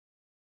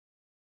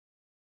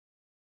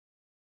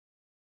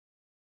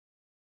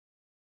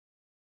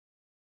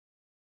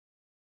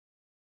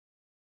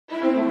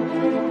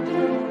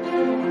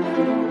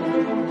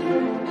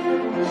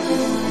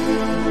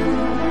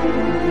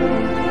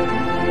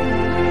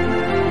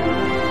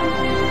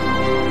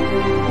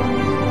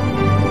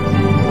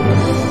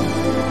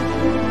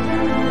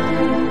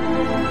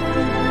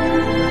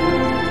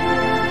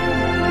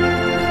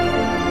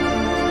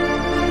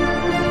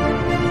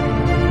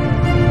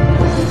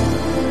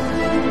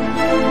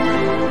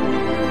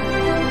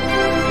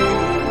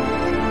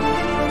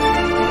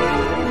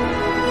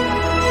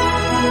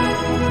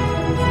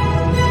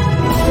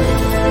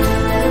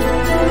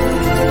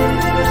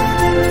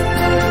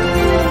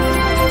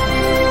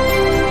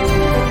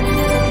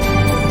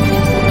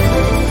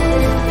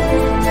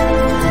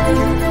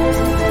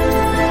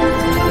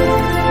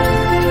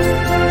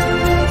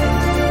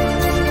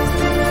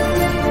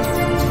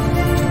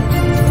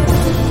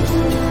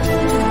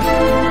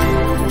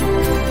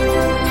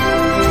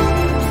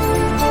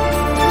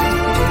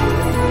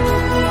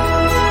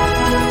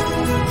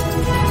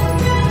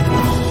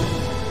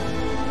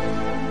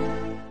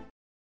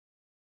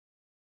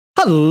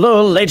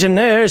Hello,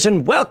 Legionnaires,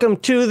 and welcome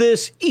to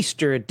this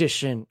Easter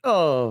edition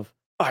of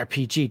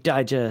RPG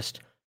Digest.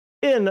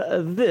 In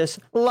this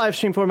live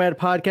stream format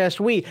podcast,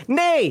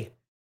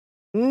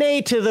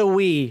 nay to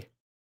the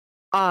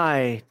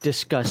I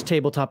discuss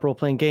tabletop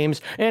role-playing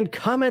games and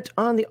comment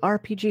on the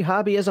RPG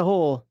hobby as a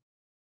whole.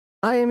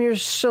 I am your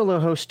solo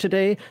host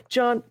today,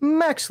 John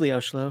Maxley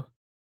Oshlow,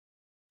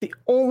 the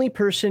only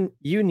person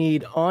you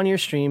need on your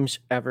streams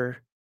ever.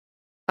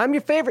 I'm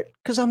your favorite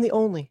because I'm the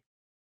only.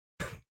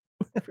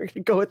 We're going to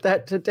go with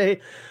that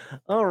today.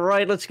 All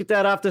right, let's get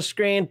that off the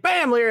screen.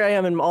 Bam, there I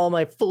am in all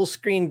my full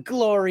screen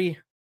glory.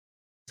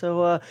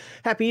 So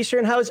happy Easter,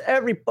 and how's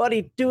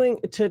everybody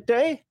doing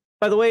today?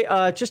 By the way,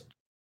 okay,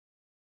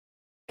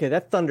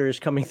 that thunder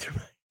is coming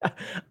through.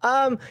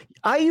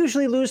 I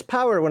usually lose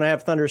power when I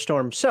have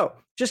thunderstorms. So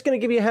just going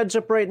to give you a heads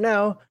up right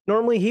now.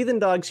 Normally Heathen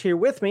Dog's here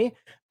with me.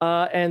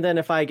 And then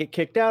if I get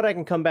kicked out, I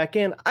can come back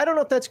in. I don't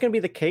know if that's going to be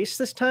the case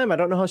this time. I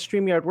don't know how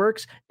StreamYard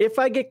works. If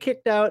I get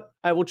kicked out,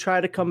 I will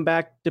try to come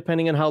back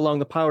depending on how long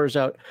the power's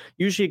out.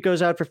 Usually it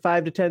goes out for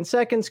 5 to 10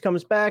 seconds,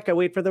 comes back. I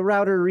wait for the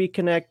router to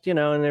reconnect,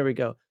 and there we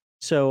go.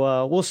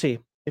 So we'll see.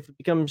 If it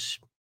becomes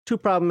too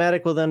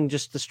problematic, well, then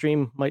just the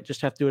stream might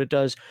just have to do what it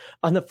does.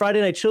 On the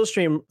Friday Night Chill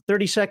stream,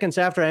 30 seconds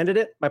after I ended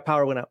it, my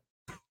power went out.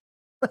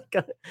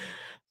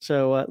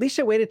 So at least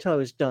I waited till I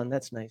was done.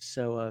 That's nice.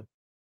 So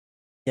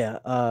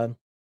yeah.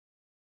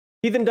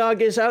 Heathen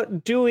Dog is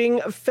out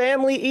doing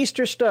family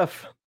Easter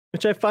stuff,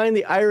 which I find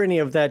the irony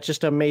of that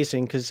just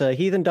amazing, because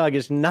Heathen Dog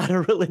is not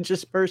a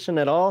religious person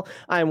at all.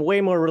 I'm way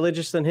more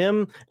religious than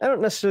him. I don't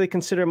necessarily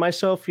consider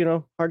myself,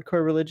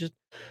 hardcore religious,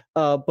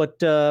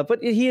 but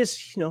he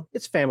is,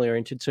 it's family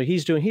oriented. So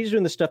he's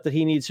doing the stuff that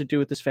he needs to do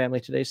with his family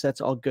today. So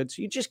that's all good.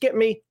 So you just get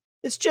me.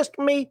 It's just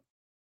me.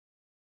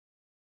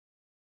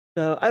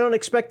 I don't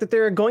expect that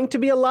there are going to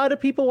be a lot of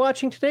people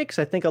watching today, because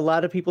I think a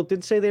lot of people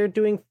did say they're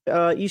doing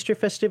Easter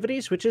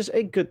festivities, which is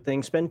a good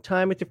thing. Spend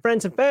time with your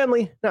friends and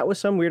family, not with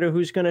some weirdo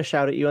who's going to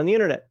shout at you on the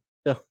internet.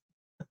 So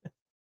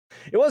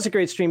it was a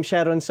great stream,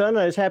 Shadow and Sun.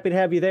 I was happy to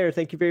have you there.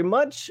 Thank you very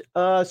much.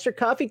 Sir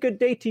Coffee, good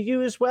day to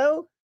you as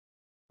well.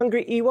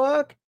 Hungry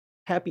Ewok,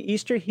 happy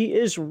Easter. He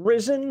is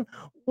risen.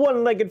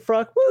 One-legged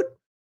frog. Woot!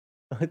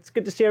 It's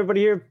good to see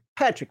everybody here.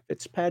 Patrick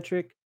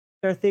Fitzpatrick.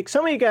 Darthic.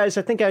 Some of you guys,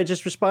 I think I was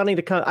just responding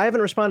to I haven't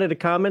responded to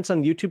comments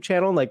on the YouTube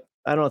channel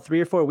in 3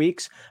 or 4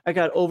 weeks. I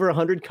got over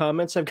 100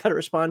 comments I've got to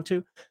respond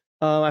to.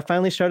 I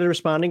finally started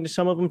responding to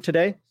some of them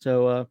today.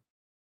 So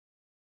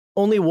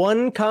only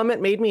one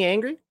comment made me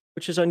angry,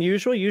 which is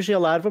unusual. Usually a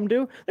lot of them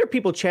do. There are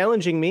people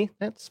challenging me.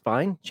 That's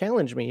fine.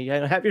 Challenge me.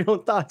 Have your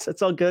own thoughts.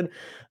 That's all good.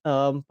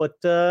 Yeah.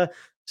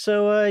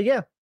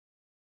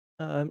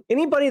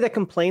 Anybody that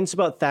complains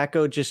about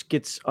THAC0 just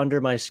gets under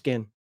my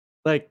skin.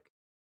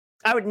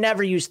 I would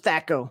never use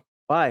THAC0.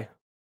 Why?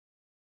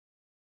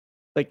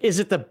 Is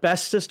it the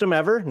best system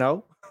ever?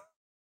 No.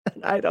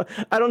 I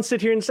don't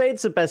sit here and say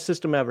it's the best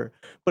system ever.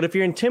 But if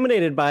you're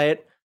intimidated by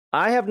it,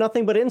 I have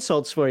nothing but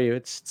insults for you.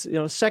 It's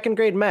second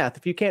grade math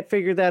if you can't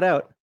figure that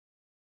out.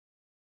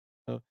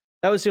 So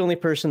that was the only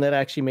person that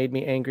actually made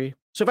me angry.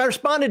 So if I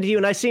responded to you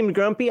and I seemed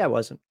grumpy, I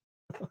wasn't.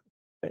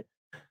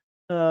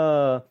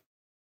 Sorry,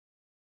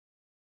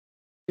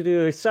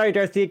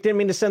 Darthic, didn't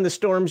mean to send the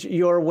storms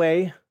your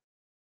way.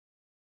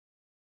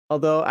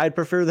 Although I'd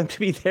prefer them to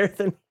be there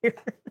than here.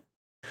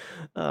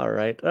 All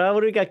right. What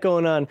do we got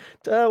going on?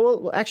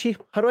 Well, actually,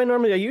 how do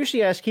I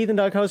usually ask Heathen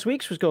Dog how his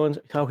weeks was going.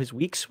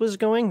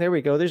 There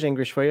we go. There's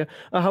English for you.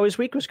 How his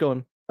week was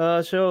going.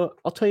 So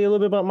I'll tell you a little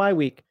bit about my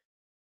week.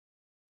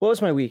 What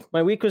was my week?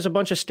 My week was a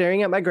bunch of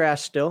staring at my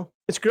grass still.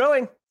 It's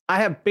growing.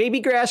 I have baby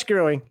grass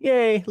growing.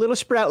 Yay, little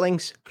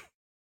sproutlings.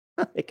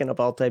 Making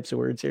up all types of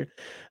words here.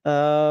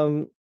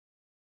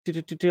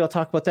 I'll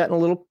talk about that in a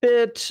little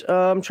bit.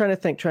 I'm trying to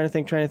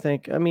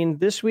think. I mean,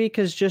 this week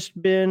has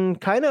just been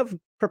kind of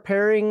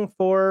preparing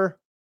for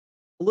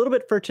a little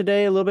bit for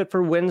today, a little bit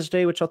for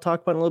Wednesday, which I'll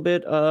talk about in a little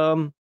bit.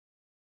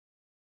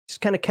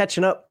 Just kind of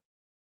catching up.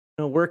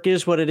 Work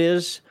is what it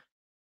is.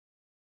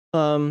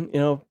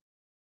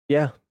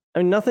 Yeah. I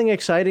mean, nothing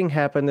exciting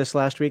happened this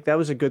last week. That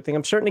was a good thing.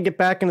 I'm starting to get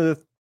back into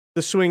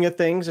the swing of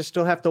things. I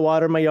still have to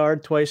water my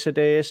yard twice a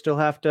day. I still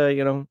have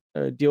to,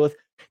 deal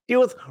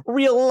with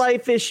real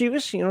life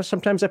issues.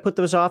 Sometimes I put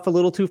those off a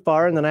little too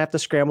far, and then I have to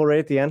scramble right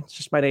at the end. It's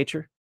just my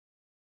nature.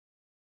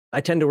 I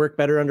tend to work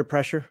better under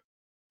pressure.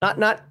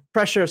 Not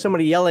pressure of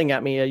somebody yelling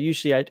at me.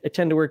 Usually, I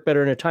tend to work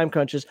better in a time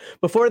crunches.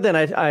 Before then,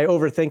 I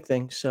overthink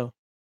things. So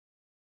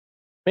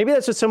maybe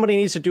that's what somebody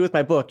needs to do with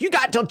my book. You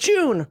got till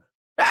June.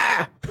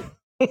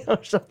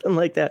 Something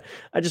like that.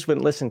 I just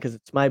wouldn't listen because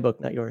it's my book,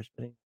 not yours.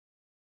 But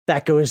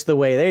that goes the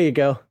way. There you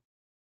go.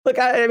 Look,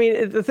 I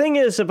mean, the thing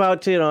is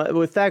about,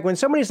 with that, when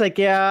somebody's like,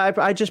 yeah,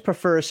 I just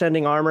prefer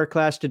ascending armor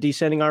class to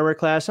descending armor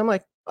class. I'm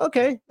like,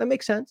 okay, that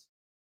makes sense.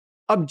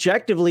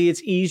 Objectively,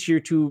 it's easier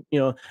to,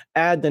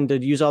 add than to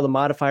use all the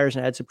modifiers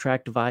and add,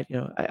 subtract, divide.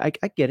 I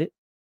get it.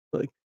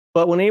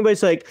 But when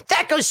anybody's like,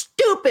 that goes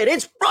stupid,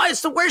 it's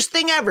the worst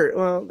thing ever.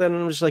 Well, then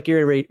I'm just like,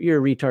 you're a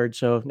retard.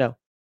 So no.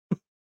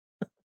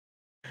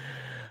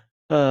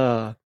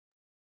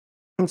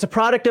 It's a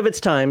product of its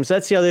times.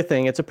 That's the other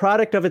thing. It's a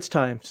product of its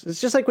times. It's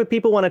just like when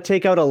people want to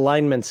take out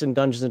alignments in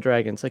Dungeons and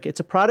Dragons. Like,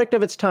 it's a product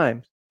of its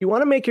times. You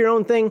want to make your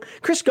own thing.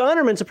 Chris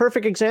Gonnerman's a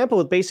perfect example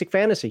with Basic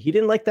Fantasy. He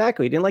didn't like that.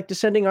 He didn't like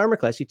Descending Armor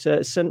Class. He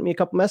sent me a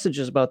couple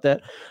messages about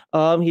that.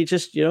 He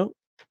just,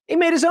 he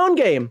made his own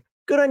game.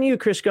 Good on you,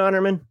 Chris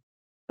Gonnerman.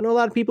 I know a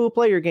lot of people who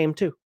play your game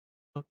too.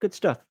 Oh, good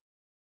stuff.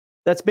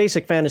 That's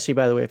Basic Fantasy,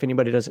 by the way, if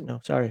anybody doesn't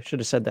know. Sorry, I should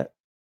have said that.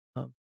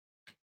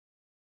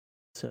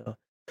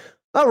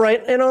 All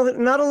right,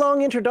 not a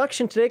long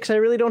introduction today because I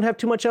really don't have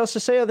too much else to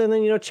say other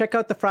than, check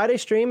out the Friday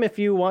stream if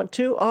you want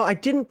to.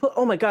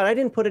 Oh my God, I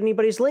didn't put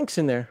anybody's links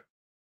in there.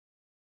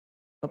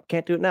 Oh,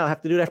 can't do it now. I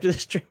have to do it after the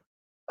stream.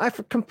 I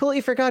completely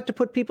forgot to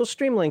put people's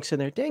stream links in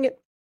there. Dang it.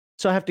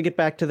 So I have to get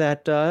back to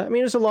that. It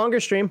was a longer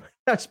stream.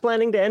 I was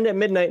planning to end at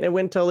midnight and it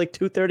went till like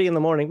 2:30 in the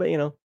morning, but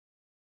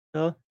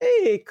So,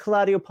 hey,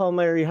 Claudio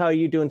Palmieri, how are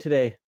you doing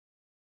today?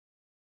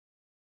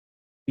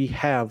 We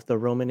have the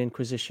Roman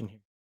Inquisition here.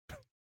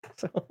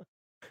 So...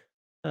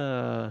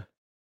 Garma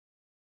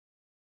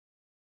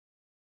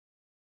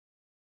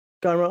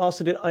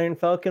also did Iron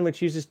Falcon, which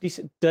uses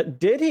decent.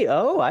 Did he?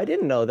 Oh, I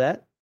didn't know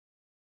that.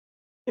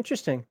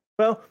 Interesting.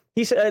 Well,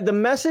 he said the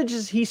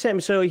messages he sent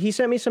me. So he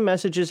sent me some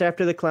messages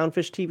after the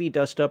Clownfish TV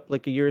dust up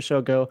like a year or so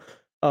ago,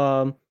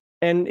 and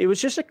it was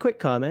just a quick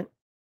comment.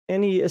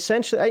 And he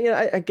essentially,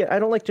 I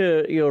don't like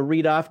to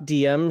read off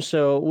DMs,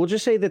 so we'll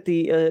just say that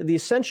the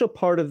essential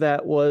part of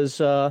that was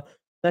that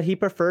he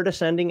preferred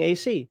ascending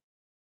AC.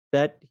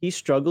 That he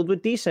struggled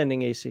with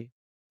descending AC.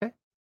 Okay.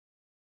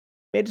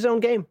 Made his own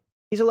game.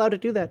 He's allowed to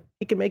do that.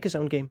 He can make his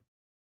own game.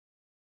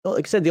 Well,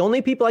 like I said, the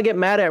only people I get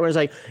mad at was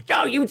like,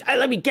 yo,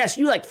 let me guess,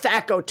 you like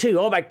THAC0 too.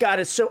 Oh my God,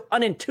 it's so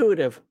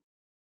unintuitive.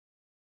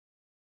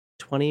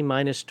 20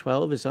 minus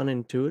 12 is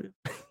unintuitive.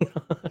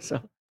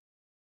 So,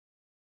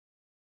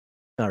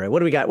 all right, what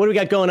do we got? What do we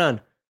got going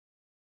on?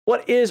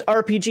 What is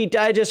RPG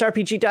Digest?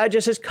 RPG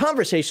Digest is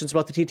conversations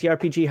about the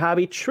TTRPG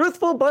hobby,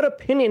 truthful but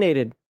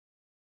opinionated.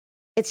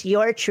 It's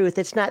your truth.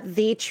 It's not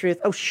the truth.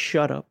 Oh,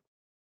 shut up.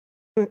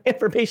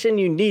 Information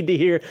you need to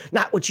hear,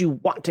 not what you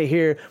want to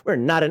hear. We're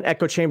not an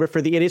echo chamber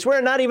for the idiots.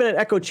 We're not even an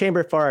echo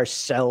chamber for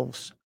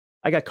ourselves.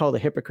 I got called a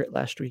hypocrite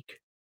last week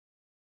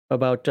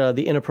about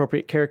the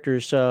inappropriate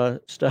characters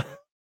stuff.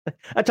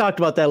 I talked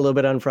about that a little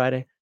bit on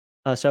Friday,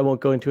 so I won't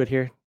go into it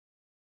here.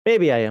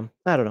 Maybe I am.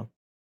 I don't know.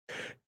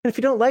 And if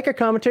you don't like our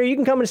commentary, you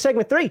can come into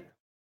segment 3.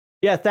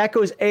 Yeah, that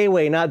goes a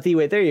way, not the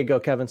way. There you go,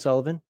 Kevin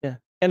Sullivan. Yeah.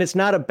 And it's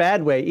not a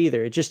bad way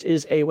either. It just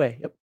is a way.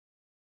 Yep.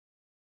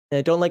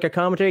 And don't like our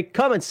commentary,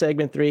 come in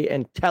segment 3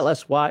 and tell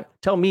us why.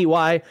 Tell me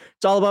why.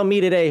 It's all about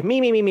me today.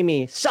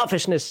 Me.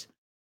 Selfishness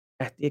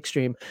at the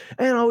extreme.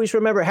 And always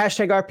remember,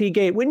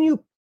 #RPGate. When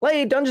you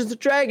play Dungeons &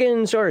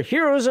 Dragons or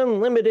Heroes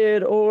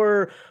Unlimited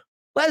or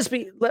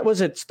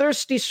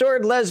Thirsty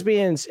Sword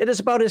Lesbians, it is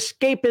about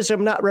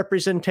escapism, not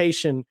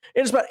representation.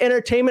 It is about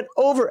entertainment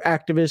over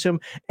activism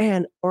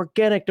and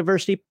organic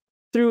diversity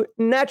through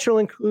natural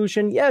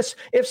inclusion. Yes,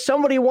 if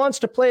somebody wants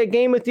to play a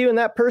game with you and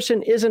that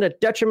person isn't a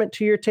detriment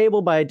to your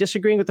table by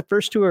disagreeing with the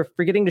first two or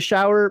forgetting to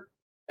shower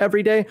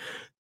every day,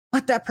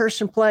 let that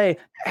person play.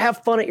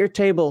 Have fun at your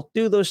table.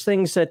 Do those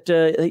things that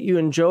you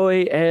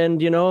enjoy, and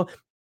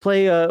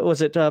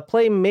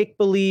play make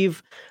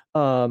believe.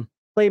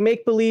 Play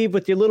make believe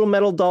with your little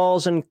metal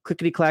dolls and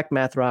clickety clack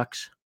math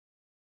rocks.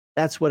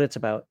 That's what it's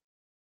about.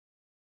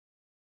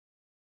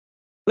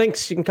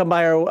 Links, you can come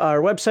by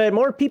our website.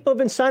 More people have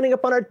been signing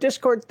up on our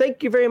Discord.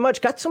 Thank you very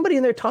much. Got somebody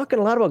in there talking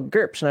a lot about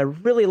GURPS, and I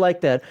really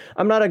like that.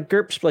 I'm not a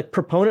GURPS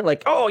proponent,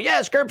 like, oh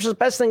yes, GURPS is the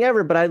best thing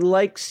ever, but I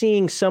like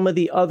seeing some of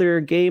the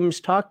other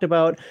games talked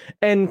about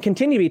and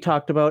continue to be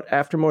talked about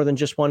after more than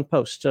just one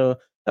post. So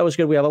that was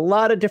good. We have a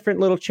lot of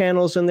different little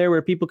channels in there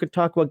where people could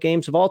talk about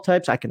games of all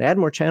types. I can add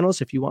more channels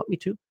if you want me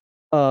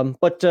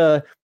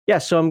to. Yeah,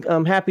 so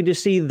I'm happy to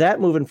see that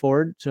moving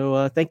forward.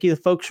 So thank you,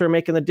 folks, for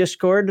making the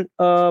Discord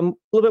a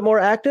little bit more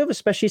active,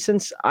 especially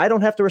since I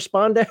don't have to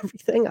respond to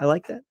everything. I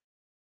like that.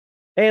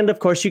 And of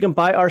course, you can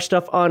buy our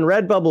stuff on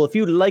Redbubble. If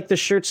you like the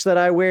shirts that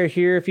I wear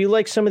here, if you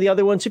like some of the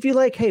other ones, if you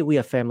like, hey, we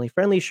have family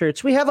friendly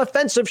shirts, we have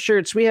offensive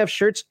shirts, we have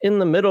shirts in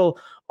the middle,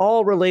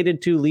 all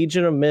related to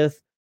Legion of Myth,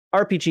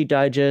 RPG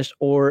Digest,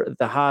 or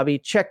The Hobby.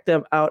 Check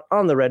them out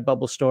on the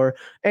Redbubble store.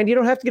 And you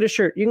don't have to get a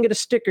shirt. You can get a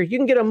sticker. You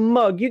can get a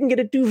mug. You can get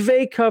a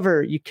duvet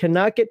cover. You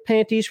cannot get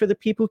panties for the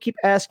people who keep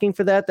asking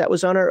for that. That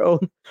was on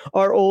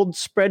our old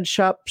spread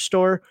shop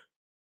store.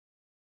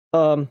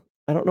 I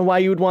don't know why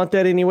you would want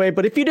that anyway,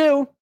 but if you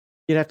do,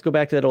 you'd have to go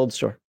back to that old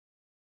store.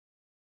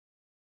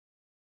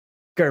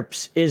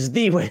 GURPS is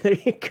the way. There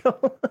you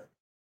go.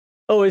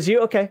 Oh, is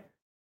you? Okay.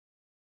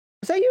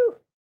 Is that you?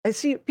 I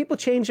see people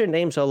change their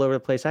names all over the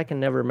place. I can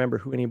never remember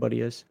who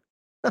anybody is.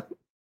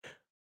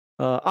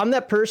 I'm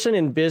that person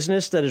in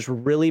business that is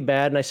really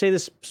bad. And I say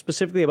this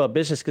specifically about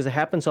business because it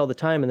happens all the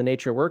time in the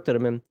nature of work that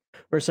I'm in,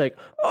 where it's like,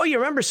 oh, you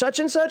remember such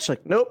and such?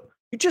 Like, nope.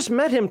 You just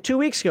met him 2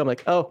 weeks ago. I'm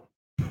like, oh.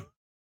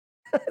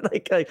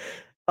 like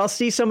I'll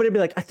see somebody be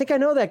like, I think I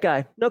know that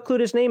guy. No clue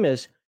what his name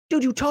is.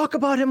 Dude, you talk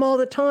about him all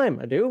the time.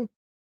 I do.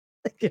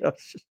 You know,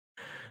 it's just,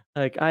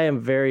 like I am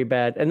very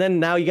bad. And then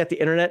now you got the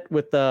internet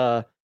with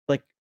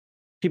like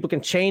people can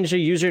change their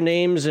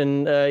usernames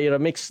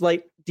and make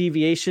slight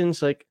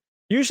deviations. Like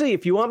usually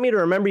if you want me to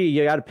remember you,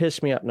 you got to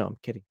piss me up. No, I'm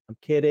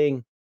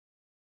kidding.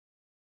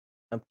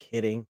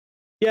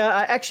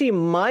 Yeah, actually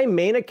my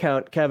main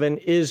account, Kevin,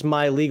 is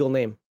my legal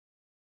name.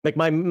 Like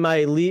my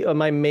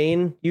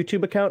main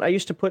YouTube account, I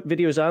used to put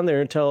videos on there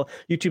until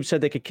YouTube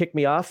said they could kick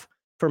me off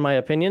for my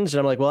opinions, and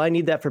I'm like, well, I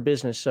need that for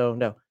business, so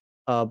no.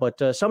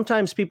 But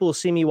sometimes people will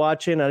see me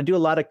watching. And I do a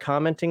lot of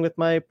commenting with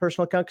my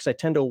personal account because I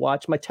tend to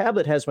watch. My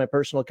tablet has my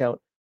personal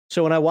account,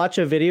 so when I watch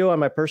a video on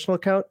my personal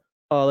account,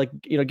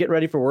 get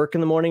ready for work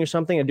in the morning or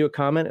something, and do a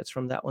comment, it's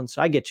from that one.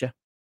 So I get you.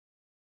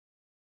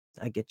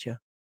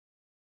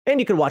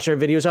 And you can watch our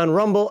videos on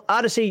Rumble,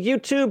 Odyssey,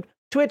 YouTube,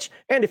 Twitch,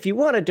 and if you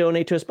want to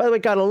donate to us, by the way,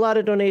 got a lot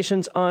of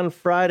donations on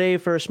Friday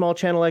for a small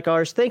channel like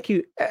ours. Thank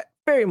you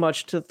very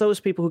much to those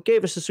people who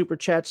gave us the super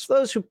chats,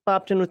 those who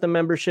popped in with the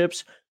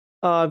memberships.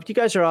 You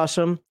guys are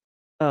awesome.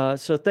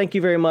 So thank you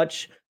very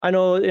much. I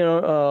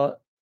know,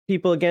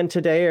 people again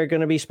today are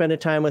going to be spending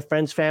time with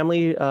friends,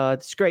 family.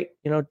 It's great.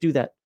 Do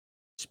that.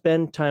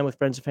 Spend time with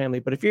friends and family.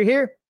 But if you're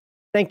here,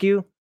 thank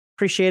you.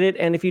 Appreciate it.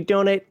 And if you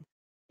donate,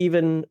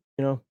 even,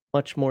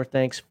 much more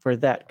thanks for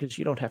that because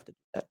you don't have to do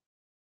that.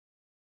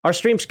 Our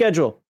stream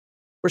schedule.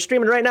 We're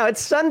streaming right now.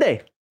 It's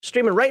Sunday.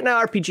 Streaming right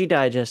now RPG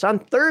Digest. On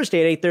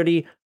Thursday at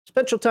 8:30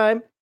 Central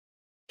Time,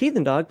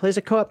 Heathen Dog plays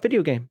a co-op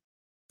video game.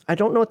 I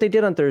don't know what they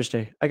did on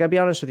Thursday. I gotta be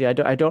honest with you.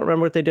 I don't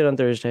remember what they did on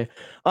Thursday.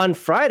 On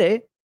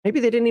Friday, maybe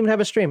they didn't even have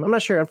a stream. I'm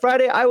not sure. On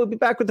Friday, I will be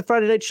back with the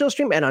Friday Night Chill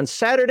stream. And on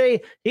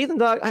Saturday, Heathen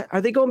Dog,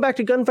 are they going back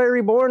to Gunfire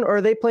Reborn or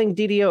are they playing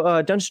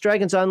DDO, Dungeons &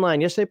 Dragons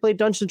Online? Yes, they played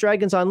Dungeons &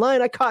 Dragons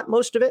Online. I caught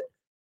most of it.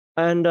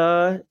 And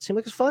it seemed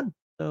like it's fun.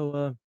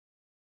 So,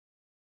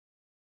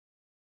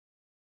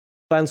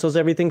 Violent Souls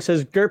Everything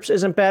says GURPS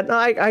isn't bad. No,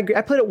 I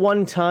played it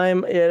one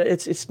time.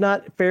 It's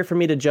not fair for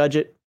me to judge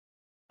it.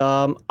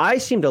 I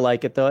seem to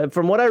like it though.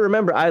 From what I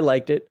remember, I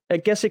liked it. I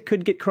guess it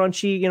could get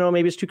crunchy.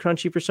 Maybe it's too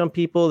crunchy for some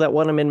people that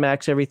want to min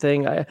max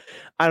everything. I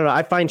don't know.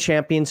 I find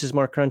Champions is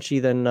more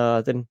crunchy than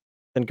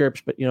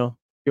GURPS, but your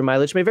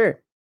mileage may vary.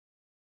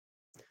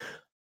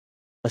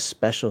 A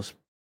specials.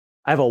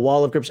 I have a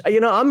wall of GURPS.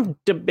 I'm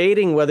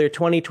debating whether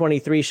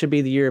 2023 should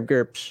be the year of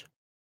GURPS.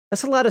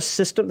 That's a lot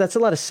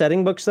of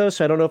setting books though,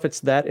 so I don't know if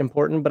it's that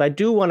important, but I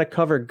do want to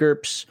cover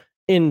GURPS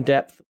in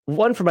depth.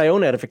 One for my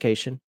own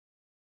edification.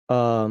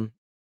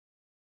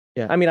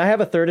 Yeah, I have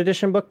a 3rd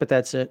edition book, but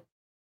that's it.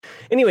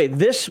 Anyway,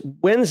 this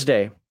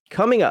Wednesday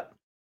coming up,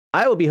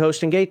 I will be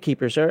hosting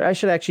Gatekeepers, or I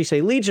should actually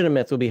say Legion of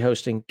Myth will be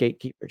hosting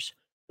Gatekeepers.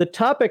 The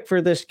topic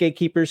for this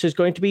Gatekeepers is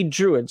going to be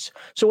druids.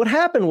 So what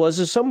happened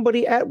was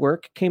somebody at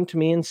work came to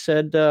me and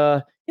said,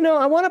 I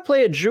want to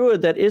play a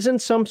druid that isn't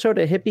some sort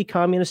of hippie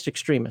communist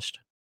extremist.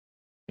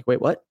 Like,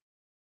 wait, what?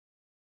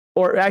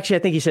 Or actually, I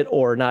think he said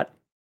or, not,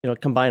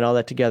 combine all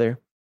that together.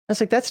 I was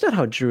like, that's not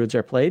how druids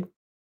are played.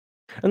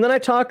 And then I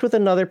talked with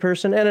another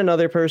person, and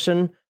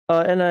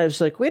I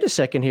was like, wait a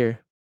second here.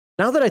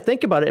 Now that I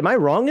think about it, am I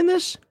wrong in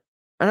this?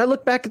 And I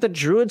look back at the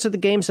druids of the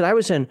games that I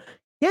was in.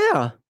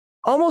 Yeah,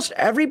 almost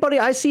everybody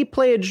I see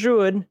play a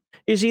druid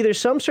is either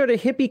some sort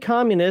of hippie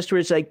communist where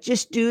it's like,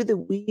 just do the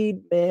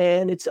weed,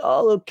 man. It's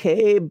all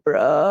okay,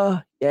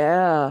 bruh.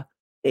 Yeah,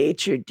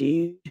 nature,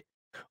 dude.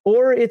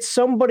 Or it's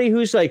somebody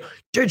who's like,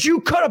 did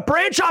you cut a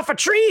branch off a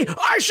tree?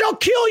 I shall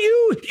kill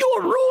you. You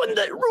will ruin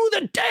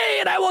the day,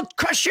 and I will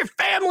crush your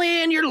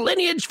family and your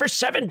lineage for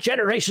 7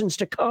 generations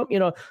to come.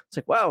 It's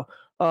like, wow.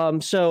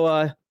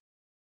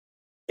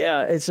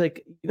 Yeah, it's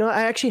like,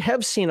 I actually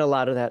have seen a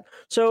lot of that.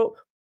 So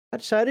I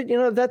decided,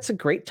 that's a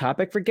great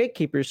topic for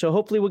Gatekeepers. So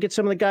hopefully we'll get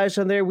some of the guys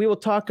on there. We will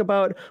talk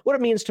about what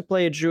it means to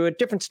play a druid,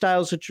 different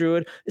styles of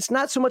druid. It's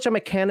not so much a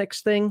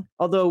mechanics thing,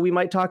 although we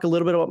might talk a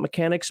little bit about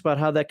mechanics, about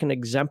how that can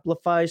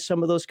exemplify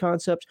some of those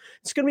concepts.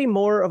 It's going to be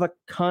more of a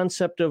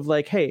concept of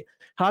like, hey,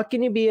 how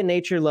can you be a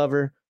nature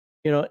lover,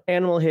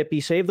 animal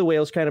hippie, save the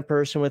whales kind of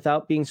person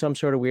without being some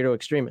sort of weirdo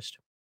extremist?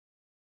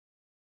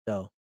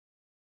 So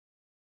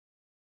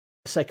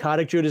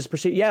psychotic druid is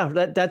pursued. Yeah,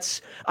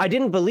 that's I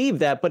didn't believe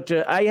that, but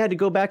I had to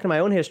go back to my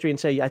own history and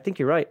say, I think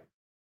you're right.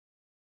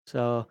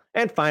 So,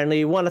 and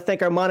finally, want to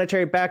thank our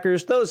monetary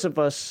backers, those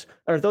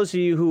of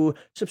you who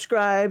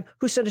subscribe,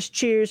 who send us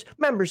cheers,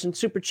 members and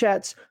super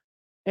chats,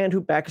 and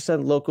who back us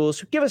on locals,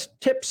 who give us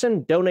tips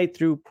and donate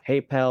through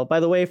PayPal. By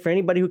the way, for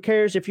anybody who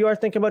cares, if you are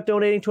thinking about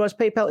donating to us,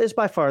 PayPal is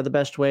by far the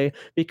best way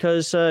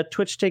because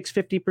Twitch takes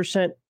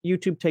 50%,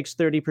 YouTube takes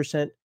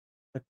 30%.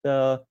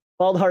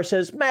 Baldhar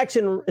says, Max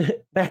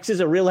is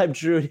a real-life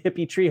druid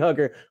hippie tree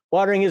hugger,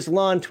 watering his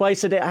lawn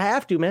twice a day. I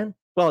have to, man.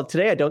 Well,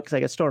 today I don't because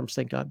I got storms,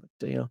 thank God.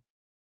 But,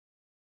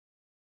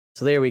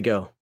 So there we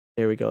go.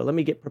 There we go. Let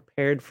me get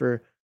prepared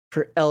for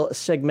El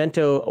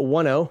Segmento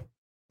 10.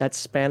 That's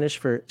Spanish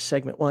for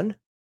segment 1.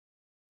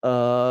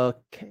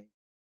 Okay.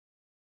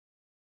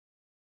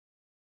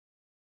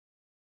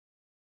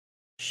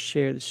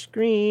 Share the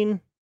screen.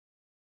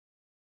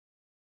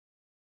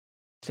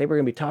 Today we're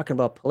going to be talking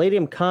about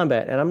Palladium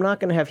Combat, and I'm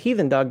not going to have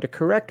Heathen Dog to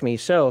correct me,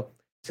 so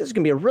this is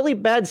going to be a really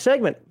bad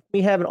segment.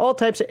 We have all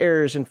types of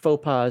errors and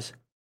faux pas.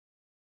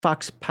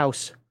 Fox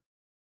Paus.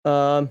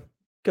 Go,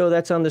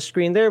 that's on the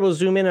screen there. We'll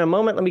zoom in a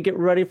moment. Let me get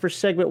ready for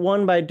segment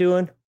 1 by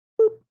doing...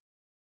 Whoop.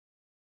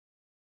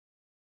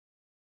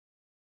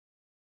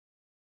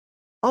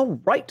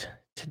 All right.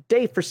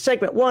 Today for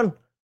segment 1,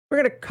 we're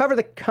going to cover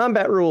the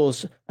combat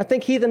rules. I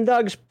think Heathen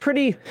Dog's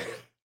pretty...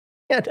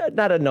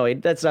 not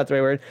annoyed. That's not the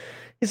right word.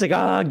 He's like,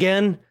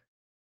 again.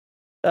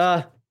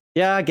 Yeah,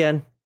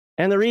 again.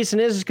 And the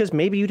reason is because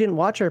maybe you didn't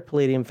watch our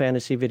Palladium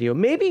Fantasy video.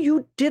 Maybe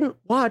you didn't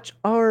watch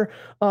our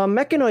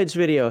Mechanoids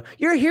video.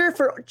 You're here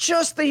for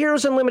just the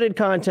Heroes Unlimited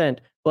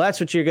content. Well, that's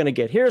what you're going to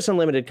get. Heroes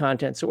Unlimited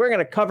content. So we're going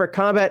to cover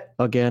combat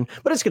again,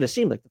 but it's going to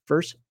seem like the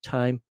first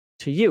time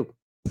to you.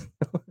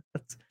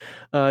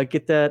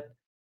 Get that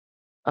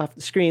off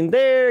the screen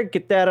there.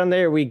 Get that on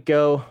there. We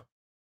go.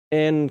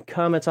 And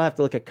comments, I'll have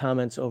to look at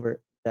comments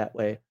over that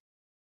way.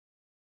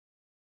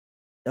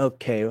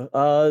 Okay,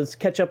 let's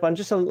catch up on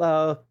just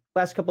a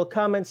last couple of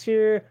comments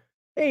here.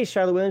 Hey,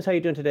 Charlotte Williams, how you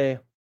doing today?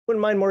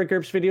 Wouldn't mind more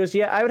GURPS videos.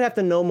 Yeah, I would have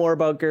to know more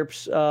about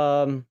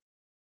GURPS.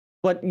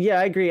 But yeah,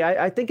 I agree.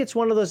 I think it's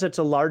one of those that's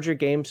a larger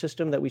game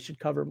system that we should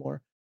cover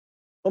more.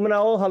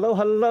 Omanal,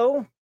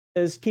 hello.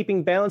 Is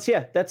keeping balance.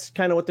 Yeah, that's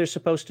kind of what they're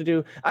supposed to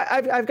do.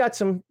 I've got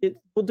some,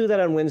 we'll do that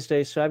on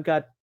Wednesday. So I've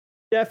got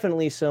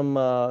definitely some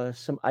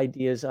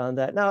ideas on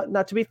that.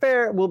 Now, to be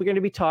fair, we're going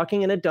to be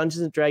talking in a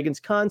Dungeons and Dragons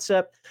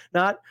concept,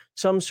 not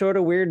some sort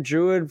of weird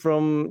druid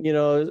from,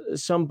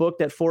 some book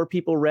that 4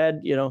 people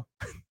read,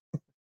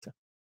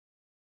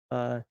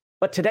 But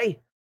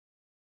today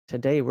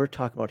we're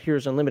talking about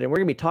Heroes Unlimited. We're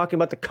going to be talking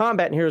about the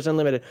combat in Heroes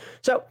Unlimited.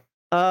 So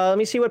let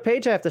me see what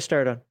page I have to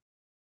start on,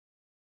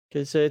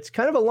 because it's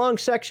kind of a long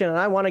section and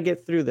I want to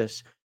get through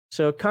this.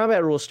 So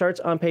combat rules starts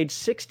on page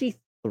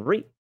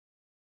 63.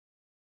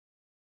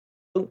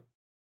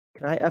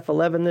 Can I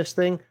F11 this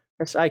thing?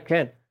 Yes, I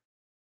can.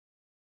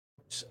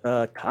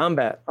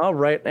 Combat. All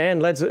right,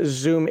 and let's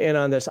zoom in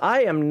on this.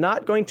 I am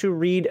not going to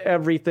read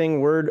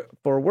everything word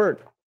for word,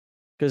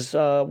 because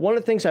one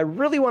of the things I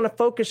really want to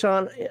focus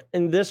on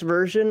in this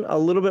version a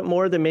little bit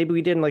more than maybe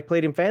we did in like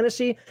Palladium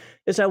Fantasy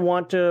is I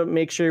want to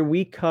make sure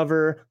we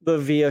cover the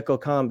vehicle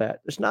combat.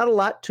 There's not a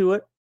lot to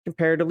it,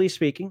 comparatively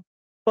speaking,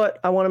 but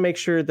I want to make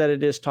sure that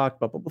it is talked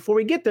about. But before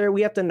we get there,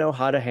 we have to know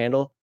how to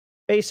handle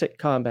basic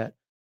combat.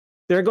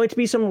 There are going to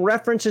be some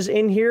references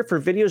in here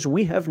for videos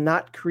we have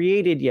not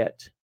created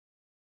yet.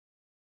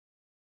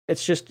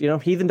 It's just,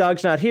 Heathen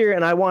Dog's not here,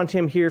 and I want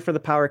him here for the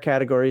power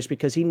categories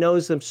because he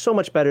knows them so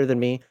much better than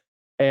me.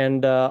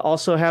 And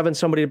also having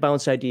somebody to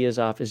bounce ideas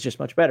off is just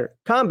much better.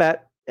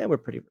 Combat, we're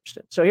pretty versed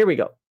in. So here we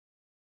go.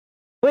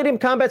 Palladium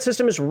combat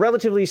system is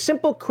relatively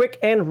simple, quick,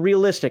 and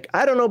realistic.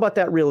 I don't know about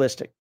that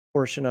realistic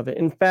portion of it.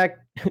 In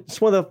fact,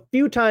 it's one of the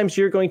few times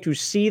you're going to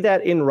see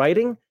that in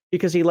writing,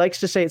 because he likes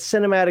to say it's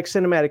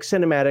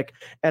cinematic,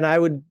 and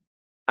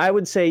I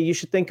would say you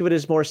should think of it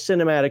as more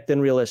cinematic than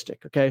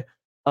realistic, okay?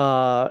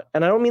 And I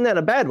don't mean that in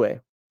a bad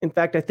way. In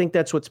fact, I think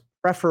that's what's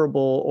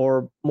preferable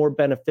or more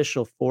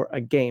beneficial for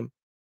a game.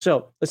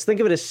 So let's think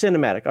of it as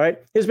cinematic, all right?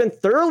 It has been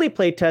thoroughly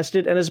play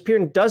tested and has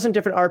appeared in a dozen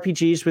different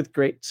RPGs with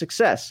great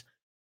success.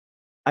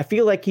 I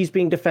feel like he's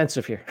being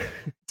defensive here.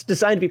 It's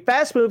designed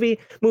to be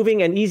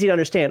moving, and easy to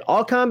understand.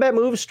 All combat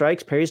moves,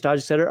 strikes, parries,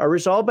 dodges, etc., are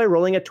resolved by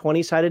rolling a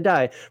 20-sided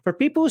die. For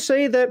people who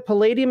say that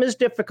Palladium is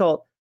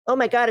difficult, oh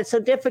my God, it's so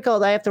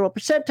difficult. I have to roll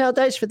percentile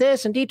dice for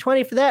this and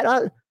D20 for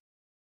that.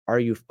 Are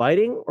you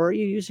fighting or are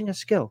you using a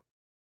skill?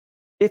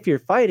 If you're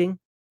fighting,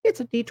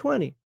 it's a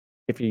D20.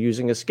 If you're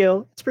using a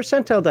skill, it's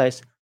percentile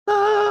dice.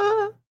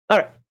 All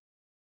right.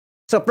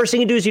 So first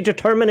thing you do is you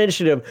determine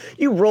initiative.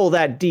 You roll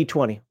that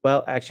D20.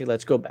 Well, actually,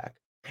 let's go back.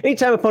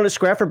 Anytime opponents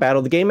square for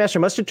battle, the game master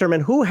must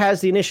determine who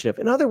has the initiative.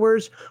 In other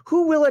words,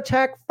 who will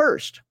attack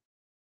first.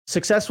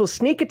 Successful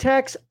sneak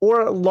attacks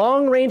or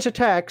long-range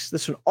attacks.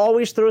 This one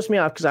always throws me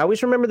off because I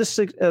always remember the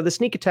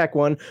sneak attack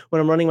one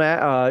when I'm running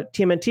my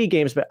TMNT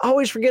games, but I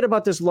always forget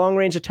about this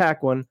long-range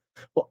attack one.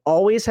 Will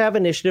always have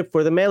initiative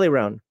for the melee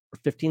round for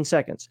 15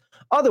 seconds.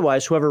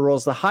 Otherwise, whoever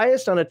rolls the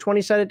highest on a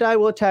 20-sided die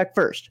will attack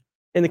first.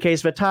 In the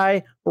case of a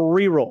tie,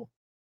 re-roll.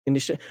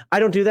 I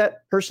don't do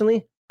that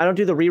personally. I don't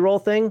do the re-roll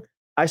thing.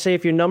 I say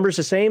if your number's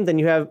the same, then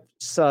you have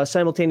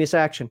simultaneous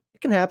action.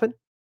 It can happen.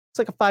 It's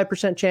like a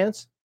 5%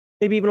 chance,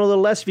 maybe even a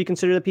little less if you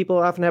consider that people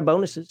often have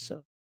bonuses.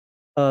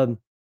 So,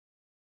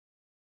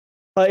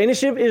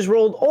 initiative is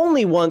rolled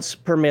only once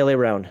per melee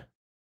round.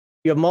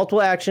 You have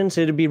multiple actions.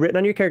 It'll be written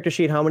on your character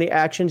sheet how many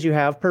actions you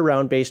have per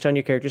round based on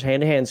your character's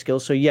hand-to-hand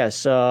skills. So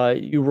yes,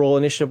 you roll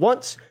initiative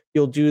once.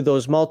 You'll do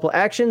those multiple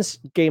actions.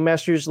 Game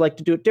masters like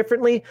to do it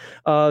differently.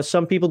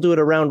 Some people do it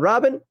a round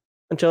robin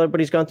until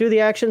everybody's gone through the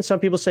action. Some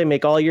people say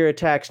make all your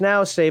attacks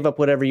now, save up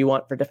whatever you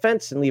want for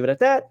defense, and leave it at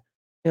that.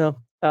 You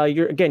know,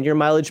 your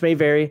mileage may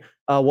vary.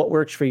 What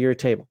works for your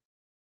table.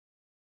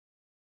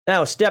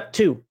 Now, step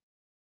 2.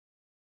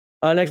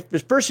 Next, the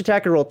first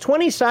attacker roll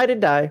 20-sided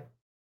die.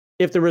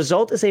 If the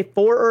result is a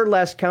 4 or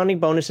less, counting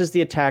bonuses,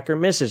 the attacker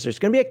misses. There's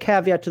going to be a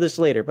caveat to this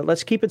later, but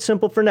let's keep it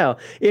simple for now.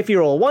 If you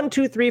roll 1,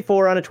 2, 3,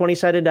 4 on a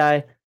 20-sided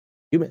die,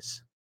 you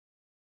miss.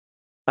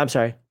 I'm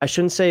sorry, I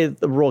shouldn't say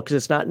the roll because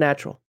it's not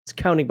natural. It's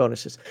counting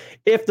bonuses.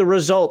 If the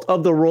result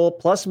of the roll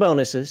plus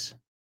bonuses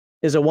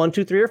is a 1,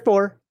 2, 3, or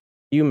 4,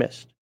 you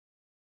missed.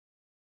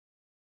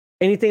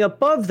 Anything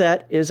above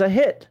that is a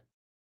hit.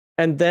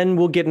 And then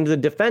we'll get into the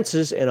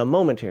defenses in a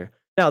moment here.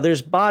 Now,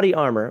 there's body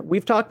armor.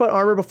 We've talked about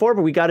armor before,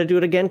 but we got to do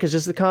it again because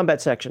this is the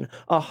combat section.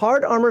 A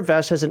hard armor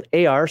vest has an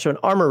AR, so an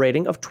armor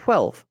rating of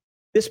 12.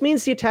 This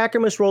means the attacker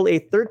must roll a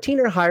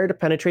 13 or higher to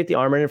penetrate the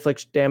armor and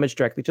inflict damage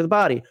directly to the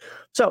body.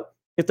 So,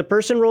 if the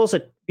person rolls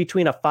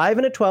between a 5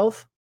 and a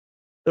 12,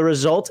 the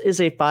result is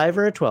a 5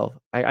 or a 12.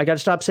 I got to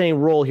stop saying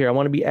roll here. I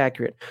want to be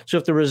accurate. So,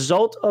 if the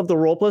result of the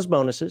roll plus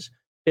bonuses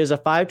is a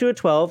 5 to a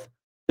 12,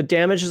 the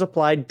damage is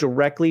applied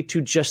directly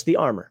to just the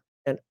armor.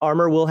 And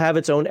armor will have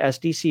its own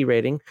SDC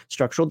rating,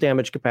 structural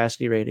damage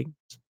capacity rating.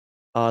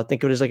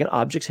 Think of it as like an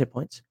object's hit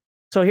points.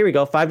 So here we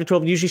go. 5 to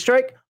 12 usually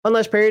strike,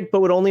 unless parried,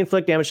 but would only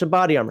inflict damage to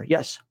body armor.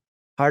 Yes.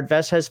 Hard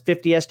vest has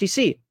 50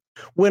 SDC.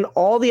 When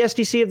all the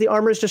SDC of the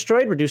armor is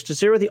destroyed, reduced to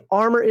 0, the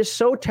armor is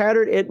so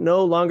tattered it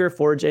no longer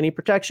affords any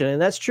protection. And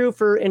that's true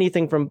for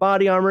anything from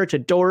body armor to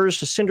doors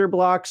to cinder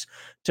blocks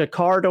to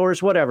car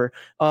doors, whatever.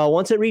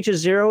 Once it reaches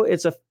 0,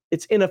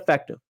 it's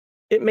ineffective.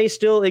 It may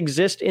still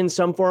exist in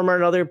some form or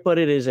another, but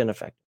it is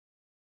ineffective.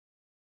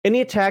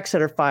 Any attacks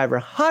that are 5 or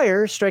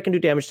higher strike and do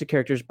damage to the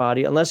character's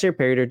body unless they're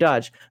parried or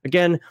dodged.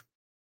 Again,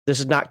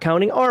 this is not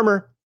counting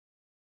armor.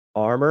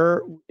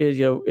 Armor is,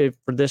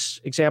 for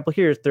this example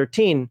here,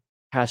 13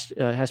 has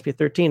to be a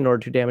 13 in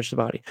order to damage the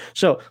body.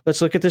 So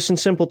let's look at this in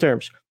simple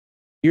terms.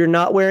 You're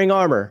not wearing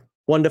armor.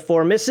 1 to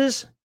 4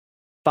 misses.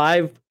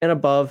 5 and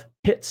above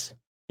hits.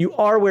 You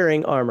are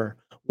wearing armor.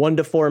 1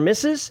 to 4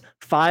 misses,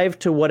 5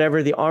 to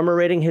whatever the armor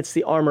rating hits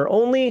the armor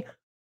only.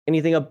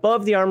 Anything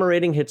above the armor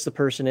rating hits the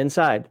person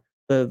inside.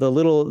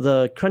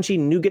 The crunchy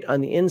nougat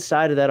on the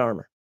inside of that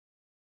armor.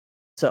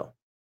 So,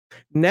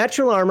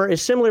 natural armor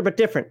is similar but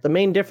different. The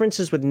main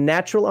difference is with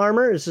natural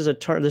armor, this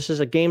is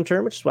a game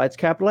term, which is why it's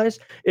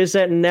capitalized, is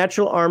that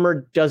natural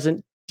armor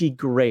doesn't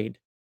degrade.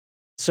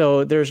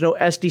 So there's no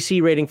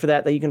SDC rating for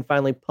that you can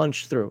finally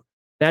punch through.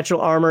 Natural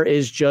armor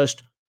is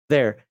just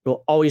there. It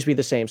will always be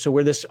the same. So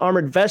where this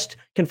armored vest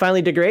can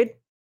finally degrade,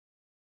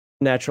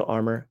 natural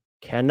armor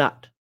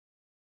cannot.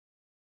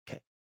 Okay.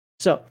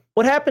 So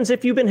what happens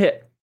if you've been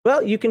hit?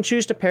 Well, you can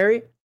choose to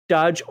parry,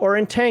 dodge, or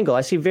entangle.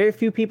 I see very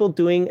few people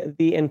doing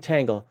the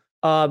entangle.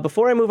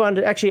 Before I move on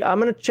to, actually, I'm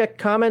going to check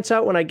comments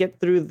out when I get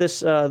through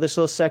this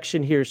little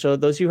section here. So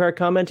those of you who are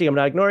commenting, I'm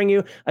not ignoring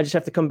you. I just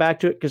have to come back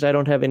to it because I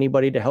don't have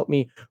anybody to help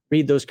me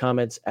read those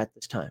comments at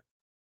this time.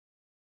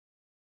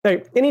 All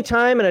right,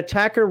 anytime an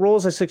attacker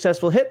rolls a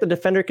successful hit, the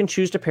defender can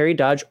choose to parry,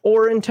 dodge,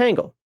 or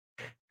entangle.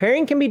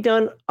 Parrying can be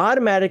done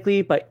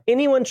automatically by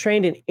anyone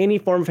trained in any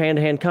form of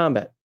hand-to-hand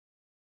combat.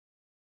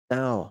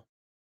 Now,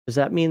 does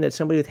that mean that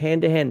somebody with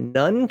hand-to-hand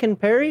none can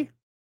parry?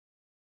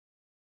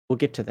 We'll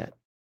get to that.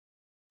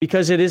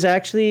 Because it is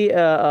actually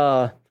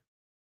an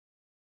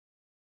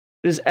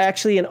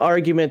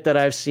argument that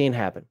I've seen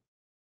happen.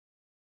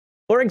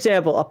 For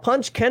example, a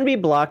punch can be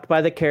blocked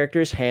by the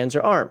character's hands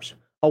or arms.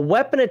 A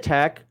weapon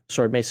attack,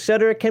 sword, mace,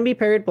 etc., can be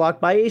parried,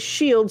 blocked by a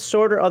shield,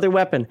 sword, or other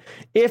weapon.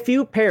 If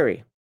you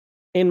parry,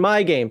 in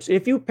my games,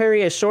 if you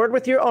parry a sword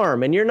with your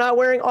arm and you're not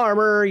wearing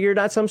armor, or you're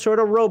not some sort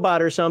of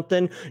robot or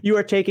something, you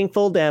are taking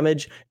full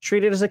damage.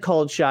 Treat it as a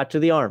cold shot to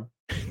the arm.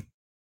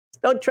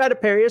 Don't try to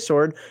parry a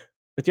sword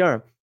with your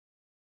arm.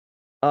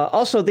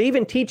 Also, they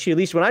even teach you, at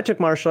least when I took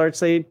martial arts,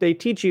 they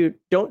teach you,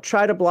 don't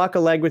try to block a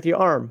leg with your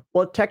arm.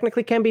 Well, it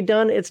technically can be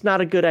done. It's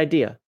not a good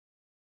idea.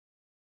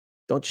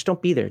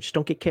 Don't be there. Just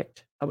don't get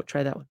kicked. I would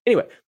try that one.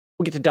 Anyway,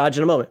 we'll get to dodge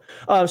in a moment.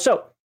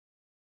 So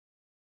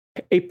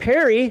a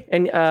parry,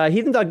 and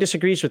Heathen Dog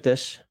disagrees with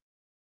this.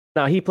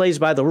 Now, he plays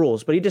by the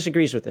rules, but he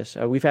disagrees with this.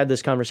 We've had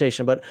this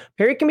conversation, but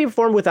parry can be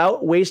performed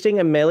without wasting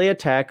a melee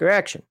attack or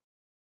action.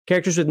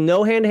 Characters with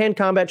no hand-to-hand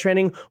combat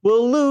training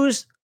will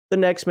lose the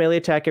next melee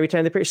attack every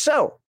time they parry.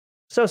 So,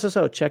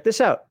 check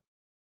this out.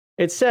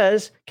 It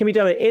says, can be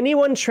done by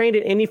anyone trained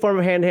in any form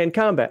of hand-to-hand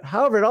combat.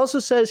 However, it also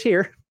says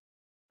here,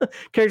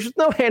 Characters with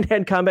no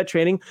hand-to-hand combat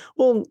training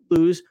will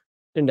lose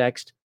their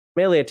next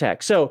melee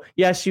attack. So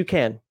yes, you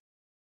can.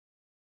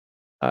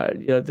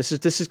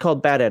 This is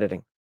called bad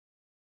editing.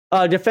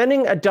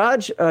 Defending a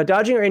dodging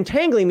or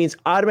entangling means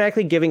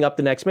automatically giving up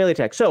the next melee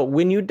attack. So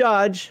when you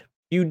dodge,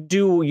 you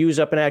do use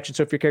up an action.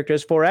 So if your character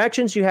has 4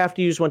 actions, you have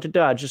to use one to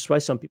dodge. That's why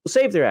some people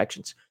save their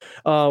actions.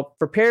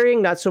 For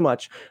parrying, not so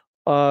much.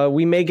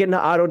 We may get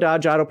into auto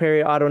dodge, auto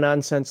parry, auto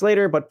nonsense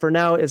later, but for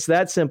now, it's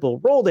that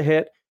simple. Roll to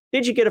hit.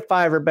 Did you get a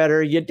 5 or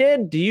better? You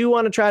did. Do you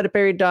want to try to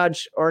parry,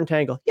 dodge, or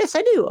entangle? Yes,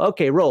 I do.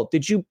 Okay, roll.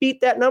 Did you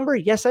beat that number?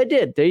 Yes, I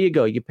did. There you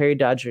go. You parry,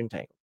 dodge, or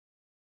entangle.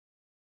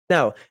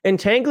 Now,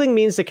 entangling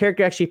means the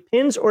character actually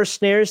pins or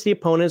snares the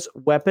opponent's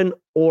weapon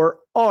or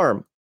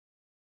arm.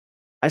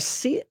 I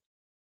see it.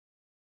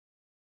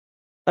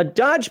 A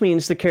dodge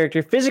means the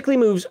character physically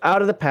moves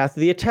out of the path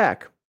of the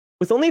attack.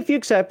 With only a few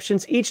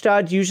exceptions, each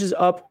dodge uses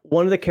up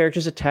one of the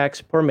character's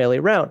attacks per melee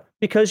round.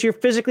 Because you're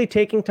physically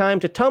taking time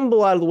to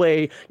tumble out of the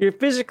way, you're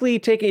physically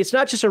taking, it's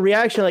not just a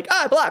reaction like,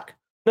 block.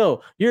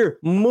 No, you're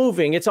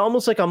moving. It's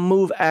almost like a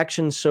move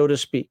action, so to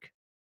speak.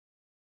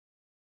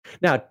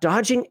 Now,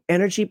 dodging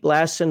energy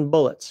blasts and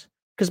bullets.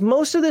 Because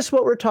most of this,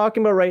 what we're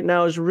talking about right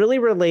now, is really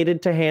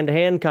related to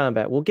hand-to-hand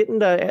combat. We'll get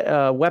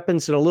into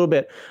weapons in a little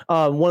bit.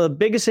 One of the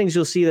biggest things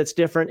you'll see that's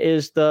different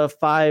is the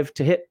 5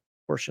 to hit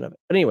portion of it.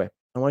 But anyway, I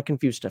don't want to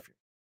confuse stuff here.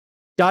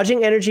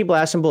 Dodging energy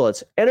blasts and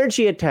bullets.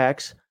 Energy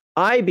attacks,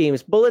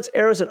 I-beams, bullets,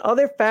 arrows, and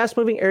other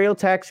fast-moving aerial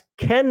attacks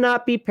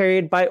cannot be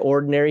parried by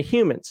ordinary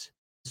humans.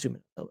 Zoom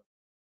in a little.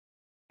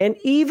 And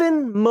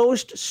even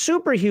most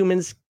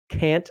superhumans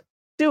can't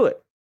do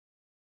it.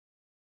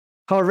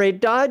 However, a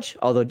dodge,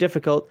 although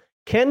difficult,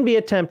 can be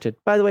attempted.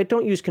 By the way,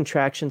 don't use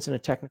contractions in a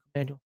technical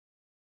manual.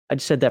 I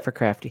just said that for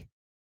Crafty.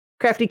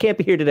 Crafty can't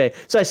be here today,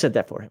 so I said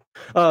that for him.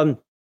 The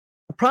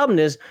problem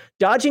is,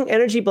 dodging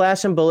energy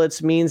blasts and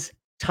bullets means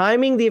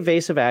timing the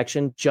evasive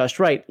action just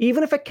right.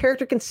 Even if a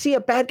character can see a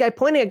bad guy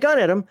pointing a gun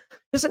at him,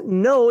 doesn't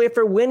know if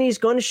or when he's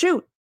going to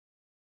shoot.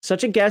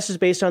 Such a guess is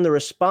based on the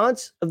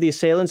response of the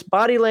assailant's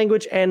body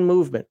language and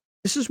movement.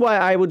 This is why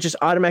I would just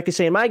automatically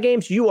say in my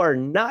games, you are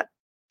not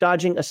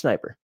dodging a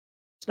sniper.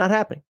 It's not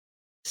happening.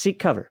 Seek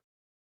cover.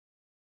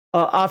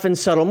 Often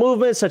subtle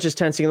movements, such as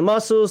tensing the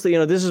muscles.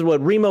 This is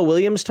what Remo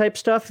Williams type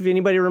stuff. If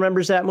anybody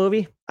remembers that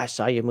movie, I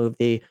saw you move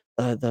flex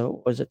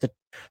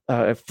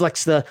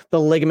the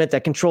ligament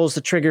that controls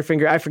the trigger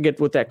finger. I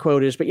forget what that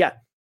quote is, but yeah.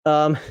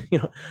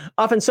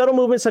 Often subtle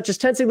movements such as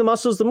tensing the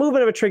muscles, the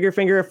movement of a trigger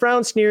finger, a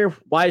frown, sneer,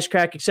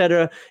 wisecrack,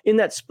 etc. In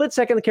that split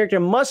second, the character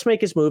must make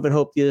his move and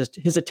hope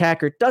his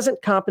attacker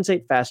doesn't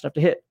compensate fast enough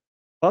to hit.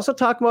 Also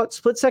talking about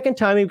split second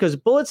timing because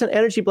bullets and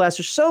energy blasts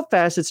are so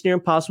fast it's near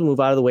impossible to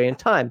move out of the way in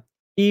time,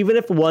 even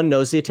if one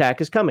knows the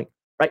attack is coming,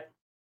 right?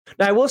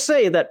 Now, I will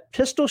say that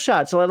pistol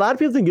shots, so a lot of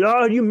people think,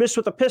 you missed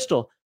with a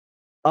pistol.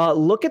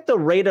 Look at the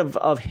rate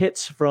of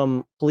hits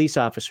from police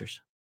officers.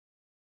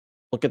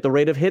 Look at the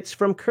rate of hits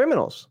from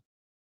criminals.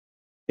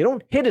 They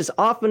don't hit as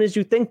often as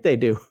you think they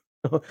do.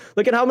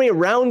 Look at how many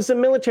rounds the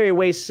military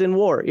wastes in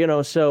war,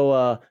 so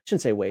I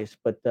shouldn't say waste,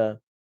 but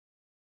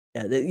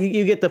yeah,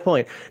 you get the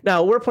point.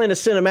 Now, we're playing a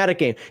cinematic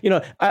game.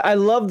 I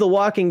love The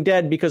Walking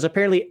Dead because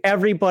apparently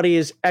everybody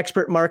is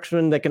expert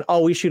marksman that can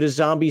always shoot a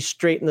zombie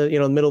straight in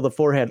the middle of the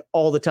forehead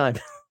all the time.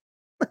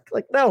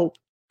 Like, no.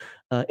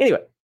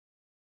 Anyway.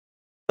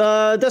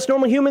 Thus,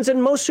 normal humans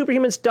and most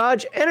superhumans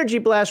dodge energy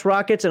blast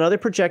rockets and other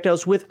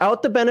projectiles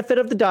without the benefit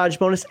of the dodge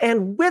bonus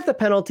and with a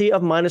penalty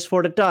of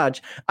 -4 to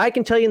dodge. I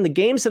can tell you in the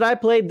games that I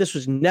played, this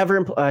was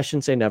never, I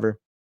shouldn't say never.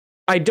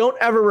 I don't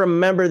ever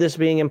remember this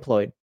being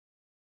employed.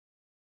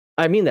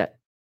 I mean that.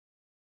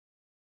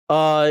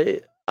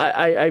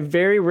 I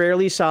very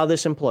rarely saw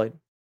this employed.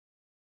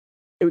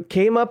 It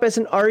came up as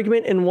an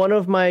argument in one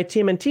of my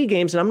TMNT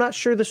games, and I'm not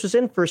sure this was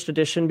in first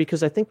edition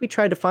because I think we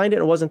tried to find it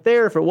and it wasn't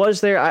there. If it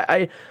was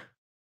there,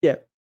 yeah.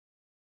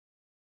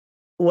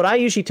 What I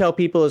usually tell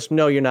people is,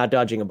 no, you're not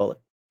dodging a bullet.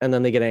 And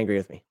then they get angry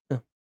with me.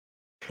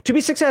 To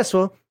be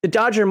successful, the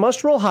dodger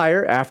must roll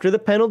higher after the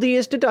penalty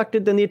is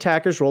deducted than the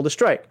attacker's roll to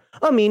strike.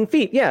 A mean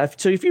feat, yeah.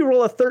 So if you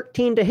roll a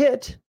 13 to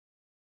hit,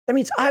 that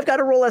means I've got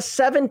to roll a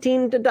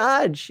 17 to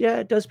dodge. Yeah,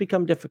 it does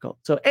become difficult.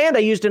 And I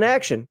used an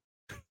action.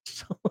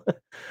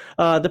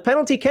 The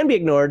penalty can be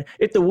ignored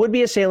if the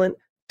would-be assailant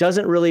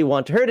doesn't really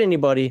want to hurt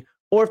anybody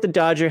or if the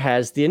dodger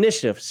has the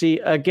initiative. See,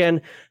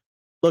 again,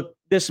 look,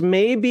 this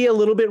may be a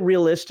little bit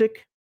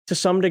realistic to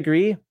some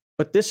degree,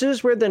 but this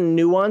is where the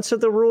nuance of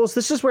the rules,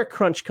 this is where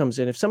crunch comes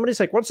in. If somebody's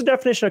like, what's the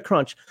definition of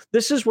crunch?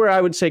 This is where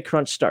I would say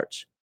crunch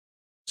starts.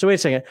 So wait a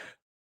second.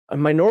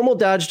 My normal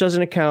dodge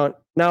doesn't account.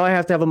 Now I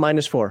have to have a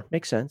 -4.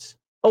 Makes sense.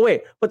 Oh,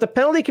 wait, but the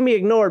penalty can be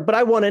ignored, but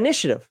I want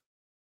initiative.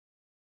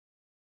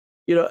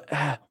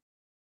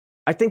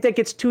 I think that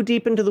gets too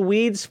deep into the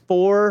weeds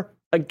for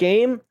a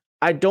game.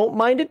 I don't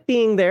mind it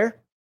being there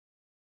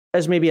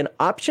as maybe an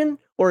option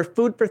or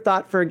food for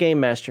thought for a game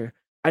master.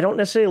 I don't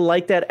necessarily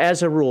like that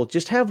as a rule.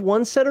 Just have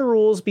one set of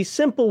rules, be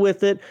simple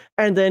with it,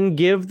 and then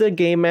give the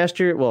game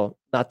master, well,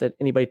 not that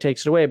anybody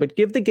takes it away, but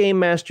give the game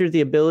master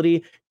the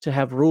ability to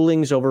have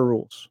rulings over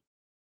rules.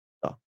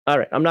 So, All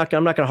right, I'm not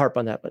going to harp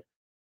on that, but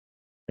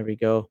there we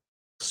go.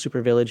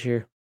 Super village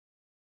here.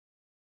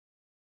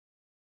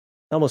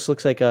 Almost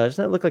looks like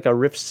doesn't that look like a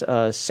Rift's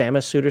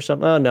Samus suit or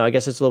something? Oh no, I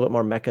guess it's a little bit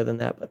more mecha than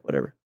that, but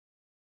whatever.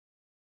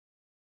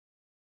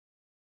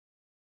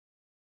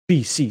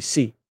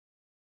 BCC.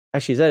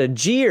 Actually, is that a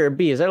G or a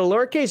B? Is that a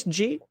lowercase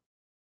G?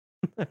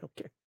 I don't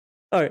care.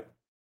 All right.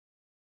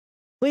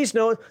 Please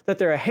note that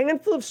there are a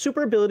handful of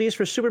super abilities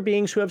for super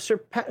beings who have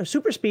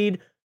super speed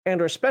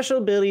and or special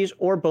abilities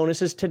or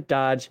bonuses to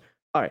dodge.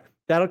 All right,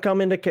 that'll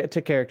come into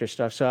to character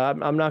stuff, so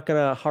I'm not going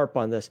to harp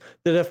on this.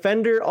 The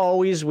defender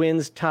always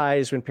wins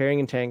ties when parrying,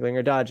 entangling,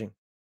 or dodging.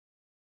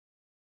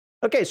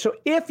 Okay, so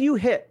if you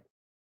hit,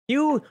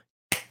 you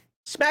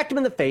smacked him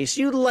in the face,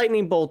 you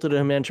lightning bolted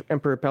him,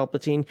 Emperor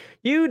Palpatine,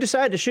 you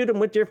decide to shoot him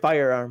with your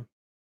firearm.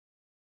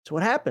 So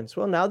what happens?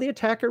 Well, now the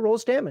attacker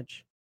rolls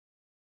damage.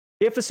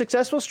 If a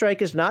successful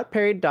strike is not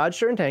parried,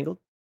 dodged, or entangled,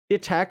 the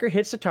attacker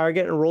hits the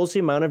target and rolls the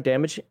amount of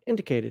damage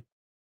indicated.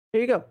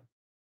 There you go.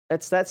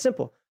 That's that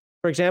simple.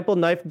 For example,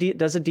 knife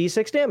does a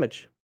d6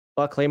 damage,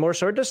 while claymore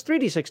sword does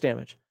 3d6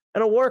 damage.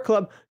 And a war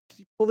club,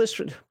 well, this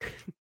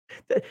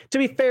to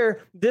be fair,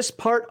 this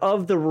part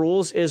of the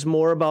rules is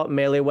more about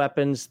melee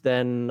weapons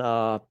than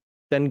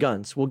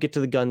guns. We'll get to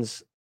the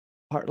guns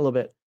part in a little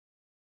bit.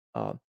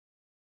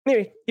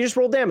 Anyway, you just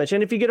roll damage,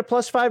 and if you get a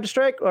 +5 to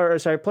strike, or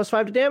sorry,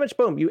 +5 to damage,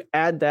 boom, you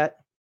add that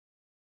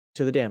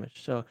to the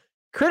damage. So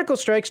critical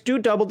strikes do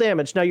double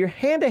damage. Now, your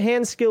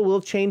hand-to-hand skill will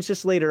change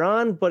this later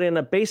on, but in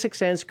a basic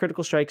sense,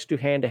 critical strikes do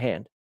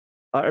hand-to-hand.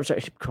 I'm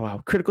sorry,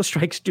 wow, critical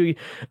strikes do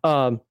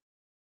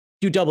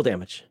double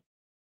damage.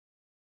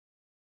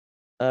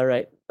 All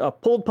right.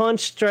 Pulled punch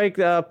strike.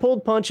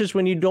 Pulled punch is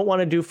when you don't want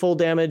to do full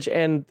damage,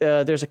 and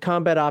there's a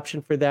combat option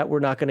for that we're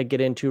not going to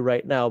get into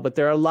right now. But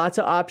there are lots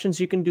of options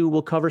you can do.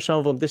 We'll cover some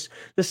of them. This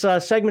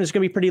segment is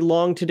going to be pretty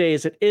long today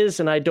as it is,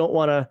 and I don't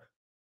want to,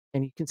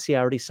 and you can see I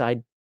already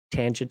side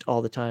tangent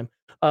all the time.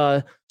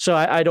 So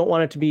I don't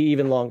want it to be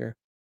even longer.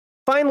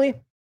 Finally,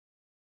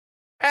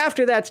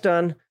 after that's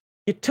done,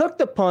 you took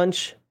the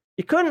punch,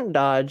 you couldn't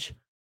dodge,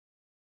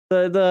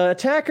 the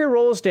attacker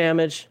rolls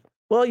damage.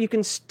 Well, you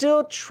can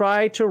still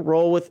try to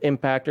roll with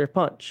impact or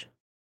punch.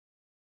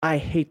 I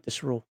hate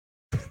this rule.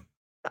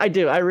 I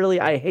do.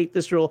 I hate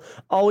this rule.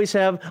 Always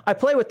have. I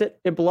play with it.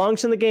 It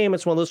belongs in the game.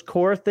 It's one of those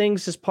core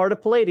things as part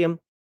of Palladium.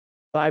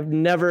 But I've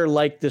never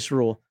liked this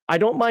rule. I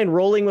don't mind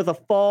rolling with a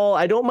fall.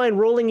 I don't mind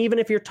rolling even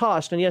if you're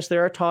tossed. And yes,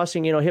 there are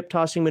tossing, hip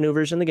tossing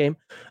maneuvers in the game.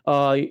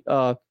 I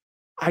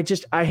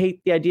hate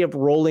the idea of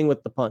rolling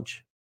with the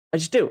punch. I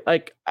just do.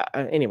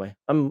 Anyway,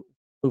 I'm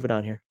moving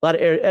on here. A lot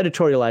of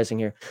editorializing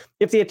here.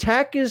 If the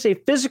attack is a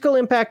physical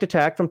impact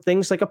attack from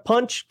things like a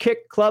punch,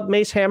 kick, club,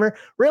 mace, hammer,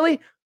 really?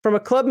 From a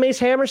club, mace,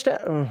 hammer,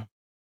 thrown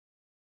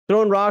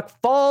rock,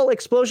 fall,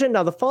 explosion.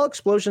 Now, the fall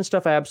explosion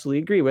stuff I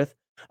absolutely agree with.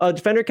 A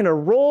defender can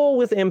roll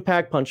with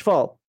impact, punch,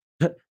 fall.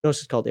 Notice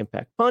it's called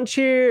impact punch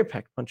here,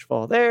 impact punch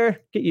fall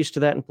there. Get used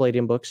to that in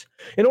Palladium books.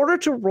 In order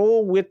to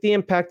roll with the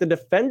impact, the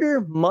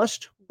defender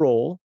must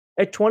roll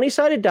a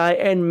 20-sided die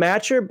and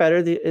match or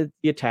better the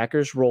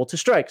attacker's roll to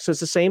strike. So it's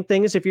the same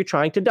thing as if you're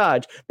trying to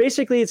dodge.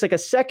 Basically, it's like a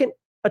second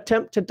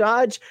attempt to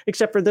dodge,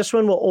 except for this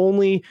one will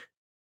only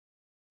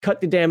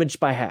cut the damage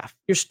by half.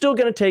 You're still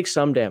going to take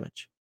some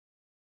damage.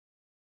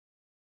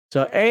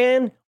 So,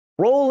 and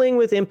rolling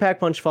with impact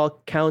punch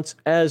fall counts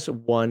as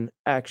one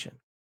action.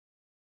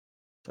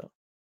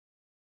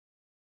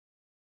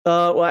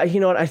 Well,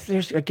 you know what?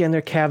 There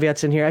are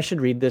caveats in here. I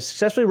should read this.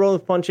 Successfully rolling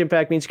with punch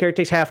impact means the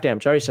character takes half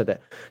damage. I already said that.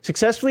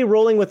 Successfully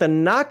rolling with a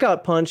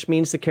knockout punch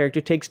means the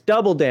character takes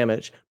double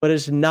damage, but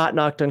is not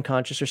knocked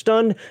unconscious or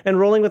stunned. And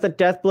rolling with a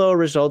death blow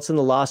results in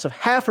the loss of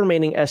half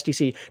remaining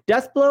STC.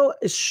 Death blow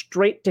is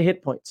straight to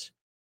hit points.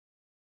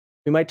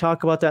 We might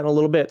talk about that in a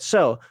little bit.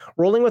 So,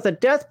 rolling with a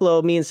death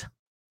blow means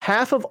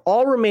half of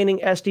all remaining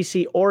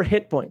STC or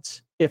hit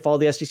points if all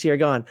the STC are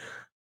gone.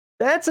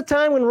 That's a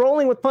time when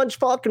rolling with punch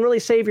fall can really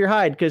save your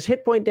hide because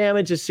hit point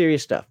damage is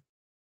serious stuff.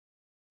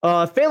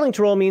 Failing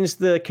to roll means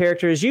the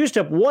character has used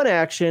up one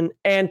action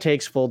and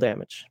takes full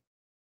damage.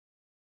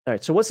 All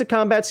right, so what's the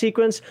combat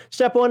sequence?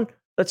 Step 1,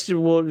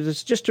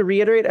 just to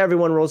reiterate,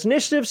 everyone rolls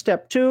initiative.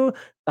 Step 2,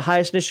 the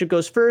highest initiative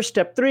goes first.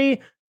 Step 3,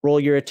 roll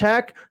your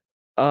attack.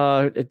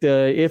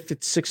 If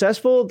it's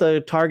successful, the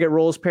target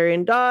rolls parry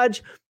and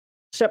dodge.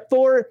 Step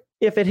 4,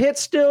 if it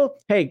hits still,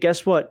 hey,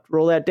 guess what?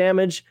 Roll that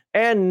damage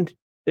and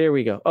there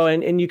we go. Oh,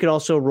 and you can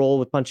also roll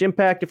with punch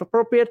impact if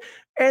appropriate.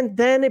 And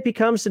then it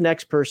becomes the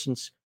next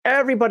person's.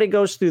 Everybody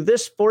goes through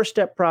this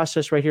 4-step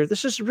process right here.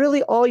 This is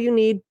really all you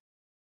need.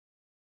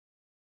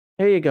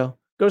 There you go.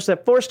 Goes to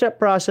that 4-step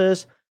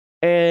process,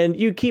 and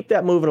you keep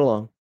that moving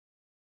along.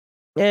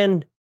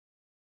 And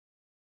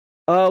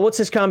what's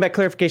this combat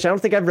clarification? I don't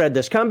think I've read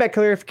this. Combat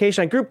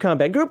clarification on group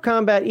combat. Group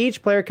combat,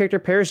 each player character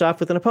pairs off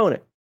with an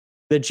opponent.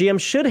 The GM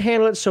should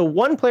handle it so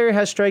one player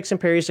has strikes and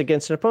parries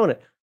against an opponent.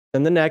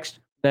 Then the next,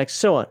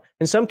 so on.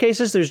 In some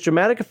cases, there's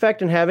dramatic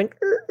effect in having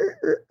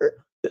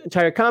the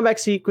entire combat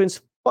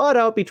sequence fought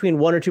out between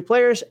 1 or 2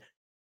 players.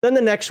 then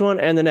the next one,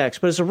 and the next.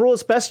 But as a rule,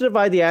 it's best to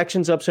divide the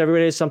actions up so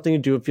everybody has something to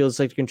do. It feels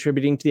like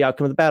contributing to the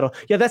outcome of the battle.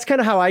 Yeah, that's kind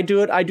of how I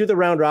do it. I do the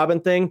round robin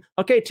thing.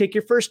 Okay, take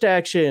your first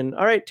action.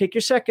 All right, take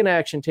your second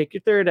action. Take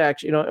your third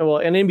action. Well,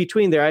 and in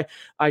between there,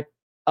 I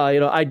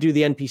do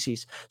the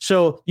NPCs.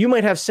 So you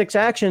might have 6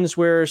 actions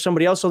where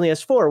somebody else only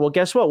has 4. Well,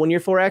 guess what? When your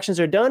 4 actions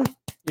are done,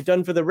 you're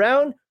done for the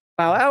round.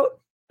 Bow out.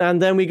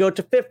 And then we go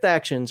to 5th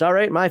actions. All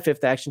right, my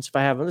 5th actions if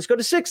I have them. Let's go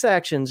to 6th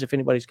actions if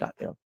anybody's got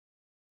them.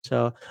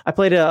 So I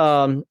played in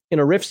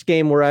a Rifts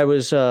game where I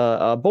was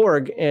a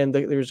Borg, and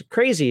there was a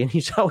crazy, and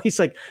he's always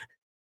like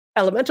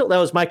Elemental. That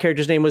was my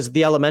character's name, was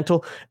the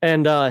Elemental,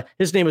 and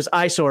his name was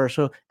Eyesore.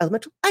 So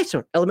Elemental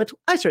Eyesore, Elemental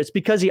Eyesore. It's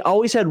because he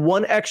always had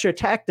 1 extra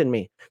attack than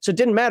me, so it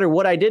didn't matter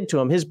what I did to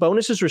him. His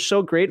bonuses were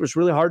so great; it was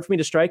really hard for me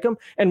to strike him.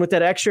 And with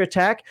that extra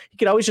attack, he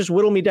could always just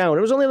whittle me down.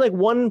 It was only like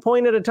 1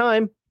 point at a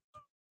time,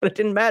 but it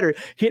didn't matter.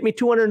 He hit me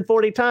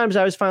 240 times.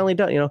 I was finally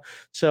done.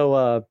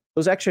 So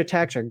those extra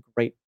attacks are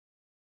great.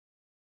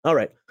 All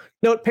right.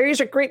 Note,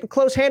 parries are great in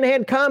close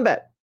hand-to-hand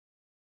combat.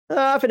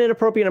 Often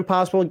inappropriate and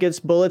impossible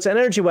against bullets and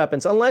energy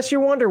weapons, unless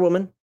you're Wonder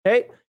Woman.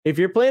 Hey, if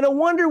you're playing a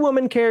Wonder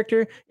Woman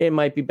character, it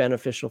might be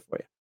beneficial for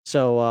you.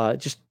 So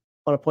just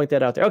want to point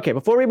that out there. Okay,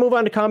 before we move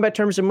on to combat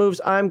terms and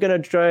moves, I'm going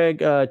to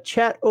drag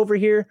chat over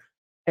here,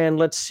 and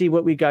let's see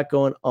what we got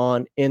going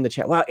on in the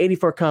chat. Wow,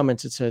 84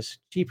 comments, it says.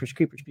 Jeepers,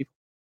 creepers, people.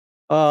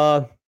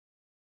 I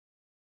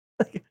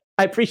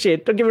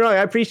appreciate it. Don't get me wrong, I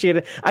appreciate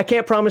it. I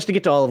can't promise to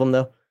get to all of them,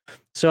 though.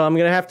 So I'm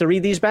going to have to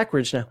read these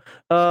backwards now.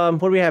 What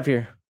do we have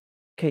here?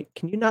 Okay,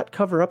 can you not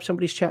cover up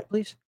somebody's chat,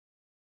 please?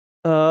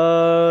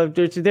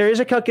 There is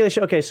a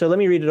calculation. Okay, so let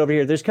me read it over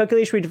here. There's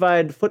calculation. We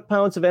divide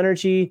foot-pounds of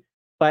energy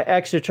by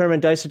X to determine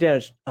dice of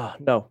damage. Oh,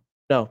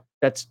 no.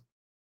 That's...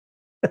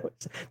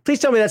 Please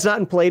tell me that's not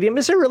in Palladium.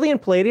 Is it really in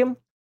Palladium?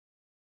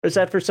 Or is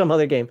that for some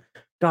other game?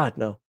 God,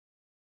 no.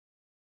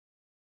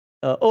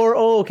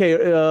 Okay.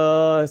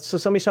 So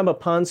somebody's talking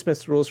about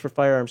Pondsmith's rules for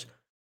firearms.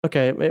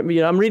 Okay,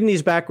 I'm reading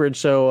these backwards,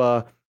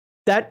 so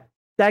that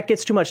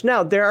gets too much.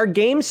 Now, there are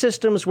game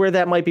systems where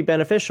that might be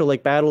beneficial,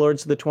 like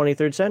Battlelords of the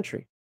 23rd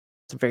Century.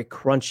 It's a very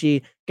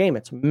crunchy game.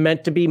 It's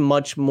meant to be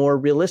much more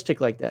realistic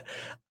like that.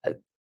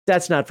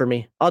 That's not for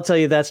me. I'll tell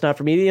you, that's not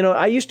for me.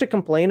 I used to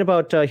complain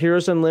about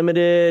Heroes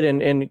Unlimited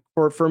and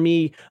for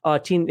me,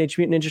 Teenage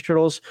Mutant Ninja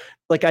Turtles.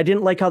 Like, I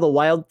didn't like how the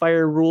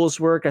wildfire rules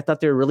worked. I thought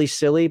they were really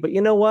silly, but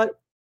you know what?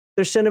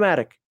 They're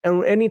cinematic.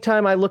 And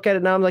anytime I look at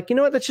it now, I'm like, you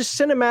know what? That's just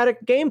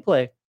cinematic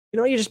gameplay.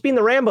 You're just being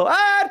the Rambo.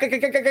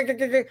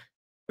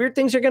 Weird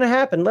things are going to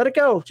happen. Let it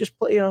go. Just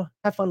play,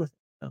 have fun with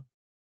it.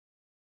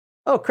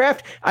 Oh,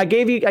 Craft. I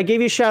gave you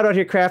a shout out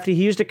here, Crafty.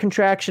 He used a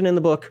contraction in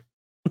the book.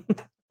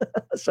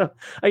 So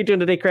how you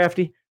doing today,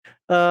 Crafty?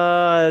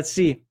 Let's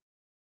see.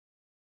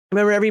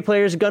 Remember, every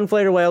player is a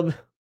gunfighter, Wild.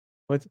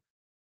 What?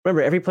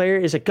 Remember, every player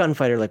is a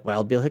gunfighter like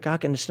Wild Bill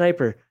Hickok and a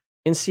sniper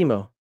in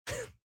SEMO.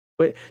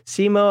 Wait,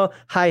 SEMO,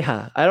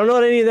 hi-ha. I don't know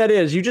what any of that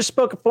is. You just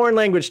spoke a foreign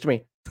language to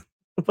me.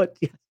 But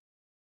yeah.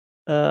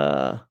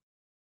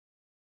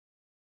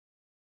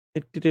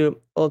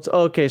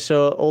 Okay,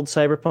 so old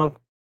Cyberpunk. I'll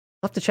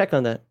have to check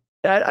on that.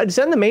 Is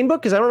that in the main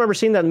book? Because I don't remember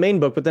seeing that in the main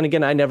book, but then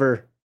again, I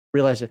never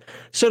realized it.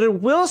 So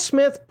did Will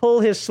Smith pull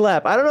his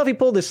slap? I don't know if he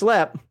pulled his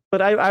slap,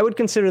 but I would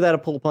consider that a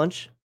pull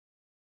punch.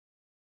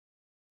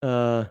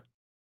 Yeah,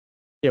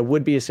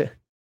 would be let's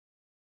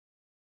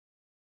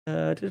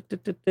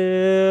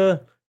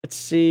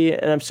see.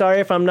 And I'm sorry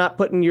if I'm not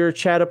putting your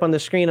chat up on the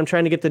screen. I'm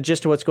trying to get the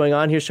gist of what's going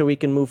on here so we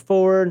can move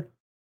forward.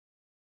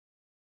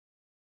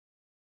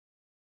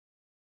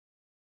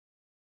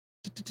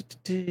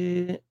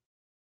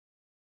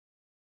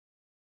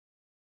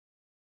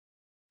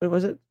 What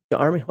was it? The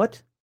army?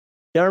 What?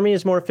 The army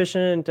is more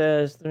efficient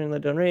as they're in the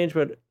down range,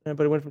 but it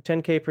went from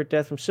 10K per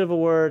death from Civil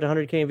War to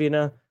 100K in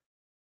Vietnam.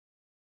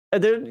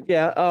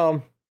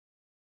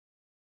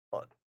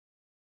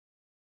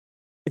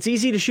 It's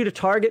easy to shoot a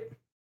target.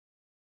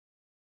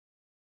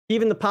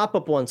 Even the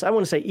pop-up ones, I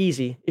want to say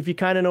easy. If you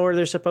kind of know where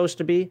they're supposed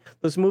to be,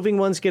 those moving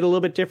ones get a little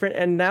bit different.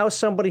 And now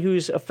somebody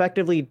who's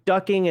effectively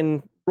ducking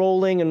and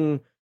rolling and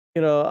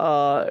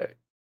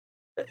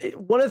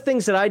one of the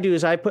things that I do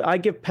is I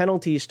give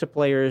penalties to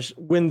players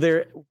when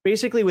they're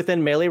basically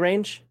within melee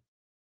range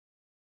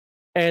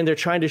and they're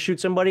trying to shoot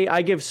somebody.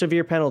 I give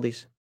severe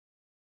penalties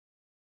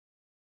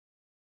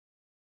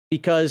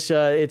because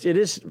it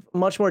is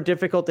much more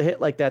difficult to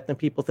hit like that than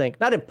people think.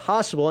 Not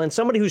impossible, and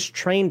somebody who's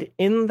trained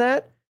in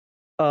that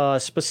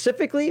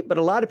specifically, but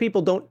a lot of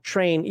people don't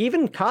train.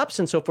 Even cops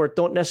and so forth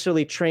don't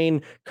necessarily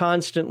train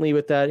constantly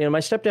with that. My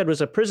stepdad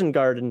was a prison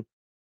guard, and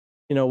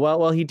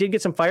while he did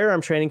get some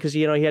firearm training because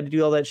he had to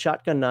do all that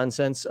shotgun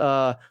nonsense,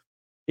 it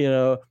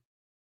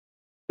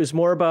was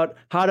more about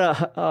how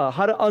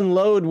to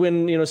unload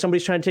when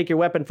somebody's trying to take your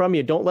weapon from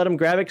you. Don't let them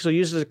grab it because they'll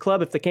use it as a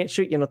club if they can't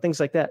shoot. Things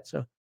like that.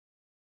 So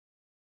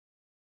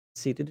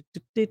let's see.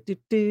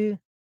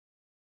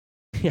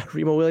 Yeah,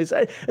 Remo Williams.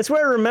 That's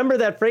where I remember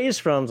that phrase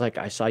from. It's like,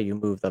 I saw you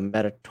move the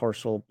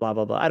metatarsal, blah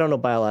blah blah. I don't know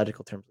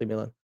biological terms. Leave me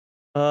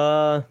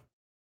alone.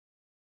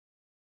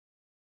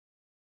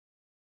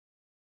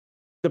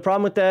 The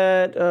problem with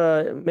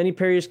that, many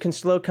parries can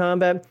slow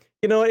combat.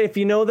 You know, if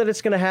you know that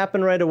it's going to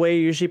happen right away,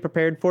 you're usually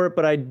prepared for it,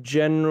 but I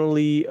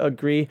generally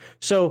agree.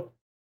 So,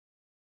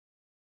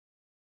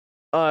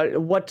 I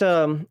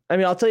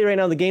mean, I'll tell you right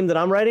now, the game that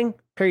I'm writing,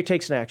 parry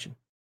takes an action.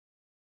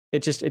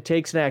 It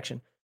takes an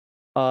action.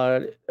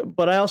 But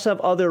I also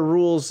have other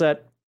rules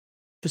that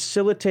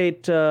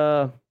facilitate,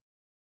 how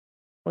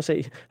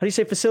do you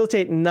say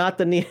facilitate? Not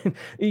the need.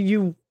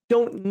 You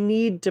don't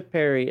need to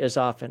parry as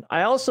often.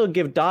 I also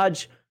give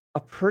dodge a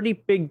pretty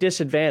big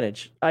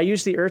disadvantage. I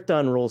use the Earth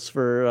Dawn rules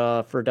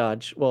for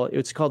dodge. Well,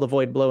 it's called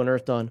avoid blow in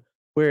Earth Dawn,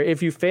 where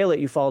if you fail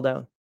it, you fall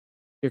down.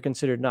 You're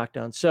considered knocked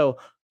down. So,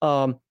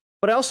 but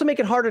I also make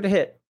it harder to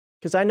hit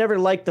because I never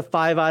liked the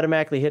 5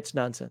 automatically hits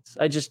nonsense.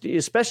 I just,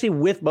 especially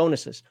with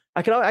bonuses,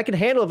 I can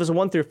handle it if it's a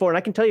 1 through 4, and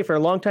I can tell you for a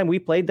long time we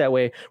played that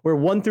way, where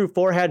 1 through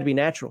 4 had to be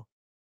natural.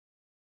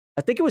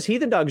 I think it was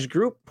Heathen Dog's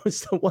group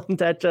was the one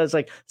that was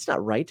like, it's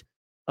not right.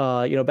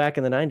 Back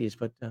in the 90s,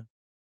 but.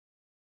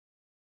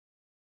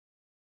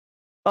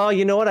 Oh,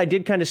 you know what? I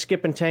did kind of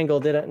skip Entangle,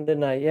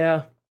 didn't I?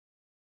 Yeah.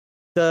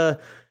 Well,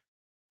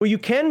 you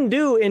can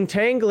do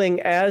entangling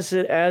as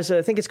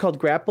I think it's called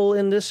grapple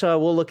in this.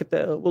 We'll look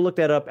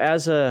that up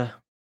as an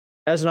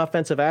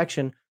offensive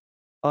action.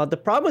 The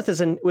problem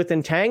with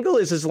entangle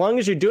is as long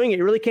as you're doing it,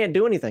 you really can't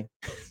do anything.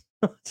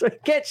 So you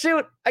can't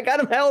shoot. I got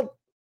him held.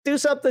 Do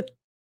something.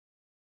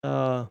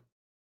 Well,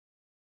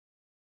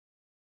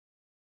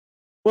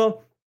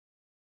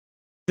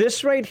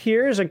 this right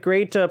here is a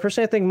great.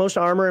 Personally, I think most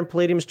armor and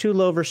palladium is too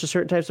low versus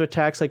certain types of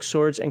attacks like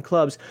swords and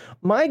clubs.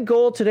 My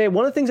goal today,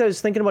 one of the things I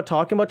was thinking about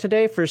talking about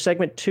today for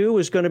segment 2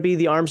 was going to be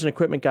the arms and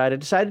equipment guide. I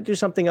decided to do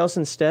something else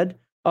instead.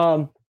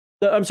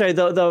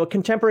 The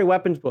contemporary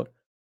weapons book.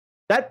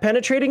 That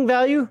penetrating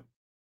value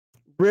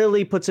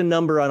really puts a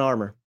number on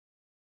armor.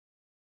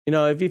 You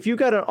know, if you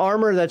got an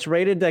armor that's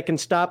rated that can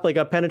stop like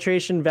a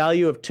penetration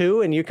value of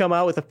 2, and you come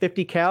out with a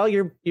 50 cal,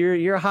 you're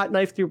a hot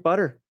knife through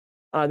butter.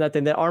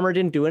 That armor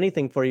didn't do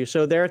anything for you.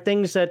 So there are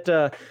things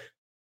that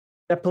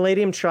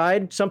Palladium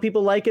tried. Some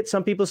people like it.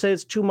 Some people say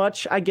it's too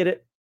much. I get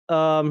it.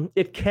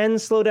 It can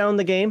slow down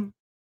the game,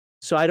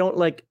 so I don't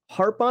like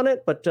harp on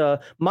it. But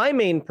my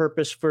main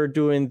purpose for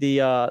doing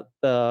the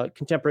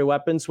contemporary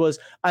weapons was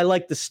I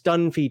like the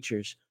stun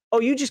features. Oh,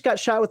 you just got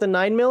shot with a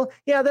 9mm?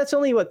 Yeah, that's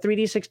only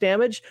 3d6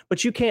 damage,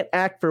 but you can't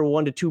act for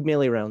 1 to 2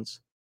 melee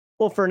rounds.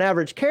 Well, for an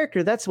average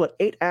character, that's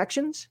 8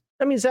 actions?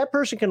 That means that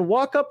person can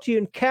walk up to you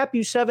and cap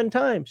you 7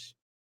 times.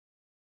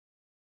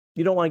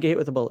 You don't want to get hit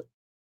with a bullet.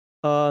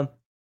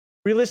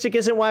 Realistic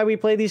isn't why we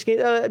play these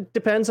games.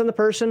 Depends on the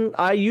person.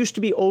 I used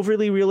to be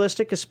overly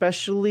realistic,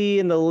 especially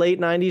in the late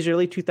 90s,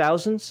 early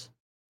 2000s.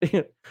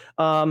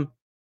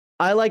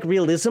 I like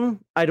realism.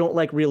 I don't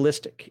like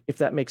realistic, if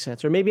that makes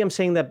sense. Or maybe I'm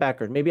saying that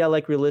backward. Maybe I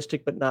like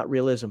realistic, but not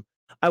realism.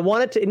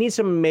 It needs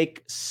to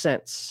make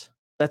sense.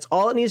 That's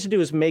all it needs to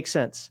do is make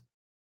sense.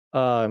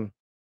 And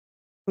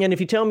if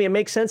you tell me it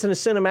makes sense in a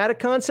cinematic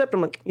concept,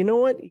 I'm like, you know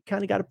what? You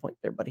kind of got a point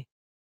there, buddy.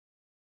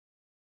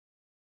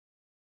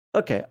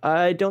 Okay,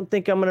 I don't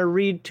think I'm going to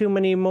read too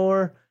many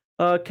more.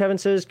 Kevin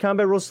says,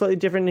 combat rules slightly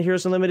different in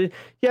Heroes Unlimited.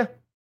 Yeah,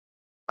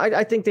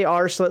 I think they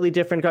are slightly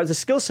different. The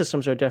skill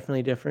systems are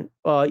definitely different,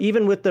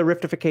 even with the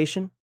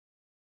riftification.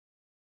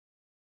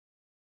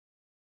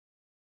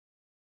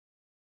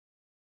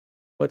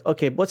 But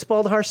okay, what's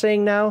Baldahar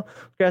saying now?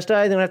 Grass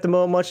die, they don't have to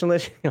mow much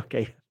unless...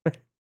 Okay.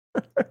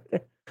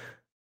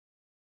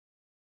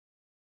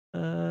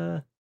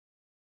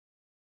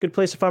 Good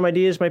place to farm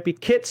ideas might be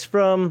kits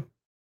from...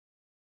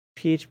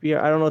 PHBR.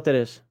 I don't know what that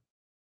is.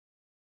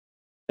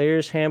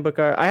 Player's Handbook.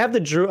 I have the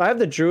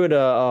Druid.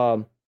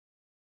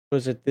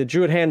 Was it the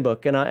Druid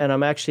Handbook? And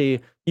I'm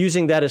actually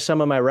using that as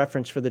some of my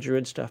reference for the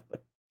Druid stuff.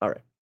 But all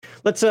right,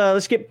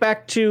 let's get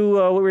back to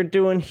what we're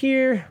doing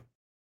here.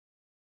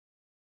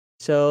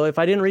 So if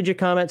I didn't read your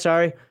comment,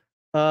 sorry.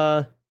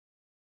 But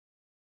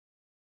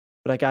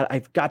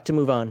I've got to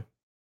move on.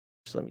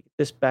 So let me get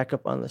this back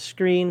up on the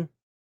screen.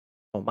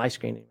 Oh, my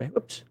screen anyway.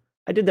 Whoops,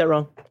 I did that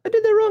wrong.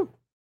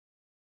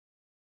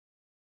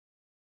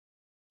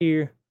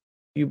 Here,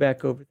 you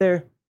back over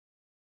there.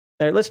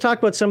 All right, let's talk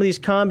about some of these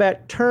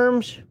combat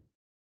terms.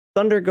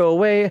 Thunder, go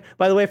away.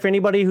 By the way, for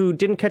anybody who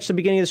didn't catch the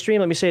beginning of the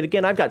stream, let me say it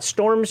again. I've got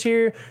storms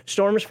here.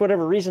 Storms, for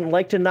whatever reason,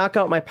 like to knock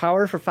out my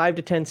power for 5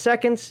 to 10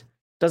 seconds.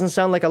 Doesn't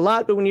sound like a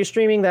lot, but when you're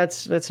streaming,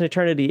 that's an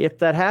eternity. If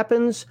that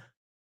happens,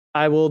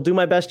 I will do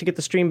my best to get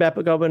the stream back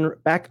up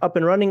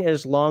and running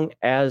as long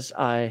as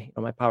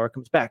my power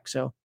comes back.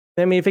 So,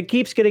 I mean, if it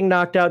keeps getting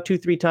knocked out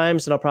 2-3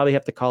 times, then I'll probably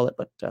have to call it.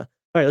 But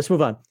all right, let's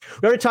move on.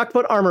 We already talked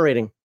about armor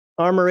rating.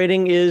 Armor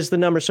rating is the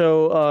number.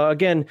 So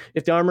again,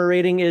 if the armor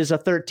rating is a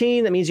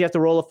 13, that means you have to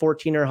roll a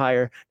 14 or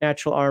higher.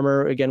 Natural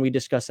armor, again, we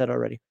discussed that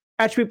already.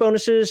 Attribute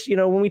bonuses,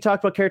 when we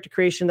talked about character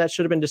creation, that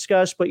should have been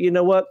discussed. But you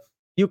know what?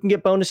 You can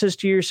get bonuses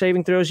to your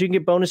saving throws. You can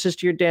get bonuses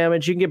to your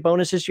damage. You can get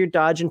bonuses to your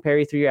dodge and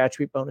parry through your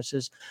attribute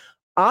bonuses.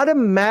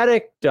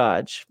 Automatic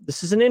dodge.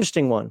 This is an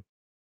interesting one.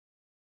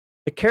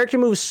 The character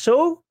moves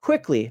so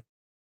quickly.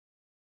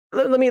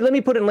 Let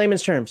me put it in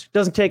layman's terms. It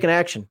doesn't take an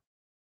action.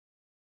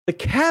 The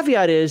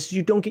caveat is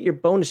you don't get your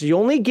bonuses. You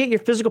only get your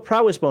physical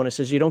prowess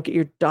bonuses. You don't get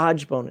your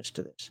dodge bonus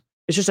to this.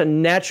 It's just a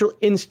natural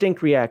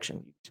instinct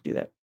reaction to do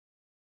that.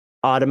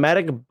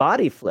 Automatic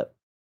body flip.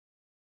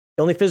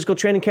 Only the physical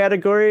training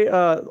category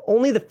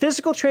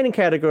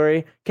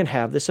can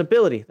have this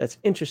ability. That's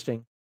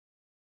interesting.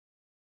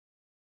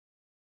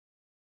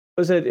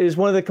 Is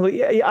one of the complete?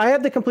 Yeah, I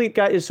have the complete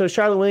guide. So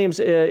Charlotte Williams,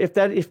 if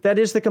that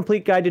is the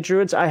complete guide to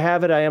druids, I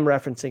have it. I am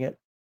referencing it.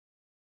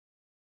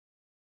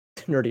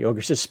 Nerdy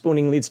Ogre says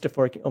spooning leads to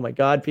forking. Oh my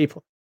god,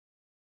 people.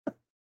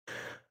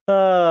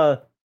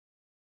 So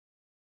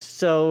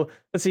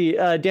let's see.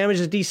 Damage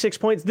is D6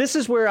 points. This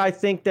is where I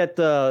think that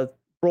the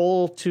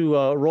roll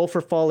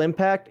for fall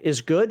impact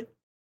is good,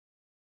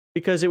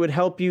 because it would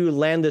help you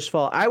land this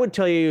fall. I would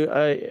tell you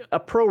a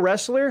pro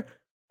wrestler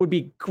would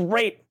be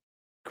great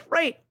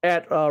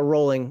at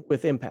rolling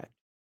with impact.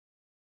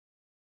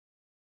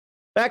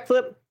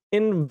 Backflip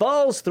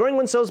involves throwing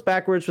oneself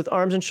backwards with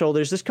arms and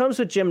shoulders. This comes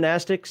with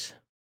gymnastics.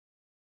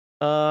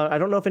 I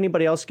don't know if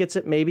anybody else gets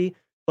it, maybe,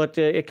 but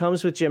it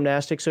comes with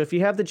gymnastics. So if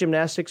you have the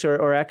gymnastics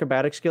or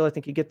acrobatic skill, I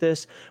think you get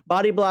this.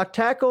 Body block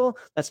tackle,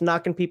 that's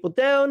knocking people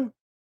down.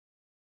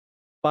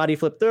 Body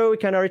flip throw, we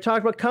kind of already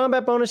talked about.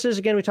 Combat bonuses,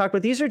 again, we talked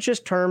about. These are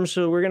just terms,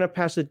 so we're going to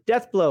pass the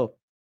death blow.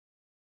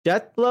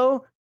 Death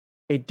blow,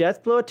 a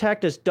death blow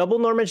attack does double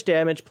normal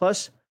damage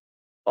plus...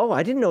 Oh,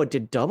 I didn't know it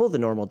did double the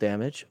normal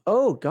damage.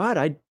 Oh,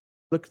 God,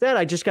 look at that.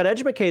 I just got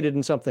educated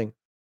in something.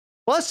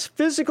 Plus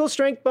physical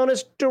strength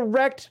bonus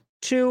direct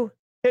to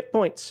hit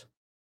points.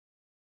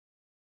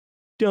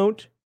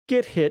 Don't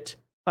get hit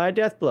by a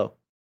death blow.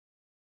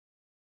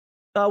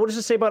 What does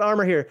it say about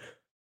armor here?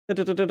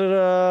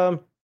 The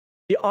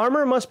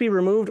armor must be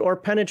removed or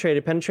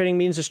penetrated. Penetrating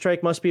means the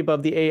strike must be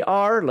above the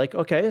AR. Like,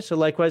 okay, so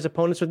likewise,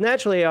 opponents with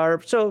natural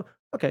AR. So,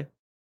 okay.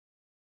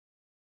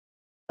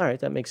 All right,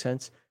 that makes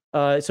sense.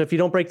 So if you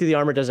don't break through the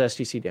armor, it does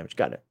STC damage.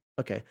 Got it.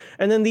 Okay.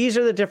 And then these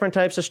are the different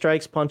types of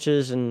strikes,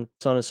 punches, and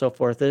so on and so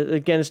forth.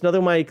 Again, it's another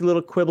of my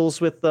little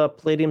quibbles with the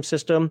Palladium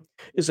system.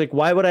 Is like,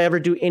 why would I ever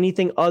do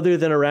anything other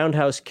than a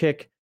roundhouse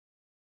kick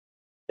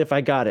if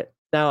I got it?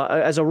 Now,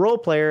 as a role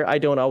player, I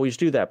don't always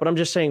do that. But I'm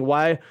just saying,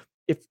 why,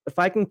 if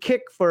I can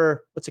kick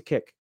for, what's a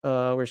kick?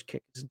 Where's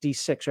kick? It's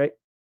D6, right?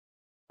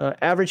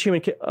 Average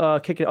human kick,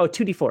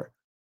 2D4.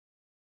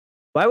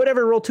 Why would I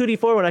ever roll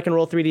 2D4 when I can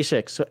roll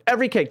 3D6? So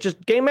every kick,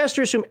 just Game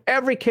Master assume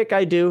every kick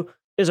I do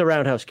is a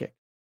roundhouse kick.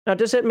 Now,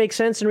 does that make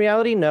sense in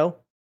reality? No,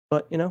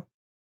 but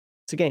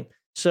it's a game.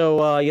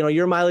 So,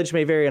 your mileage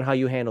may vary on how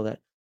you handle that.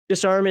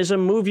 Disarm is a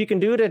move you can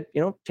do to,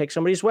 take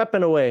somebody's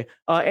weapon away.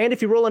 And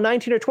if you roll a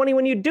 19 or 20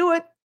 when you do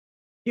it,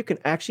 you can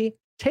actually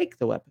take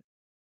the weapon.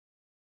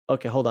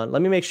 Okay, hold on.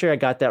 Let me make sure I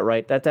got that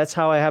right. That's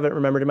how I have it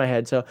remembered in my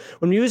head. So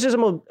when you use as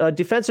a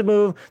defensive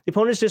move, the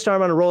opponent's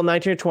disarm on a roll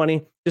 19 or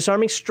 20.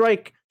 Disarming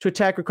strike to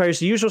attack requires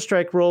the usual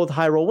strike roll with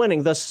high roll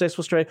winning, thus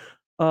successful strike.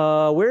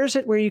 Where is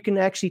it where you can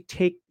actually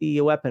take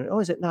the weapon? Oh,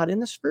 is it not in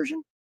this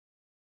version?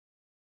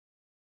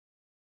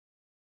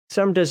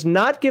 Disarm does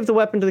not give the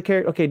weapon to the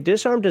character. Okay,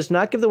 disarm does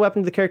not give the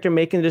weapon to the character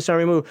making the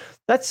disarming move.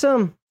 That's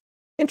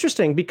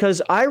interesting,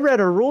 because I read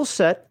a rule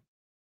set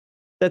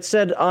that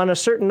said on a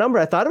certain number,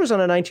 I thought it was on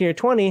a 19 or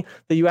 20,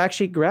 that you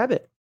actually grab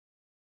it.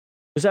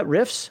 Was that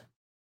Rifts?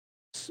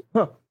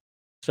 Huh.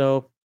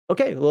 So,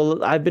 okay,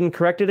 well, I've been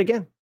corrected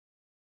again.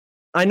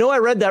 I know I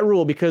read that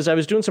rule because I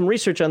was doing some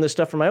research on this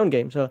stuff for my own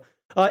game. So,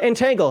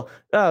 entangle.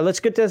 Let's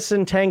get this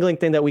entangling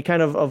thing that we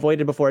kind of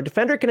avoided before. A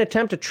defender can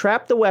attempt to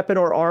trap the weapon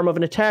or arm of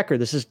an attacker.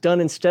 This is done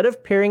instead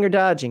of parrying or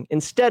dodging,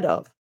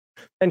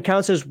 and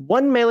counts as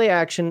one melee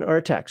action or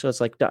attack. So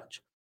it's like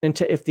dodge.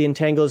 If the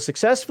entangle is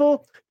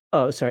successful,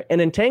 an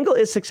entangle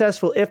is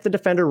successful if the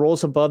defender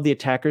rolls above the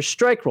attacker's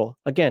strike roll.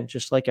 Again,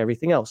 just like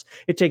everything else.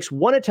 It takes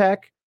one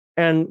attack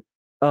and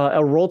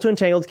a roll to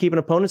entangle to keep an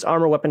opponent's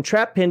armor weapon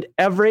trap pinned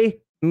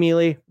every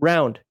melee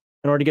round.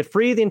 In order to get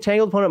free, the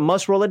entangled opponent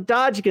must roll a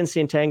dodge against the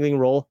entangling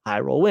roll.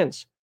 High roll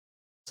wins.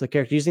 So the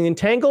character using the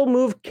entangle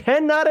move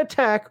cannot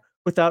attack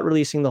without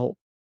releasing the hold.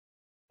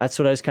 That's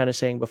what I was kind of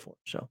saying before.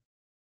 So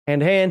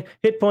hand,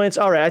 hit points.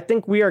 All right, I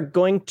think we are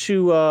going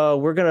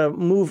to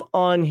move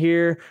on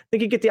here. I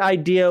think you get the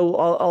idea.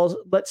 I'll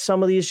let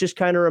some of these just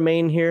kind of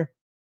remain here.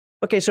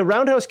 Okay, so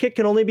roundhouse kick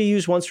can only be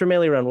used once for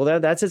melee round. Well,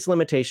 that's its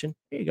limitation.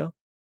 There you go.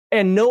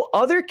 And no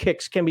other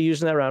kicks can be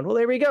used in that round. Well,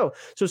 there we go.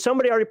 So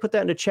somebody already put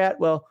that into chat.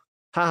 Well,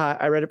 haha,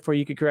 I read it before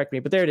you could correct me,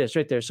 but there it is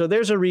right there. So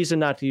there's a reason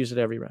not to use it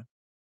every round.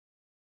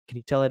 Can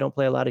you tell I don't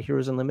play a lot of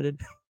Heroes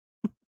Unlimited?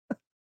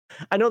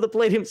 I know the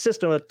Palladium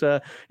system,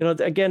 but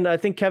again, I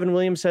think Kevin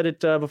Williams said it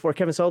before.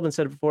 Kevin Sullivan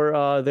said it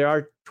before. There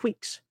are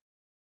tweaks,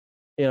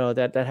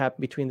 that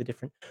happen between the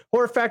different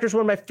horror factors.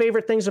 One of my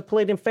favorite things of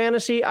Palladium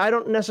Fantasy. I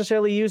don't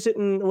necessarily use it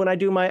when I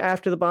do my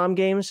After the Bomb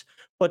games,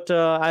 but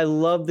I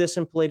love this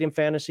in Palladium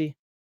Fantasy.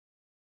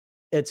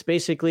 It's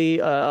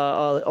basically,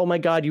 oh my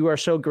God, you are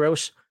so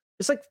gross.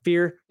 It's like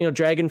fear,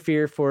 dragon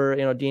fear for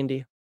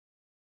D&D.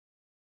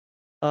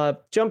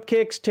 Jump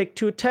kicks take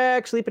 2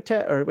 attacks, leap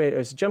attack, or wait,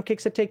 it's jump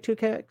kicks that take 2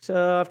 attacks.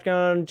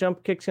 Afghan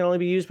jump kicks can only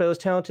be used by those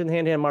talented in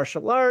hand-to-hand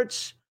martial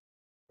arts.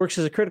 Works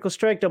as a critical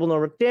strike, double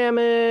normal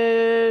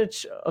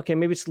damage. Okay,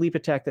 maybe it's leap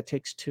attack that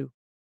takes 2.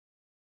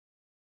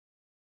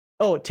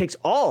 Oh, it takes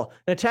all.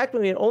 An attack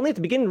only at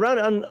the beginning of the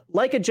round.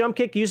 Unlike a jump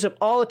kick, use up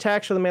all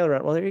attacks for the melee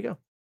round. Well, there you go.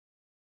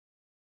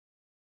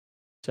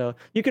 So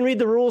you can read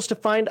the rules to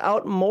find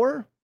out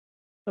more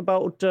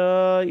about,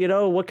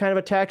 what kind of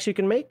attacks you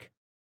can make.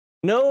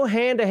 No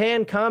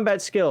hand-to-hand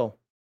combat skill.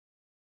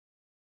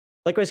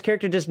 Likewise,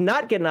 character does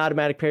not get an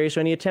automatic parry,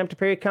 so any attempt to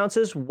parry counts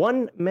as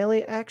 1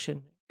 melee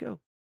action. Go.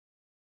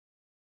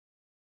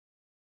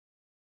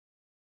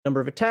 Number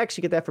of attacks,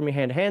 you get that from your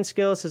hand-to-hand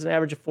skill. This is an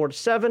average of 4 to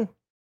 7.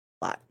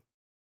 A lot.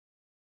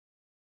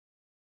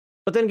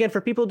 But then again,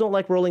 for people who don't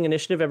like rolling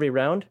initiative every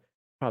round,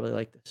 probably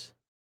like this.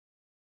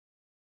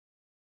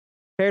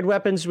 Paired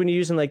weapons when you're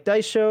using like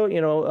Daisho,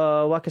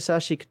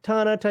 Wakasashi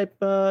Katana type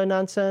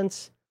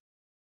nonsense.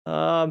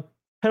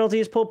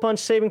 Penalties, pull punch,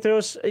 saving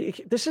throws.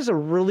 This is a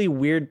really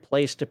weird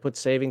place to put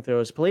saving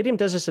throws. Palladium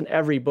does this in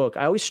every book.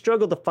 I always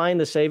struggle to find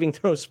the saving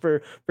throws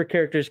for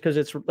characters because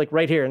it's like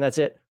right here and that's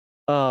it.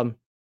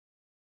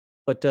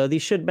 But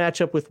these should match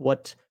up with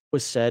what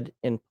was said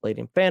in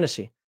Palladium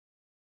Fantasy.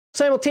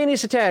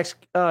 Simultaneous attacks.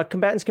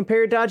 Combatants can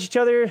parry, dodge each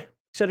other,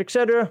 etc.,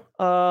 etc.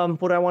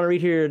 What do I want to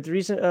read here? The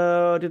reason.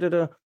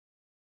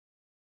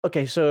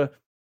 Okay, so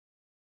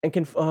I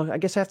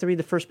guess I have to read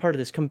the first part of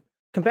this.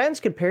 Combatants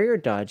can parry or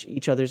dodge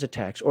each other's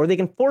attacks, or they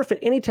can forfeit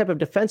any type of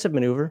defensive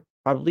maneuver,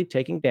 probably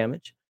taking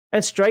damage,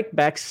 and strike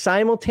back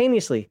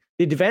simultaneously.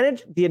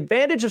 The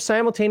advantage of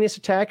simultaneous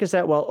attack is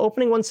that while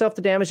opening oneself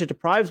to damage, it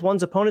deprives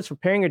one's opponents from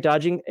parrying or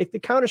dodging the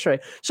counter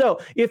strike. So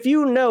if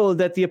you know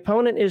that the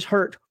opponent is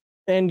hurt,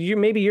 and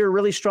maybe you're a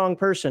really strong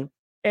person,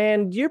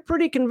 and you're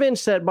pretty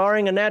convinced that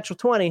barring a natural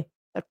 20,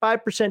 at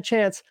 5%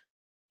 chance,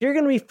 you're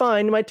going to be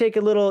fine. You might take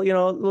a little,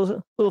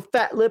 little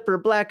fat lip or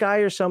black eye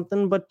or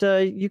something, but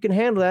you can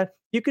handle that.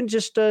 You can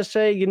just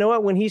say, you know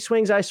what? When he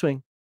swings, I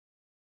swing.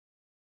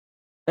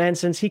 And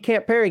since he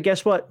can't parry,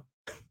 guess what?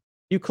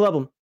 You club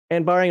him.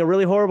 And barring a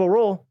really horrible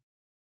roll,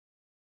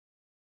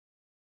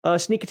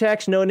 sneak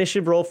attacks, no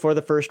initiative roll for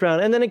the first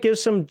round. And then it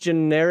gives some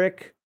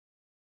generic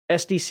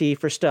SDC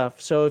for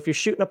stuff. So if you're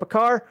shooting up a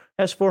car,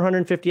 has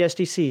 450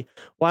 SDC.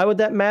 Why would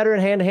that matter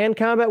in hand-to-hand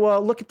combat?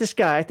 Well, look at this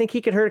guy. I think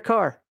he could hurt a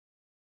car.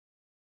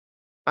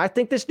 I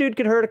think this dude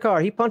could hurt a car.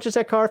 He punches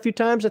that car a few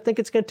times. I think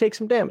it's going to take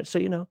some damage.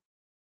 So,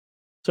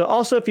 So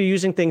also if you're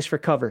using things for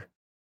cover.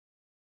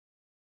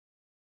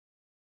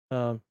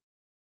 So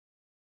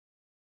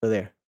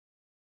there.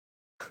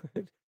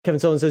 Kevin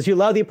Sullivan says, you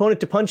allow the opponent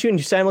to punch you and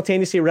you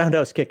simultaneously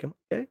roundhouse kick him.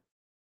 Okay.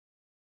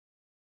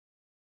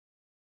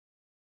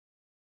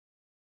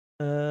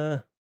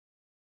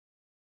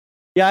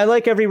 Yeah, I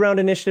like every round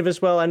initiative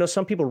as well. I know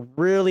some people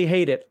really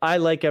hate it. I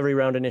like every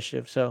round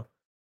initiative. So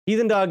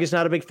Heathen Dog is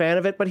not a big fan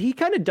of it, but he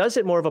kind of does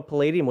it more of a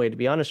Palladium way, to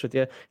be honest with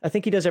you. I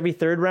think he does every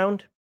third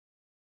round.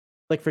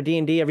 Like for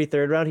D&D, every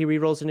third round he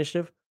rerolls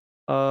initiative.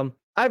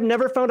 I've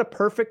never found a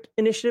perfect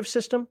initiative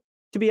system,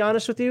 to be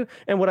honest with you.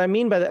 And what I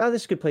mean by that,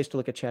 this is a good place to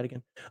look at chat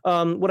again.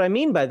 What I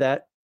mean by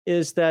that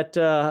is that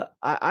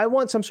I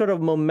want some sort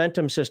of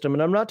momentum system.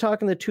 And I'm not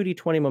talking the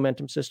 2d20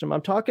 momentum system.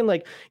 I'm talking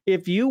like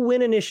if you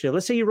win initiative,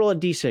 let's say you roll a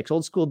d6,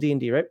 old school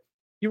D&D, right?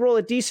 You roll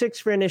a d6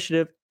 for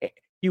initiative,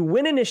 you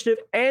win initiative,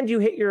 and you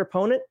hit your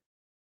opponent.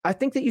 I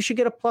think that you should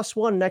get a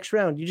 +1 next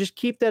round. You just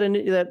keep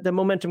that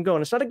momentum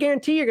going. It's not a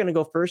guarantee you're going to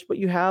go first, but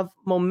you have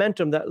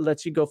momentum that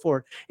lets you go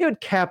forward. It would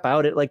cap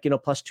out at like, +2,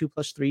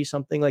 +3,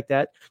 something like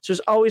that. So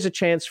there's always a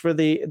chance for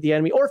the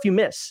enemy. Or if you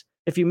miss,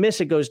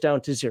 it goes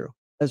down to 0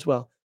 as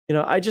well.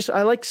 I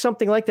like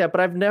something like that,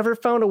 but I've never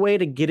found a way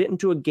to get it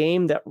into a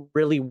game that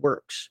really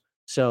works.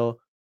 So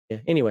yeah,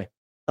 anyway,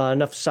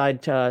 enough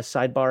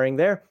sidebarring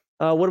there.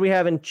 What do we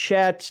have in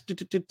chat?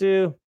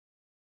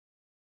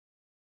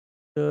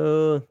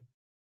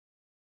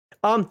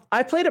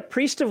 I played a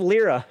Priest of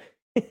Lyra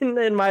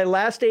in my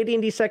last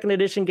AD&D 2nd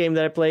edition game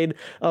that I played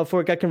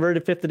before it got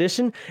converted to 5th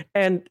edition.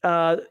 And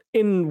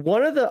in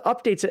one of the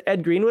updates that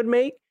Ed Greenwood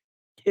made,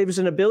 it was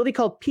an ability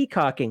called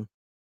Peacocking.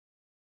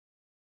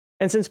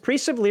 And since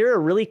Priests of Lyra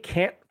really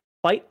can't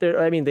fight,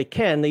 they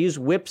can. They use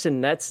whips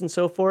and nets and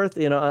so forth.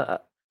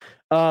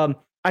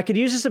 I could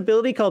use this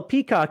ability called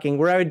Peacocking,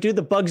 where I would do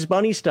the Bugs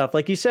Bunny stuff,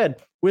 like you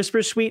said,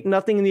 whisper sweet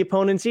nothing in the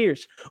opponent's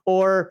ears,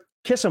 or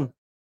kiss them,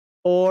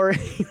 or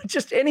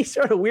just any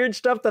sort of weird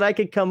stuff that I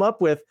could come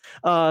up with.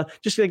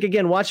 Just like,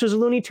 again, watch those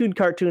Looney Tunes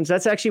cartoons.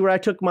 That's actually where I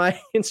took my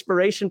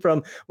inspiration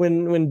from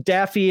when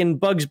Daffy and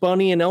Bugs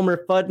Bunny and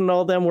Elmer Fudd and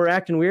all them were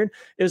acting weird.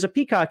 It was a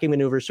peacocking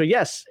maneuver. So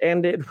yes,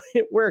 and it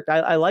worked.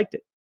 I liked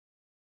it.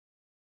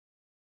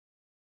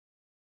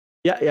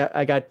 Yeah,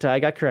 I got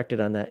corrected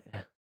on that.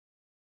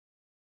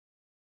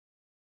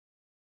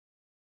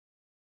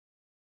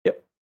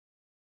 Yep.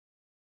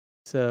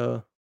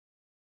 So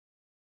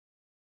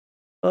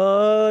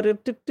that's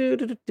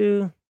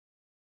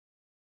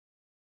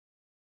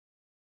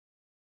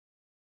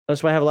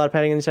why I have a lot of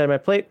padding inside my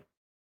plate.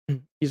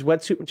 Use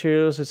wetsuit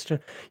materials.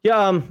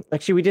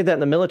 Actually, we did that in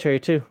the military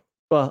too.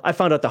 Well, I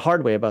found out the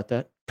hard way about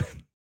that.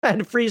 I had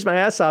to freeze my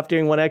ass off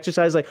during one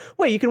exercise. Like,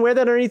 wait, you can wear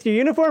that underneath your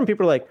uniform?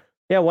 People are like,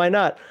 Yeah, why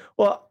not?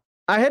 Well,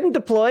 I hadn't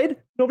deployed.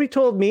 Nobody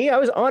told me. I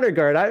was honor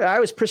guard. I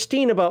was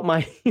pristine about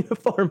my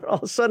uniform. All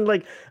of a sudden,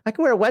 like, I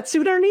can wear a wetsuit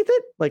underneath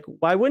it? Like,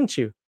 why wouldn't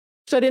you?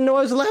 So I didn't know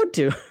I was allowed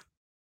to.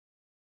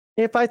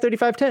 AFI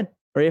 3510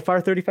 or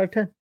AFR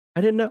 3510.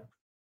 I didn't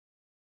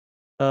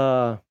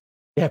know.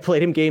 Yeah,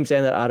 played him games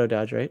and that auto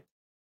dodge, right?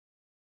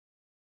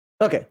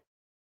 Okay.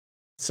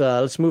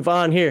 So let's move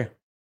on here.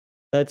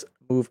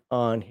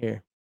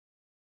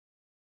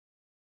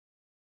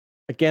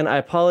 Again, I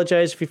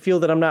apologize if you feel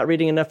that I'm not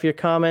reading enough of your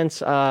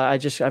comments.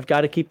 I've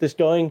got to keep this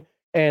going,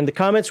 and the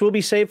comments will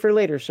be saved for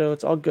later, so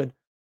it's all good.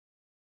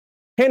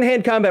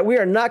 Hand-to-hand combat, we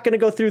are not going to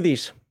go through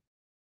these.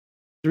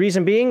 The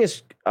reason being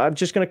is I'm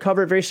just going to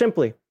cover it very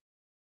simply.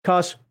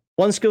 Costs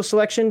 1 skill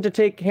selection to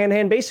take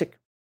hand-to-hand basic.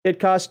 It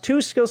costs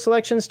 2 skill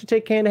selections to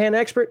take hand-to-hand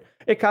expert.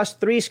 It costs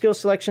 3 skill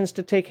selections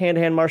to take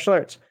hand-to-hand martial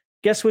arts.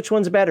 Guess which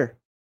one's better?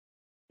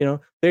 There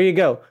you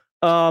go.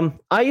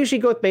 I usually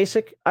go with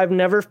basic. I've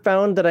never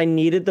found that I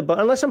needed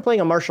unless I'm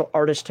playing a martial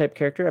artist type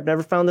character. I've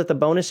never found that the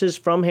bonuses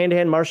from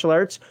hand-to-hand martial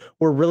arts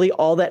were really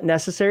all that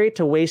necessary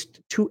to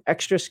waste 2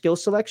 extra skill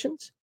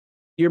selections.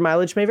 Your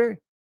mileage may vary.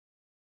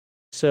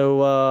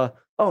 So,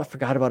 I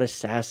forgot about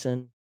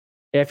assassin.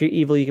 Yeah, if you're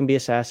evil, you can be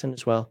assassin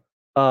as well.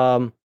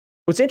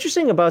 What's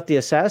interesting about the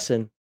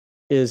assassin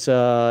is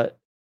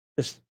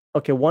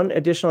okay, 1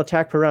 additional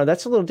attack per round.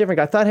 That's a little different.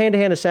 I thought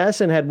hand-to-hand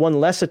assassin had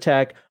 1 less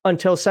attack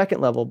until 2nd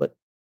level, but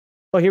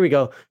here we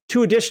go.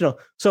 2 additional.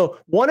 So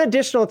 1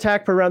 additional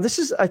attack per round.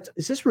 Is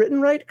this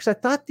written right? Because I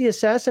thought the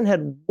assassin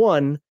had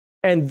 1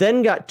 and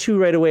then got 2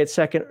 right away at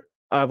 2nd.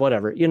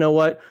 Whatever. You know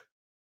what?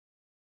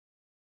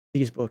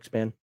 These books,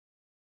 man.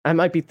 I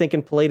might be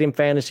thinking Palladium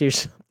Fantasy or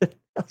something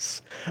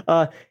else.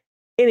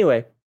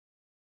 Anyway,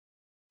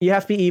 you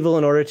have to be evil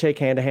in order to take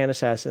hand-to-hand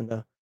assassin,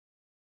 though.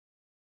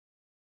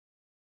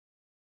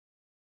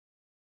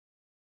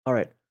 All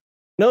right.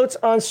 Notes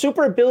on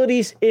super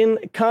abilities in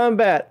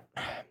combat.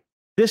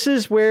 This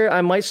is where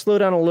I might slow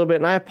down a little bit,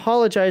 and I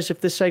apologize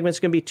if this segment's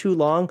going to be too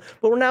long,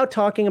 but we're now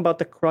talking about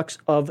the crux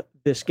of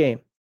this game.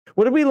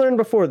 What did we learn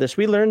before this?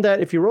 We learned that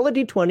if you roll a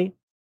d20,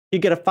 you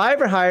get a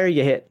 5 or higher,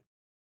 you hit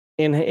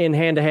in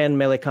hand-to-hand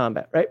melee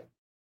combat, right?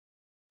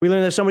 We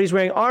learned that if somebody's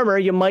wearing armor,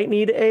 you might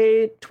need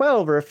a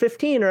 12 or a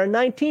 15 or a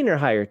 19 or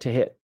higher to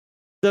hit.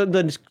 We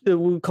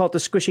call it the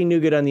squishy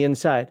nougat on the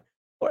inside.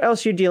 Or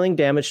else you're dealing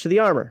damage to the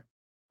armor.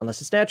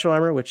 Unless it's natural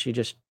armor, which you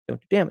just don't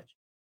do damage.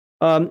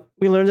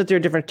 We learned that there are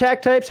different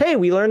attack types. Hey,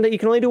 we learned that you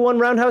can only do 1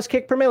 roundhouse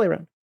kick per melee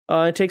round.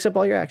 It takes up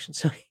all your actions.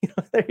 So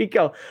there you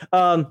go.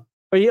 Or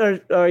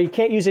you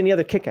can't use any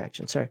other kick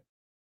action. Sorry.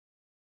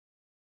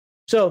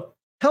 So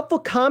helpful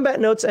combat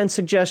notes and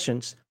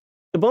suggestions.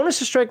 The bonus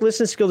to strike list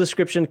and skill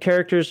description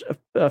characters'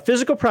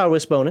 physical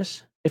prowess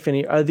bonus, if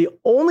any, are the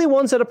only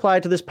ones that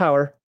apply to this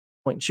power.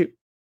 Point and shoot.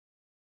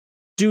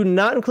 Do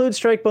not include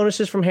strike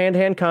bonuses from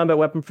hand-to-hand combat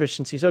weapon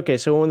proficiencies. Okay,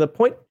 so when the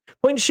point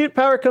and shoot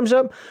power comes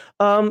up,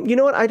 you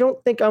know what? I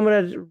don't think I'm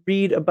going to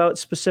read about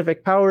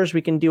specific powers.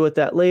 We can deal with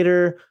that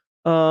later.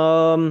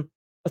 A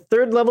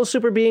 3rd level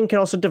super being can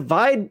also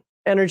divide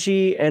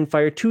energy and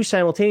fire 2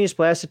 simultaneous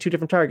blasts at 2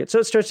 different targets. So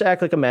it starts to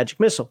act like a magic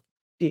missile.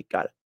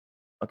 Got it.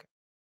 Okay.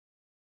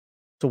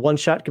 So 1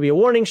 shot could be a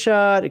warning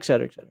shot, et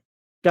cetera, et cetera.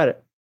 Got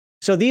it.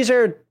 So these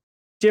are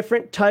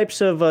different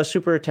types of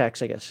super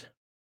attacks, I guess.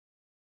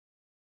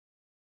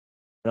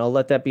 And I'll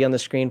let that be on the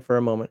screen for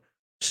a moment.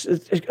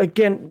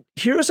 Again,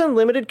 Heroes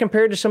Unlimited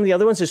compared to some of the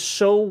other ones is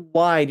so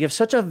wide. You have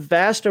such a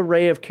vast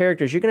array of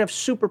characters. You're going to have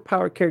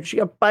superpower characters. You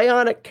have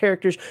bionic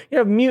characters. You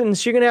have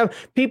mutants. You're going to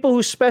have people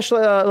who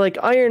specialize, like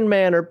Iron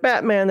Man or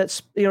Batman,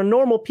 that's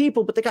normal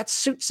people, but they got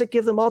suits that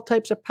give them all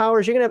types of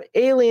powers. You're going to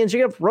have aliens.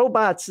 You're going to have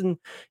robots, and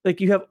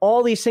you have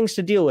all these things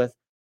to deal with.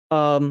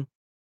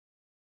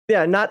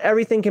 Yeah, not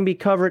everything can be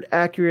covered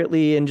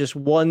accurately in just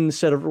one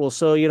set of rules.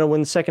 So,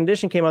 when the 2nd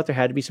edition came out, there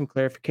had to be some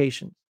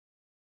clarifications.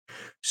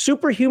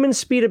 Superhuman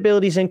speed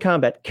abilities in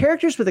combat.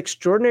 Characters with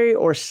extraordinary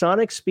or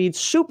sonic speed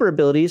super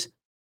abilities,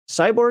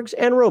 cyborgs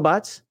and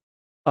robots,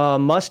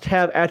 must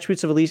have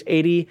attributes of at least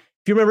 80. If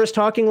you remember us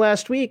talking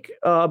last week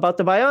about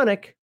the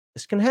bionic,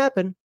 this can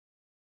happen.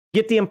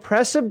 Get the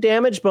impressive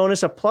damage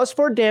bonus of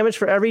 +4 damage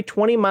for every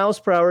 20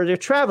 miles per hour they're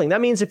traveling. That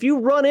means if you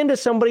run into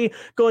somebody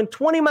going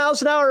 20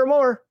 miles an hour or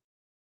more,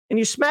 and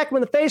you smack them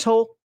in the face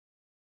hole,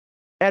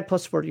 add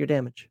 +4 to your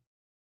damage.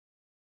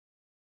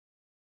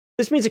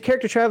 This means a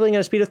character traveling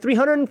at a speed of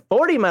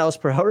 340 miles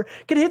per hour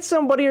can hit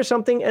somebody or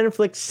something and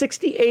inflict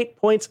 68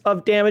 points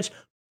of damage,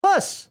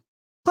 plus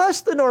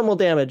the normal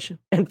damage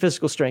and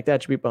physical strength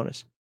attribute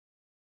bonus.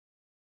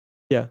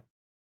 Yeah.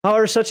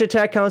 However, such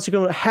attack counts to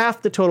go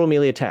half the total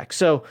melee attack.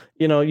 So,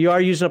 you are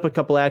using up a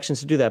couple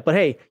actions to do that. But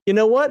hey, you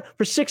know what?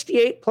 For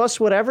 68 plus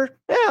whatever,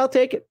 I'll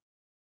take it.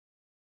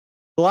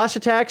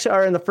 Velocity attacks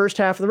are in the first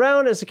half of the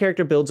round as the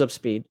character builds up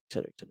speed, et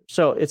cetera, et cetera.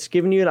 So it's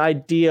giving you an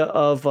idea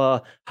of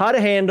how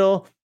to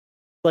handle,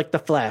 like, the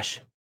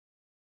Flash.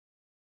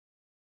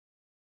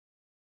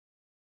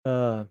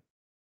 I'll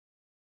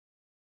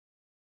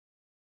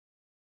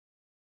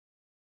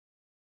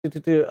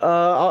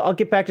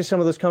get back to some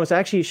of those comments. I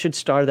actually should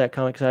start that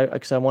comment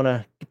because I want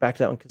to get back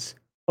to that one because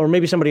Or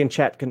maybe somebody in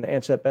chat can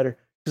answer that better.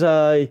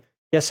 Because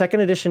yeah, second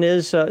edition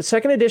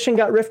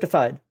got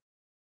riftified.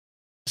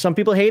 Some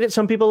people hate it,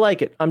 some people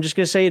like it. I'm just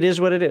gonna say it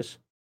is what it is.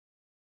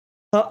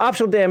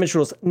 Optional damage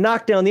rules: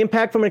 knockdown, the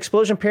impact from an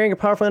explosion pairing a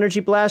powerful energy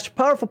blast,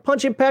 powerful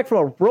punch impact from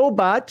a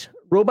robot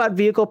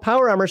vehicle,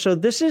 power armor. So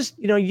this is,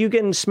 you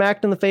getting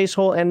smacked in the face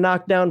hole and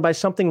knocked down by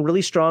something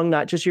really strong,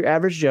 not just your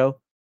average Joe.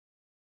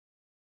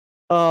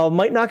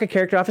 Might knock a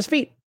character off his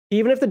feet,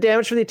 even if the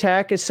damage for the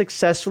attack is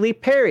successfully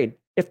parried.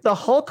 If the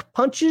Hulk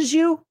punches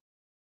you,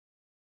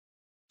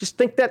 just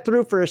think that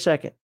through for a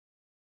second.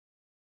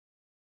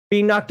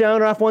 Being knocked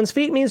down or off one's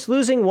feet means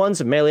losing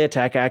one's melee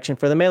attack action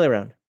for the melee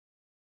round.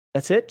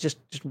 That's it? Just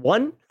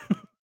one?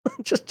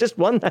 just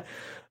one?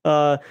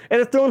 And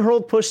a thrown,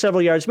 hurled, push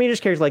several yards, meters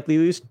characters likely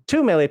lose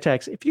 2 melee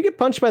attacks. If you get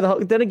punched by the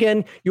Hulk, then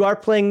again, you are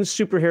playing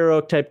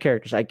superhero type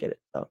characters. I get it.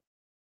 So.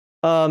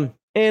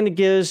 And it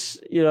gives,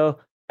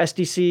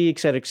 SDC,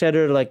 et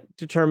cetera, to like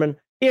determine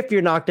if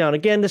you're knocked down.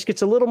 Again, this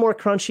gets a little more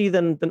crunchy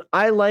than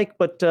I like,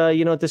 but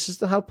this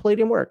is how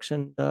Palladium works.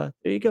 And there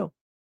you go.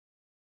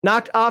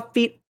 Knocked off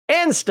feet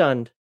and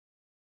stunned.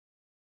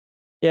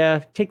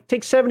 Yeah,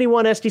 take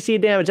 71 SDC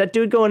damage. That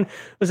dude going,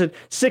 was it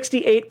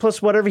 68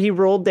 plus whatever he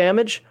rolled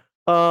damage?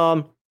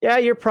 Yeah,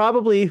 you're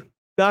probably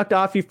knocked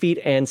off your feet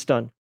and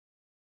stunned.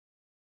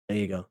 There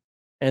you go.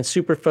 And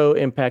super foe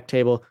impact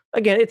table.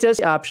 Again, it says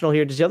optional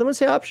here. Does the other one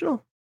say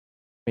optional?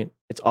 I mean,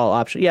 it's all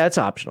optional. Yeah, it's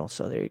optional.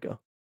 So there you go.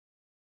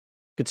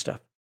 Good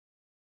stuff.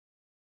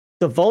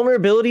 The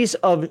vulnerabilities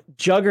of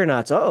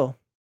juggernauts. Uh-oh. What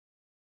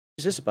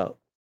is this about?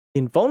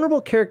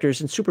 Invulnerable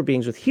characters and super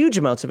beings with huge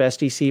amounts of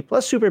SDC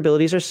plus super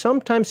abilities are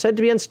sometimes said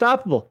to be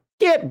unstoppable.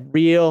 Get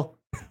real.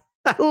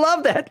 I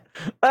love that.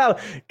 Wow.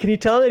 Can you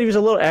tell that he was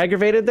a little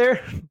aggravated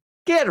there?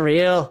 Get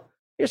real.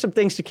 Here's some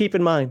things to keep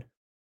in mind.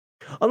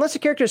 Unless a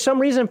character has some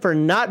reason for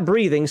not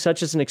breathing,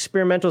 such as an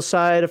experimental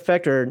side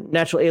effect or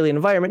natural alien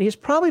environment, he's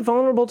probably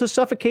vulnerable to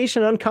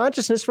suffocation and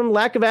unconsciousness from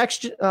lack of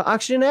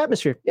oxygen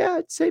atmosphere. Yeah,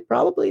 I'd say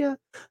probably, yeah.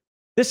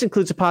 This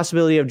includes the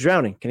possibility of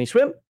drowning. Can he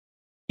swim?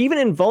 Even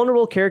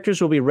invulnerable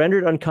characters will be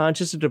rendered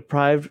unconscious and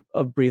deprived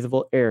of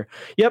breathable air.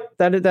 Yep,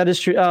 that is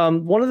true.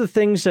 One of the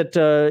things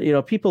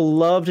that people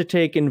love to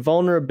take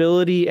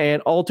invulnerability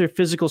and alter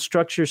physical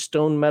structure,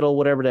 stone, metal,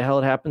 whatever the hell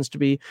it happens to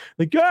be.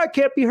 Like, I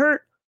can't be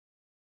hurt.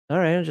 All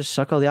right, I'll just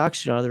suck all the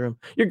oxygen out of the room.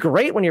 You're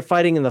great when you're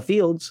fighting in the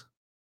fields.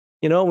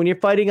 When you're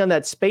fighting on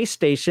that space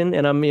station,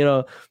 and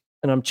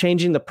I'm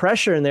changing the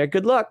pressure in there.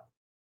 Good luck.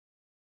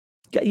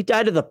 You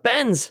died of the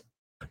bends.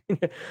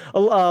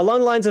 Along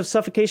the lines of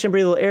suffocation,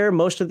 breathable air,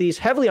 most of these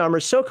heavily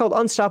armored, so-called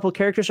unstoppable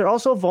characters are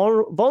also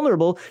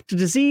vulnerable to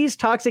disease,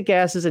 toxic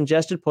gases,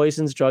 ingested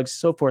poisons, drugs,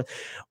 so forth.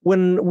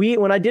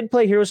 When I did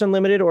play Heroes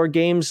Unlimited or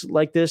games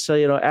like this,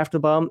 after the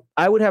bomb,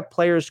 I would have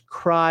players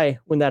cry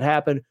when that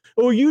happened.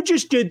 Oh, you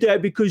just did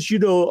that because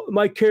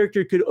my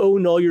character could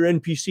own all your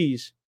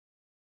NPCs.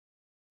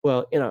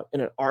 Well, in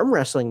an arm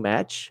wrestling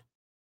match,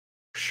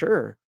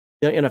 sure.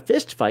 In a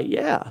fist fight,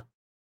 yeah.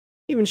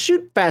 Even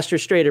shoot faster,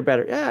 straighter,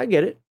 better. Yeah, I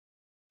get it.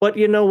 But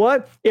you know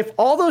what? If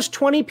all those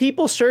 20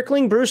 people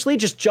circling Bruce Lee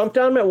just jumped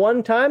on him at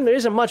one time, there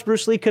isn't much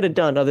Bruce Lee could have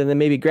done other than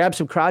maybe grab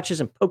some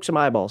crotches and poke some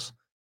eyeballs.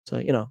 So,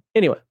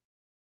 anyway.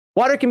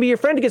 Water can be your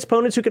friend against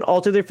opponents who can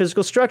alter their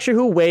physical structure,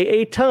 who weigh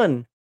a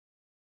ton.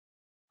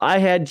 I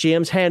had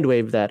GM's hand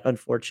wave that,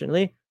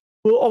 unfortunately.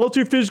 Well,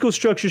 alter physical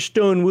structure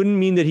stone wouldn't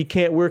mean that he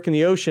can't work in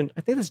the ocean.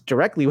 I think that's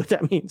directly what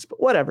that means, but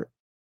whatever.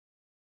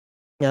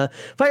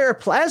 Fire or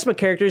plasma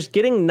characters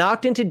getting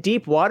knocked into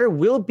deep water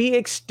will be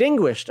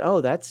extinguished.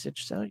 Oh, that's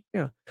interesting.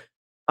 Yeah.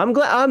 I'm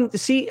glad.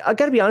 I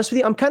got to be honest with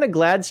you. I'm kind of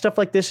glad stuff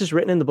like this is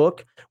written in the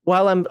book.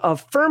 While I'm a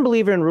firm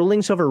believer in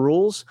rulings over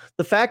rules,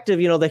 the fact of,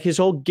 like his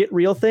whole get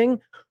real thing,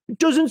 it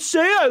doesn't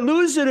say I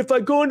lose it if I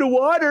go into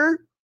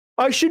water.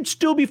 I should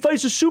still be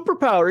fighting a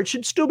superpower. It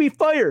should still be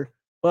fire.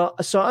 Well,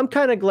 so I'm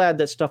kind of glad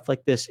that stuff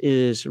like this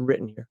is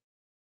written here.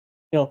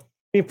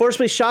 Being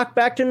forcibly shocked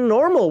back to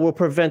normal will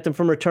prevent them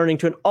from returning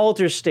to an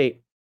altered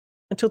state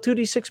until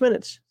 2d6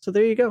 minutes. So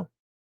there you go.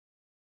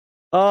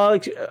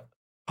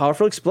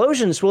 Powerful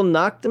explosions will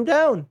knock them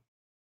down.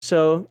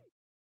 So,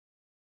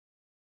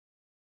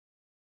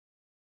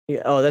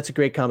 yeah. Oh, that's a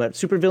great comment.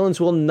 Supervillains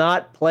will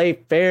not play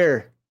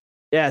fair.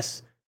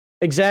 Yes,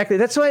 exactly.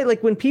 That's why,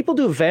 like, when people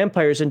do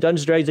vampires in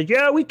Dungeons & Dragons, like,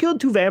 yeah, we killed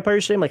 2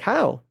 vampires today. I'm like,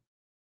 how?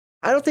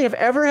 I don't think I've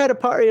ever had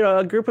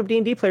a group of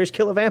D&D players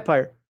kill a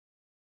vampire.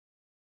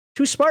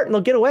 Too smart and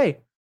they'll get away.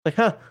 Like,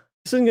 this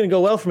isn't going to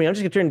go well for me. I'm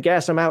just going to turn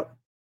gas. I'm out.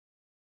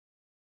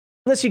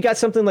 Unless you got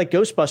something like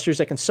Ghostbusters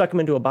that can suck them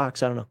into a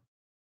box. I don't know.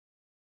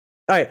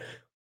 All right.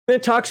 Then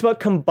it talks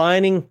about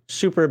combining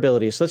super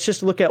abilities. Let's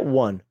just look at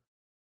one.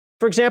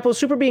 For example,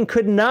 Super Being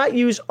could not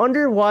use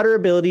underwater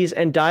abilities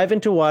and dive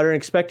into water and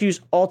expect to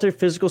use alter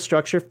physical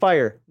structure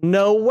fire.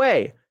 No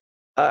way.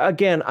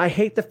 Again, I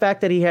hate the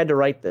fact that he had to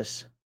write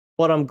this,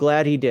 but I'm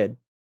glad he did.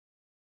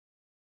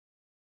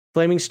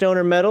 Flaming stone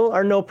or metal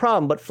are no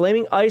problem, but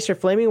flaming ice or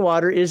flaming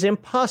water is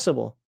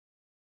impossible.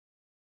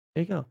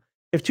 There you go.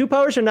 If 2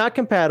 powers are not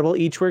compatible,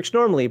 each works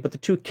normally, but the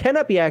 2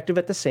 cannot be active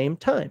at the same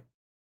time.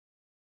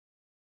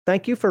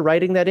 Thank you for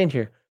writing that in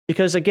here.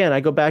 Because again,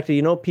 I go back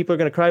to, people are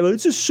going to cry, well,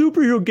 it's a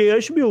superhero game. I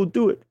should be able to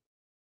do it.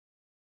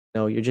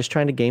 No, you're just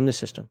trying to game the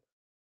system.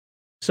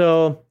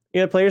 So,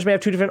 players may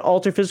have two different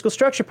alter physical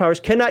structure powers,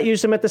 cannot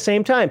use them at the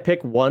same time.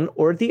 Pick one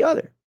or the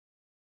other.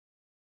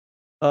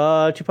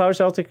 Two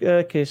powers alter.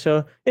 Okay,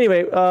 so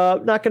anyway,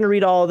 not going to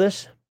read all of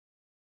this.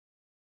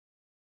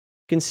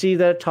 You can see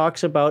that it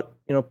talks about,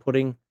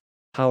 putting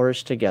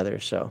powers together.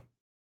 So,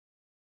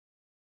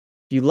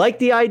 if you like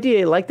the idea,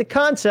 you like the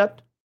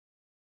concept,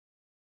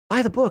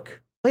 buy the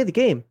book, play the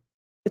game.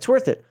 It's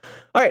worth it.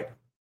 All right.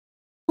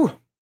 Whew.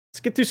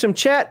 Let's get through some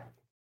chat.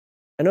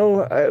 I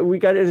know we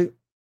got it.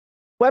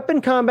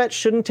 Weapon combat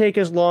shouldn't take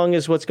as long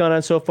as what's gone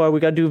on so far. We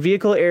got to do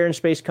vehicle, air, and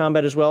space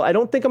combat as well. I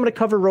don't think I'm going to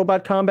cover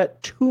robot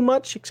combat too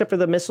much, except for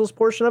the missiles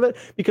portion of it,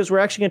 because we're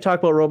actually going to talk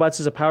about robots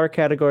as a power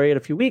category in a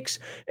few weeks,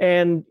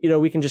 and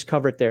we can just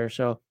cover it there.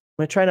 So I'm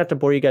going to try not to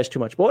bore you guys too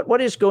much. But what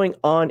is going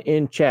on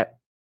in chat?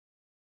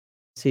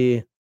 Let's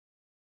see.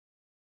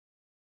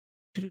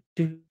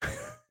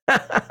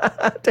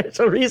 There's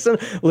a reason.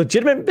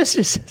 Legitimate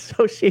Business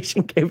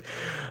Association gave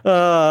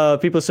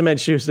people cement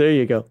shoes. There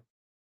you go.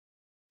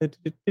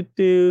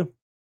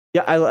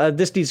 Yeah,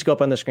 this needs to go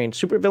up on the screen.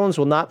 Supervillains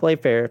will not play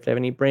fair if they have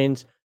any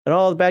brains, and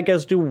all the bad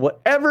guys do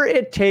whatever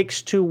it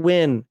takes to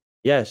win.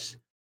 Yes.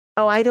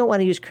 Oh, I don't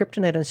want to use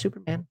kryptonite on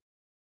Superman.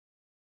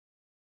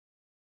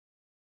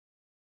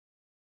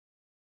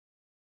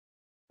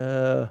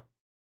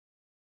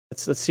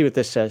 Let's see what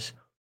this says.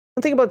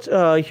 One thing about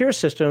Hero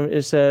System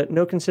is that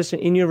no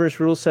consistent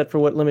in-universe rule set for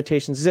what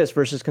limitations exist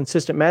versus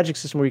consistent magic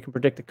system where you can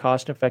predict the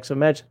cost and effects of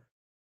magic.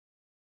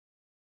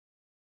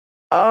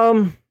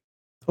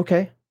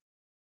 Okay.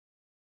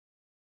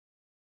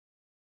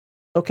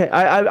 Okay,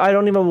 I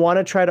don't even want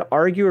to try to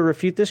argue or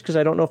refute this because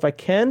I don't know if I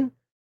can.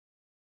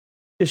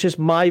 It's just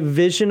my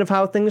vision of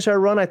how things are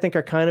run, I think,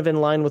 are kind of in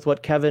line with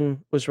what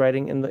Kevin was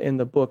writing in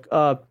the book.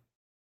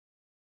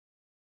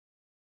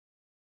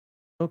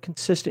 No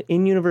consistent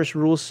in-universe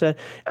rule set.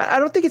 I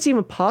don't think it's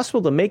even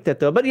possible to make that,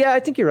 though. But yeah,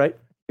 I think you're right.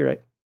 You're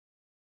right.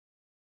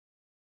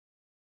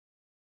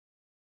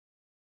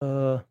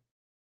 Oh,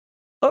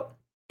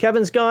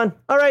 Kevin's gone.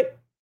 All right.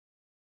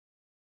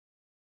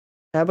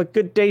 Have a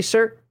good day,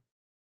 sir.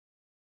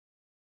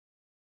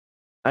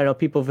 I know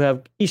people who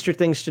have Easter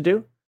things to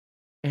do.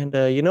 And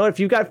you know what? If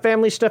you've got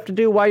family stuff to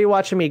do while you're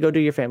watching me, go do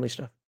your family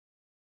stuff.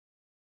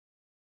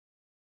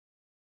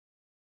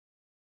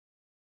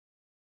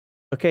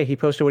 Okay, he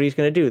posted what he's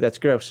going to do. That's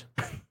gross.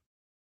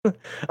 All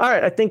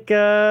right, I think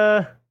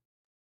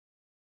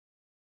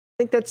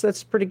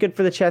that's pretty good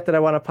for the chat that I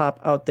want to pop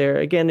out there.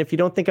 Again, if you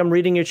don't think I'm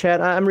reading your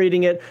chat, I'm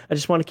reading it. I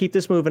just want to keep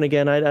this moving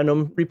again. I know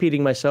I'm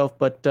repeating myself,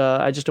 but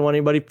I just don't want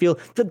anybody to feel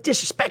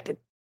disrespected.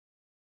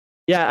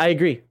 Yeah, I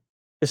agree.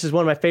 This is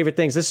one of my favorite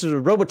things. This is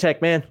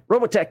Robotech, man.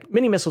 Robotech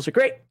mini missiles are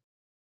great.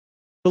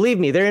 Believe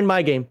me, they're in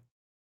my game.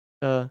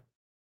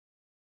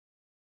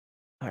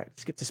 All right,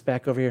 let's get this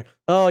back over here.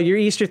 Oh, your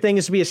Easter thing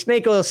is to be a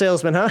snake oil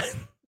salesman, huh?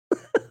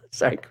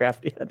 Sorry,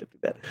 Crafty, I had to do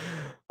that.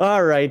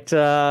 All right.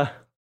 Wow,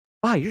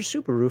 you're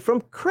Subaru from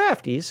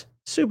Crafty's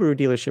Subaru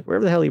dealership,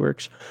 wherever the hell he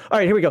works. All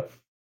right, here we go.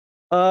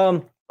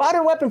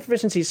 Modern weapon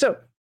proficiency. So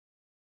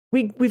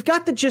we've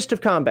got the gist of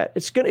combat.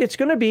 It's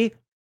gonna be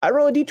I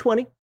roll a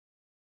d20.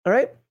 All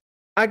right,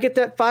 I get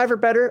that 5 or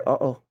better.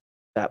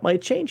 That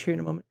might change here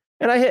in a moment,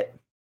 and I hit.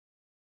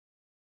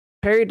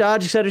 Parry,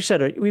 dodge, etc.,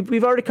 etc.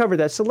 We've already covered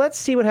that. So let's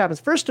see what happens.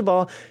 First of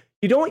all,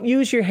 you don't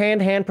use your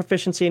hand-hand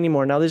proficiency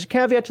anymore. Now, there's a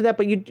caveat to that,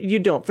 but you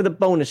don't. For the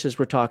bonuses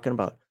we're talking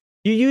about,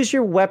 you use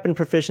your weapon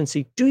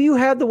proficiency. Do you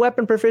have the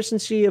weapon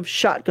proficiency of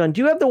shotgun?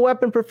 Do you have the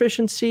weapon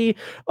proficiency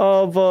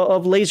of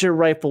laser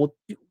rifle?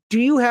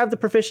 Do you have the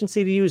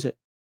proficiency to use it?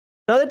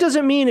 Now, that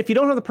doesn't mean if you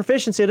don't have the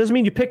proficiency, it doesn't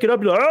mean you pick it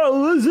up, you're like, oh,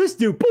 what does this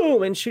do?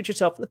 Boom, and shoot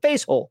yourself in the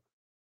face hole.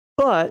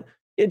 But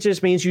it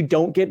just means you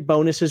don't get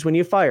bonuses when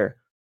you fire.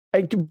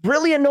 It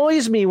really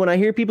annoys me when I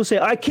hear people say,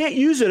 I can't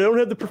use it, I don't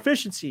have the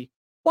proficiency.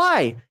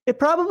 Why? It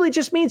probably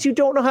just means you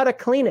don't know how to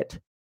clean it.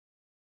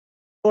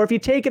 Or if you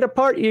take it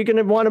apart, you're going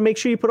to want to make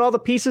sure you put all the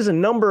pieces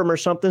and number them or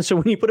something, so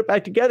when you put it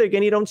back together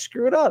again, you don't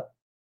screw it up.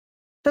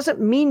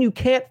 Doesn't mean you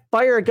can't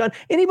fire a gun.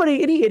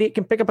 Any idiot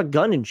can pick up a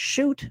gun and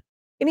shoot.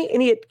 Any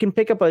idiot can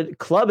pick up a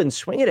club and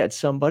swing it at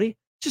somebody.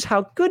 It's just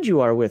how good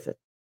you are with it.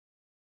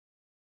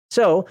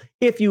 So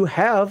if you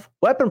have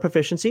weapon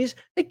proficiencies,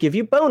 they give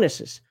you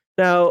bonuses.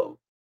 Now,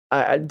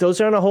 those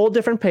are on a whole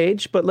different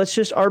page, but let's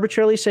just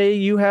arbitrarily say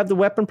you have the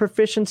weapon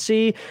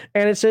proficiency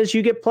and it says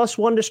you get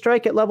 +1 to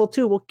strike at level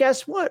 2. Well,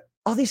 guess what?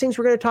 All these things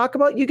we're going to talk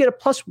about, you get a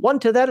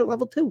 +1 to that at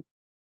level 2.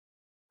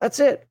 That's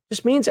it.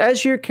 Just means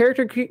as your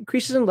character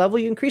increases in level,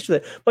 you increase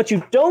with it. But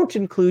you don't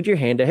include your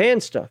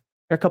hand-to-hand stuff.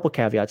 There are a couple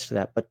caveats to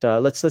that, but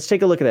let's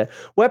take a look at that.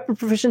 Weapon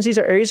proficiencies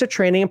are areas of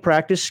training and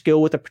practice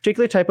skill with a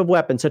particular type of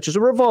weapon, such as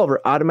a revolver,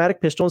 automatic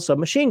pistol, and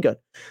submachine gun.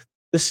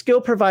 The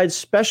skill provides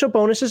special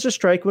bonuses to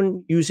strike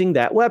when using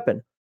that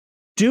weapon.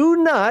 Do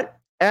not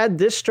add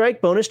this strike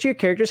bonus to your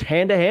character's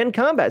hand-to-hand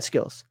combat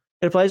skills.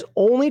 It applies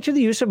only to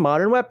the use of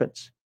modern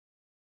weapons.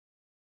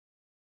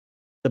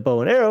 The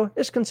bow and arrow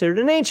is considered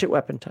an ancient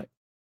weapon type.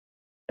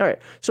 All right.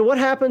 So what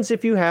happens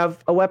if you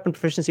have a weapon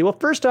proficiency? Well,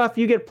 first off,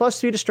 you get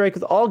 +3 to strike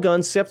with all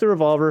guns except the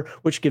revolver,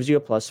 which gives you a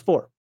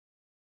 +4.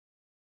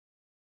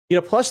 You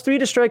get a +3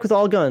 to strike with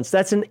all guns.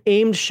 That's an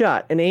aimed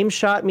shot. An aimed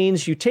shot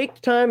means you take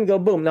the time and go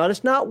boom. Now,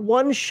 it's not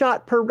one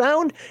shot per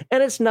round,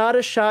 and it's not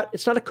a shot.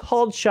 It's not a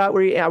called shot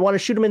where I want to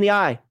shoot him in the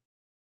eye.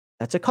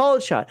 That's a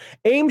called shot.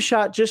 Aim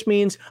shot just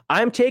means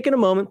I'm taking a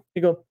moment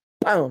to go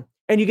boom,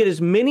 and you get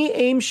as many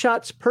aim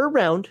shots per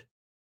round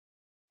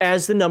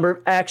as the number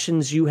of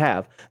actions you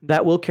have.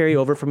 That will carry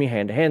over from your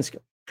hand-to-hand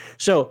skill.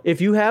 So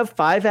if you have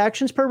 5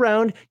 actions per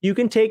round, you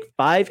can take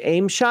 5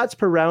 aim shots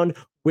per round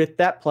with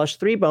that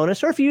 +3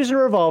 bonus, or if you use a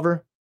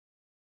revolver,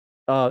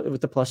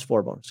 with the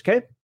 +4 bonus,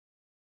 okay?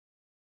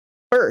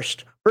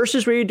 Burst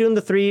is where you're doing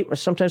the 3, or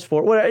sometimes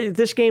 4. Well,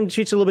 this game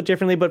treats it a little bit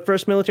differently, but for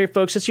us military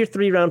folks, it's your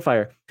 3-round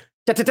fire.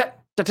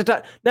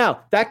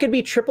 Now, that could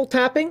be triple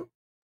tapping,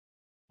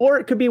 or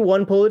it could be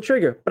one pull of the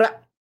trigger.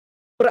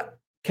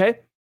 Okay?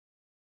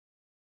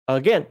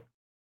 Again,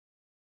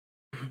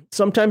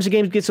 sometimes the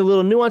game gets a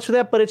little nuanced with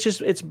that, but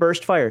it's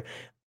burst fire.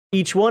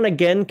 Each one,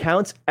 again,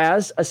 counts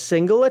as a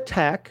single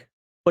attack,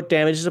 but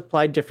damage is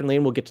applied differently,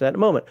 and we'll get to that in a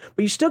moment.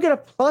 But you still get a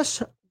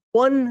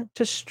 +1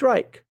 to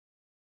strike.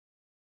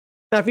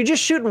 Now, if you're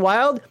just shooting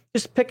wild,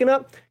 just picking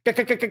up,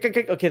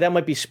 okay, that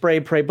might be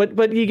spray pray,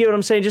 but you get what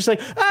I'm saying? Just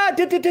like,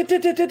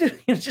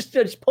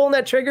 just pulling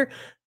that trigger.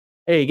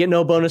 Hey, you get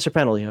no bonus or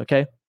penalty,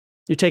 okay?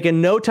 You're taking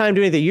no time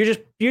to do anything.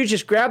 You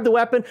just grab the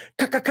weapon,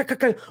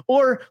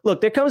 or look,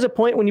 there comes a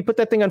point when you put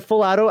that thing on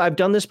full auto. I've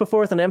done this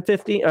before with an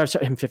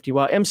M50,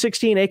 wow,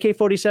 M16,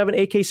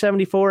 AK-47,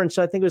 AK-74, and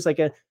so I think it was like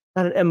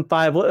not an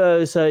M5, it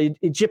was an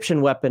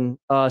Egyptian weapon,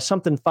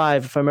 something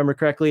 5, if I remember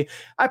correctly.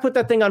 I put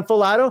that thing on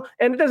full auto,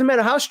 and it doesn't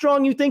matter how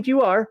strong you think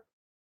you are,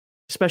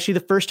 especially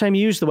the first time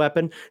you use the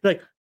weapon,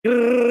 like,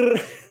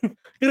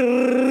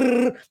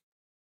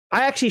 I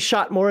actually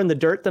shot more in the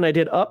dirt than I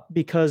did up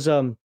because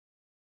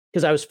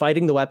I was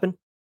fighting the weapon.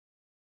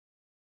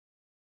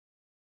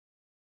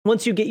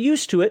 Once you get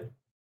used to it,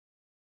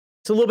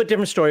 it's a little bit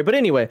different story. But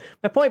anyway,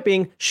 my point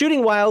being,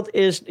 shooting wild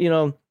is,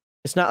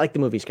 it's not like the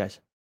movies, guys.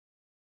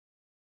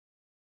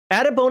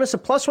 Add a bonus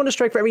of +1 to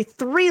strike for every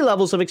 3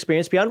 levels of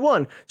experience beyond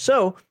 1.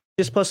 So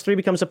this +3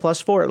 becomes a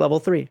 +4 at level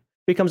 3.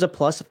 Becomes a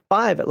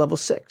 +5 at level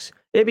 6.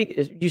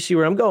 You see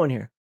where I'm going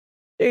here.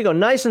 There you go.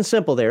 Nice and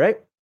simple there, right?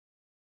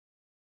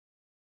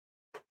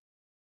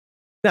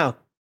 Now,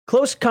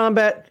 close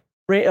combat...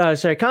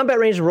 combat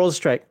range and rolls of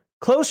strike.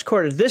 Close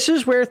quarters. This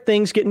is where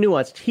things get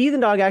nuanced.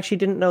 Heathen Dog actually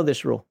didn't know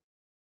this rule.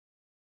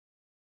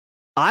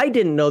 I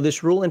didn't know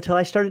this rule until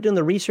I started doing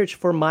the research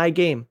for my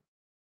game.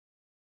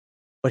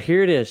 But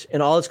here it is,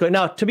 and all it's going.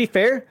 Now, to be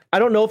fair, I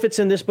don't know if it's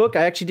in this book.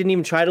 I actually didn't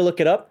even try to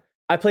look it up.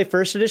 I play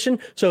first edition,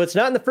 so it's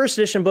not in the first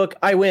edition book.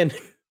 I win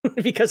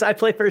because I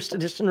play first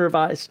edition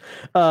revised,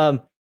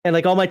 and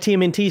like all my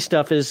TMNT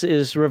stuff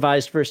is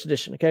revised first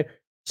edition. Okay,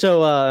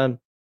 so.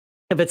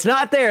 If it's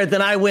not there,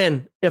 then I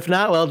win. If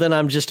not, well, then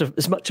I'm just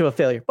as much of a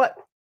failure. But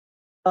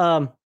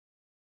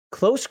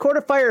close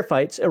quarter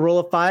firefights, a roll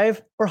of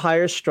 5 or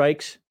higher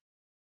strikes,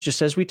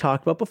 just as we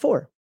talked about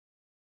before,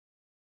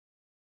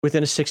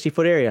 within a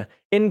 60-foot area.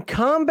 In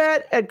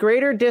combat at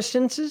greater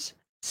distances,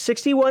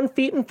 61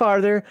 feet and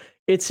farther,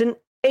 it's an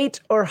 8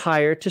 or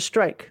higher to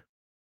strike.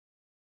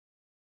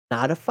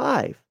 Not a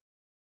 5.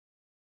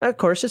 Now, of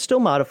course, it's still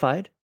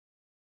modified.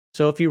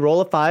 So if you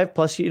roll a 5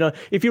 plus,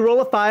 if you roll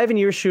a 5 and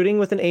you're shooting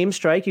with an aim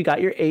strike, you got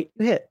your 8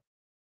 hit.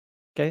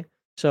 Okay.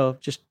 So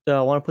just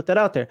want to put that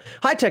out there.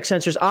 High-tech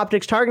sensors,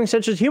 optics, targeting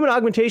sensors, human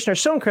augmentation are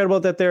so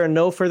incredible that there are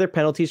no further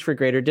penalties for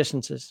greater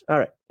distances. All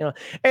right.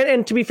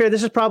 And to be fair,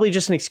 this is probably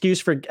just an excuse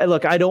for,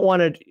 look, I don't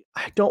want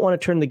to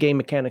turn the game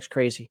mechanics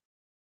crazy.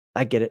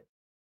 I get it.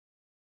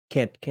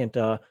 Can't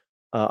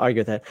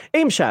argue with that.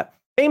 Aim shot.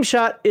 Aim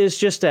shot is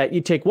just that.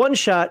 You take one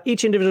shot,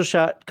 each individual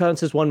shot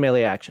counts as one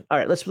melee action. All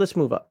right, let's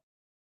move up.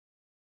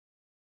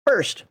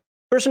 First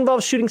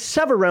involves shooting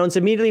several rounds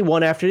immediately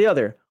one after the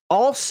other.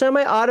 All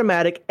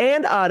semi-automatic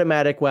and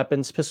automatic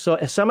weapons. So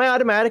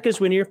semi-automatic is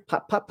when you're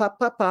pop, pop, pop,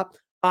 pop, pop.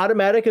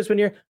 Automatic is when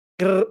you're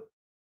grrr,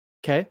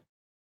 okay.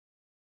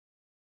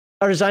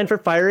 Are designed for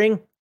firing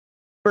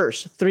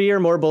burst, 3 or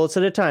more bullets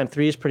at a time.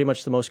 3 is pretty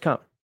much the most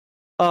common.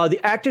 The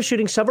act of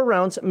shooting several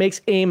rounds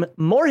makes aim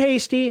more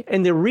hasty,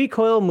 and the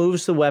recoil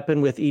moves the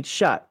weapon with each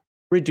shot,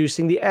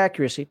 reducing the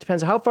accuracy.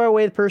 Depends on how far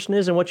away the person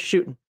is and what you're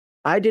shooting.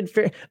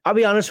 I'll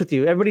be honest with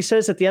you. Everybody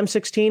says that the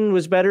M16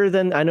 was better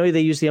than, I know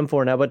they use the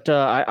M4 now, but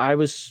I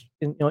was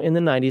in the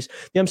 90s.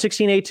 The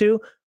M16A2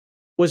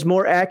 was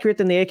more accurate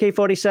than the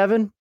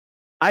AK-47.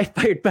 I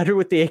fired better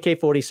with the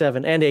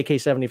AK-47 and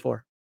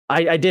AK-74.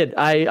 I did.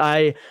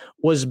 I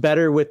was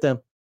better with them.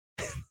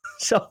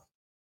 So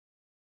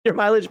your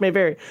mileage may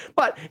vary,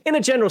 but in a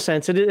general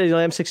sense,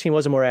 M16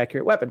 was a more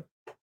accurate weapon.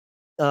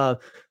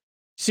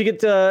 So you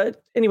get,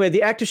 anyway,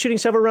 the act of shooting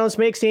several rounds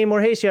makes the aim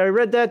more hasty. I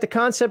read that. The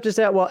concept is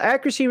that while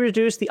accuracy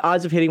reduced, the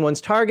odds of hitting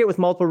one's target with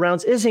multiple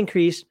rounds is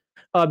increased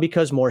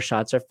because more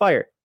shots are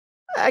fired.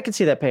 I can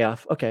see that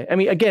payoff. Okay. I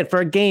mean, again,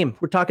 for a game,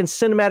 we're talking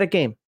cinematic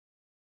game.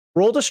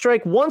 Roll to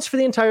strike once for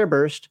the entire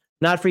burst,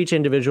 not for each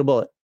individual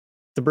bullet.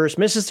 The burst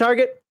misses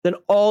target, then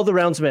all the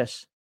rounds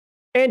miss.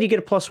 And you get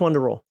a +1 to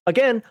roll.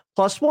 Again,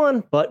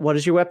 +1, but what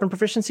does your weapon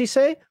proficiency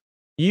say?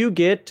 You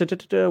get,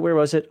 where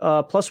was it?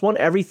 +1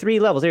 every 3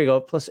 levels. There you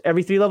go. Plus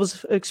every 3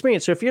 levels of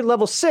experience. So if you're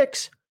level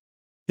 6,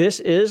 this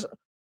is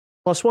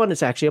 +1.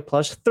 It's actually a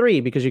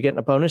 +3 because you're getting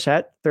a bonus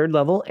at 3rd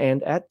level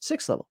and at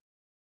 6th level.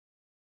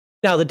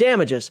 Now, the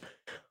damages.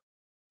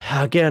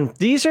 Again,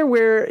 these are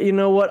where, you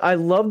know what, I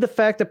love the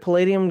fact that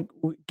Palladium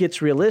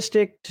gets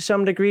realistic to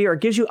some degree or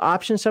gives you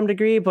options to some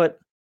degree, but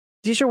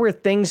these are where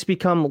things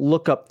become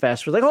lookup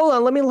fast. We're like, hold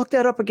on, let me look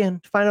that up again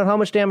to find out how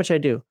much damage I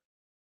do.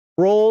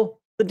 Roll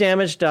the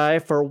damage die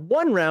for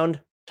 1 round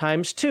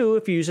times 2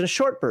 if you're using a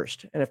short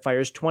burst, and it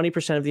fires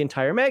 20% of the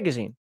entire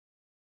magazine.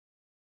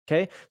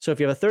 Okay, so if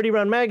you have a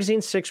 30-round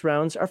magazine, 6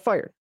 rounds are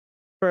fired.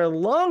 For a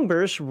long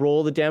burst,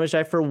 roll the damage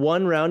die for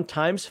 1 round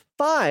times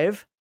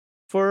 5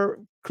 for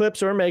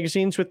clips or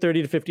magazines with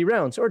 30 to 50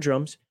 rounds, or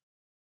drums.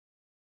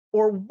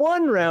 Or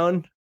 1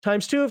 round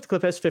times 2 if the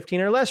clip has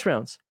 15 or less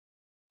rounds.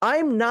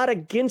 I'm not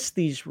against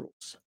these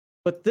rules,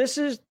 but this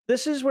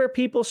is where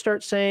people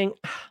start saying,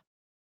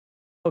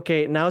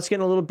 okay, now it's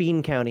getting a little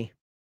bean county.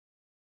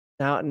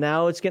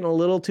 Now it's getting a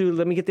little too,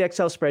 let me get the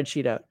Excel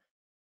spreadsheet out.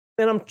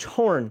 And I'm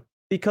torn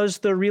because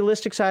the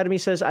realistic side of me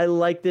says, I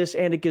like this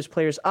and it gives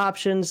players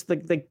options.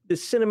 The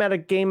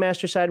cinematic game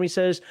master side of me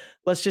says,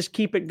 let's just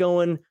keep it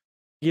going.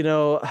 You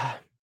know,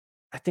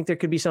 I think there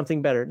could be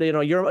something better. You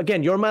know,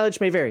 your mileage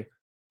may vary.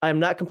 I'm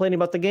not complaining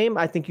about the game.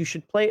 I think you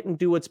should play it and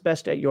do what's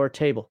best at your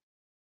table.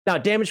 Now,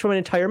 damage from an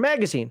entire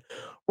magazine.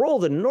 Roll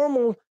the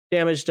normal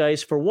damage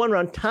dice for 1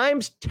 round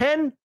times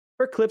 10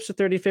 for clips of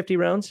 30 to 50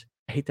 rounds.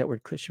 I hate that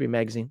word, clip should be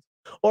magazines.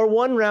 Or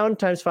 1 round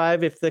times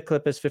 5 if the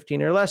clip has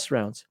 15 or less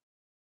rounds.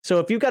 So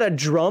if you've got a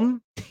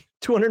drum,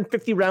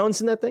 250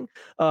 rounds in that thing,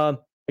 I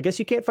guess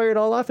you can't fire it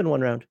all off in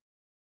 1 round.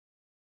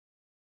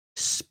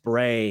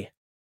 Spray.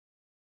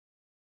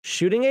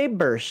 Shooting a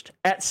burst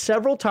at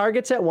several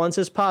targets at once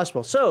as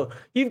possible. So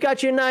you've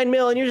got your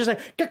 9mm and you're just like,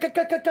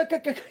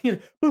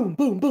 boom,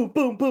 boom, boom,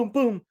 boom, boom,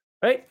 boom,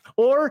 right?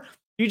 Or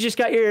you just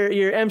got your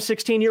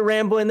M16, you're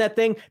Rambo-ing that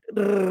thing.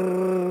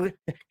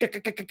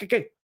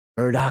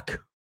 Murdoch,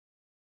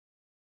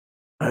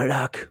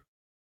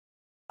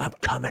 I'm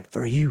coming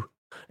for you.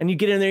 And you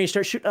get in there and you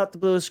start shooting out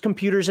those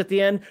computers at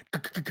the end.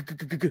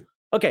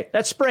 Okay,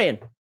 that's spraying.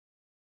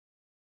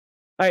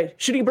 All right,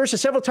 shooting a burst at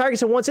several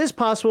targets at once is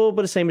possible,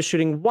 but the same as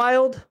shooting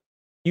wild.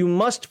 You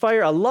must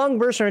fire a long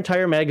burst or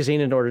entire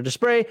magazine in order to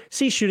spray.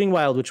 See shooting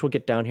wild, which we'll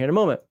get down here in a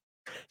moment.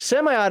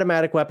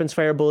 Semi-automatic weapons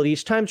fire a bullet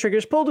each time trigger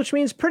is pulled, which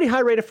means pretty high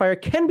rate of fire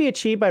can be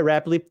achieved by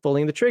rapidly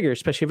pulling the trigger,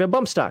 especially if you have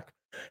bump stock.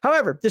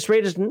 However, this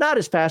rate is not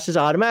as fast as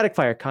automatic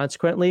fire.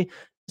 Consequently,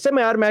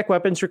 semi-automatic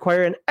weapons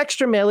require an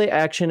extra melee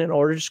action in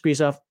order to squeeze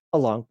off a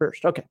long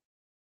burst. Okay.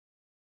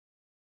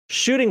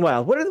 Shooting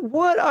wild.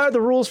 What are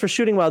the rules for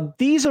shooting wild?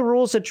 These are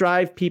rules that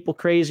drive people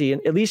crazy.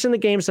 And at least in the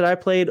games that I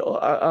played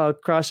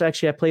across,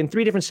 actually, I played in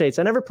 3 different states.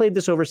 I never played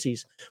this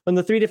overseas. But in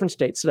the 3 different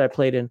states that I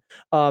played in,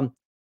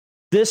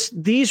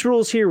 these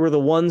rules here were the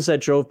ones that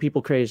drove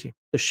people crazy.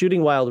 The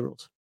shooting wild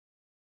rules.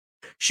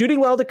 Shooting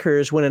wild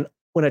occurs when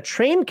a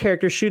trained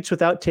character shoots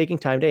without taking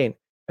time to aim.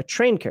 A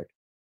trained character.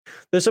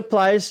 This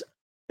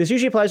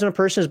usually applies when a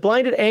person is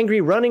blinded,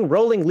 angry, running,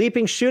 rolling,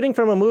 leaping, shooting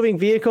from a moving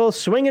vehicle,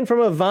 swinging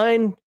from a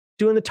vine,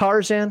 doing the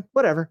Tarzan,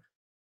 whatever.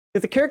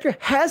 If the character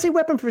has a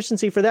weapon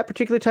proficiency for that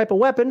particular type of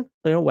weapon,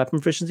 weapon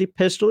proficiency,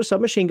 pistol or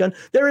submachine gun,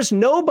 there is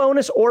no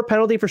bonus or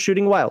penalty for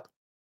shooting wild.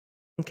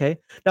 Okay.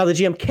 Now the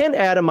GM can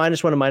add a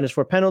 -1 or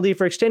 -4 penalty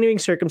for extenuating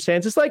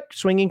circumstances like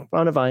swinging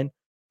on a vine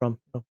from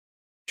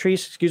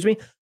trees, excuse me.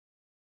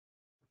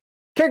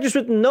 Characters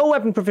with no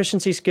weapon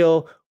proficiency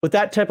skill with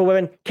that type of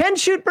weapon can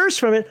shoot bursts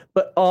from it,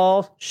 but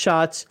all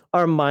shots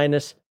are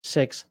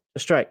 -6 to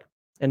strike.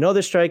 And no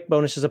other strike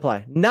bonuses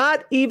apply.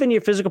 Not even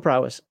your physical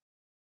prowess.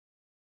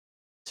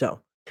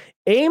 So,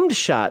 aimed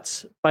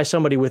shots by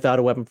somebody without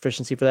a weapon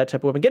proficiency for that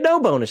type of weapon get no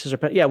bonuses.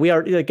 Yeah,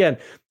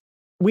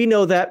 we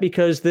know that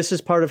because this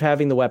is part of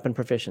having the weapon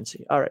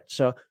proficiency. All right,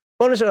 so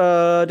bonus,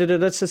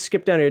 let's just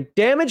skip down here.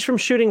 Damage from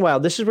shooting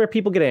wild. This is where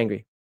people get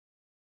angry.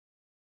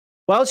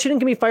 Wild shooting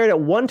can be fired at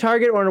 1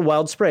 target or in a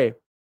wild spray.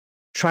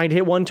 Trying to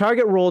hit 1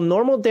 target, roll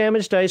normal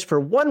damage dice for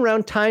 1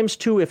 round times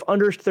 2 if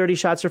under 30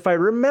 shots are fired.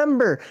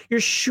 Remember,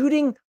 you're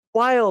shooting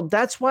wild.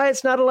 That's why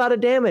it's not a lot of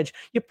damage.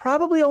 You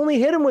probably only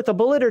hit him with a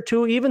bullet or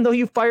 2, even though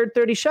you fired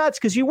 30 shots,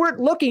 because you weren't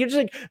looking. You're just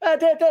like,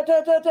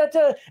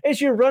 as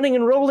you're running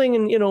and rolling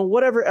and,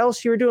 whatever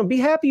else you were doing. Be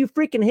happy you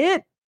freaking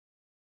hit.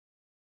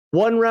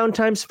 1 round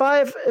times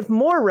 5, if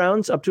more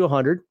rounds, up to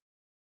 100,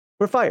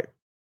 were fired.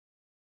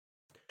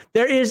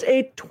 There is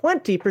a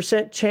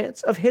 20%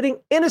 chance of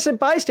hitting innocent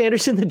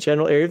bystanders in the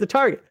general area of the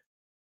target.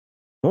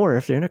 Or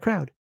if they're in a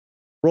crowd.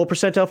 Roll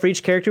percentile for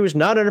each character who is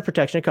not under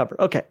protection and cover.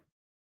 Okay.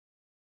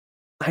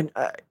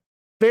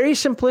 Very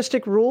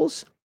simplistic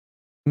rules.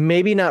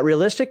 Maybe not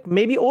realistic,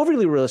 maybe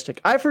overly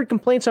realistic. I've heard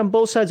complaints on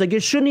both sides, like you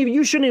shouldn't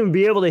even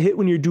be able to hit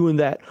when you're doing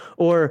that.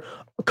 Or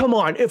come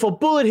on, if a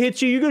bullet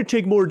hits you, you're gonna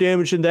take more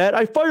damage than that.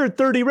 I fired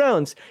 30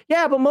 rounds.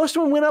 Yeah, but most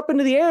of them went up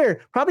into the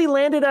air, probably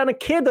landed on a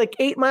kid like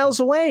 8 miles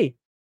away.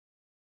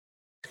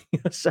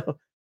 So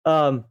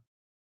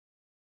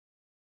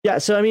yeah,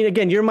 so I mean,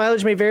 again, your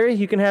mileage may vary.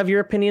 You can have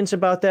your opinions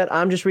about that.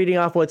 I'm just reading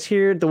off what's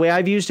here. The way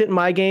I've used it in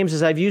my games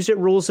is I've used it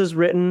rules as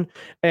written,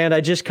 and I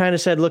just kind of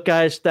said, look,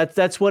 guys,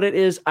 that's what it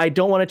is. I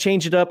don't want to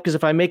change it up because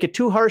if I make it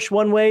too harsh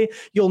one way,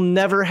 you'll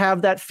never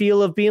have that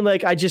feel of being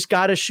like, I just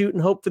got to shoot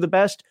and hope for the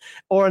best.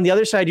 Or on the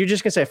other side, you're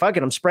just going to say, fuck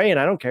it, I'm spraying.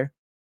 I don't care.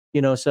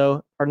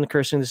 So pardon the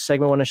cursing. This is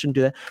segment 1. I shouldn't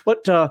do that.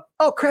 But,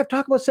 oh, crap,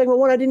 talk about segment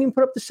 1. I didn't even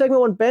put up the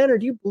segment 1 banner.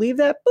 Do you believe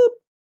that? Boop.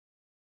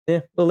 Yeah,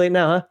 a little late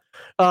now,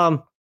 huh?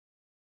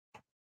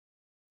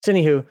 So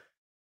anywho,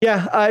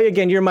 yeah,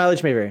 again, your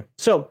mileage may vary.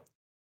 So,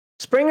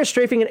 spraying or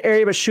strafing an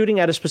area but shooting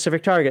at a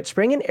specific target.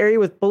 Spraying an area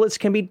with bullets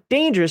can be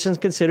dangerous and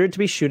considered to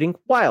be shooting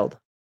wild.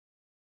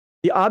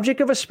 The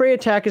object of a spray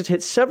attack is to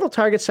hit several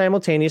targets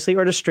simultaneously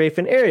or to strafe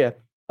an area.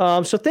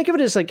 So think of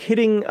it as like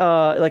hitting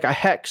like a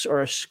hex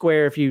or a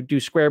square if you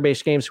do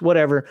square-based games,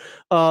 whatever.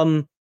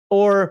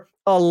 Or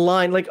a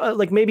line,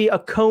 like maybe a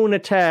cone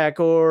attack,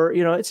 or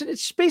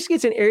it's basically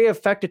it's an area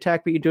effect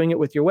attack, but you're doing it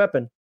with your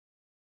weapon.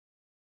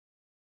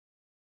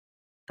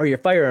 Or your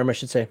firearm, I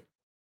should say.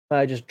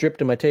 I just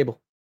dripped in my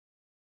table.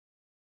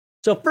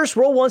 So first,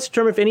 roll once to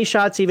determine if any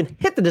shots even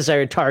hit the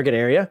desired target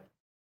area.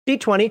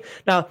 D20.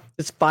 Now,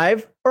 it's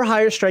 5 or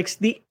higher strikes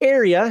the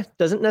area.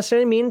 Doesn't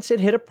necessarily mean it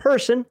hit a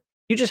person.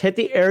 You just hit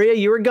the area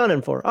you were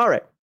gunning for. All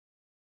right.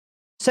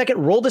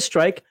 Second, roll the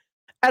strike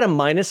at a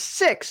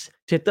 -6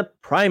 to hit the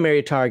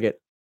primary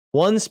target.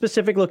 One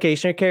specific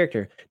location or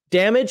character.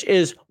 Damage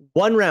is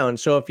 1 round.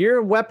 So if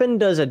your weapon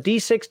does a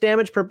D6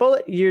 damage per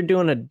bullet, you're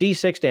doing a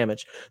D6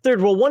 damage. Third,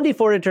 roll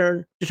 1d4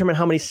 to determine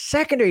how many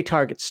secondary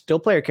targets, still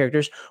player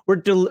characters, were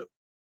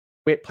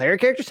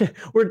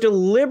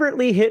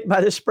deliberately hit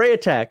by the spray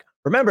attack.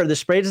 Remember, the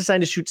spray is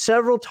designed to shoot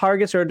several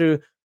targets or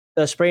to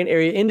spray an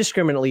area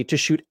indiscriminately to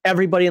shoot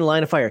everybody in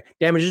line of fire.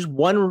 Damage is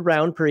 1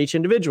 round per each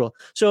individual.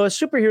 So as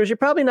superheroes, you're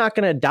probably not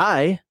going to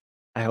die,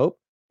 I hope,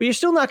 but you're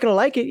still not going to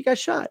like it. You got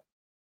shot.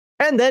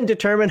 And then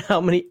determine how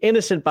many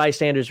innocent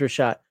bystanders were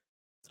shot.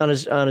 On a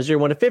 0,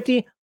 1 to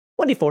 50,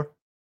 1d4.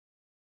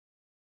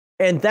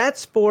 And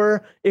that's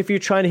for if you're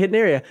trying to hit an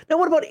area. Now,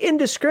 what about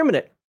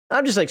indiscriminate?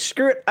 I'm just like,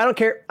 screw it, I don't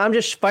care. I'm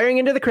just firing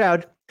into the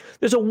crowd.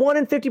 There's a 1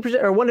 in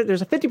 50%, or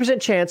there's a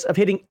 50% chance of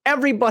hitting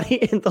everybody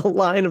in the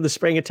line of the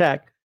spraying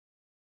attack.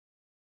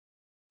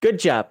 Good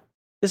job.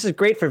 This is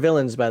great for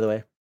villains, by the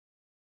way.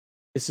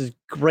 This is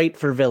great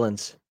for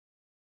villains.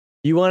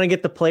 You want to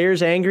get the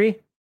players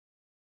angry?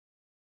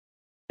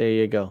 There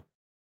you go.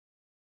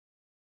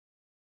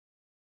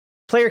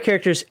 Player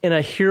characters in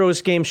a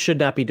hero's game should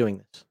not be doing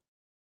this. I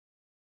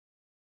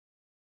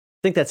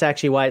think that's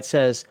actually why it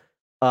says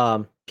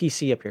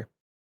PC up here.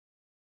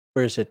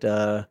 Where is it?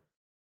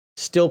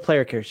 Still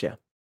player characters, yeah.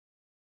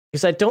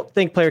 Because I don't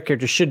think player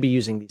characters should be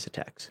using these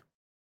attacks.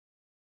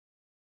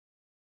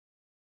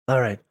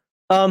 All right.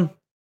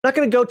 Not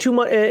going to go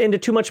into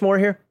too much more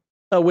here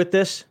with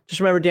this.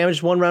 Just remember, damage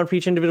is 1 round for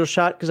each individual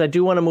shot, because I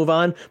do want to move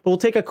on. But we'll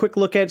take a quick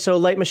look at, so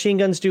light machine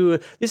guns do,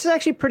 this is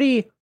actually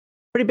pretty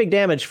big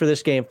damage for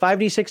this game.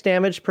 5d6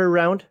 damage per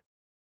round.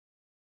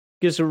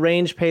 Gives a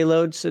range,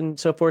 payloads, and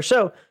so forth.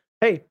 So,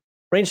 hey,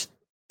 range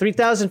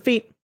 3,000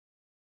 feet. I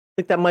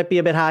think that might be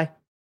a bit high.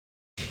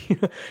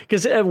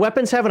 Because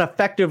weapons have an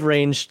effective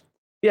range.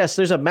 Yes,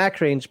 there's a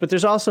max range, but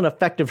there's also an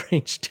effective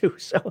range too.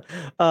 So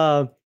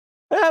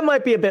that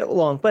might be a bit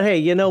long. But hey,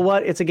 you know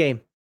what? It's a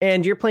game.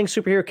 And you're playing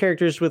superhero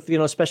characters with,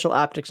 special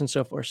optics and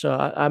so forth. So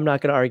I'm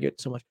not going to argue it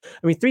so much.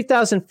 I mean,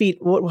 3,000 feet.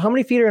 How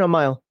many feet are in a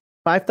mile?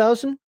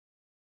 5,000? If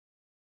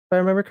I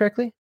remember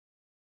correctly?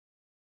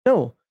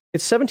 No,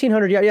 it's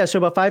 1,700. Yeah, so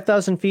about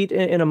 5,000 feet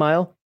in a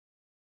mile.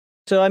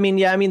 So, I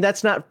mean,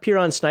 that's not pure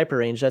on sniper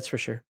range, that's for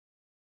sure.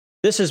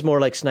 This is more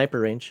like sniper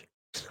range.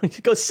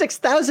 It goes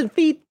 6,000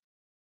 feet.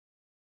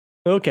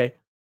 Okay,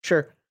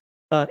 sure.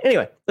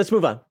 Anyway, let's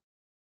move on.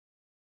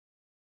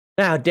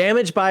 Now,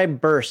 damage by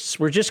bursts.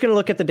 We're just going to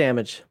look at the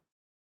damage.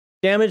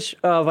 Damage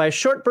by a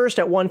short burst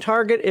at one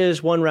target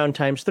is 1 round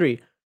times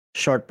 3.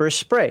 Short burst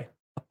spray.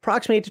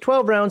 Approximately 8 to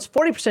 12 rounds,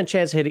 40%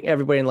 chance of hitting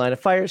everybody in line of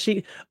fire.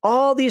 See,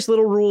 all these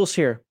little rules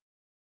here.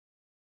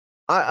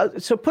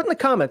 So put in the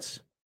comments.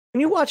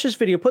 When you watch this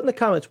video, put in the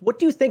comments, what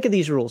do you think of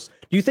these rules?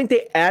 Do you think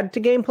they add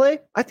to gameplay?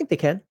 I think they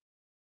can.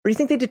 Or do you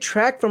think they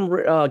detract from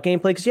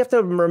gameplay because you have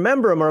to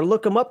remember them or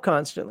look them up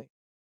constantly?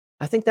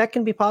 I think that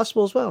can be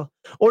possible as well.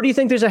 Or do you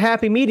think there's a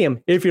happy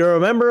medium? If you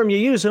remember them, you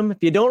use them. If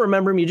you don't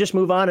remember them, you just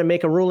move on and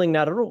make a ruling,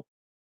 not a rule.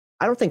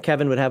 I don't think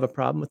Kevin would have a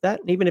problem with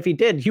that. And even if he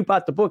did, you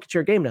bought the book. It's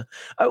your game now.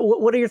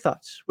 What are your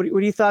thoughts? What are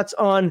your thoughts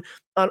on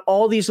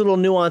all these little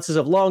nuances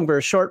of long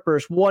burst, short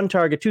burst, 1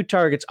 target, 2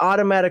 targets,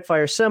 automatic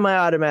fire,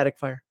 semi-automatic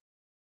fire?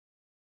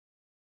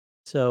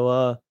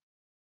 So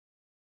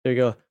there you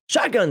go.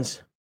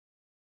 Shotguns.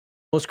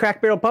 Most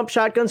crack barrel pump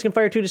shotguns can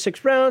fire 2 to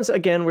 6 rounds.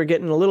 Again, we're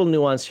getting a little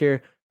nuance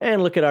here.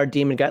 And look at our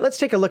demon guy. Let's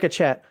take a look at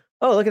chat.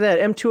 Oh, look at that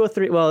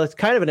M203. Well, it's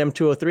kind of an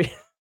M203.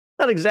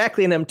 Not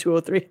exactly an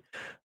M203.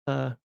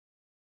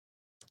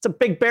 It's a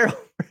big barrel.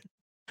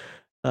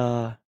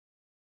 Oh,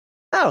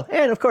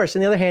 and of course,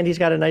 on the other hand, he's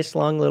got a nice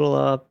long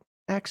little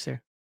axe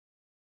there.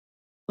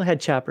 Little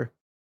head chopper.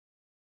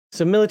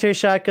 Some military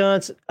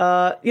shotguns.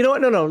 You know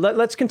what? No.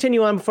 Let's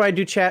continue on before I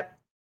do chat.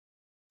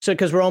 So,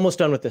 because we're almost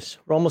done with this.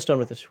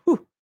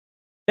 Whew.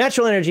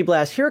 Natural energy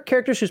blast. Here are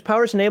characters whose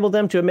powers enable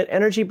them to emit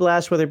energy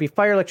blasts, whether it be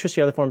fire,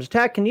 electricity, or other forms of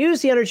attack, can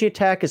use the energy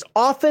attack as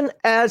often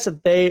as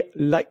they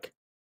like.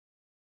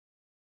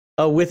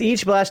 With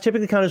each blast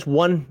typically count as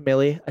 1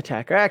 melee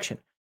attack or action.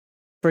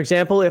 For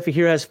example, if a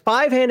hero has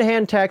 5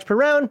 hand-to-hand attacks per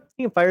round,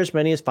 you can fire as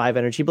many as 5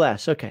 energy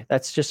blasts. Okay,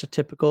 that's just a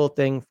typical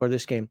thing for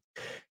this game.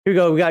 Here we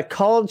go. We got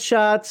called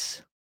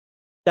shots.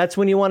 That's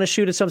when you want to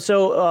shoot at something.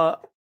 So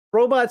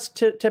robots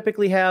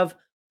typically have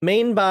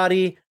main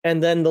body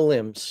and then the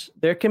limbs.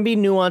 There can be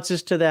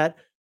nuances to that.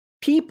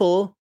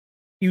 People,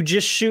 you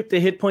just shoot the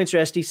hit points or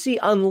SDC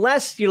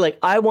unless you're like,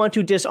 I want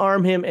to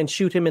disarm him and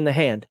shoot him in the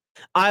hand.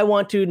 I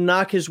want to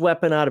knock his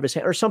weapon out of his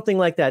hand or something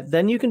like that.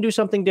 Then you can do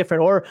something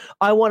different. Or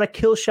I want a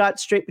kill shot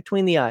straight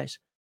between the eyes.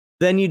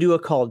 Then you do a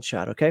called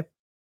shot, okay?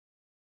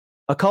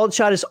 A called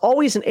shot is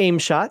always an aim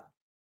shot.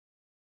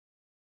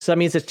 So that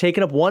means it's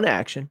taken up 1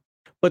 action,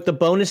 but the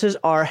bonuses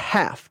are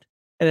halved.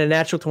 And a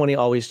natural 20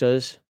 always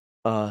does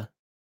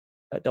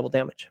double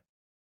damage.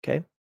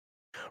 Okay.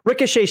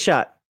 Ricochet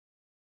shot.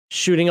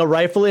 Shooting a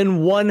rifle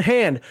in 1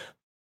 hand.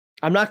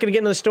 I'm not going to get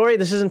into the story.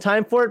 This isn't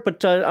time for it.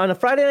 But on a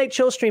Friday night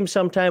chill stream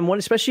sometime,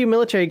 especially you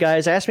military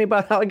guys, asked me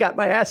about how I got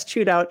my ass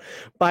chewed out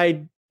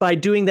by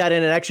doing that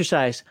in an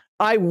exercise.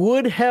 I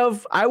would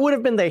have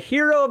been the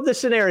hero of the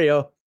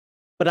scenario,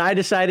 but I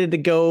decided to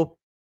go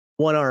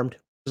one-armed.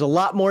 There's a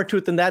lot more to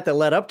it than that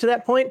led up to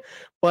that point,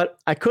 but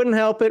I couldn't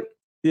help it.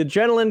 The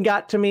adrenaline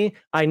got to me.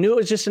 I knew it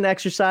was just an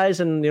exercise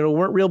and,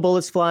 weren't real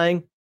bullets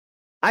flying.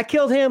 I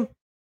killed him.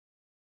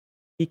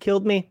 He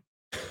killed me.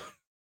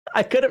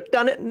 I could have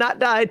done it and not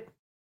died.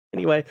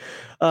 Anyway,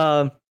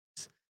 moral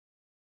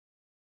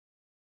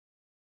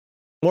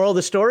of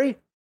the story,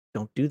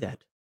 don't do that.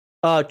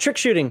 Trick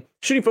shooting.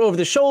 Shooting from over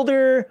the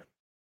shoulder.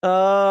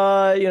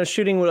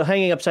 Shooting while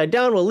hanging upside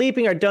down while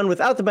leaping are done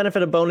without the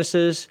benefit of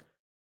bonuses.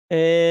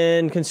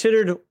 And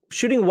considered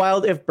shooting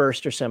wild if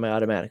burst or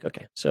semi-automatic.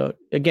 Okay, so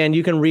again,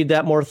 you can read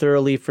that more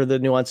thoroughly for the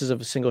nuances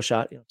of a single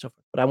shot, so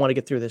forth. But I want to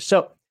get through this.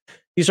 So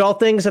these are all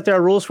things that there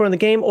are rules for in the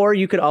game, or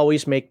you could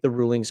always make the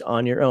rulings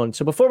on your own.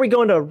 So before we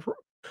go into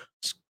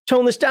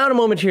tone this down a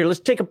moment here, let's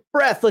take a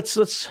breath.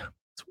 Let's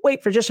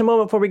wait for just a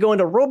moment before we go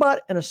into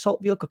robot and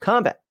assault vehicle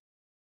combat.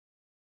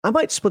 I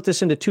might split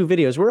this into 2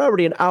 videos. We're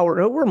already an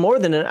hour. We're more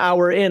than an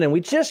hour in, and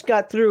we just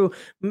got through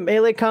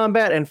melee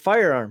combat and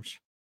firearms.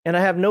 And I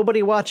have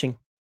nobody watching.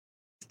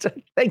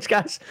 Thanks,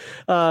 guys.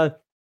 I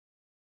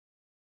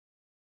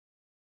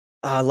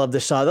love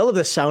this saw. I love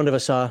the sound of a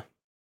saw.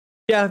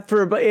 Yeah,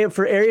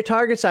 for area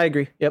targets, I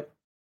agree. Yep.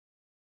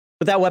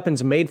 But that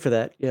weapon's made for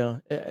that.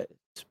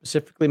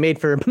 Specifically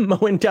made for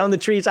mowing down the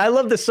trees. I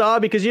love the saw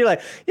because you're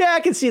like, yeah,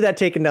 I can see that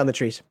taking down the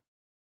trees.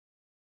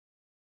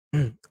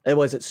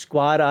 Was it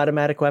squad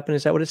automatic weapon?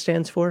 Is that what it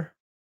stands for?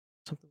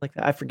 Something like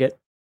that. I forget.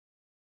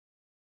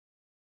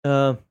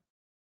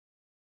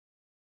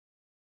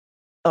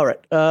 All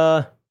right.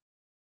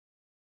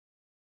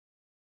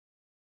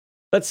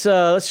 Let's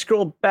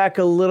scroll back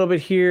a little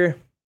bit here.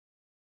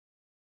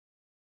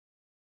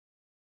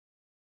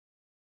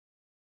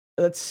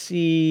 Let's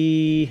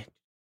see.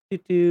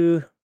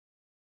 How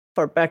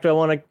far back do I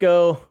want to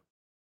go?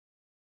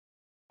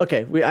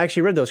 Okay, we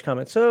actually read those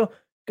comments. So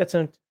got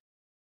some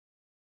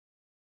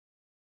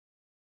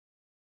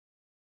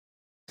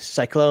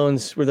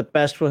cyclones were the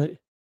best one.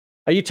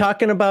 Are you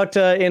talking about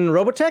in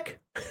Robotech?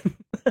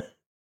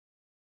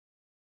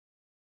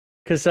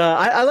 Because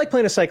I like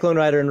playing a Cyclone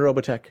Rider in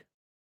Robotech.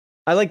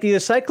 I like either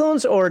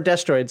Cyclones or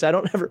Destroids. I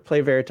don't ever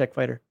play Veritech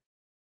Fighter.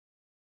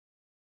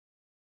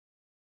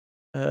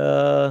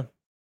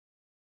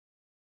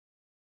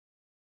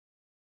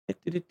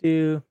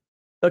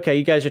 Okay,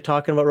 you guys are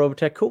talking about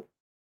Robotech. Cool.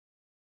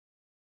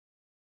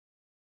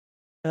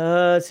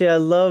 Let's see. I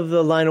love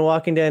the line of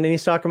Walking Dead. Any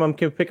soccer mom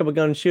can pick up a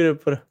gun and shoot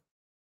it,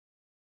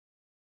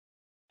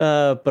 but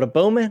a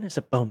bowman is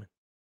a bowman.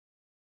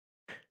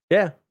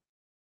 Yeah.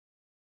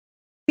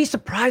 Be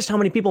surprised how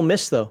many people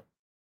miss, though.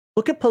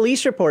 Look at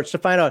police reports to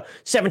find out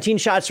 17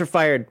 shots were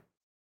fired.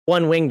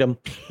 1 winged him.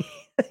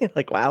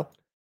 Like, wow.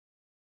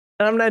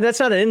 And that's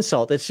not an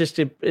insult. It's just,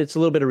 it's a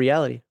little bit of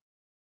reality.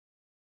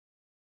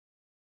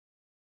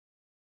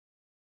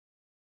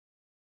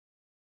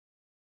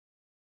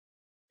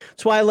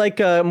 That's why I like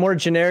more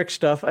generic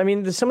stuff. I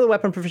mean, some of the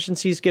weapon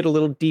proficiencies get a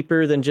little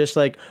deeper than just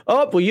like,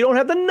 oh, well, you don't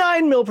have the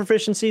 9mm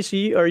proficiency, so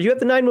you have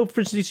the 9mm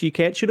proficiency, so you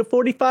can't shoot a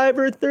 45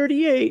 or a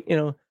 38,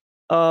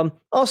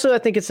 Also, I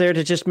think it's there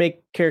to just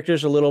make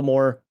characters a little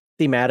more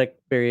thematic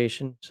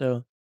variation.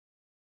 So,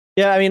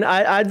 yeah, I mean,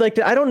 I'd like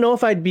to. I don't know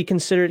if I'd be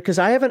considered, because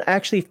I haven't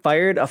actually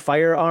fired a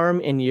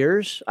firearm in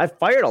years. I've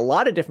fired a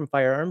lot of different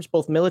firearms,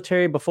 both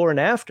military before and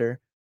after.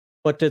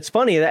 But it's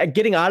funny that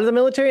getting out of the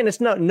military, and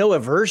it's not no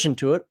aversion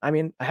to it. I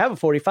mean, I have a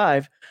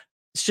 45.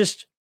 It's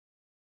just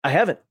I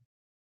haven't.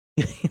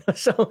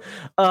 So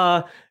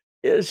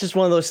it's just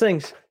one of those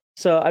things.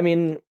 So I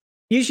mean,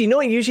 usually,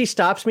 what usually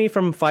stops me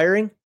from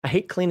firing? I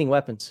hate cleaning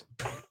weapons.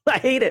 I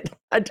hate it.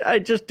 I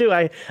just do.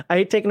 I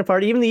hate taking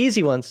apart even the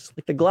easy ones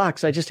like the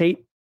Glocks. I just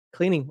hate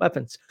cleaning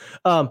weapons.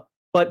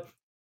 But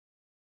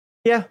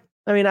yeah,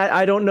 I mean,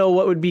 I don't know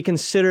what would be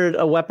considered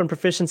a weapon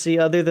proficiency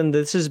other than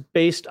this is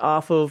based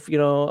off of,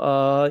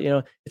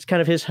 it's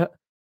kind of his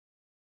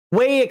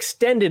way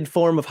extended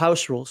form of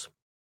house rules.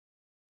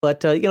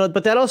 But,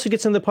 but that also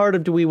gets in the part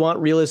of, do we want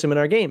realism in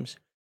our games?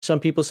 Some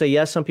people say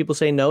yes, some people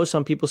say no,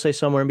 some people say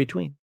somewhere in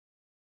between.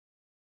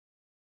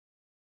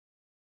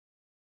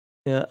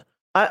 Yeah.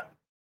 I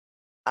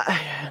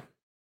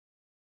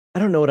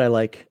don't know what I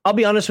like. I'll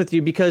be honest with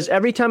you, because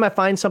every time I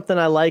find something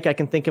I like, I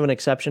can think of an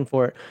exception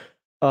for it.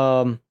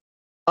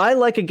 I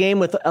like a game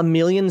with a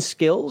million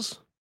skills,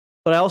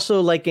 but I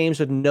also like games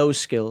with no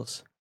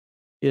skills.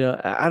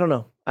 I don't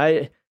know.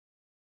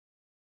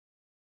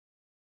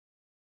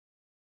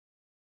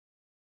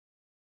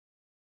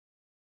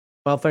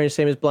 Wildfire the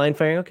same as blind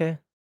firing. Okay.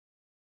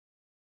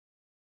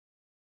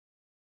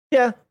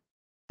 Yeah.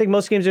 I think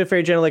most games are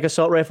very general, like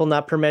assault rifle,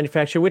 not per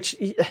manufacturer, which,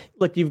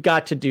 look, you've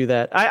got to do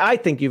that. I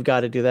think you've got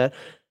to do that.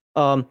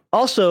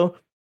 Also,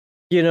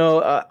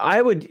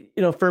 I would,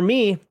 for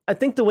me, I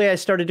think the way I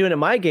started doing it in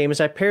my game is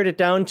I pared it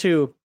down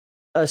to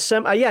a that's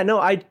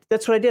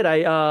what I did.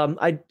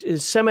 I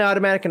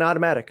semi-automatic and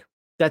automatic.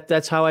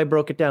 That's how I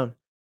broke it down.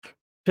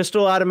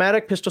 Pistol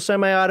automatic, pistol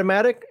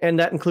semi-automatic, and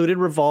that included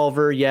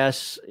revolver,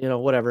 yes,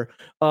 whatever.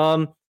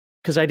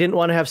 Because I didn't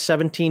want to have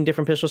 17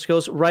 different pistol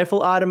skills.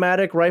 Rifle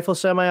automatic, rifle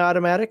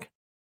semi-automatic.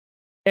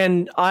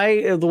 And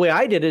the way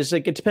I did is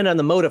like it depended on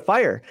the mode of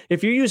fire.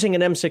 If you're using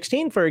an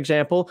M16, for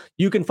example,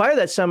 you can fire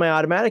that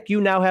semi-automatic.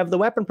 You now have the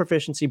weapon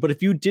proficiency. But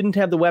if you didn't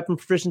have the weapon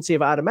proficiency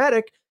of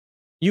automatic,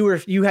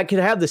 could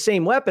have the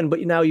same weapon, but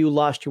now you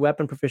lost your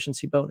weapon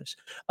proficiency bonus.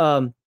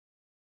 But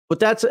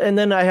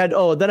then I had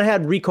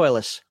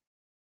recoilless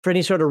for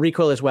any sort of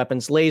recoilless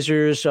weapons,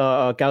 lasers,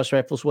 Gauss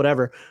rifles,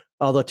 whatever.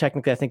 Although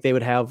technically, I think they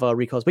would have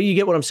recoils. But you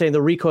get what I'm saying, the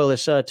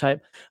recoilless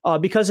type,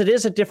 because it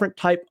is a different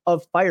type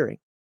of firing.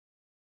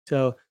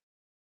 So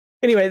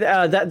anyway,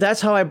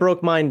 that's how I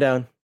broke mine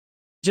down.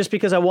 Just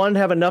because I wanted to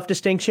have enough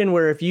distinction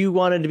where if you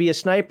wanted to be a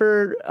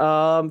sniper,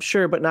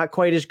 sure, but not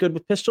quite as good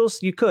with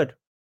pistols, you could.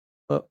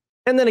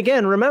 And then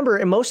again, remember,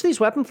 in most of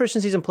these weapon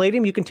proficiencies in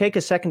Palladium, you can take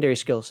as secondary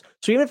skills.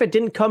 So even if it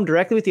didn't come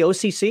directly with the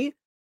OCC,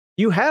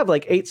 you have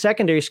like 8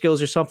 secondary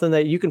skills or something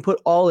that you can put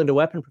all into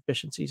weapon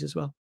proficiencies as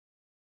well.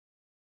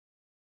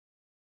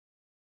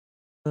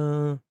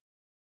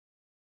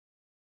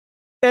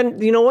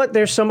 And you know what?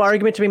 There's some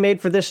argument to be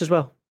made for this as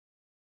well.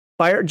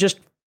 Just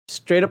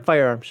straight up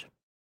firearms.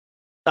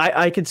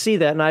 I could see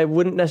that, and I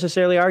wouldn't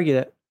necessarily argue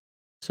that.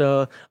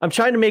 So I'm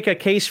trying to make a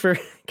case for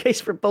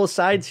both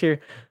sides here.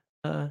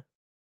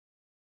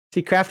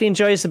 See, Crafty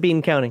enjoys the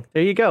bean counting.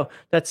 There you go.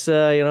 That's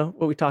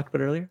what we talked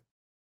about earlier.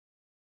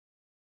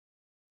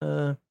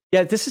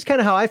 Yeah, this is kind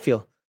of how I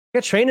feel. I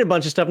got trained in a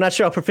bunch of stuff. Not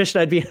sure how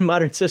proficient I'd be in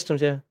modern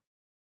systems. Yeah.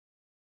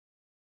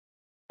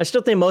 I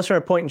still think most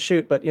are point and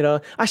shoot, but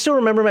I still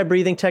remember my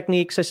breathing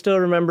techniques. I still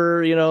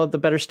remember, the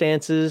better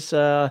stances.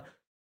 Buyer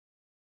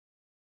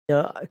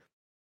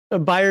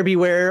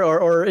beware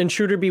or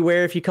intruder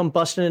beware if you come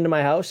busting into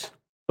my house.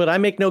 But I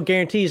make no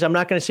guarantees. I'm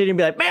not going to sit here and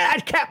be like, man,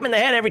 I'd cap him in the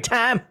head every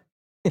time.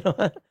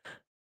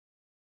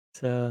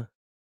 So.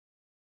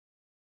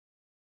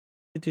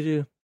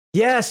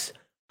 Yes.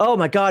 Oh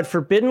my God,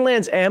 Forbidden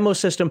Lands ammo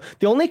system.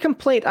 The only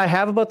complaint I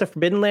have about the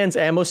Forbidden Lands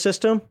ammo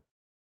system,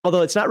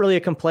 although it's not really a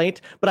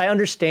complaint, but I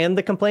understand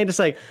the complaint. It's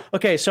like,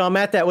 okay, so I'm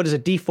at that. What is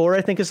it? D4,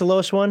 I think is the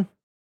lowest one.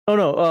 Oh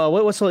no,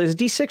 what's the, is it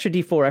D6 or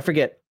D4? I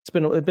forget. It's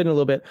been a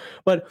little bit,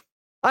 but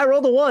I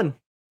rolled a 1.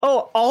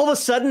 Oh, all of a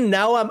sudden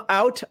now I'm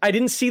out. I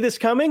didn't see this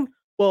coming.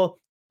 Well,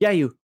 yeah,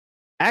 you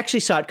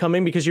actually saw it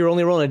coming because you're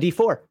only rolling a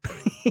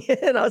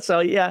D4. So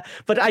yeah,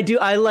 but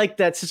I like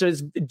that. So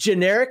it's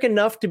generic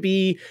enough to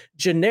be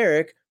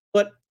generic,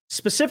 but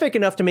specific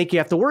enough to make you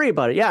have to worry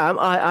about it. Yeah,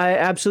 I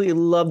absolutely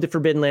love the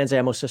Forbidden Lands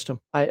ammo system.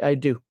 I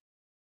do.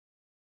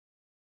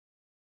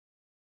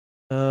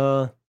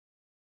 I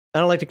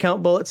don't like to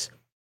count bullets.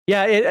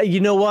 Yeah,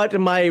 you know what?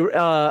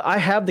 I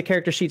have the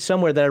character sheet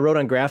somewhere that I wrote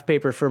on graph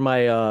paper for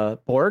my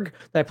Borg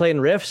that I play in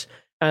Rifts.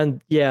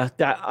 And yeah,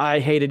 I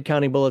hated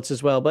counting bullets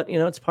as well. But,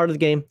 it's part of the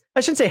game.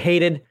 I shouldn't say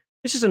hated.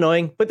 It's just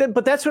annoying.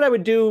 But that's what I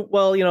would do.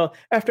 Well,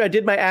 after I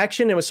did my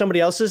action and it was somebody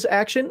else's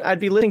action, I'd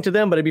be listening to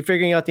them, but I'd be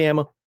figuring out the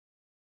ammo.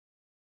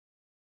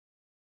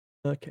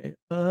 Okay.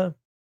 In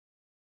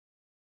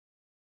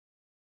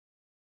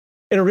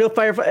a real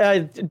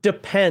firefight,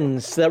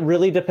 depends. That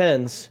really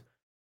depends.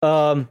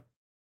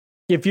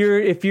 If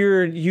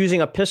you're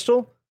using a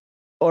pistol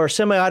or a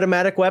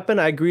semi-automatic weapon,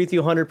 I agree with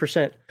you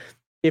 100%.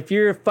 If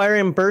you're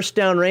firing burst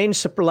down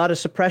range, a lot of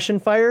suppression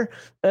fire,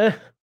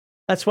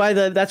 I That's why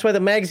the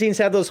magazines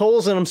have those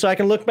holes in them, so I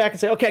can look back and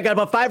say, okay, I got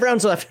about 5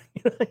 rounds left.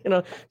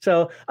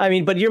 So I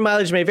mean, but your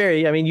mileage may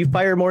vary. I mean, you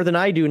fire more than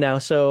I do now,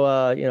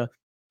 so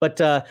But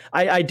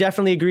I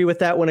definitely agree with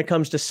that when it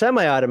comes to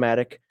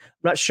semi-automatic.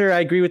 I'm not sure I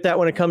agree with that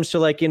when it comes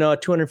to a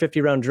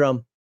 250 round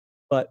drum.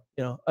 But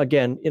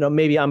again,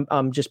 maybe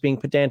I'm just being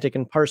pedantic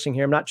and parsing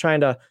here. I'm not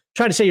trying to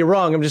say you're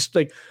wrong. I'm just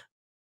like,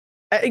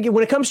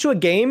 when it comes to a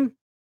game,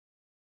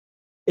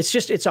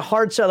 it's a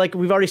hard sell. Like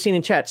we've already seen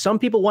in chat, some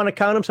people want to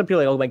count them. Some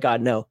people are like, oh my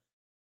God, no.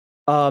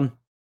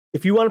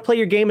 If you want to play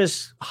your game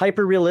as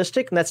hyper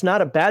realistic, and that's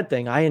not a bad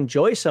thing, I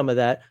enjoy some of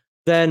that,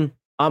 then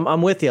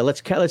I'm with you.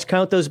 Let's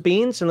count those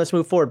beans and let's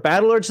move forward.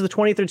 Battlelords of the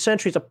 23rd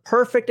Century is a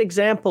perfect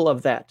example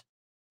of that.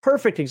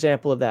 Perfect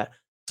example of that.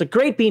 It's a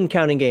great bean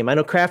counting game. I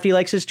know Crafty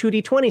likes his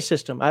 2D20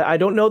 system. I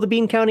don't know the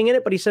bean counting in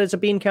it, but he said it's a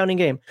bean counting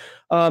game.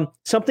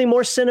 Something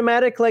more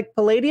cinematic like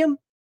Palladium.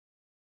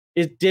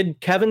 Did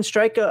Kevin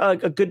strike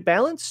a good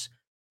balance?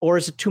 Or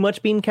is it too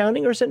much bean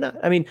counting, or is it not?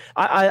 I mean,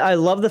 I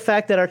love the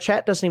fact that our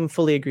chat doesn't even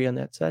fully agree on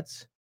that. So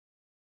that's...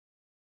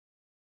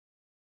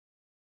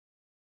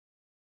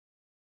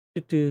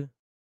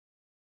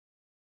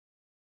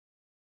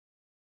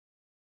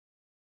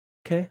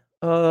 Okay.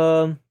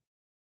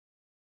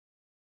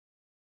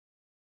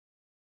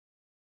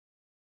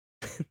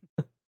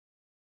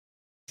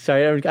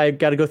 Sorry, I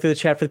got to go through the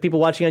chat for the people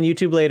watching on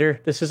YouTube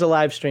later. This is a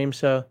live stream,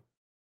 so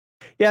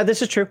yeah,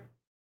 this is true.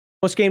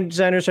 Most game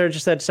designers are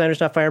just that designers,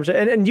 not firearms.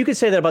 And you could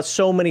say that about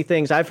so many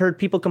things. I've heard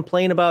people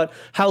complain about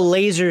how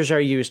lasers are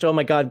used. Oh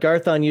my God,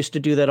 Garthon used to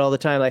do that all the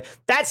time. Like,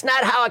 that's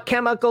not how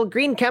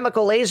green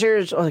chemical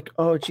lasers. Like,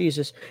 oh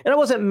Jesus. And I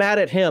wasn't mad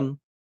at him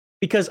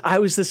because I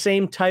was the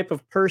same type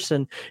of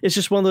person. It's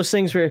just one of those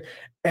things where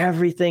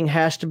everything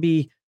has to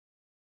be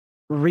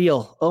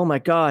real. Oh my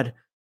God.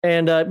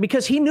 And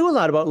because he knew a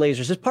lot about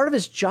lasers, as part of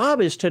his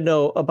job is to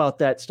know about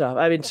that stuff.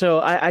 I mean, so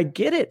I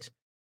get it.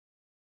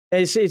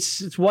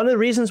 It's one of the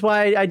reasons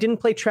why I didn't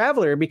play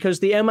Traveler, because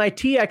the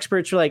MIT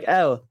experts were like,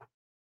 oh,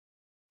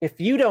 if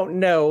you don't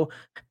know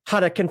how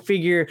to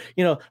configure,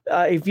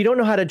 if you don't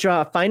know how to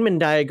draw a Feynman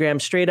diagram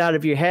straight out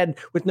of your head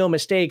with no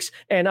mistakes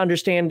and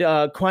understand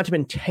quantum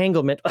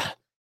entanglement,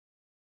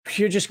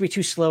 you're just gonna be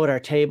too slow at our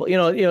table.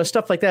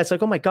 Stuff like that. It's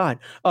like, oh my God.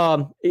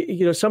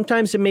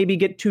 Sometimes it maybe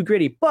get too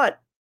gritty, but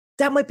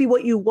that might be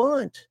what you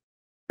want.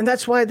 And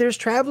that's why there's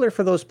Traveler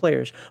for those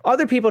players.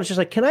 Other people are just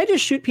like, can I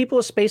just shoot people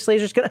with space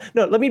lasers?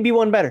 No, let me be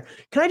one better.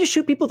 Can I just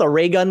shoot people with a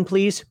ray gun,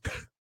 please?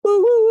 Woo,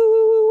 woo,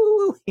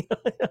 woo, woo,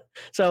 woo.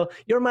 So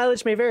your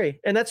mileage may vary.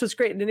 And that's what's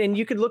great. And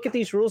you could look at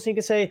these rules and you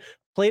can say,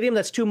 Palladium,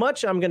 that's too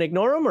much. I'm going to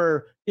ignore them.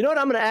 Or, you know what?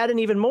 I'm going to add in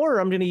even more. Or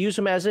I'm going to use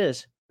them as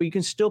is. But you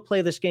can still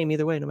play this game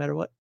either way, no matter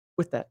what,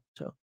 with that.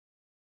 So,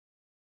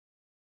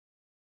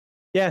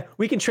 yeah,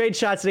 we can trade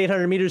shots at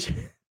 800 meters.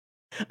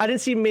 I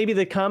didn't see maybe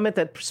the comment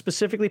that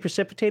specifically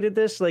precipitated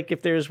this, like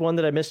if there's one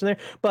that I missed in there,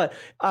 but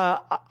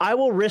I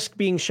will risk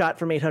being shot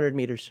from 800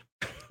 meters.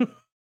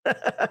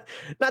 Not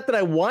that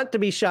I want to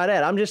be shot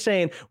at. I'm just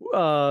saying,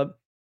 not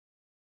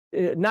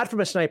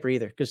from a sniper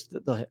either, because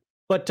they'll hit.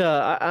 But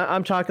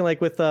I'm talking like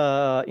with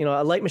a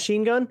light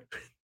machine gun.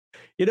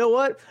 You know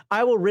what?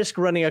 I will risk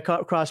running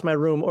across my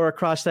room or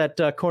across that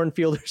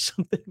cornfield or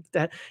something like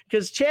that,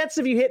 because chances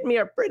of you hitting me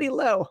are pretty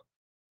low.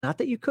 Not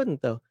that you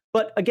couldn't, though.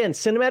 But again,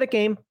 cinematic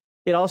game.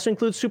 It also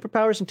includes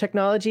superpowers and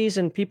technologies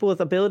and people with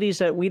abilities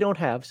that we don't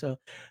have. So,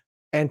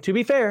 and to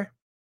be fair,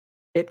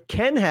 it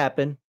can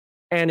happen.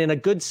 And in a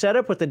good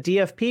setup with a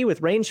DFP,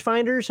 with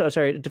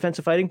rangefinders,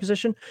 defensive fighting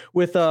position,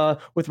 with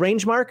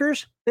range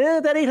markers,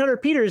 that 800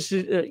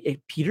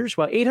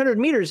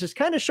 meters is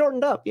kind of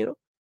shortened up,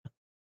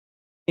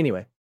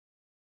 Anyway,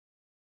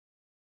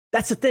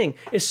 that's the thing.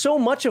 Is so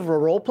much of a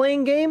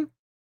role-playing game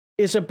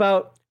is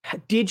about,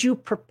 did you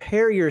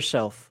prepare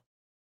yourself?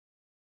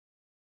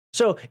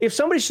 So if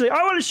somebody's like,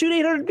 I want to shoot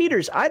 800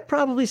 meters, I'd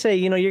probably say,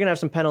 you're going to have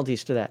some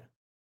penalties to that.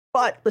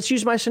 But let's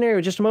use my scenario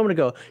just a moment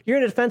ago. You're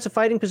in a defensive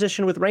fighting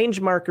position with range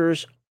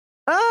markers.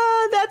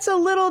 That's a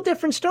little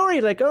different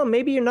story. Like, oh,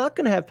 maybe you're not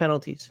going to have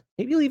penalties.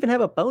 Maybe you'll even have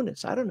a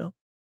bonus. I don't know.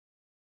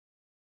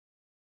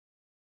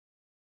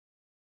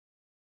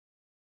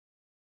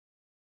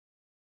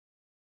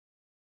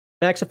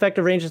 Max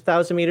effective range of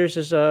 1,000 meters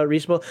is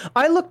reasonable.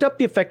 I looked up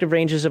the effective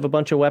ranges of a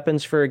bunch of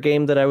weapons for a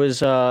game that I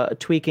was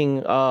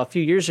tweaking a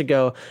few years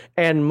ago,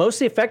 and most of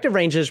the effective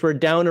ranges were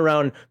down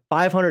around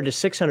 500 to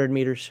 600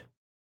 meters.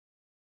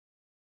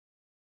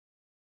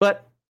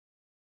 But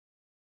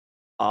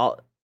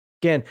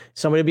again,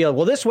 somebody will be like,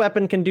 well, this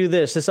weapon can do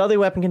this other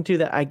weapon can do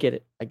that. I get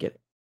it.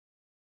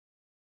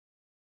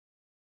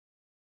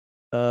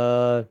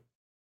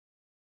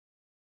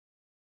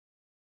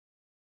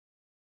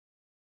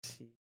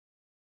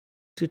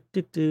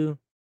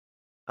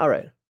 All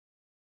right.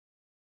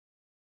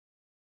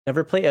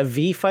 Never play a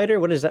V fighter?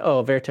 What is that?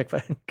 Oh, Veritech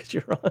fighter, because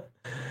you're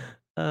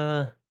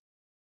wrong.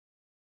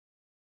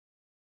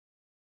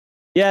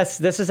 Yes,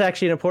 this is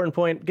actually an important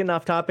point. Getting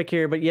off topic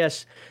here, but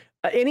yes,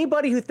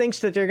 anybody who thinks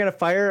that they're going to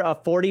fire a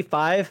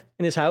 45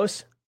 in his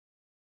house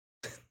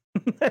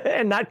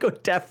and not go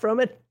deaf from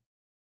it,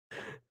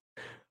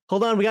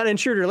 Hold on, we got an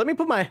intruder. Let me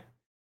put my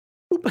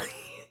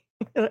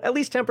at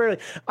least temporarily.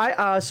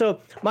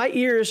 So my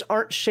ears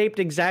aren't shaped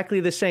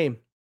exactly the same.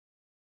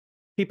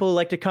 People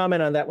like to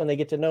comment on that when they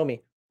get to know me.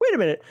 Wait a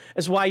minute.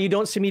 That's why you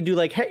don't see me do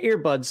like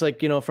earbuds,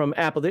 like, from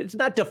Apple. It's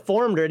not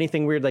deformed or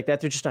anything weird like that.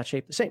 They're just not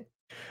shaped the same.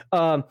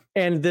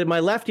 And my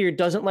left ear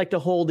doesn't like to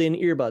hold in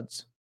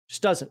earbuds.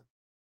 Just doesn't.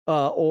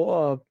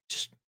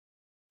 Just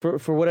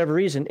for whatever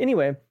reason.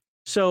 Anyway,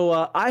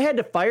 so I had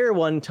to fire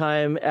one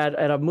time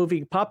at a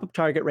movie pop-up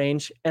target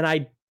range,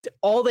 and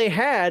all they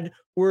had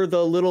were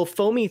the little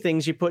foamy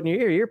things you put in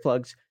your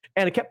earplugs,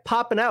 and it kept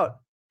popping out.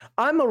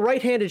 I'm a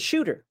right-handed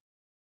shooter.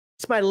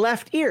 It's my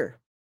left ear.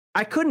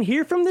 I couldn't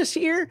hear from this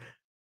ear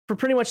for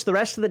pretty much the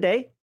rest of the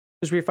day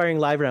because we were firing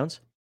live rounds.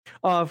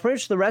 Pretty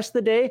much the rest of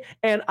the day,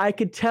 and I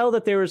could tell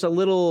that there was a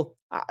little,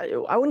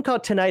 I wouldn't call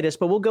it tinnitus,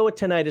 but we'll go with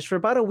tinnitus for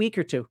about a week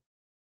or two.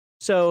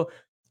 So,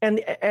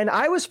 and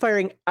I was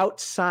firing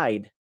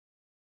outside.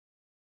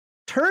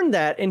 Turn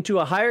that into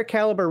a higher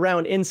caliber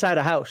round inside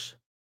a house.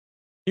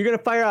 You're going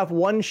to fire off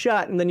one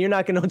shot, and then you're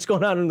not going to know what's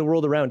going on in the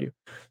world around you.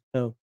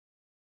 So,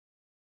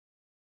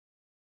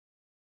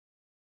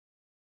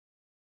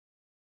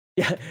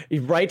 yeah,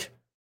 right.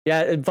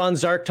 Yeah, Von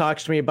Zark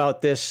talks to me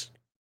about this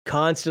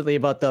constantly,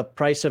 about the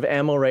price of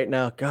ammo right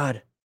now.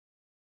 God.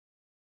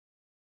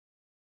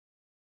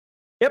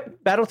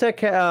 Yep,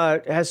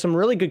 BattleTech has some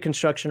really good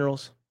construction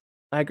rules.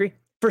 I agree.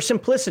 For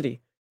simplicity.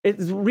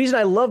 The reason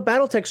I love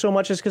BattleTech so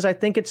much is because I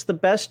think it's the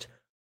best.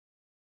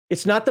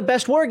 It's not the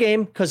best war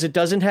game because it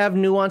doesn't have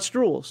nuanced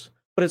rules,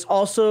 but it's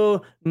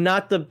also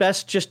not the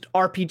best just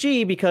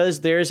RPG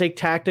because there's a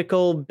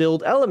tactical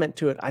build element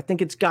to it. I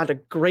think it's got a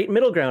great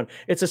middle ground.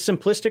 It's a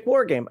simplistic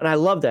war game, and I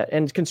love that.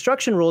 And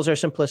construction rules are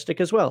simplistic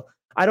as well.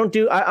 I'm a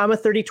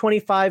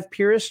 30-25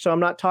 purist, so I'm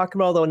not talking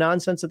about all the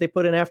nonsense that they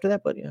put in after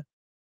that, but yeah.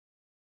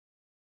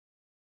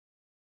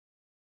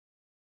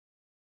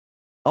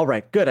 All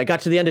right, good. I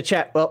got to the end of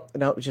chat. Well,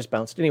 no, it just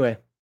bounced. Anyway,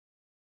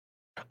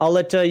 I'll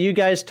let you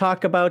guys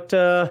talk about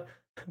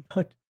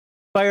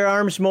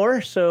firearms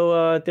more.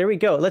 So there we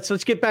go. Let's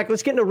get back.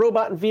 Let's get into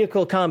robot and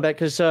vehicle combat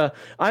because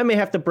I may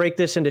have to break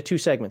this into 2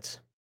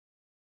 segments.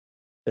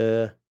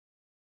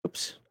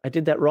 Oops, I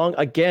did that wrong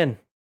again.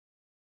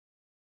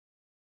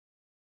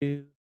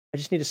 I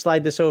just need to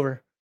slide this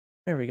over.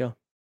 There we go.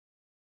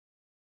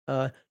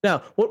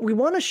 Now, what we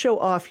want to show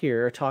off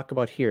here, or talk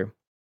about here,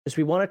 is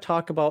we want to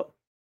talk about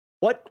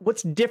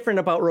what's different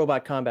about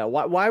robot combat.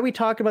 Why are we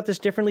talking about this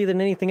differently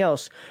than anything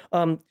else?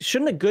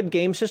 Shouldn't a good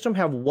game system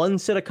have one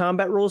set of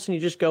combat rules and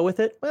you just go with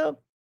it? Well,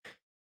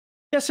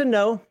 yes and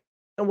no.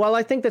 And while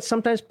I think that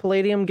sometimes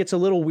Palladium gets a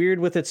little weird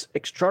with its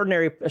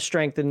extraordinary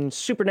strength and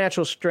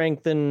supernatural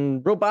strength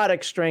and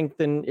robotic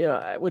strength, and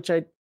which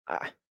you've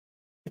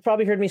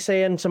probably heard me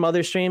say in some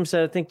other streams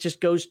that I think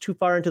just goes too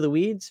far into the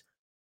weeds.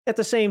 At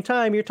the same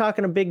time, you're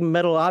talking a big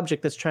metal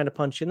object that's trying to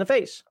punch you in the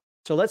face.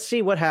 So let's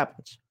see what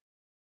happens.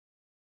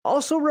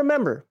 Also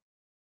remember,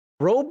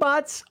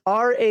 robots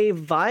are a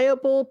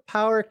viable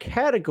power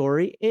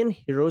category in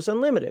Heroes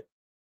Unlimited.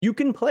 You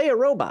can play a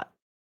robot.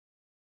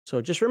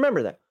 So just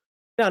remember that.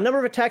 Now, number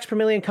of attacks per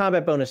million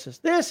combat bonuses.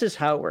 This is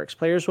how it works.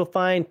 Players will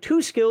find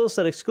 2 skills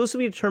that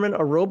exclusively determine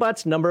a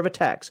robot's number of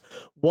attacks.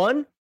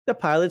 1, the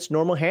pilot's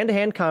normal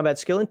hand-to-hand combat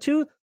skill, and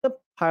 2, the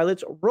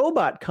pilot's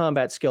robot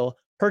combat skill,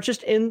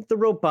 purchased in the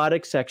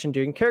robotic section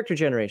during character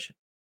generation.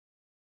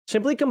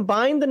 Simply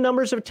combine the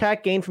numbers of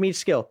attack gained from each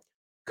skill.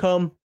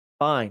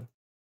 Combine.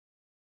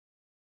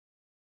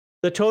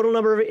 The total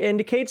number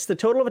indicates the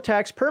total of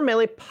attacks per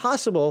melee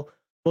possible.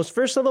 Most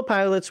first-level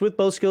pilots with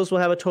both skills will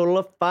have a total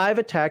of 5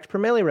 attacks per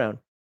melee round.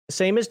 The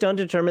same is done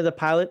to determine the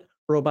pilot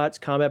robot's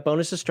combat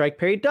bonuses, strike,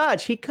 parry,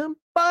 dodge. He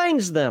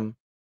combines them.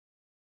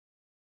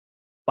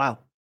 Wow.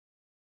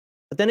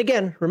 But then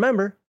again,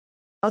 remember,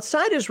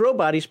 outside his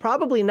robot, he's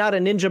probably not a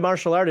ninja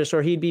martial artist,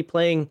 or he'd be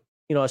playing,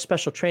 a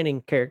special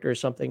training character or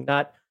something,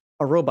 not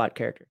a robot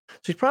character. So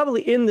he's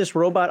probably in this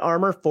robot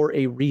armor for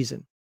a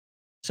reason.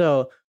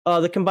 So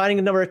the combining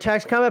the number of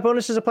attacks combat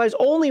bonuses applies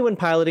only when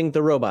piloting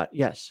the robot.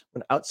 Yes.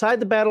 When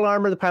outside the battle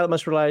armor, the pilot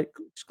must rely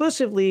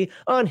exclusively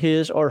on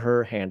his or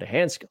her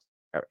hand-to-hand skills.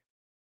 All right.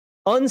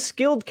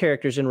 Unskilled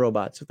characters in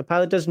robots. If the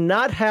pilot does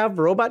not have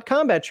robot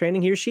combat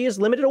training, he or she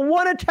is limited to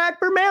 1 attack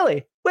per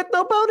melee with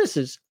no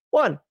bonuses.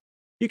 1.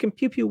 You can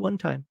pew-pew 1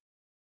 time.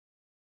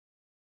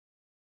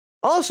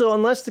 Also,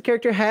 unless the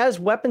character has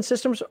weapon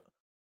systems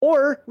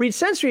or read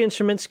sensory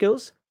instrument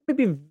skills, there could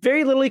be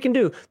very little he can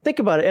do. Think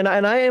about it, and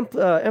I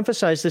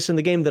emphasize this in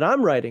the game that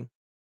I'm writing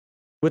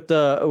with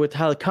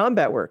how the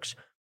combat works.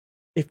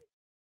 If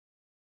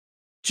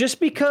just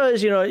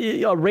because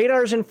a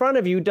radar's in front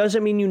of you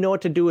doesn't mean you know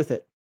what to do with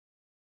it.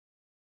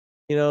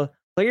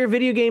 Play your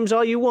video games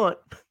all you want,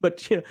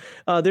 but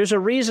there's a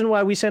reason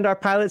why we send our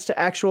pilots to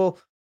actual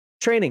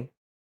training,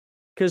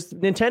 because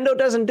Nintendo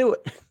doesn't do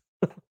it.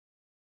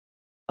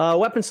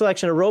 Weapon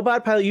selection. A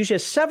robot pilot usually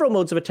has several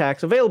modes of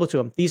attacks available to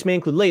him. These may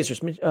include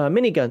lasers,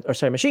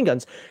 machine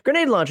guns,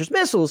 grenade launchers,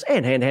 missiles,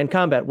 and hand-to-hand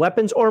combat.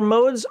 Weapons or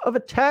modes of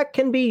attack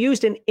can be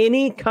used in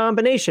any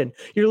combination.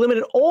 You're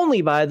limited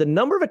only by the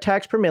number of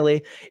attacks per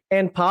melee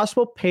and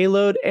possible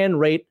payload and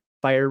rate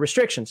fire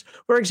restrictions.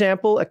 For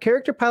example, a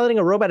character piloting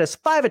a robot has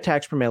 5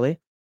 attacks per melee.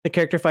 The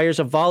character fires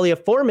a volley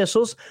of 4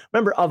 missiles.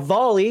 Remember, a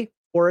volley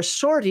or a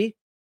sortie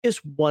is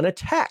 1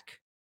 attack.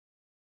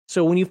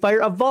 So when you fire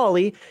a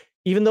volley,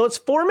 even though it's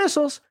 4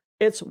 missiles,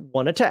 it's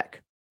 1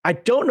 attack. I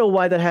don't know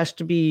why that has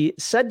to be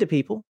said to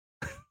people.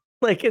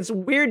 Like, it's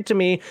weird to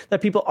me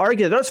that people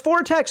argue that it's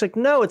 4 attacks. Like,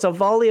 no, it's a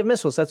volley of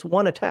missiles. That's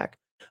 1 attack.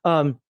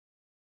 But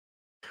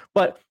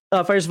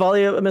fires a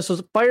volley of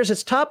missiles, fires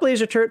its top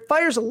laser turret,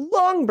 fires a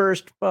long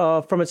burst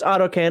from its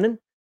autocannon,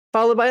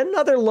 followed by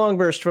another long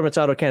burst from its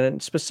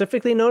autocannon.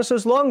 Specifically, notice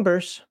those long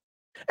bursts,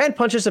 and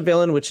punches a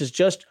villain, which is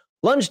just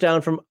lunged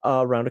down from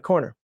around a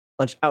corner.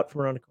 Lunge out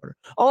from around the corner.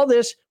 All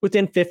this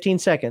within 15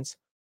 seconds.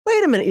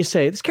 Wait a minute, you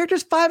say. This character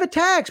has 5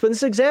 attacks, but in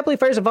this example, he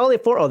fires a volley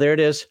of 4. Oh, there it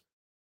is.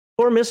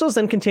 4 missiles,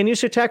 then continues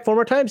to attack 4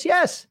 more times?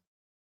 Yes.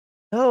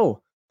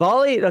 No.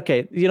 Volley,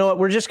 okay, you know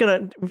what?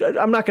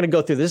 I'm not going to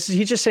go through this.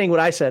 He's just saying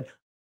what I said.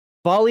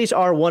 Volleys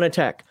are 1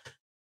 attack.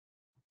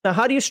 Now,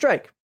 how do you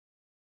strike?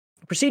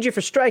 The procedure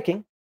for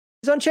striking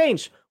is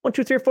unchanged. 1,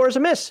 2, 3, or 4 is a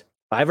miss.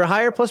 5 or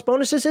higher plus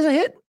bonuses is a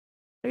hit.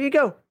 There you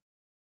go.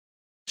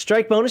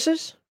 Strike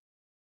bonuses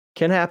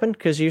can happen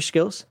because of your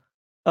skills.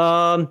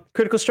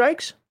 Critical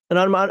strikes. An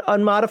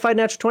unmodified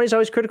natural 20 is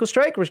always critical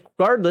strike,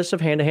 regardless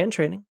of hand-to-hand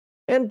training,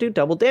 and do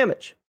double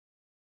damage.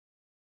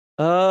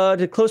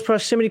 To close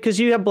proximity, because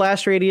you have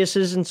blast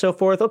radiuses and so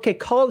forth. Okay,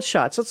 called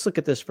shots. Let's look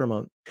at this for a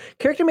moment.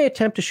 Character may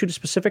attempt to shoot a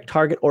specific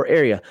target or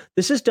area.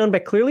 This is done by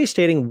clearly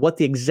stating what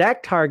the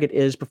exact target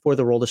is before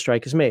the roll to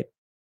strike is made.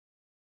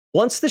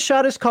 Once the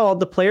shot is called,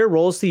 the player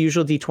rolls the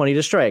usual d20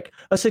 to strike.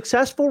 A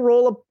successful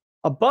roll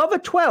above a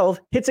 12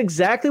 hits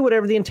exactly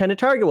whatever the intended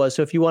target was.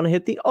 So if you want to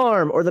hit the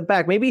arm or the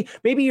back, maybe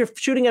you're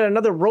shooting at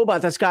another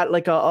robot that's got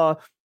like a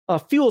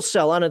fuel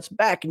cell on its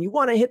back, and you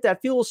want to hit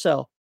that fuel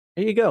cell.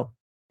 There you go.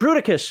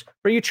 Bruticus,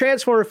 for you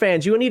Transformer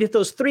fans, you will need to hit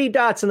those 3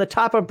 dots on the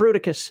top of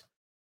Bruticus.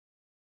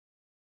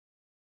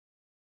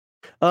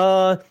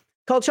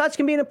 Called shots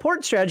can be an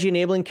important strategy,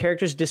 enabling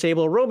characters to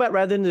disable a robot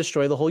rather than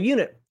destroy the whole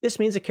unit. This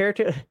means a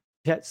character...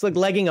 Yeah, it's like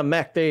legging a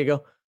mech. There you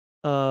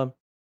go.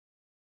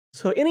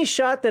 So any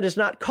shot that is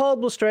not called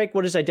will strike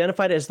what is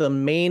identified as the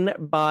main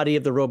body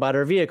of the robot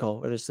or vehicle,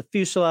 whether it's the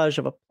fuselage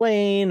of a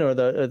plane or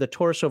the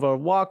torso of a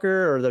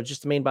walker or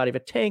just the main body of a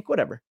tank,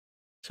 whatever.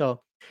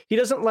 So he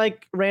doesn't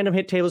like random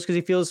hit tables because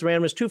he feels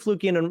random is too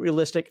fluky and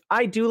unrealistic.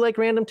 I do like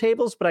random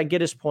tables, but I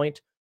get his point.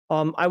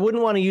 I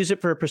wouldn't want to use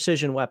it for a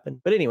precision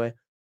weapon. But anyway,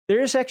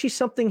 there is actually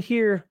something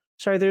here.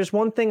 Sorry, there's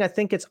one thing I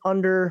think it's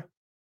under...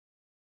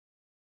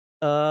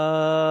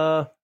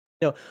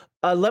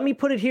 let me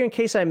put it here in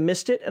case I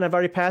missed it and I've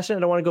already passed it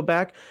and I want to go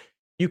back.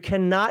 You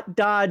cannot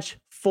dodge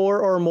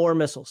 4 or more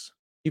missiles.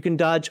 You can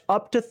dodge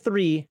up to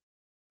 3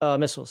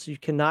 missiles. You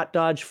cannot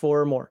dodge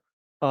 4 or more.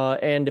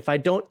 And if I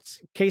don't,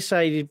 in case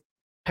I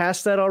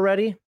passed that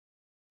already,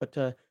 but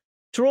to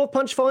roll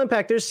punch fall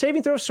impact, there's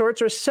saving throw of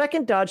sorts or a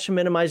second dodge to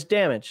minimize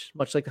damage,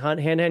 much like the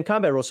hand-to-hand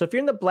combat roll. So if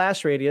you're in the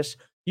blast radius,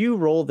 you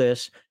roll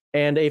this,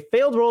 and a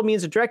failed roll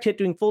means a direct hit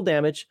doing full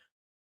damage.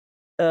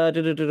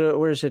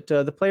 Where is it?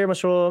 The player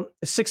must roll.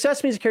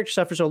 Success means the character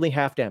suffers only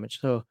half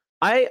damage. So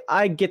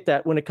I get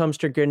that when it comes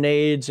to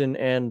grenades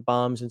and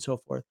bombs and so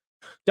forth.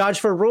 Dodge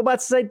for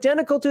robots is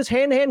identical to its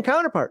hand-to-hand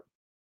counterpart.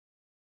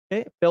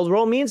 Okay, failed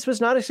roll means it was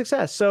not a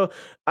success. So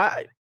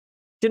I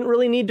didn't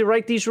really need to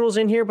write these rules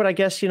in here, but I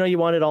guess you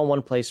want it all in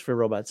one place for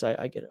robots.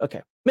 I get it.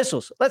 Okay,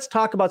 missiles. Let's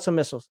talk about some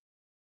missiles.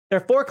 There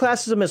are 4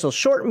 classes of missiles: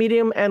 short,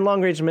 medium, and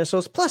long-range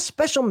missiles, plus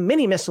special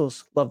mini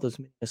missiles. Love those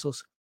mini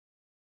missiles.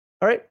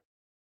 All right.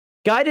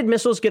 Guided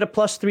missiles get a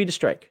 +3 to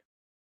strike.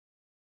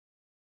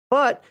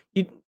 But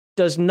it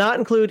does not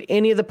include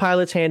any of the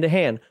pilot's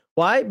hand-to-hand.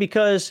 Why?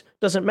 Because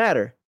it doesn't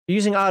matter. You're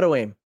using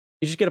auto-aim.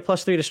 You just get a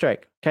 +3 to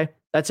strike. Okay?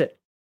 That's it.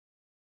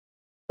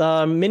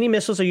 Mini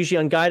missiles are usually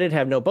unguided,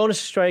 have no bonus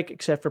to strike,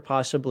 except for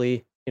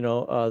possibly,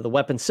 the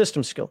weapon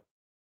system skill.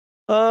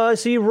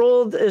 So you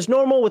rolled as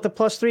normal with a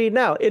 +3.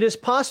 Now, it is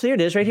possible, here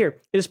it is right here.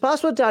 It is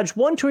possible to dodge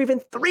 1, 2, or even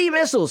 3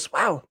 missiles.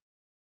 Wow.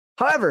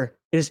 However,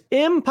 it is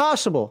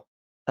impossible,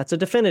 that's a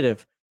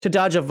definitive, to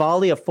dodge a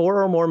volley of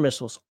 4 or more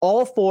missiles.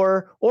 All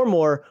 4 or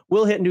more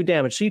will hit and do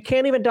damage. So you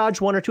can't even dodge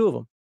 1 or 2 of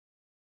them.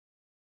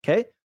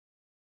 Okay?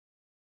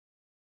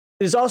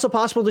 It is also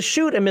possible to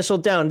shoot a missile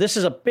down. This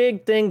is a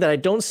big thing that I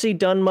don't see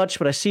done much,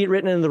 but I see it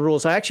written in the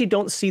rules. I actually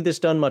don't see this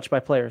done much by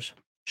players.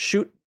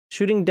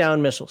 Shooting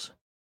down missiles.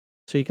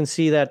 So you can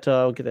see that.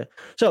 Look at that.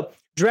 So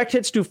direct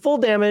hits do full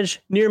damage.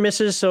 Near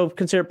misses, so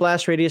consider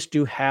blast radius,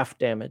 do half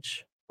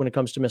damage when it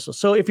comes to missiles.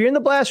 So if you're in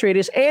the blast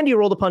radius and you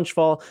roll the punch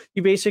fall,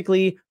 you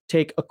basically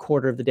take a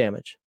quarter of the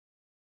damage.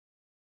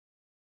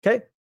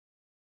 Okay?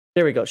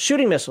 There we go.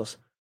 Shooting missiles.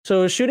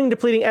 So shooting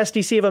depleting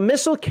SDC of a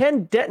missile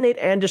can detonate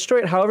and destroy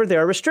it. However,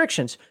 there are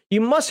restrictions.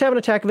 You must have an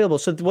attack available.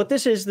 So what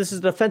this is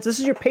defense. This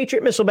is your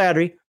Patriot missile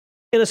battery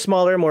in a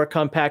smaller, more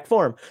compact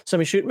form.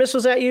 Somebody shoot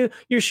missiles at you,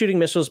 you're shooting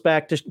missiles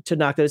back to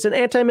knock that. It's an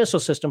anti-missile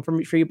system for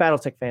you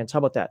Battletech fans. How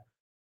about that?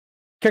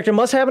 Character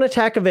must have an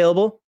attack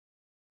available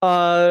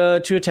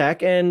to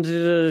attack. And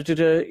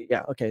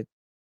yeah, okay.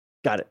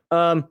 Got it.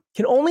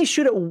 Can only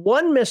shoot at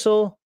one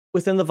missile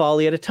within the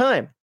volley at a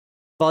time.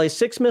 Volley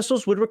 6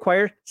 missiles would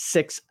require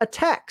 6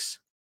 attacks.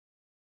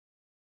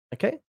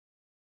 Okay.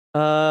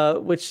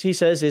 Which he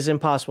says is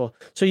impossible.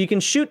 So you can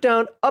shoot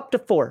down up to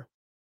 4.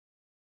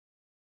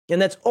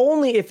 And that's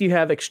only if you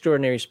have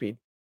extraordinary speed.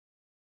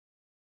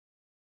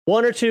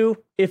 1 or 2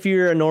 if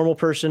you're a normal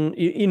person,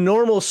 a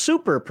normal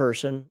super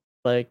person,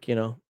 like,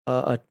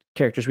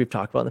 characters we've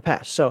talked about in the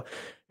past. So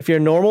if you're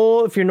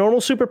normal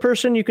super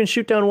person, you can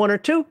shoot down 1 or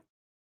 2.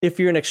 If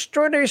you're an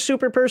extraordinary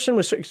super person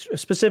with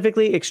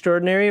specifically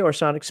extraordinary or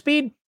sonic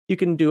speed, you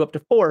can do up to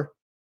 4.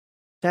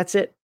 That's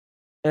it.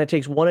 And it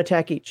takes 1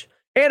 attack each.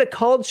 And a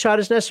called shot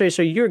is necessary,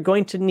 so you're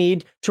going to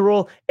need to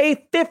roll a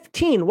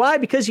 15. Why?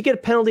 Because you get a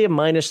penalty of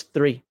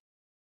 -3.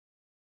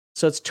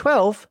 So it's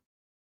 12.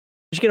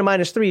 You get a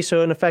 -3,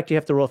 so in effect, you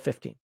have to roll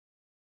 15.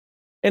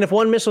 And if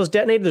one missile is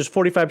detonated, there's a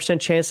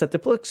 45% chance that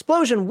the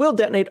explosion will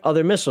detonate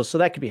other missiles, so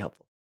that could be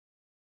helpful.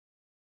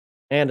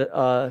 And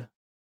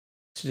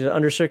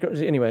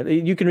anyway,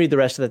 you can read the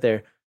rest of it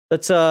there.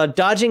 That's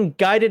dodging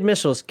guided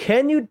missiles.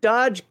 Can you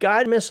dodge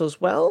guided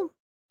missiles? Well,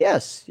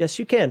 yes,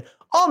 you can.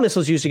 All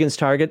missiles used against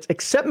targets,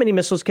 except many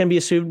missiles, can be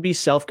assumed to be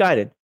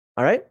self-guided.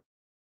 All right?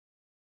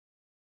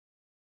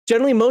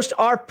 Generally, most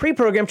are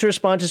pre-programmed to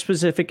respond to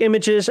specific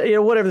images,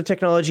 whatever the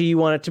technology you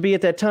want it to be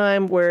at that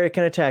time, where it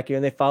can attack you,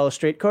 and they follow a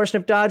straight course.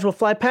 And if dodge will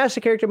fly past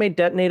the character, may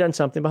detonate on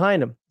something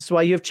behind them. This is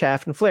why you have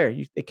chaff and flare.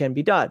 It can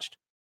be dodged.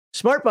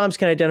 Smart bombs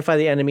can identify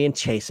the enemy and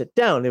chase it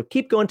down. They'll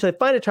keep going until they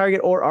find a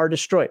target or are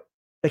destroyed.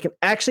 They can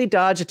actually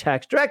dodge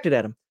attacks directed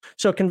at them.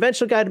 So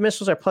conventional guided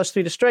missiles are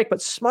 +3 to strike,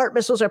 but smart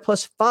missiles are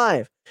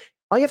 +5.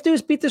 All you have to do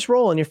is beat this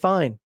roll and you're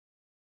fine.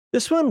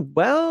 This one,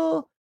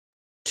 well,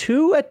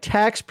 2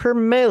 attacks per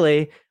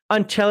melee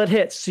until it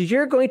hits. So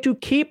you're going to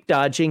keep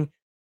dodging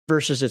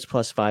versus its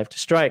 +5 to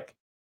strike.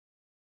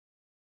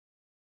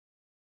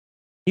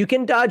 You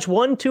can dodge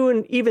 1, 2,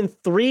 and even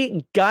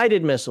 3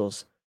 guided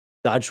missiles.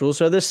 Dodge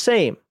rules are the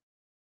same.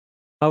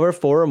 However,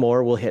 4 or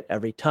more will hit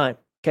every time.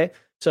 Okay,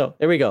 so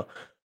there we go.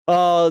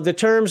 The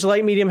terms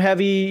light, medium,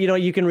 heavy,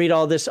 you can read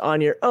all this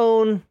on your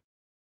own.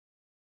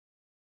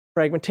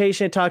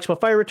 Fragmentation, it talks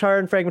about fire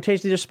retardant,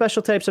 fragmentation. These are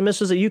special types of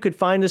missiles that you could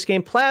find in this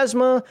game.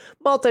 Plasma,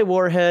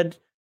 multi-warhead.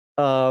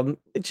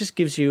 It just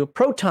gives you a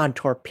proton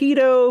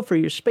torpedo for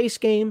your space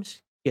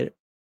games. Get it.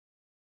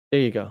 There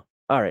you go.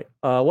 All right.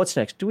 What's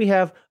next? Do we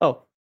have...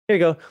 Oh, here you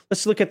go.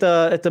 Let's look at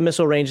the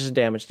missile ranges and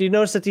damage. Do you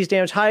notice that these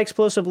damage, high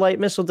explosive light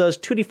missile does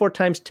 2d4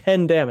 times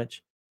 10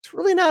 damage? It's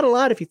really not a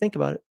lot if you think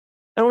about it.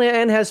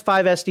 And has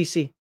 5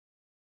 SDC.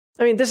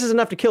 I mean, this is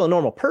enough to kill a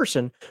normal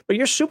person, but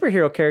your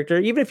superhero character,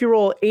 even if you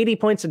roll 80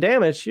 points of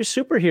damage, your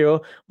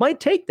superhero might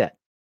take that.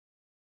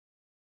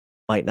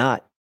 Might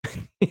not.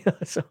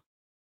 So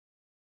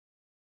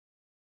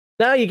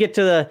now you get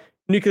to the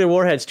nuclear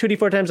warheads,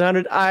 2d4 times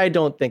 100. I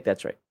don't think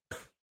that's right.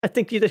 I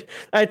think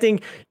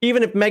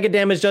even if mega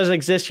damage doesn't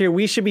exist here,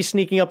 we should be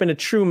sneaking up into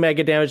true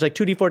mega damage, like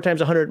 2d4 times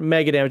 100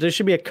 mega damage. There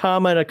should be a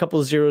comma and a couple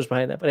of zeros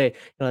behind that. But hey,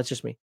 that's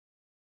just me.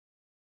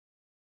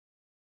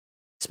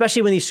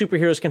 Especially when these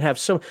superheroes can have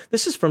so...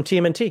 This is from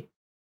TMNT.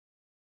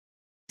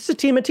 This is a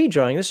TMNT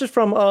drawing. This is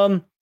from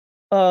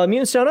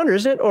Mutants Down Under,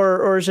 isn't it?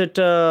 Or is it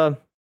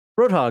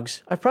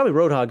Roadhogs? Probably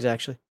Roadhogs,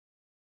 actually.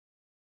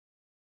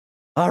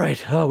 All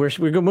right. Oh,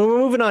 we're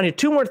moving on here.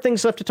 2 more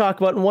things left to talk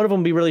about, and one of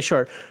them will be really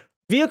short.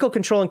 Vehicle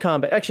control and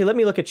combat. Actually, let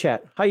me look at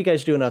chat. How you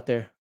guys doing out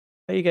there?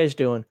 How you guys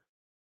doing?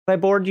 Have I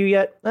bored you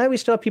yet? We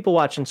still have people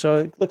watching, so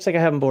it looks like I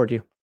haven't bored you.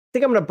 I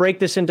think I'm going to break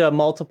this into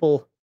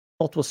multiple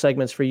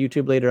segments for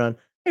YouTube later on.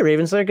 Hey,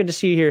 Ravens, they're good to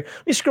see you here.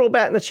 Let me scroll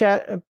back in the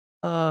chat.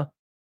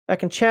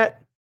 Back in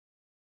chat.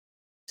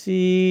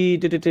 See,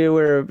 we've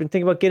been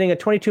thinking about getting a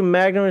 22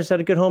 Magnum. Is that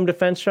a good home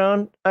defense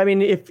round? I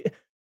mean, if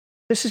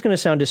this is going to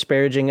sound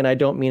disparaging, and I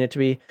don't mean it to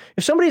be.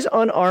 If somebody's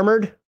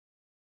unarmored,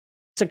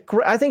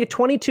 I think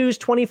 22s,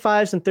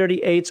 25s, and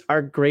 38s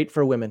are great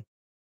for women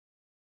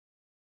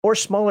or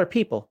smaller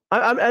people.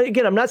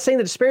 I'm not saying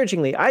that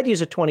disparagingly. I'd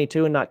use a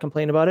 22 and not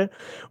complain about it.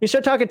 When you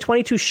start talking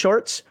 22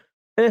 shorts,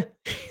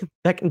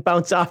 that can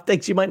bounce off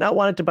things you might not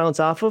want it to bounce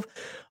off of.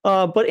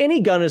 But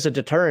any gun is a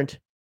deterrent.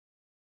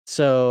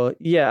 So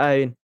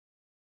yeah,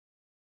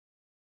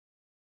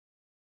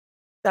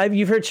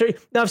 you've heard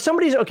now if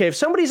somebody's on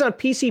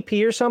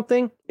PCP or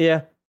something,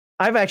 yeah.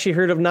 I've actually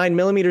heard of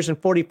 9mm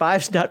and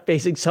 45s not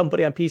facing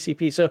somebody on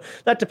PCP. So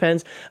that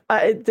depends.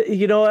 I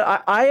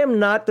am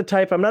not the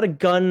type, I'm not a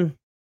gun,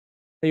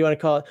 what you want to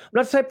call it. I'm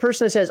not the type of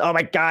person that says, oh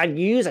my God,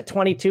 you use a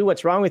 22,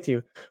 what's wrong with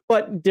you?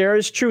 But there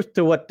is truth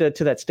to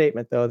to that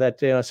statement, though,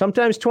 that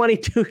sometimes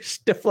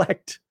 22s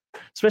deflect,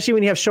 especially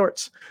when you have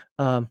shorts.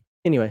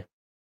 Anyway.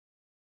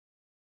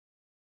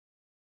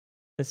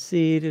 Let's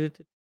see.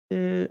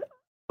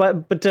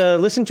 But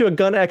listen to a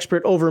gun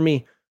expert over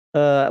me.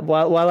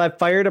 While I've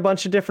fired a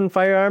bunch of different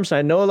firearms,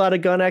 I know a lot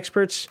of gun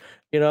experts.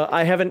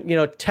 I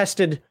haven't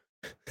tested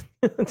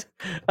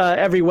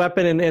every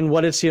weapon and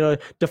what its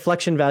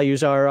deflection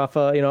values are off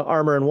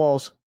armor and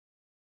walls.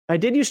 I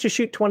did used to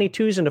shoot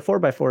 22s into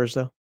 4x4s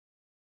though.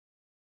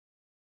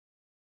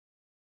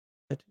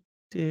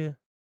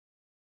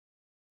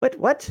 What?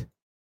 What's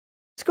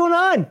going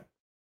on?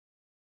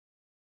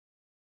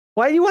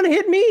 Why do you want to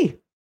hit me?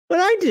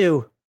 What'd I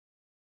do?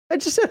 I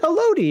just said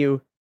hello to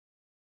you.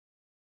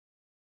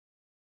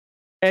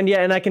 And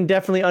yeah, and I can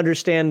definitely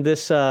understand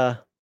this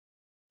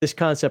this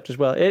concept as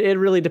well. It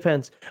really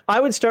depends. I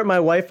would start my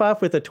wife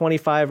off with a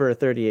 25 or a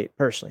 38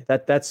 personally.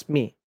 That's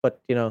me. But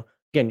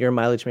again, your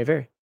mileage may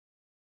vary.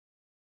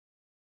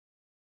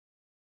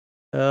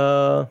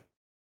 100%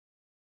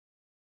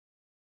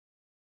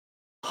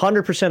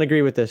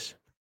 agree with this.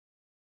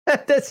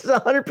 That's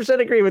 100%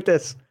 agree with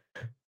this.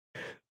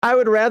 I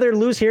would rather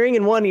lose hearing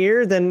in one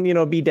ear than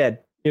be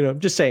dead.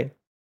 Just saying.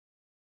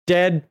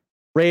 Dead,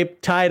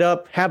 raped, tied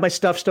up, have my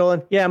stuff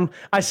stolen. Yeah,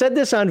 I said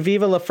this on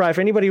Viva La Fry.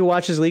 For anybody who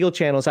watches legal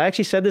channels, I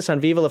actually said this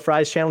on Viva La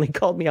Fry's channel. He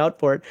called me out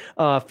for it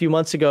a few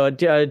months ago,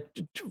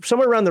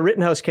 somewhere around the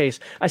Rittenhouse case.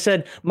 I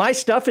said, my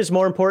stuff is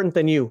more important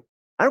than you.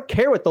 I don't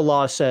care what the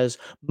law says.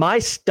 My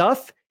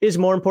stuff is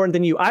more important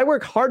than you. I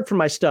work hard for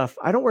my stuff.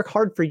 I don't work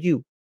hard for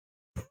you.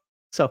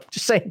 So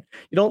just saying,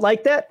 you don't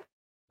like that?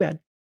 Bad.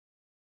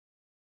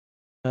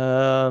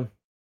 Yeah,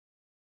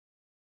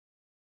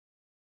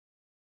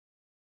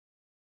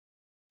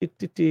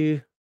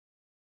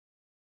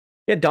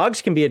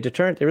 dogs can be a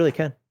deterrent. They really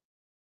can.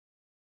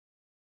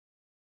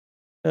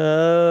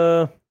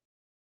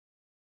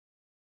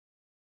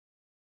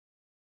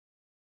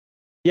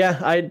 Yeah.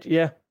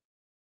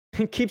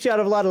 It keeps you out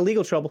of a lot of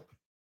legal trouble.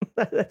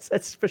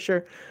 That's for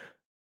sure.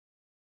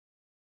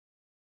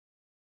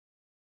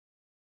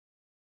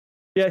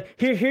 Yeah,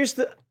 here's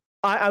the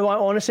I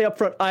want to say up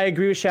front, I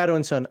agree with Shadow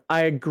and Son.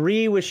 I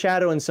agree with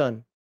Shadow and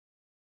Son.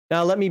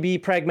 Now let me be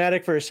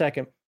pragmatic for a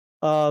second.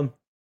 I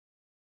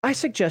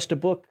suggest a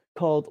book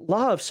called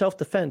Law of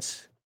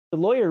Self-Defense. The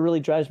lawyer really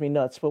drives me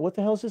nuts, but what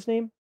the hell's his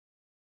name?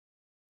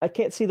 I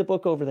can't see the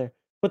book over there.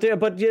 But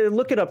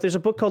look it up. There's a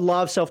book called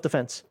Law of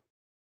Self-Defense.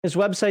 His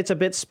website's a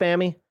bit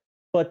spammy,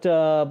 but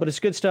it's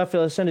good stuff.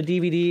 He'll send a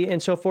DVD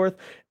and so forth.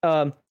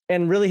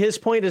 And really his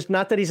point is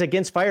not that he's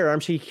against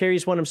firearms. He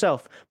carries one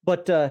himself,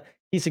 but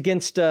he's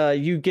against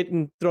you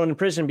getting thrown in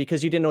prison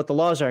because you didn't know what the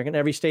laws are. And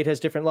every state has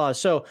different laws.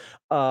 So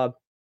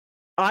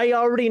I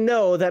already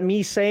know that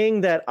me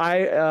saying that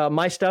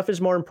my stuff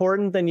is more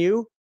important than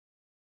you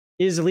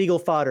is legal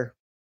fodder.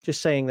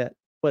 Just saying that,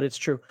 but it's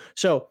true.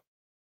 So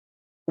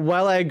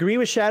while I agree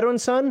with Shadow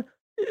and Son,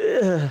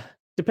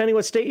 depending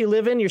what state you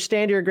live in, your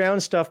stand your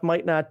ground stuff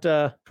might not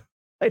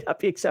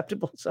be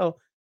acceptable. So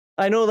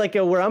I know, like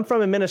where I'm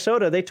from in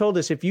Minnesota, they told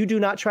us if you do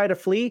not try to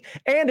flee,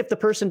 and if the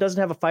person doesn't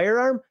have a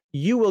firearm,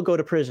 you will go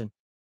to prison.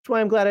 That's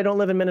why I'm glad I don't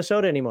live in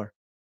Minnesota anymore.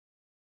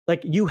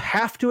 Like you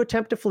have to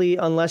attempt to flee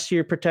unless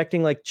you're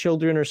protecting like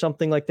children or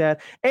something like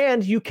that,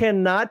 and you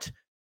cannot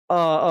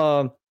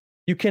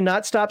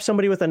stop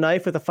somebody with a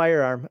knife with a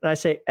firearm. And I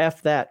say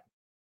F that.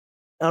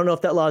 I don't know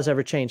if that law has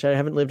ever changed. I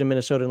haven't lived in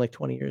Minnesota in like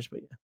 20 years,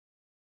 but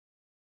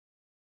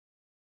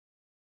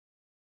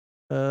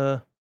yeah.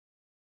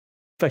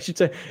 If I should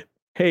say,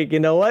 hey, you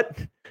know what?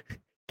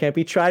 Can't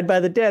be tried by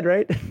the dead,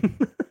 right?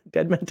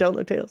 Dead men tell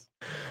no tales.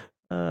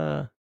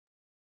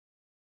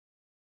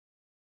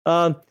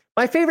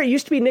 My favorite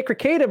used to be Nick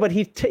Rekieta, but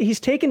he's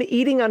taken to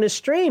eating on his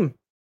stream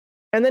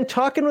and then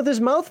talking with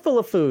his mouth full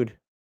of food.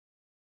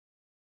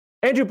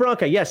 Andrew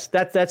Branca, yes,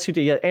 that's who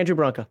did. Yeah, Andrew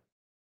Branca.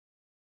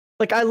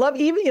 Like I love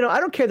even I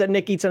don't care that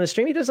Nick eats on his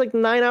stream. He does like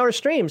 9-hour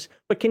streams,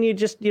 but can you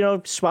just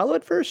swallow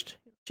it first?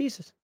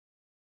 Jesus.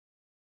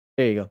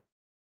 There you go.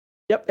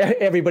 Yep,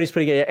 everybody's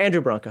putting it. Yeah,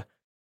 Andrew Branca.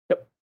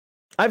 Yep,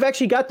 I've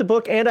actually got the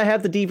book and I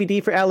have the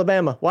DVD for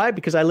Alabama. Why?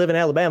 Because I live in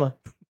Alabama.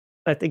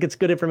 I think it's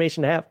good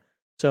information to have.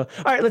 So,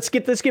 all right, let's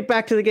get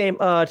back to the game,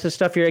 to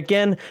stuff here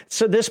again.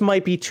 So this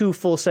might be 2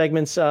 full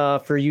segments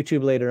for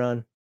YouTube later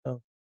on.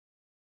 So.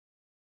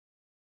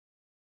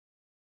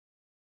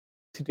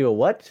 To do a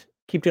what?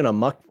 Keep doing a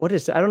muck. What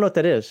is that? I don't know what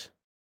that is.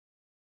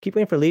 Keep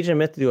waiting for Legion of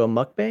Myth to do a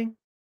mukbang.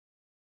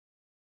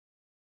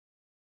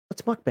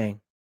 What's mukbang?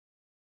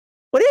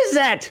 What is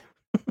that?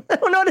 I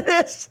don't know what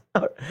it is.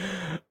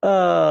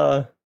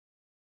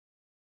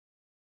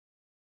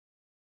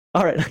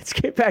 All right, let's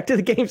get back to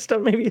the game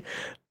stuff. Maybe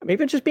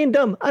I'm just being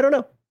dumb. I don't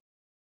know.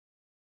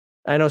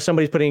 I know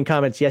somebody's putting in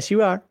comments. Yes,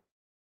 you are.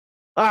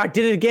 I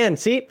did it again.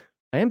 See,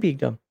 I am being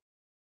dumb.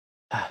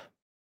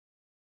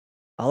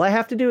 All I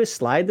have to do is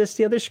slide this to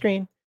the other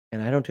screen,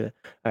 and I don't do it.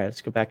 All right,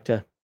 let's go back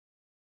to.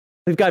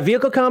 We've got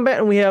vehicle combat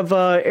and we have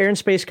air and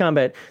space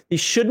combat.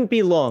 These shouldn't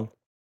be long.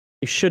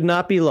 These should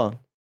not be long.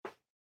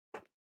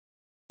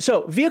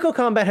 So vehicle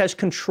combat has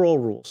control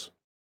rules.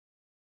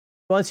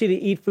 Wants you to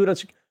eat food on.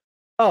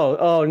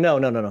 Oh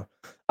no.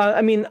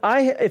 I mean,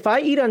 if I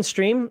eat on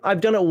stream,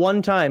 I've done it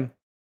one time,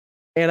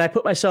 and I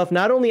put myself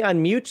not only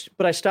on mute,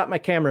 but I stop my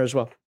camera as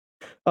well.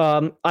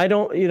 I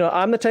don't,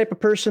 I'm the type of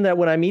person that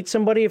when I meet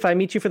somebody, if I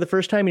meet you for the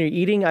first time and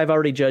you're eating, I've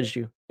already judged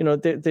you.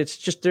 It's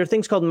just, there are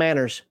things called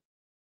manners.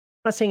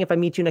 I'm not saying if I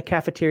meet you in a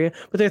cafeteria,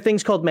 but there are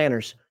things called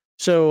manners.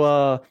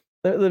 So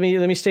let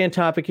me stay on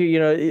topic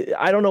here.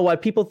 I don't know why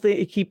people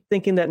keep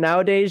thinking that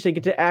nowadays they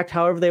get to act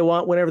however they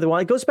want, whenever they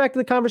want. It goes back to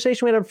the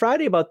conversation we had on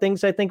Friday about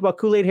things I think about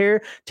Kool-Aid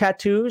hair,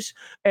 tattoos,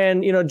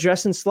 and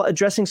dressing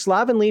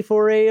slovenly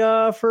for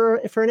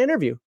an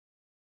interview.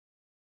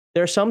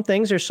 There are some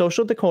things. There's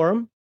social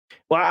decorum.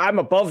 Well, I'm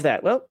above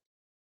that. Well,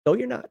 no,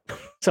 you're not.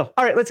 So,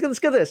 all right, let's go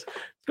this.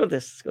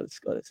 Let's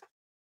go this.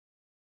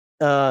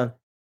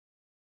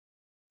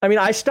 I mean,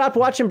 I stopped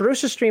watching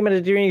Bruce's stream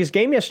during his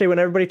game yesterday when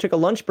everybody took a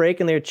lunch break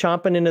and they were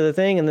chomping into the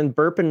thing and then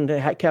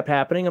burping kept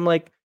happening. I'm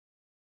like,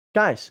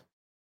 guys,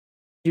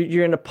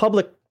 you're in a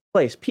public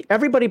place.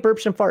 Everybody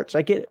burps and farts.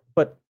 I get it,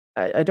 but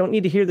I don't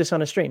need to hear this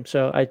on a stream.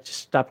 So I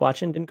just stopped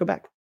watching, didn't go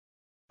back.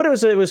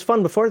 But it was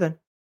fun before then.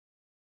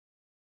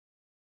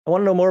 I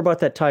want to know more about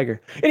that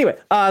tiger. Anyway,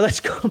 let's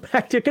go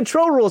back to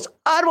control rules.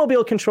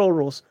 Automobile control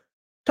rules.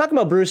 Talking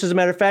about Bruce, as a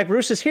matter of fact.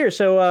 Bruce is here.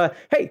 So,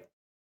 hey,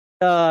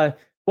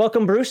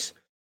 welcome, Bruce.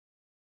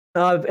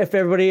 If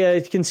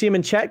everybody can see him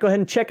in chat, go ahead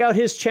and check out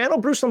his channel,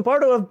 Bruce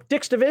Lombardo of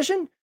Dick's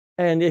Division.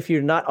 And if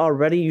you're not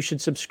already, you should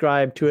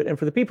subscribe to it. And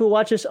for the people who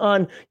watch us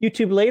on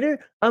YouTube later,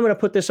 I'm going to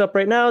put this up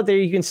right now. There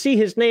you can see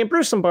his name,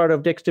 Bruce Lombardo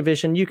of Dick's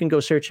Division. You can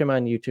go search him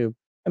on YouTube.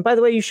 And by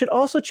the way, you should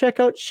also check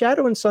out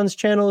Shadow and Son's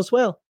channel as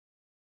well.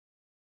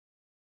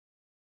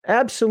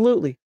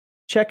 Absolutely.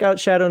 Check out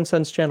Shadow and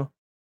Son's channel.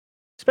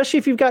 Especially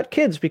if you've got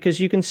kids, because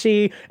you can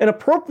see an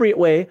appropriate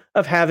way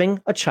of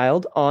having a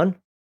child on.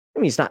 I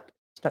mean, he's not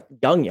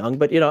young,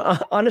 but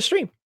on a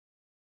stream.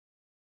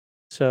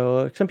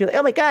 So some people,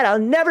 oh my God, I'll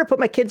never put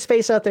my kid's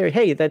face out there.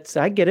 Hey,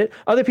 I get it.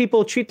 Other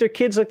people treat their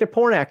kids like they're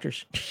porn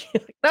actors.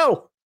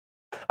 No.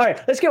 All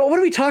right, let's get. What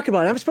are we talking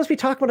about? I'm supposed to be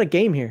talking about a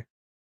game here,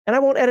 and I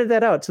won't edit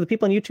that out, so the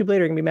people on YouTube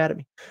later are gonna be mad at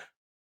me.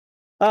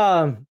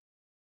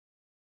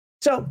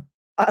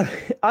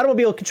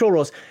 Automobile control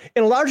rules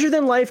in a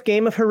larger-than-life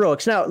game of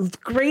heroics. Now,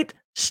 great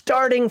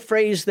starting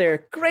phrase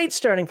there. Great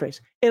starting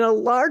phrase. In a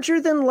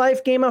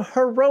larger-than-life game of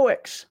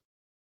heroics.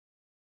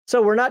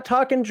 So we're not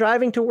talking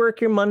driving to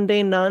work, your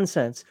mundane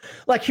nonsense.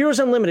 Like Heroes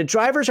Unlimited,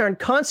 drivers are in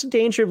constant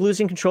danger of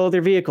losing control of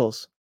their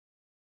vehicles.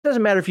 It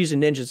doesn't matter if you're using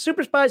ninjas,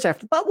 super spies,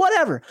 but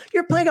whatever.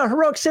 You're playing a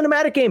heroic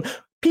cinematic game.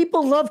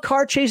 People love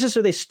car chases,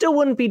 or they still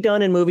wouldn't be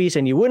done in movies,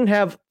 and you wouldn't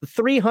have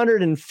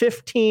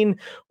 315.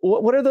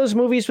 What are those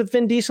movies with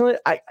Vin Diesel in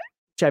it?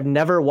 Which I've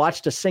never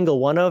watched a single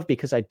one of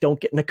because I don't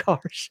get into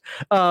cars.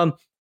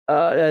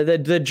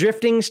 The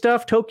drifting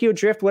stuff, Tokyo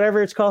Drift,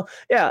 whatever it's called.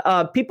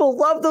 Yeah, people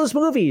love those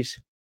movies.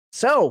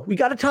 So we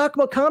got to talk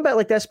about combat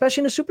like that,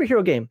 especially in a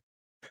superhero game.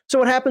 So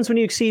what happens when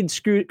you exceed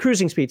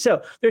cruising speed?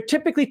 So there are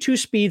typically two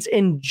speeds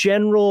in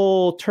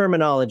general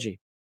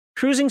terminology.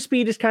 Cruising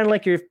speed is kind of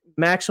like your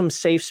maximum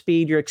safe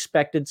speed, your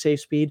expected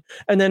safe speed.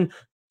 And then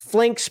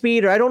flank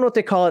speed, or I don't know what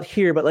they call it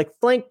here, but like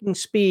flanking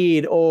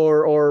speed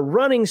or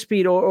running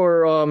speed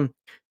or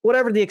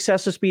whatever the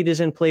excessive speed is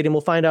in Palladium. We'll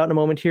find out in a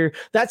moment here.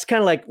 That's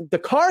kind of like the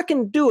car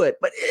can do it,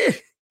 but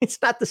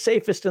it's not the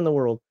safest in the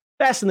world.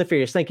 Fast and the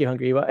Furious. Thank you,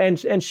 Hungry Eva.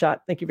 And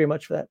Shot. Thank you very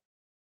much for that.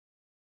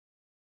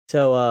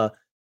 So,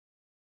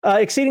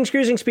 exceeding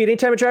cruising speed.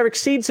 Anytime a driver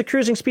exceeds the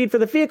cruising speed for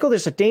the vehicle,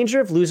 there's a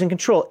danger of losing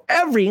control.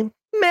 Every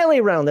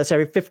melee round, that's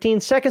every 15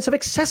 seconds of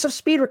excessive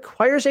speed,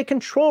 requires a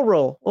control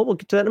roll. Well, we'll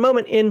get to that in a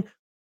moment in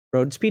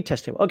road speed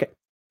test table. Okay.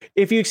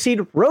 If you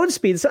exceed road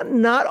speeds,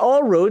 not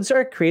all roads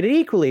are created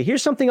equally.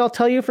 Here's something I'll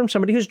tell you from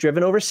somebody who's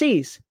driven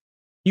overseas.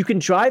 You can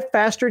drive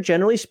faster,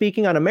 generally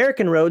speaking, on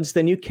American roads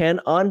than you can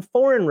on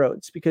foreign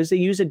roads because they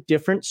use a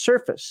different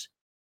surface.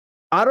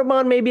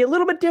 Autobahn may be a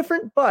little bit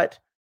different, but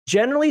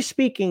generally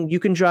speaking, you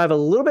can drive a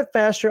little bit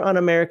faster on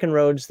American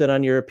roads than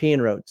on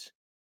European roads.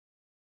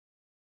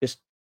 Just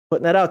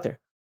putting that out there.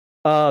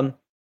 The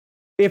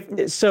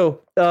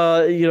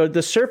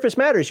surface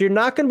matters. You're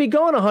not going to be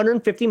going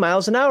 150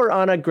 miles an hour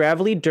on a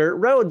gravelly dirt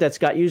road that's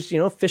got you,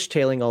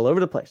 fishtailing all over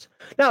the place.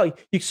 Now,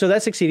 so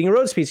that's exceeding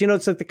road speeds.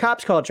 It's like the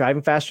cops call it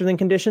driving faster than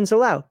conditions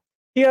allow.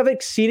 You have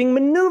exceeding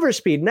maneuver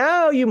speed.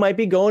 Now you might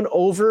be going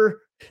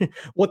over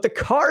what the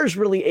car is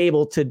really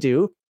able to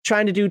do,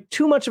 trying to do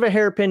too much of a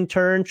hairpin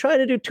turn, trying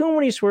to do too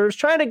many swerves,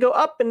 trying to go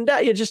up and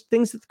down. Just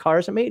things that the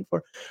cars are made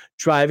for.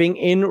 Driving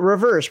in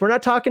reverse. We're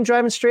not talking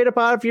driving straight up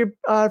out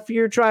of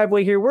your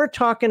driveway here. We're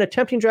talking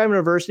attempting driving in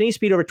reverse at any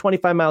speed over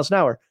 25 miles an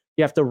hour.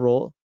 You have to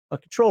roll a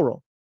control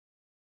roll.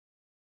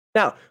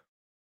 Now,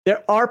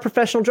 there are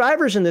professional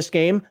drivers in this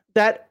game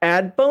that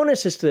add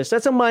bonuses to this.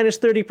 That's a minus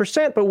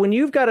 30%, but when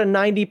you've got a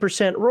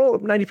 90% roll,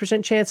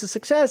 90% chance of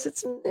success,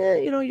 it's,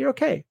 you're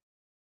okay.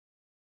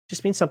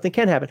 Just means something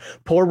can happen.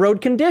 Poor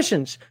road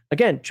conditions.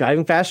 Again,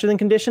 driving faster than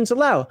conditions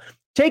allow.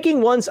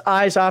 Taking one's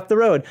eyes off the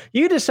road.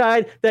 You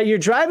decide that you're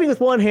driving with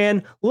one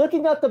hand,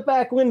 looking out the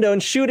back window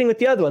and shooting with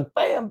the other one.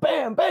 Bam,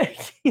 bam, bam.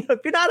 If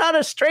you're not on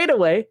a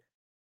straightaway,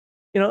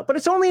 but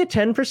it's only a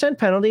 10%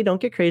 penalty.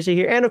 Don't get crazy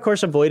here. And of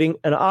course, avoiding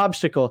an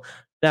obstacle.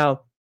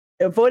 Now,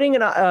 avoiding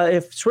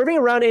if swerving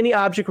around any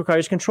object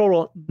requires control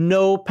roll,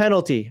 no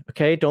penalty.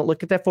 Okay, don't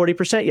look at that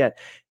 40% yet.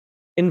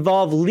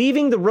 Involve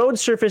leaving the road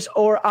surface,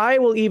 or I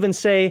will even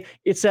say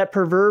it's that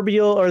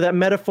proverbial or that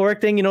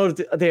metaphoric thing.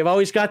 They've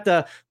always got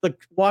the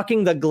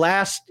walking the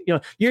glass.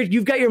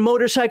 You've got your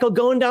motorcycle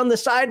going down the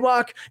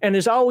sidewalk, and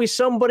there's always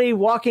somebody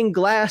walking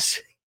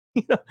glass.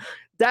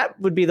 That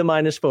would be the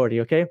minus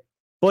 40. Okay,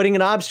 avoiding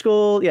an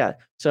obstacle, yeah.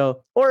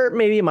 So, or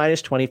maybe a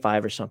minus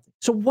 25 or something.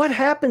 So, what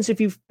happens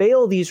if you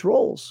fail these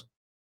rolls?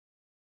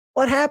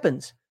 What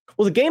happens?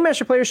 Well, the Game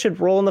Master player should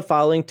roll in the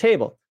following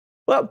table.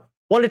 Well,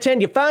 1 to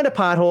 10, you found a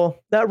pothole.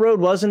 That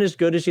road wasn't as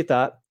good as you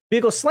thought.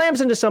 Vehicle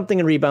slams into something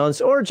and rebounds,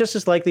 or just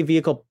as likely,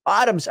 vehicle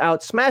bottoms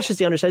out, smashes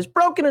the underside,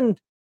 broken in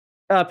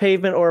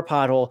pavement or a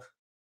pothole.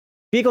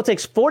 Vehicle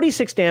takes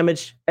 46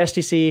 damage,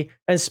 STC,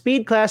 and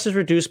speed class is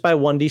reduced by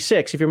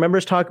 1d6. If you remember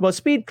us talking about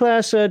speed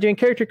class during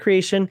character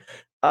creation,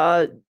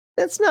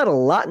 that's not a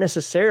lot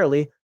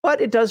necessarily,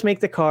 but it does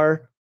make the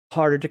car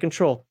harder to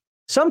control.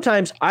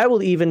 Sometimes I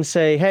will even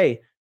say,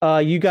 hey,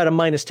 you got a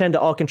minus 10 to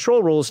all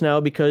control rolls now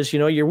because,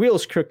 your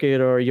wheel's crooked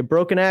or you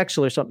broke an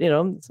axle or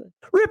something,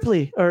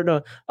 Ripley, or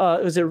no,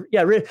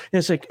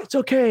 it's like, it's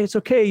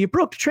okay. You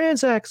broke the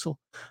transaxle.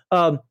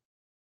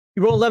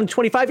 You roll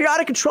 11-25, you're out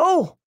of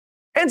control.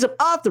 Ends up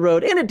off the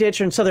road in a ditch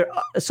or in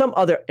some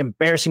other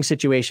embarrassing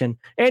situation,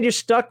 and you're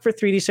stuck for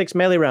 3d6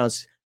 melee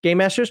rounds. Game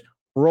Masters,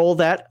 roll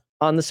that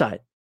on the side.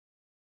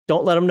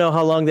 Don't let them know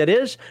how long that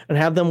is and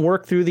have them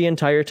work through the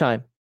entire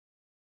time.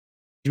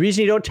 The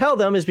reason you don't tell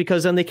them is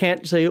because then they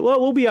can't say,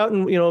 well, we'll be out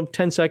in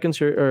 10 seconds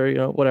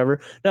or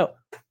whatever. No.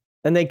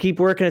 And they keep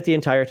working it the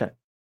entire time.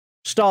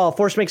 Stall.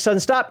 Force makes sudden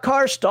stop.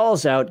 Car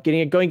stalls out.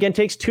 Getting it going again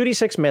takes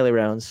 2d6 melee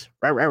rounds.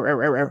 All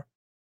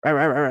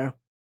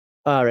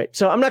right.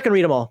 So I'm not going to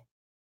read them all.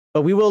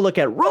 But we will look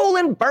at roll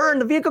and burn.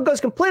 The vehicle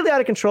goes completely out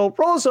of control.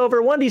 Rolls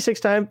over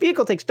 1d6 time.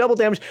 Vehicle takes double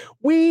damage.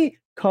 We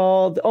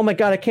called... Oh my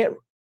God,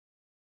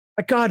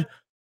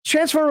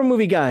 Transformer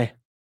movie guy.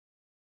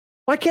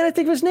 Why can't I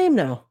think of his name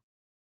now?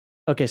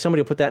 Okay,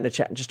 somebody will put that in the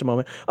chat in just a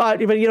moment. But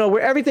where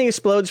everything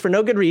explodes for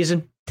no good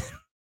reason.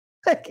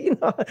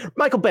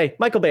 Michael Bay.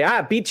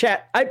 I beat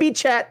chat.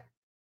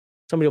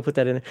 Somebody will put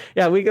that in there.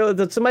 Yeah, we go.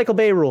 That's the Michael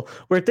Bay rule,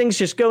 where things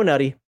just go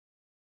nutty.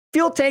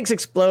 Fuel tanks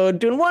explode,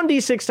 doing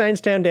 1d6 times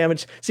 10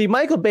 damage. See,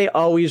 Michael Bay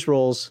always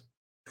rolls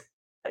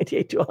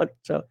 98 to 100.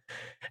 So,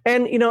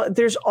 and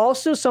there's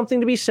also something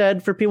to be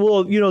said for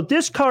people.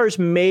 This car is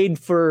made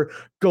for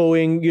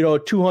going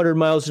 200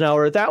 miles an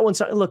hour. That one's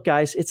not. Look,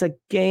 guys, it's a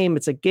game.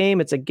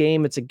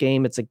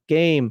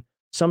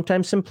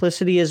 Sometimes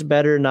simplicity is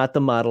better, not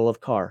the model of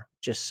car.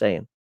 Just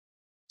saying.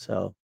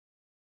 So,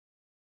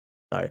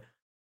 all right.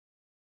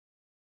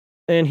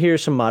 And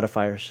here's some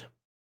modifiers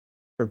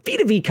for V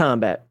to V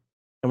combat.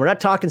 And we're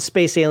not talking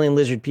space alien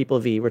lizard people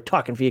V. We're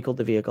talking vehicle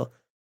to vehicle.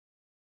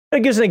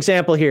 It gives an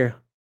example here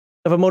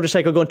of a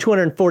motorcycle going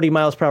 240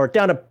 miles per hour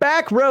down a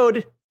back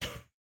road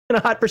in a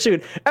hot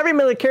pursuit. Every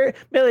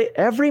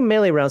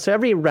melee round, so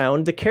every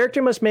round, the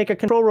character must make a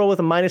control roll with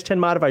a minus 10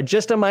 modifier.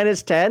 Just a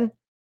minus 10?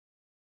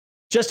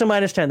 Just a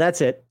minus 10.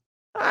 That's it.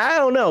 I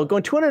don't know.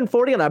 Going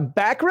 240 on a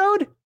back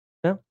road?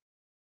 No.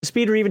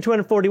 Speed or even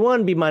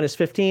 241 be minus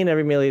 15.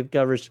 Every melee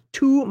covers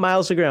 2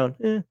 miles of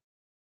ground.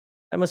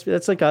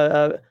 That's like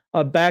a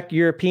back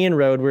European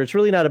road where it's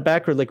really not a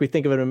back road like we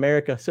think of it in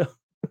America. So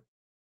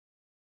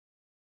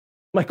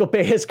Michael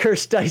Bay has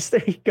cursed dice.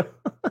 There you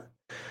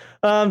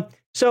go.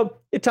 So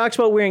it talks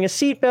about wearing a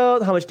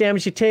seatbelt, how much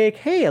damage you take.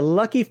 Hey, a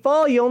lucky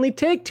fall, you only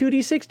take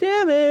 2d6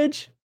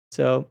 damage.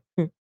 So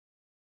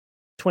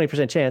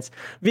 20% chance.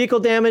 Vehicle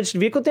damage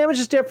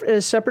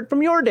is separate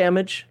from your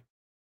damage.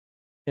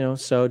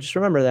 So just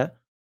remember that.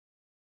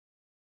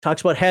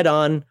 Talks about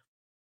head-on.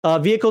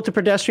 Vehicle to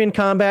pedestrian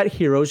combat.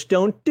 Heroes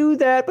don't do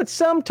that, but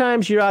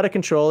sometimes you're out of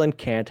control and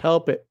can't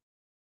help it.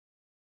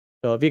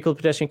 So vehicle to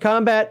pedestrian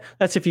combat,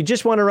 that's if you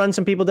just want to run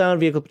some people down.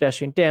 Vehicle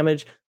pedestrian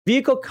damage.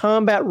 Vehicle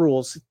combat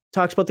rules.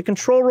 Talks about the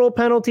control roll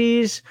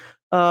penalties.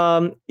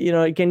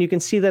 Again, you can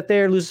see that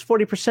there. Loses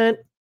 40%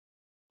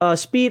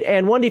 speed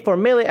and 1d4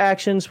 melee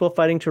actions while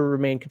fighting to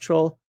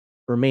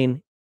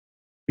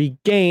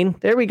regain.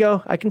 There we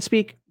go. I can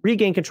speak.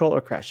 Regain control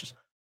or crashes.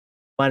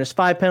 Minus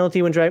 5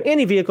 penalty when driving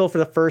any vehicle for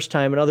the first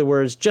time. In other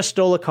words, just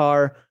stole a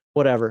car,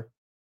 whatever.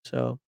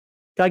 So,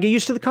 gotta get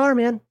used to the car,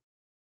 man.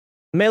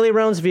 Melee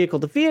rounds vehicle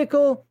to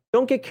vehicle.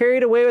 Don't get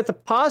carried away with the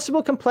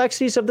possible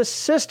complexities of the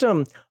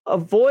system.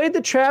 Avoid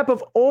the trap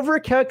of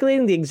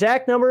over-calculating the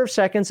exact number of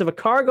seconds of a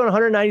car going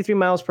 193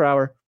 miles per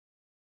hour.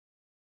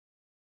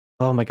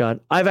 Oh my God.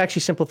 I've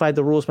actually simplified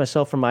the rules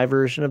myself for my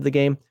version of the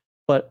game.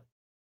 But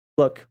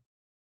look,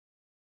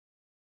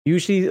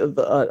 usually,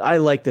 I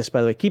like this,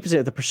 by the way. Keep it.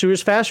 If the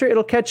pursuer's faster,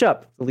 it'll catch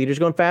up. The leader's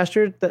going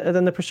faster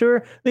than the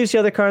pursuer, leaves the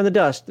other car in the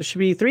dust. There should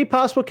be 3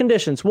 possible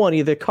conditions. 1,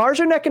 either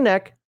cars are neck and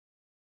neck.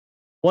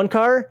 One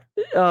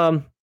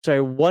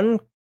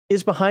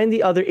is behind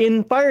the other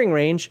in firing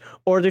range,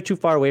 or they're too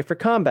far away for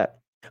combat.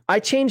 I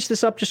changed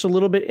this up just a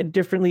little bit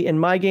differently in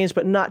my games,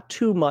 but not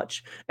too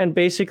much. And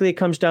basically, it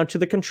comes down to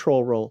the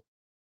control roll.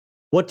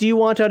 What do you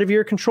want out of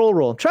your control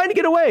roll? I'm trying to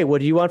get away.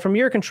 What do you want from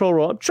your control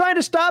roll? I'm trying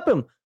to stop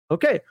him.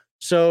 Okay,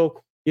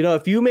 so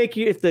if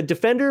the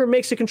defender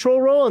makes a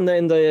control roll and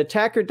then the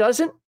attacker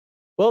doesn't,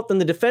 well, then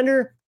the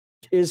defender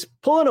is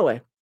pulling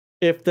away.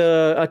 If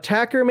the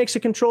attacker makes a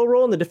control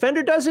roll and the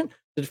defender doesn't,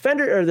 the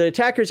defender or the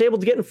attacker is able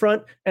to get in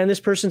front, and this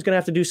person's going to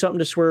have to do something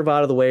to swerve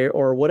out of the way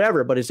or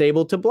whatever, but is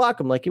able to block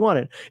them like you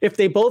wanted. If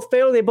they both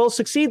fail, they both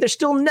succeed, they're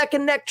still neck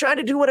and neck trying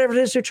to do whatever it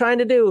is they're trying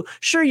to do.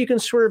 Sure, you can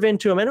swerve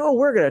into them, and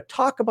we're going to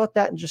talk about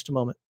that in just a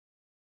moment.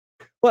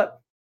 But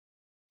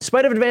in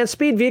spite of advanced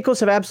speed, vehicles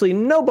have absolutely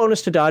no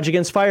bonus to dodge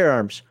against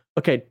firearms.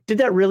 Okay, did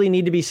that really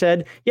need to be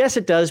said? Yes,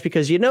 it does,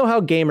 because you know how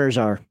gamers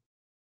are.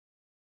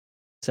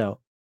 So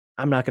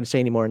I'm not going to say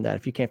any more than that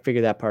if you can't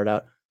figure that part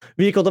out.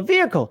 Vehicle to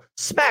vehicle.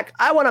 Smack.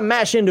 I want to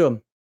mash into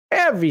him.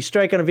 Every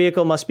strike on a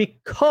vehicle must be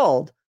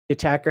called. The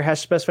attacker has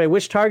to specify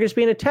which target is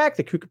being attacked.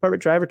 The crew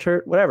compartment, driver,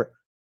 turret, whatever.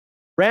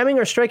 Ramming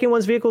or striking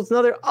one's vehicle with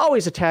another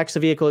always attacks the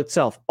vehicle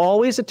itself.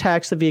 Always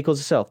attacks the vehicle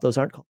itself. Those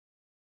aren't called.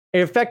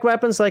 Effect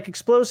weapons like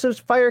explosives,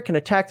 fire can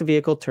attack the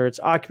vehicle,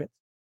 turret's occupants.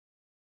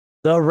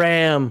 The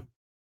ram.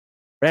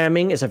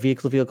 Ramming is a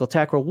vehicle-to-vehicle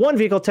attack where one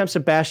vehicle attempts to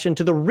bash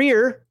into the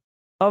rear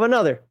of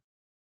another.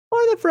 Or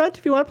the front,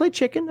 if you want to play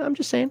chicken, I'm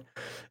just saying.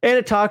 And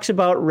it talks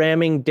about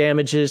ramming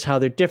damages, how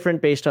they're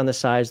different based on the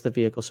size of the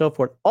vehicle, so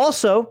forth.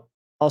 Also,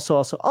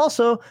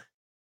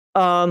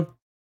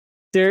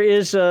 there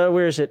is,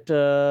 where is it?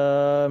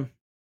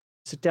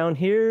 Is it down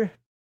here?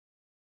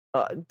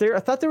 I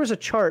thought there was a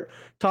chart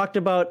talked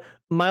about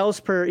miles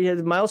per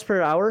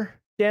hour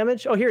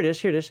damage. Oh, here it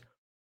is.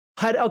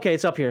 Okay,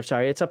 it's up here.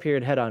 Sorry, it's up here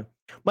at head on.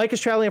 Mike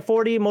is traveling at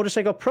 40,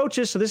 motorcycle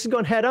approaches, so this is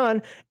going head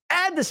on.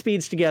 Add the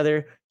speeds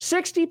together.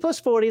 60 plus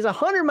 40 is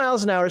 100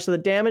 miles an hour, so the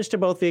damage to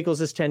both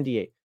vehicles is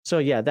 10d8. So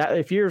yeah, that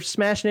if you're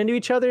smashing into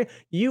each other,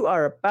 you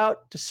are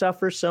about to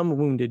suffer some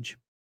woundage.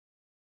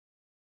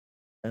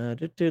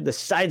 The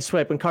side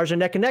swipe. When cars are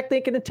neck and neck,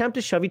 they can attempt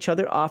to shove each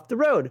other off the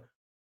road.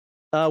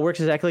 Works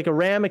exactly like a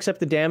ram, except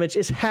the damage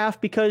is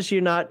half because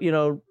you're not,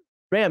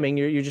 ramming.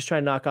 You're just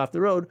trying to knock off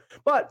the road.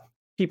 But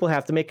people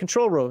have to make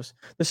control rolls.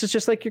 This is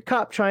just like your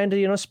cop trying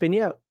to, spin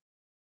you out.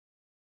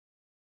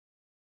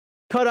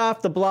 Cut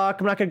off the block.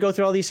 I'm not going to go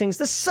through all these things.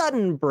 The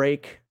sudden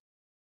break.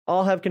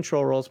 All have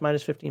control rolls,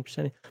 minus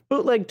 15%.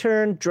 Bootleg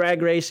turn,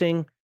 drag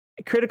racing.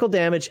 Critical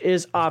damage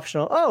is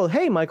optional. Oh,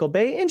 hey, Michael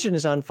Bay, engine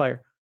is on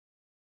fire.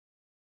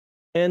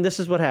 And this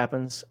is what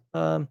happens.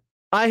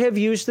 I have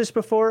used this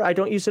before. I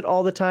don't use it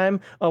all the time.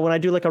 When I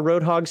do like a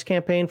Roadhogs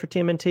campaign for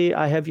TMNT,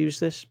 I have used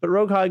this. But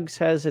Roadhogs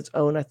has its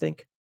own, I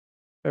think,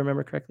 if I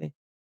remember correctly.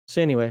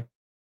 So anyway,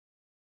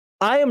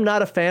 I am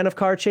not a fan of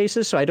car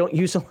chases, so I don't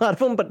use a lot of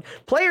them. But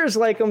players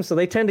like them, so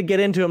they tend to get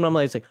into them. And I'm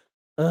like,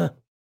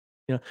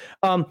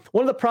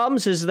 one of the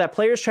problems is that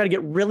players try to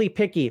get really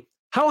picky.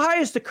 How high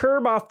is the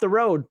curb off the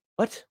road?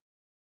 What?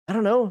 I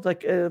don't know,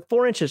 like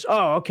 4 inches.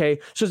 Oh, okay.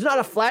 So it's not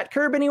a flat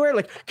curb anywhere.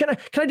 Like, can I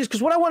just,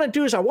 because what I want to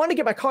do is I want to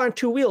get my car on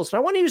 2 wheels and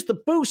I want to use the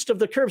boost of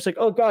the curb. It's like,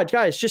 oh God,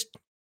 guys, just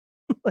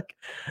like,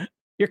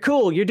 you're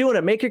cool. You're doing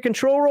it. Make your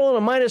control roll on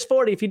a minus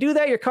 40. If you do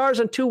that, your car's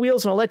on 2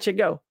 wheels and I'll let you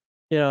go.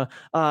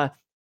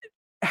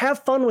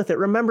 Have fun with it.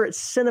 Remember, it's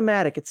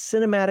cinematic. It's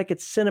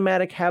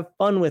cinematic. Have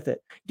fun with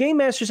it. Game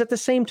masters at the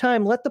same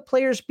time, let the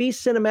players be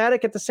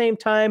cinematic at the same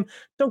time.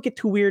 Don't get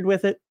too weird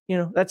with it.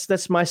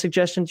 That's my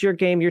suggestion. It's your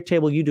game, your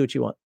table. You do what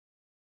you want.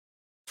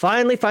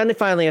 Finally,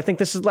 I think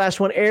this is the last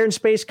one. Air and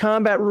space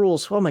combat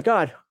rules. Oh my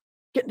God.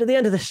 Getting to the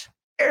end of this.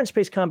 Air and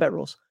space combat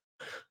rules.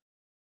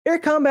 Air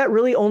combat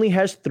really only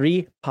has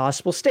 3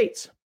 possible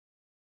states.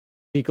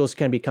 Vehicles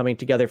can be coming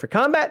together for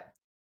combat,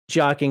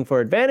 jockeying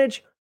for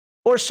advantage,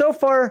 or so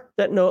far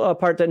that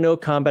no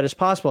combat is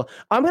possible.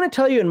 I'm going to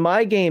tell you in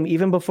my game,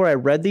 even before I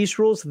read these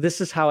rules,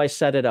 this is how I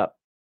set it up.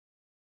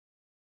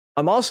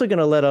 I'm also going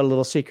to let out a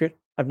little secret.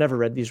 I've never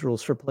read these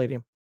rules for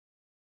Palladium.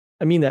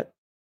 I mean that.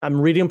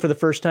 I'm reading them for the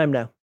first time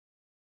now.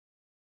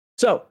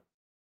 So,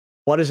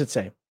 what does it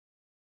say?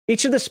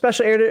 Each of the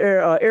special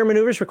air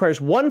maneuvers requires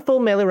 1 full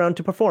melee round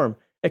to perform,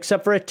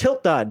 except for a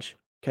tilt dodge,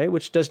 okay,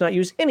 which does not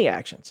use any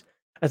actions.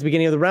 At the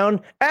beginning of the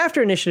round,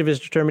 after initiative is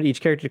determined,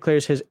 each character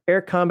declares his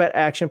air combat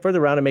action for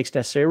the round and makes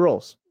necessary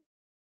rolls.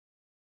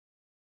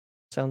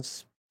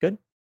 Sounds good?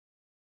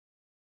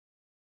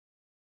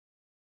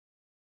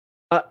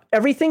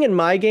 Everything in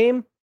my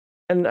game,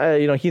 and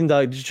Heathen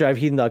Dog just drive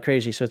Heathen Dog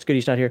crazy, so it's good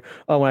he's not here.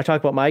 When I talk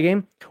about my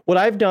game, what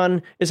I've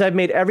done is I've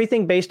made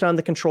everything based on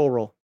the control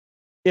roll.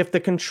 If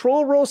the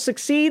control roll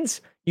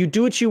succeeds, you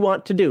do what you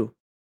want to do.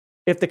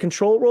 If the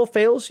control roll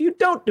fails, you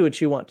don't do what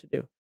you want to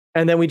do.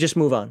 And then we just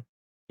move on.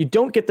 You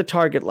don't get the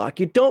target lock.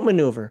 You don't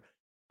maneuver.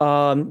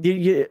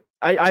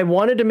 I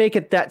wanted to make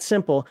it that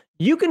simple.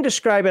 You can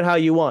describe it how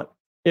you want.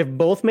 If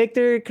both make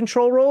their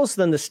control rolls,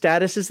 then the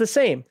status is the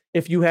same.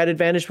 If you had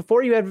advantage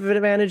before, you have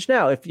advantage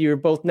now. If you're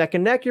both neck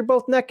and neck, you're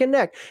both neck and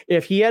neck.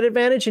 If he had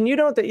advantage and you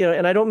don't,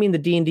 and I don't mean the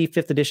D&D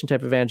 5th edition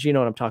type of advantage. You know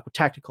what I'm talking about,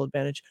 tactical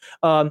advantage.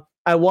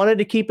 I wanted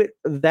to keep it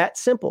that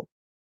simple.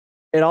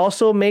 It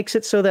also makes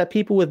it so that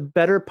people with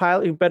better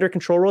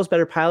control rolls,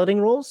 better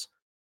piloting rolls,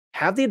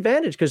 have the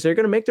advantage because they're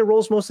going to make their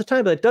rolls most of the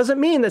time. But it doesn't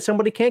mean that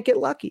somebody can't get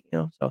lucky, you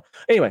know. So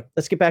anyway,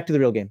 let's get back to the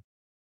real game.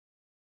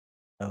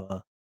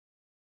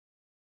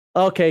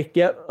 Okay,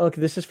 yep.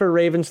 Okay, this is for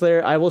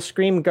Ravenslayer. I will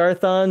scream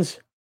Garthon's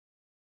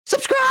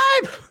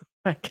subscribe.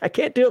 I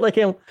can't do it like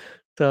him.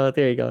 So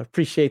there you go.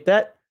 Appreciate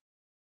that.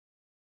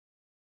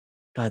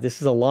 God,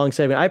 this is a long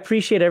segment. I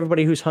appreciate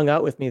everybody who's hung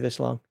out with me this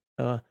long.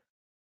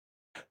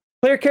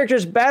 Player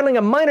characters battling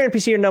a minor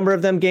NPC or number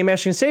of them. Game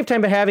master can save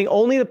time by having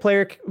only the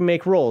player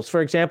make rolls.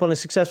 For example, in a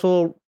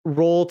successful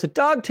roll to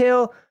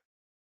Dogtail,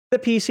 the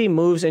PC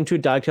moves into a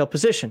Dogtail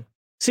position.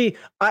 See,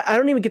 I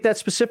don't even get that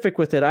specific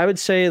with it. I would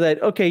say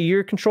that, okay,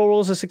 your control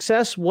roll is a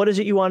success. What is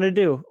it you want to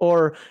do?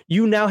 Or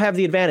you now have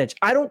the advantage.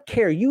 I don't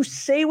care. You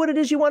say what it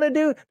is you want to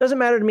do. Doesn't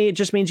matter to me. It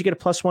just means you get a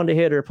 +1 to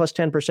hit or a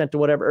 +10% to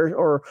whatever,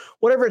 or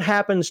whatever it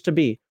happens to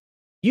be.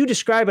 You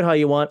describe it how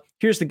you want.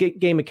 Here's the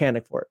game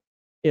mechanic for it.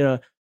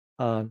 You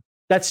know,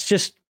 that's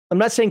just, I'm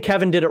not saying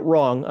Kevin did it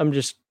wrong. I'm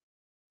just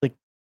like,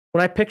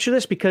 when I picture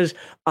this, because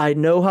I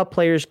know how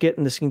players get,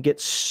 and this can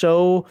get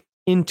so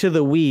into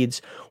the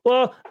weeds.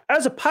 Well,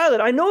 as a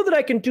pilot, I know that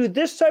I can do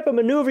this type of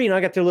maneuver. You know,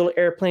 I got the little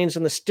airplanes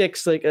and the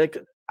sticks. Like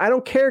I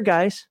don't care,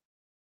 guys.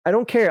 I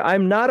don't care.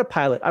 I'm not a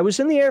pilot. I was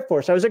in the Air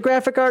Force. I was a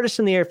graphic artist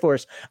in the Air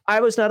Force. I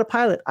was not a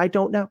pilot. I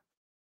don't know.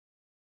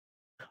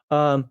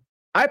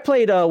 I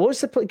played, what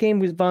was the game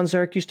with Von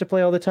Zark used to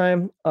play all the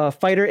time?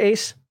 Fighter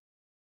Ace.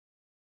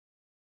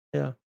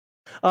 Yeah.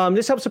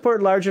 This helps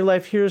support larger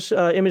life heroes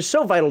image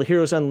so vital to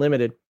Heroes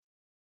Unlimited.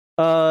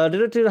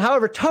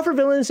 However, tougher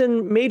villains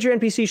and major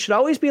NPCs should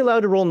always be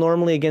allowed to roll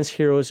normally against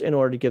heroes in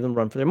order to give them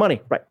run for their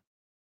money. Right.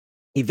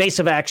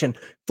 Evasive action.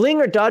 Fleeing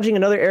or dodging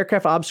another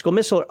aircraft, obstacle,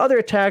 missile, or other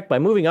attack by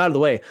moving out of the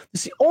way.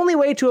 This is the only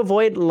way to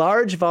avoid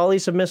large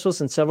volleys of missiles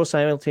and several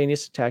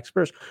simultaneous attacks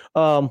burst.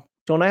 Don't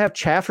I have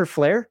chaff or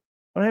flare?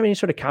 Don't I have any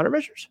sort of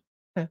countermeasures?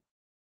 Yeah.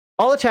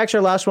 All attacks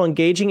are last while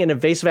engaging in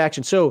evasive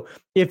action. So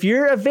if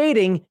you're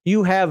evading,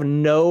 you have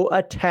no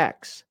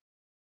attacks.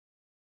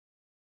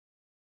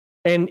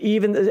 And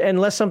even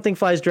unless something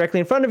flies directly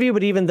in front of you,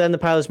 but even then the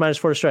pilot's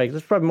 -4 to strike.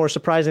 That's probably more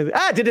surprising.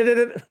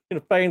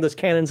 Firing those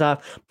cannons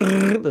off,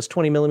 those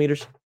 20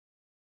 millimeters.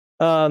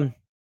 So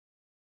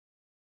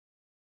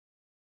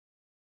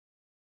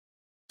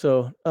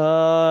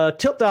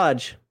tilt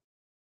dodge.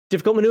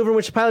 Difficult maneuver in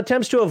which the pilot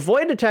attempts to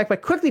avoid an attack by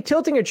quickly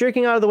tilting or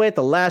jerking out of the way at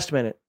the last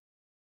minute.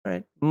 All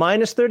right.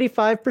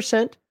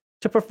 -35%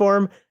 to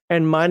perform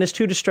and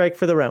 -2 to strike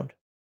for the round.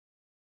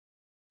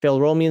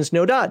 Failed roll means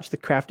no dodge. The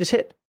craft is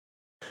hit.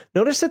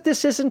 Notice that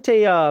this isn't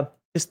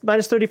this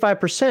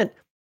 -35%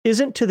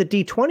 isn't to the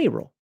D20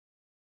 roll.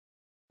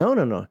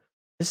 No.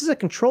 This is a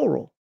control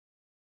roll.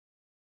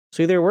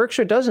 So either it works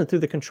or it doesn't through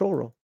the control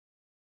roll.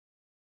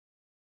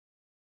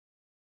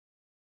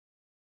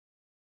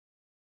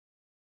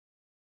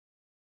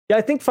 Yeah,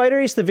 I think Fighter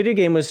Ace, the video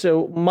game, was,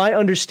 so my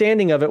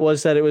understanding of it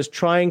was that it was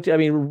trying to, I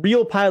mean,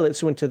 real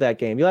pilots went to that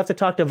game. You'll have to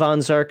talk to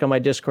Von Zark on my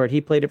Discord.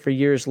 He played it for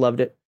years, loved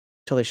it,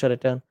 until they shut it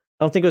down.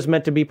 I don't think it was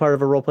meant to be part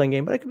of a role-playing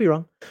game, but I could be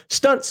wrong.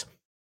 Stunts.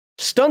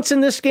 Stunts in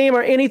this game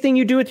are anything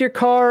you do with your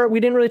car. We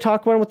didn't really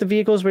talk about them with the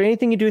vehicles, but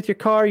anything you do with your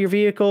car, your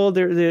vehicle,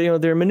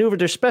 they're maneuvers,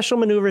 they're special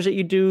maneuvers that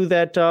you do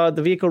that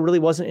the vehicle really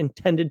wasn't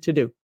intended to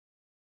do.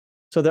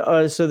 So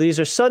these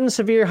are sudden,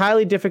 severe,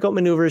 highly difficult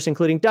maneuvers,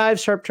 including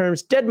dives, sharp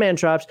turns, dead man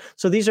drops.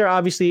 So these are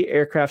obviously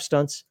aircraft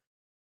stunts.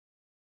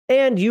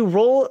 And you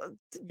roll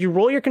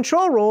your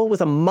control roll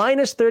with a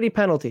 -30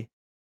 penalty.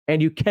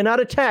 And you cannot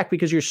attack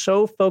because you're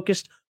so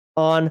focused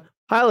on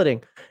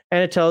piloting.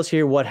 And it tells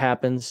here what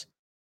happens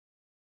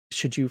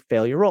should you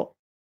fail your roll.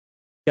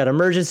 Got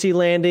emergency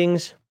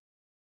landings.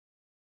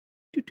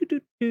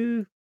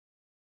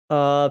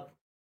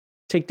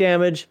 Take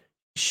damage.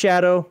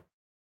 Shadow.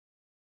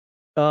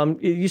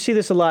 You see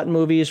this a lot in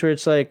movies where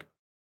it's like,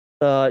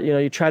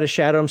 you try to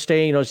shadow him,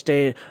 I want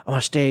to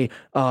stay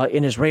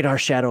in his radar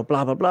shadow,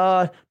 blah, blah,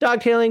 blah.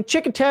 Dogtailing,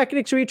 chicken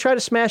tactics, where you try to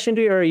smash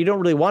into, or you don't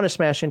really want to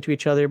smash into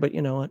each other, but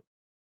you know what?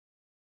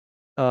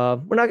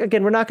 We're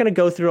not going to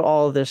go through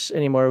all of this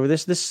anymore.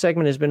 This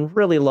segment has been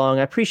really long.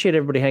 I appreciate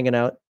everybody hanging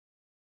out.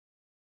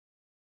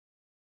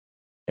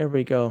 There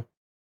we go.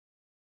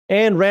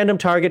 And random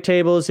target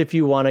tables if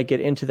you want to get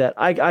into that.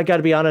 I got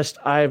to be honest,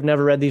 I've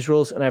never read these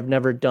rules and I've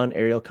never done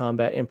aerial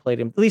combat and played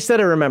them. At least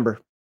that I remember.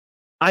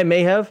 I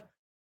may have,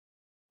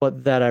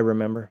 but that I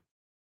remember.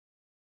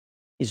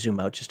 You zoom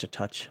out just a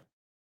touch.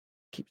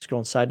 Keep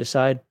scrolling side to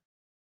side.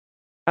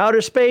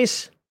 Outer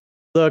space.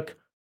 Look,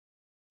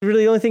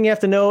 really the only thing you have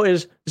to know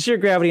is zero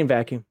gravity and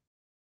vacuum.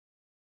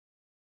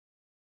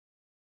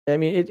 I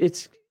mean,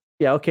 it's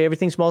yeah, okay,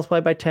 everything's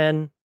multiplied by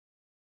 10.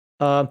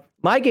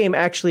 My game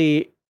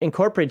actually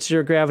incorporates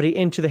zero gravity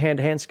into the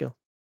hand-to-hand skill.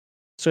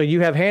 So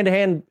you have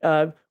hand-to-hand,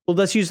 well,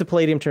 let's use the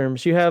Palladium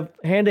terms. You have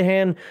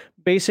hand-to-hand,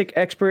 basic,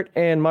 expert,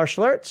 and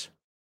martial arts.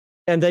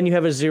 And then you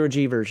have a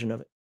zero-G version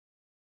of it.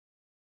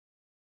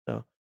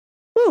 So,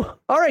 whew,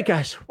 all right,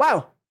 guys.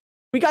 Wow.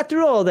 We got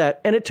through all of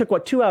that. And it took,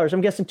 what, 2 hours? I'm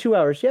guessing 2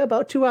 hours. Yeah,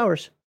 about 2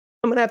 hours.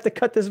 I'm going to have to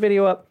cut this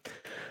video up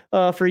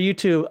for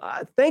YouTube.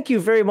 Thank you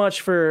very much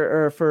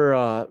for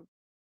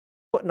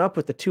putting up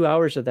with the 2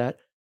 hours of that.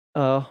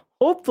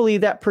 Hopefully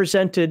that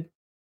presented,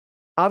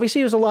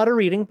 obviously it was a lot of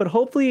reading, but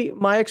hopefully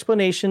my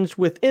explanations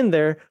within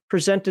there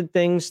presented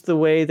things the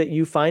way that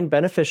you find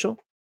beneficial.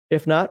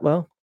 If not,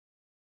 well,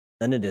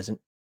 then it isn't.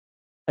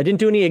 I didn't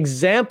do any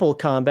example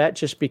combat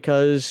just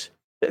because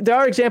there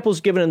are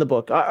examples given in the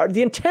book.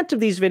 The intent of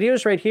these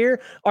videos right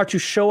here are to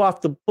show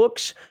off the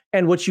books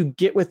and what you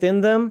get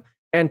within them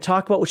and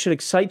talk about what should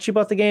excite you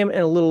about the game and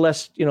a little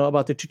less,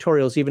 about the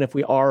tutorials, even if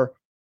we are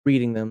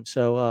reading them.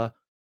 So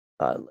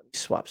let me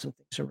swap some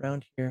things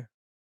around here.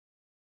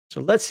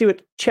 So let's see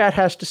what chat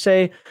has to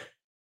say.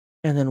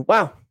 And then,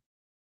 wow.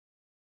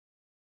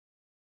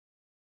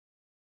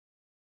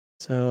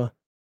 So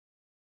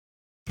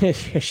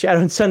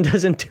Shadow and Sun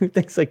doesn't do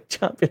things like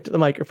jump into the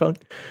microphone.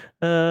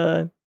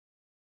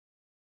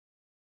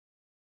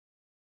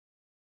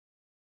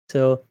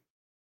 So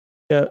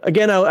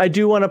again, I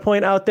do want to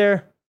point out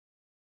there,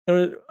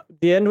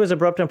 the end was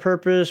abrupt on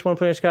purpose. One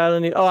player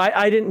Skyland. Oh,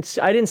 I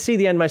didn't see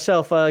the end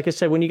myself. Like I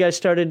said, when you guys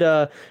started,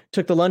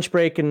 took the lunch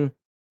break and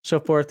so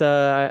forth,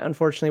 I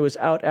unfortunately was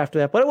out after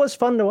that, but it was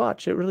fun to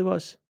watch. It really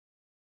was.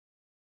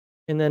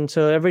 And then,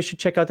 so everybody should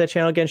check out that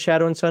channel again,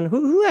 Shadow and Sun.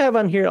 Who I have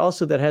on here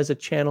also that has a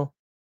channel?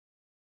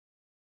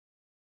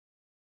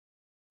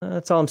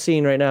 That's all I'm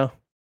seeing right now.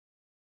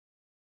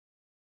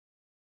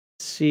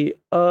 Let's see.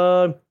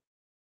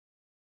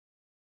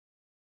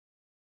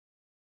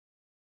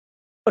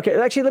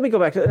 Okay, actually, let me go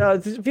back.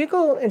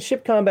 Vehicle and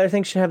ship combat, I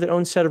think, should have their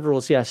own set of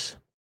rules. Yes.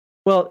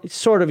 Well,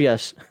 sort of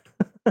yes.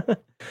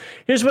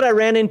 Here's what I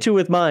ran into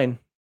with mine.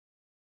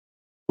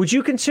 Would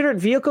you consider it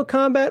vehicle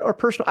combat or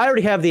personal? I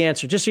already have the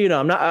answer, just so you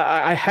know.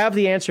 I have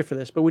the answer for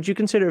this, but would you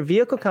consider it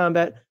vehicle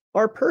combat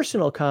or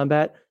personal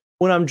combat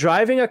when I'm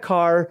driving a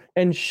car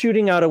and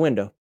shooting out a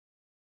window?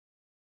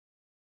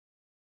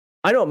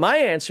 I know what my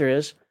answer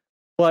is,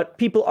 but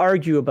people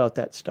argue about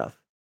that stuff.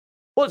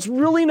 Well, it's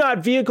really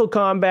not vehicle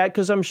combat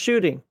because I'm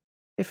shooting.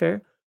 Okay,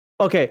 fair.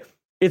 Okay,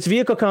 it's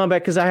vehicle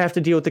combat because I have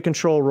to deal with the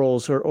control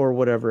rolls or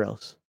whatever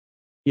else.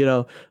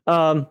 Your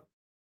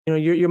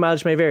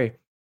mileage may vary.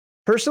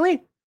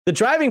 Personally, the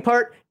driving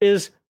part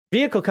is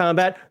vehicle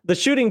combat. The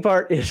shooting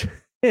part is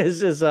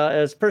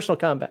personal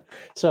combat.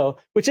 So,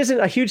 which isn't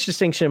a huge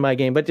distinction in my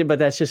game, but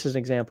that's just an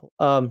example.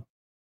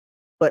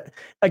 But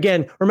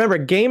again, remember,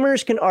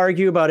 gamers can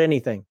argue about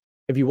anything.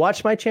 If you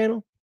watch my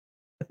channel,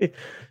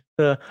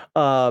 yeah.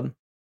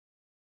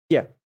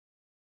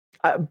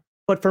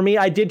 But for me,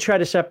 I did try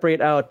to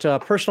separate out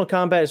personal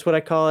combat is what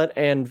I call it,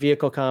 and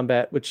vehicle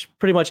combat, which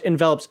pretty much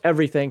envelops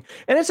everything.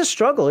 And it's a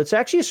struggle. It's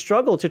actually a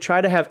struggle to try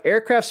to have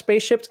aircraft,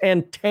 spaceships,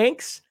 and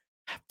tanks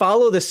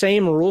follow the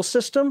same rule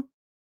system.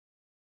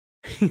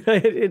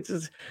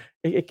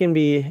 It can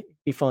be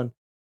fun.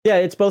 Yeah,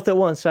 it's both at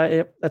once.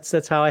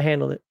 That's how I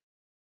handled it.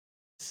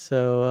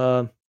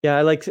 So yeah,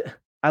 I like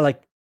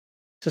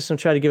system.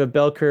 Try to give a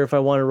bell curve if I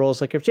want to roll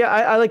like curves. Yeah,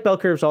 I like bell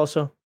curves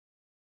also.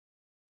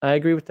 I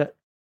agree with that.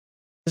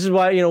 This is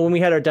why, when we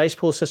had our dice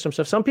pool system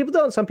stuff, some people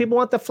don't. Some people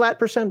want the flat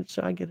percentage,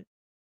 so I get it.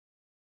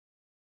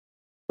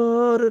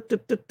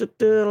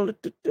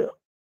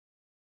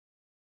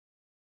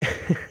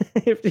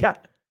 Yeah.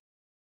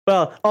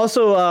 Well,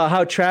 also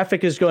how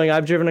traffic is going.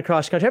 I've driven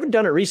across country. I haven't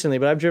done it recently,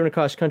 but I've driven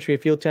across country a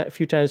few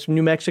times from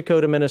New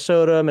Mexico to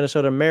Minnesota,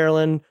 Minnesota,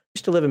 Maryland. I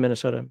used to live in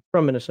Minnesota.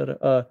 From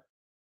Minnesota.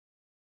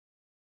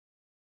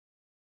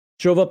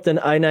 Drove up the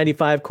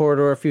I-95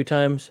 corridor a few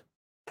times.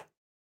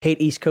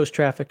 Hate East Coast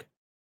traffic.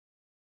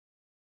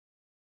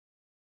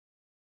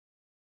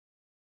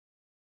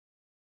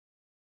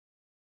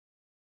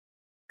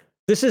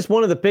 This is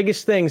one of the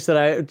biggest things that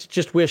I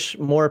just wish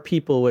more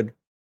people would.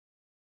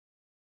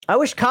 I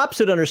wish cops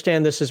would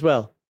understand this as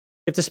well.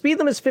 If the speed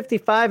limit is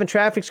 55 and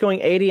traffic's going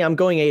 80, I'm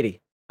going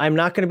 80. I'm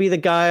not going to be the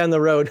guy on the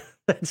road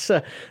that's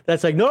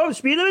like, no, the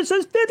speed limit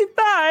says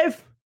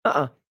 55.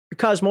 You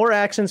cause more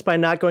accidents by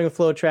not going with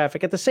flow of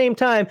traffic. At the same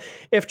time,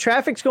 if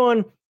traffic's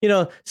going,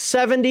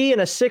 70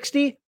 and a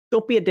 60,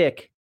 don't be a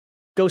dick.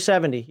 Go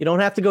 70. You don't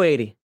have to go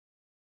 80.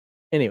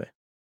 Anyway.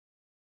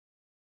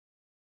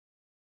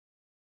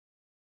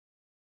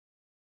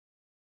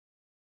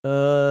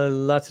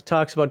 Lots of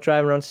talks about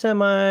driving around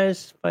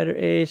semis, Fighter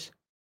Ace.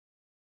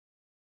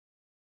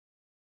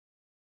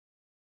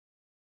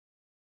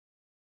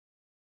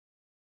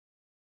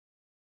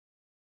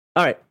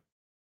 All right.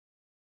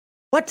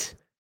 What?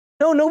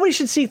 No, nobody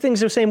should see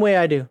things the same way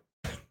I do.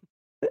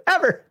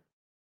 Ever.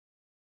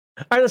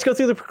 All right, let's go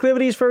through the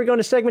proclivities before we go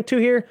into segment 2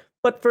 here.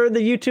 But for the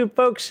YouTube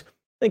folks,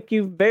 thank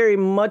you very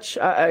much.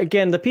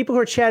 Again, the people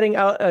who are hanging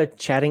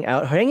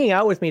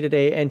out with me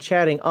today and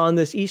chatting on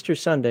this Easter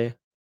Sunday, I really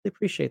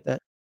appreciate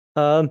that.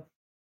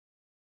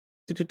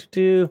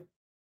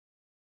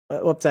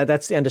 Whoops,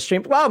 that's the end of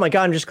stream. Oh my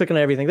God, I'm just clicking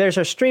on everything. There's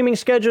our streaming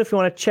schedule if you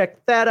want to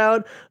check that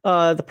out.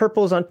 The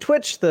purple is on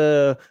Twitch.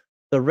 The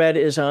red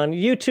is on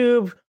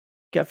YouTube.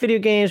 Got video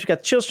games. We got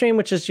the chill stream,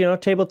 which is,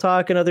 table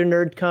talk and other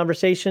nerd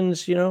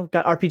conversations.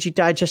 Got RPG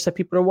Digest that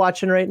people are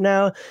watching right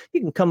now. You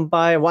can come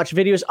by and watch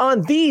videos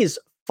on these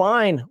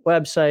fine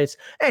websites,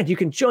 and you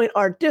can join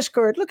our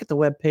Discord. Look at the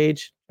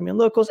webpage. Premium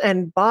Locals,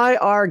 and buy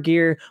our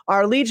gear,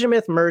 our Legion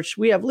Myth merch.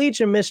 We have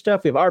Legion Myth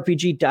stuff. We have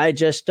RPG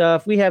Digest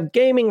stuff. We have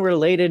gaming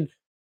related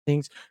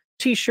things,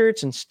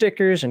 t-shirts and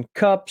stickers and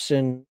cups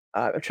and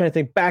I'm trying to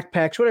think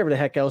backpacks, whatever the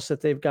heck else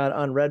that they've got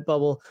on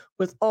Redbubble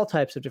with all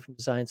types of different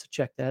designs. So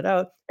check that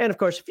out. And of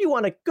course, if you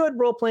want a good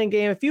role-playing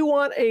game, if you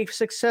want a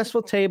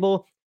successful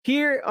table,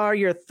 here are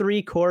your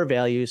 3 core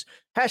values.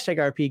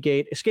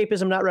 #RPGate,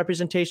 escapism, not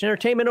representation,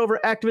 entertainment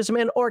over activism,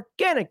 and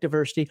organic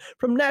diversity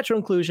from natural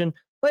inclusion.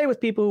 Play with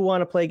people who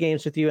want to play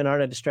games with you and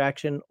aren't a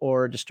distraction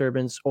or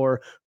disturbance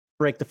or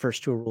break the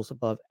first 2 rules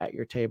above at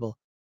your table.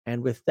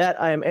 And with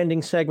that, I am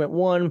ending segment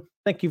 1.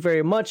 Thank you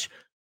very much.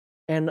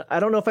 And I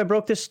don't know if I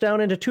broke this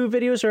down into 2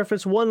 videos or if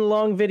it's one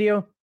long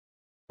video.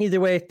 Either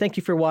way, thank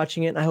you for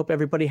watching it. And I hope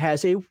everybody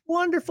has a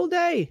wonderful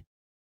day.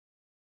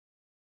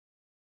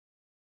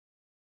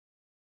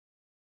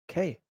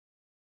 Okay.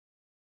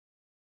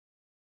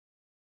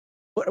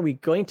 What are we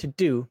going to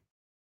do?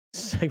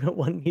 Segment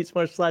 1 needs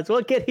more slides.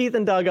 Well, get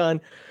Heathen Dog on.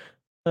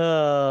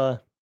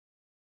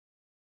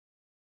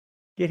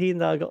 Get Heathen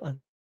Dog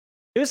on.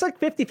 It was like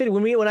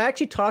 50-50. When I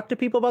actually talked to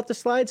people about the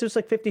slides, it was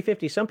like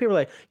 50-50. Some people were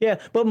like, yeah,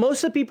 but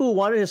most of the people who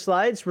wanted his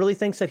slides really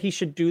thinks that he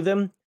should do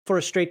them for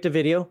a straight to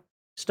video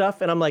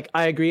stuff. And I'm like,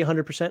 I agree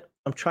 100%.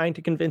 I'm trying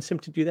to convince him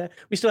to do that.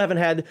 We still haven't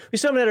had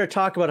our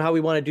talk about how we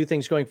want to do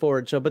things going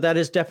forward. So, but that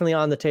is definitely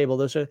on the table.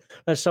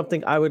 That's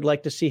something I would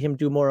like to see him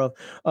do more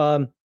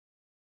of.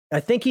 I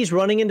think he's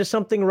running into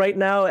something right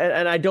now,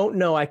 and I don't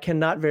know. I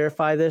cannot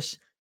verify this.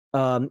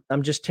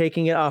 I'm just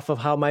taking it off of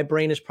how my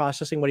brain is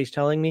processing what he's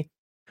telling me.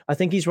 I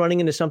think he's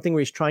running into something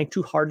where he's trying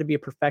too hard to be a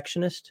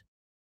perfectionist,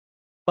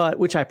 but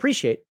which I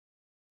appreciate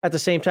at the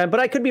same time. But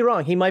I could be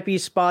wrong. He might be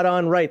spot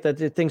on right that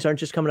things aren't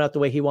just coming out the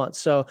way he wants.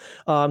 So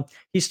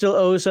he still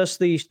owes us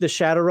the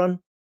Shadowrun.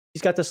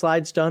 He's got the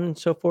slides done and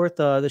so forth,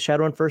 the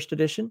Shadowrun First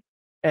Edition.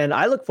 And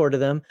I look forward to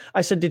them.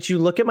 I said, did you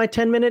look at my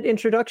 10-minute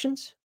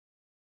introductions?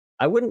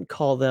 I wouldn't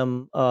call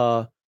them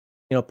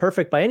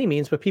perfect by any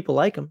means, but people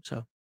like them.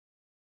 So.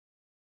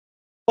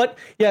 But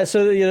yeah,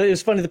 so it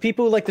was funny. The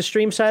people who like the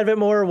stream side of it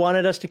more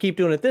wanted us to keep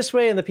doing it this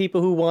way, and the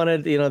people who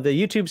wanted the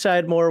YouTube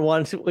side more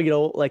wanted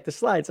like the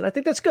slides. And I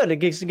think that's good. It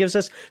gives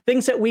us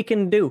things that we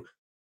can do,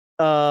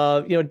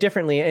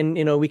 differently,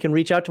 and we can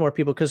reach out to more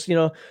people because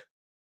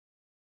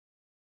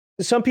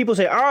some people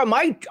say,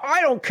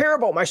 I don't care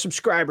about my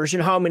subscribers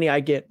and how many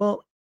I get.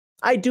 Well,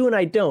 I do and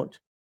I don't.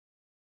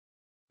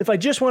 If I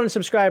just wanted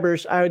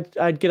subscribers,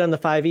 I'd get on the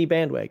 5e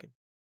bandwagon.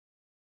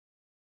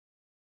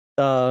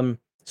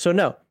 So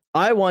no.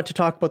 I want to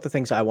talk about the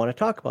things I want to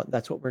talk about.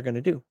 That's what we're going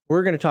to do.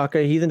 We're going to talk,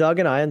 Heathen Dog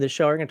and I on this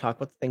show are going to talk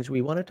about the things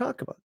we want to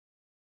talk about.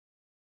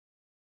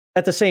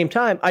 At the same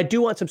time, I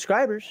do want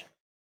subscribers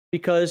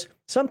because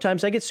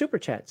sometimes I get super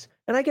chats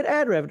and I get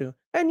ad revenue.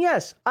 And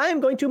yes, I am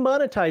going to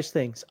monetize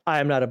things. I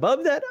am not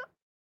above that.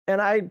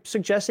 And I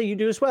suggest that you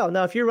do as well.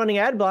 Now, if you're running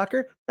ad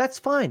blocker, that's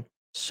fine.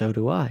 So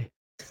do I.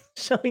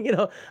 So,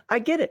 I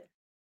get it.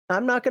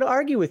 I'm not going to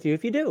argue with you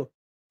if you do.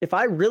 If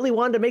I really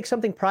wanted to make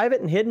something private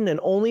and hidden and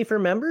only for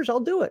members, I'll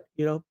do it,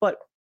 But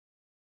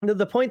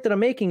the point that I'm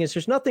making is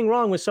there's nothing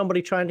wrong with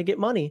somebody trying to get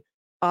money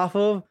off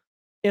of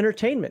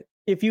entertainment.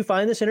 If you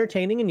find this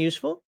entertaining and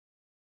useful,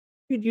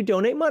 you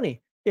donate money.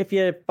 If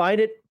you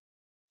find it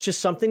just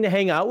something to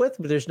hang out with,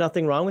 but there's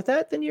nothing wrong with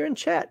that, then you're in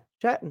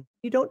chatting.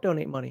 You don't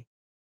donate money.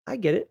 I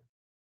get it.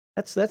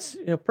 That's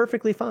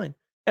perfectly fine.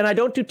 And I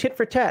don't do tit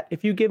for tat.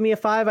 If you give me a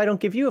 5, I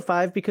don't give you a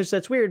 5 because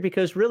that's weird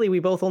because really we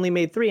both only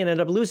made 3 and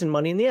ended up losing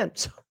money in the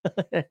end.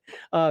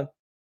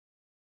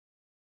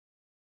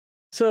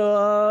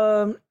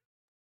 So,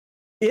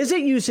 is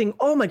it using,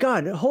 oh my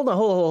God, hold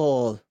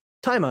on.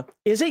 Time up.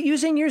 Is it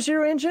using Year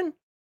Zero engine?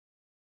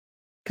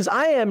 Because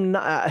I am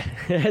not,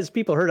 as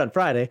people heard on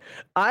Friday,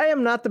 I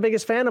am not the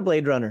biggest fan of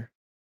Blade Runner.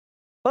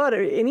 But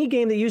any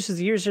game that uses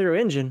the Year Zero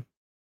engine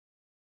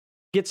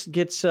gets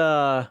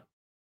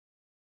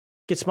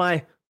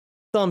my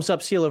thumbs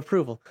up seal of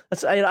approval.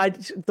 That's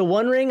the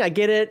One Ring, I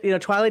get it.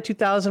 Twilight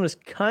 2000 was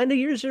kind of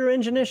Year Zero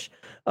engine-ish,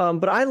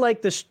 but I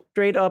like the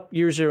straight up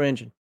Year Zero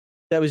engine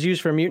that was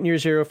used for Mutant Year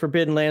Zero,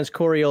 Forbidden Lands,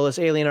 Coriolis,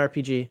 Alien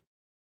RPG.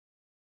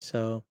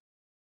 So,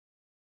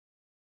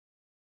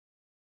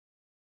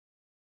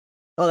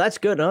 that's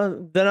good. Huh?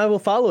 Then I will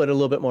follow it a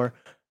little bit more.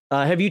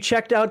 Have you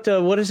checked out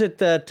what is it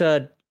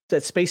that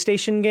Space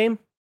Station game?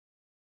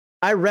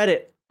 I read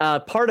it,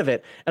 part of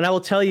it, and I will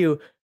tell you.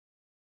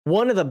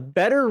 One of the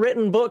better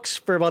written books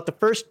for about the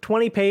first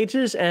 20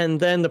 pages, and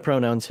then the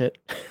pronouns hit.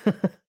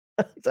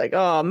 It's like,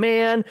 oh,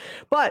 man.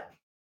 But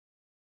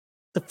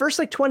the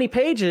first 20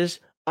 pages,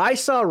 I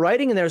saw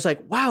writing in there. It's like,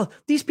 wow,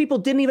 these people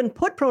didn't even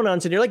put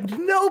pronouns in here. Like,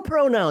 no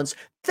pronouns.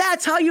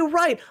 That's how you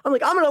write. I'm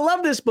like, I'm going to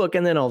love this book.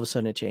 And then all of a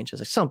sudden it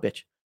changes. Like, some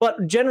bitch.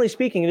 But generally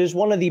speaking, it is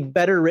one of the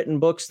better written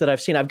books that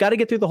I've seen. I've got to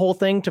get through the whole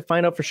thing to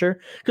find out for sure.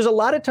 Because a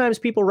lot of times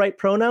people write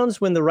pronouns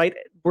when the right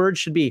word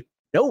should be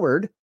no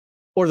word,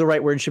 or the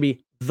right word should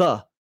be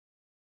the,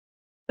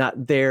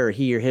 not there,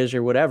 he or his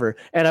or whatever.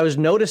 And I was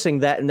noticing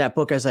that in that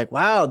book. I was like,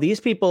 wow, these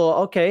people,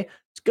 okay,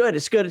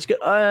 it's good.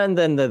 And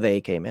then the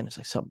they came in. It's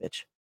like, some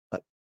bitch.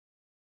 But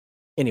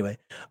Anyway,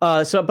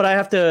 but I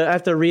have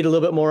to read a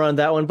little bit more on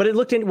that one. But it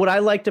looked in what I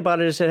liked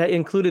about it is it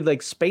included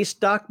like space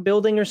dock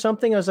building or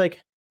something. I was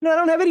like, no, I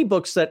don't have any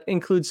books that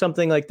include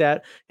something like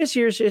that. It's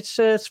yours.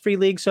 It's free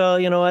league, so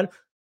you know what?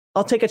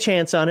 I'll take a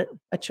chance on it.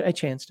 I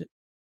chanced it.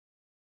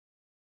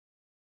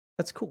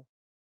 That's cool.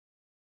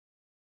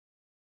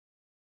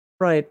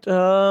 Right.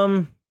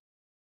 Okay.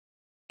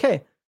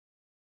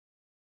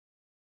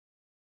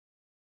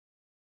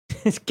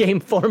 It's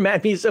game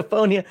format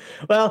misophonia.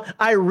 Well,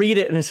 I read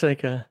it and it's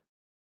like Well,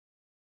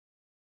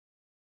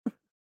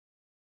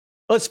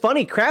 it's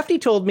funny. Crafty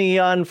told me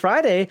on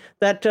Friday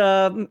that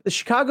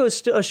Chicago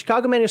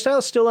Manual Style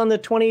is still on the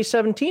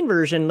 2017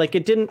 version. Like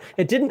it didn't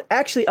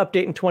actually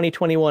update in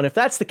 2021. If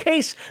that's the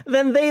case,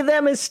 then they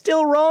them is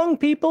still wrong.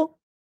 People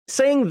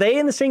saying they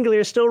in the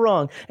singular is still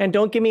wrong. And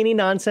don't give me any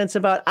nonsense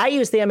about I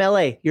use the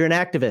MLA. You're an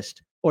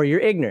activist or you're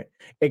ignorant.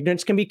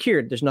 Ignorance can be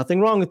cured. There's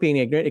nothing wrong with being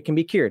ignorant. It can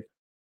be cured.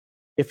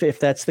 If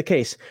that's the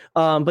case.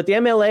 But the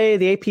MLA,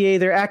 the APA,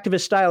 they're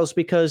activist styles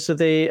because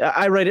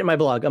I write it in my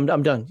blog.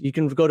 I'm done. You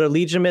can go to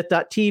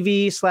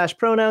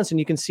legionmyth.tv/pronouns and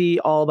you can see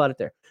all about it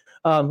there.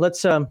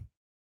 Let's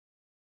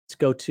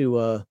go to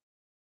our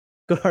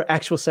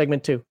actual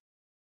segment 2.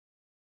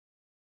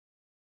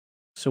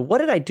 So what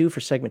did I do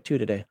for segment 2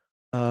 today?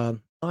 I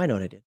know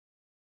what I did.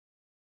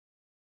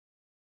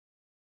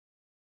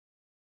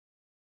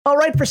 All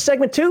right, for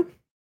segment 2,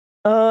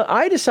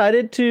 I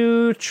decided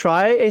to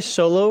try a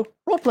solo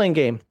role-playing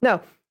game. Now,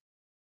 a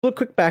little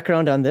quick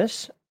background on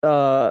this.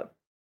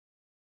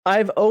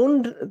 I've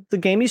owned the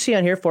game you see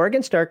on here, Far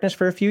Against Darkness,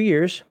 for a few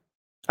years.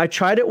 I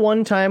tried it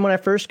one time when I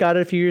first got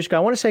it a few years ago.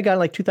 I want to say I got it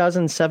like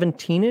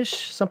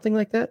 2017-ish, something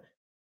like that.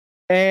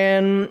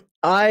 And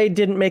I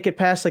didn't make it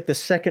past like the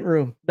second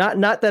room.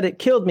 Not that it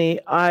killed me.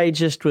 I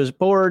just was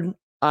bored.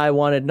 I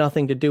wanted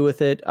nothing to do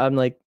with it. I'm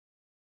like,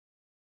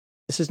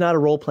 this is not a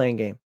role-playing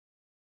game.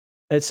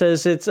 It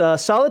says it's a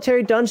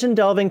solitary dungeon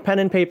delving pen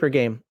and paper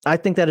game. I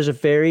think that is a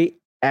very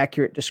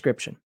accurate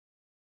description.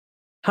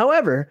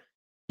 However,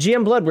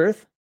 DM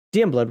Bloodworth,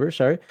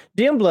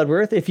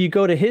 if you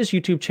go to his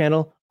YouTube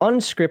channel,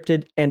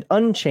 Unscripted and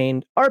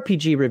Unchained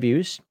RPG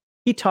Reviews,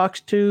 he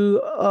talks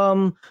to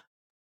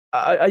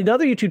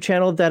another YouTube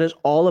channel that is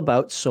all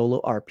about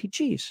solo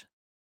RPGs.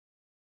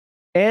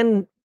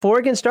 And Far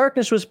Against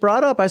Darkness was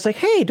brought up. I was like,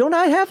 hey, don't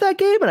I have that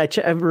game? And I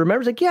remember, I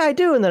was like, yeah, I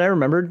do. And then I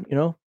remembered,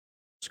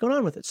 what's going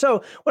on with it.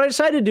 So what I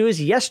decided to do is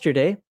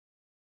yesterday,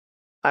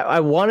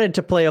 I wanted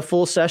to play a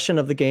full session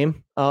of the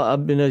game.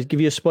 I'm going to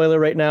give you a spoiler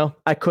right now.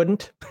 I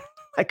couldn't.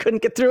 I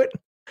couldn't get through it.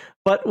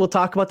 But we'll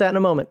talk about that in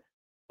a moment.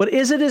 But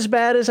is it as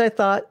bad as I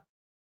thought?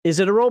 Is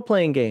it a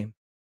role-playing game?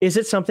 Is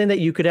it something that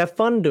you could have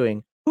fun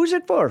doing? Who's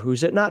it for?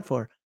 Who's it not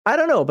for? I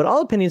don't know, but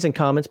all opinions and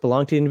comments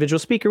belong to the individual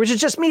speaker, which is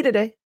just me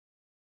today.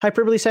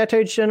 Hyperbole,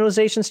 satire,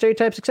 generalization,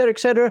 stereotypes, etc.,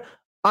 etc.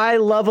 I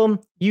love them.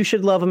 You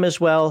should love them as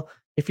well.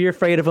 If you're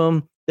afraid of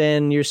them,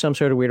 then you're some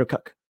sort of weirdo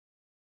cuck.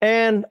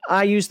 And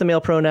I use the male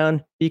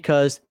pronoun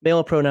because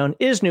male pronoun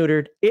is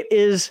neutered. It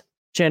is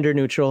gender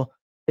neutral.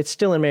 It's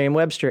still in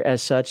Merriam-Webster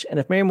as such. And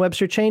if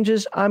Merriam-Webster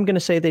changes, I'm going to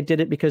say they did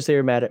it because they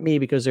were mad at me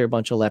because they're a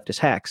bunch of leftist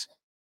hacks.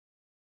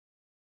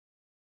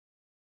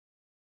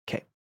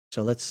 Okay,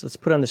 so let's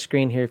put on the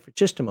screen here for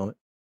just a moment.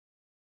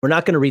 We're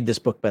not going to read this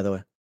book, by the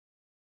way.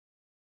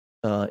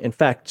 In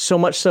fact, so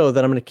much so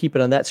that I'm going to keep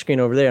it on that screen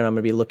over there, and I'm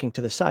going to be looking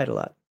to the side a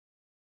lot.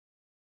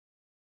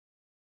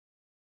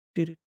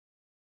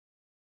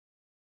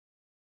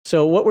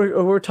 So what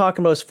we're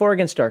talking about is Far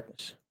Against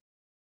Darkness.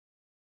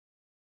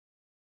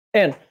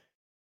 And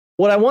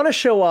what I want to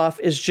show off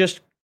is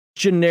just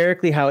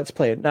generically how it's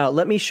played. Now,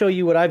 let me show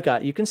you what I've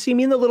got. You can see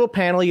me in the little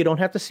panel. You don't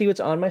have to see what's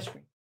on my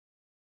screen.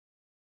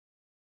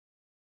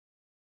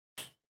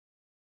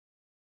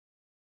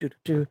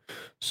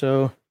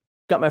 So,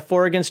 got my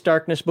Far Against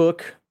Darkness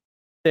book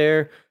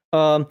there.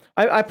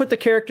 I put the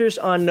characters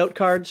on note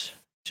cards.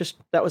 Just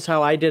that was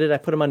how I did it. I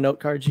put them on note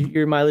cards.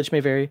 Your mileage may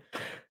vary.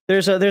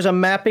 There's a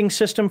mapping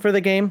system for the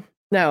game.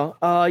 Now,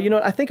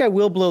 I think I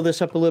will blow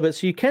this up a little bit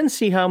so you can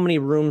see how many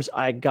rooms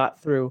I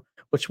got through,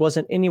 which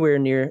wasn't anywhere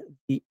near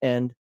the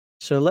end.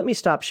 So let me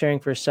stop sharing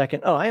for a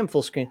second. Oh, I am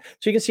full screen.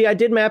 So you can see I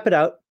did map it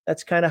out.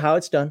 That's kind of how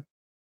it's done.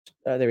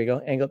 There we go.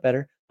 Angle it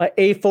better. My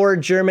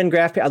A4 German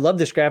graph paper. I love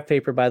this graph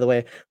paper, by the way.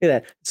 Look at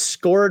that. It's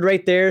scored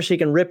right there so you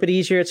can rip it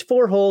easier. It's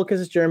 4-hole because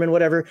it's German,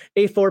 whatever.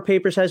 A4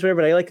 paper size,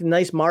 whatever. But I like a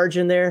nice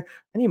margin there.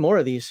 I need more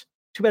of these.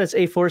 Too bad it's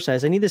A4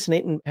 size. I need this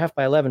in 8.5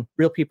 by 11.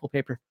 Real people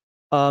paper.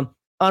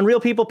 On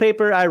Real People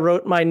paper, I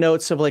wrote my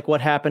notes of like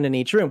what happened in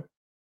each room.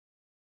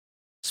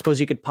 Suppose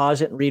you could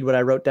pause it and read what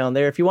I wrote down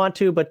there if you want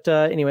to. But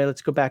anyway,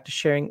 let's go back to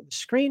sharing the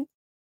screen.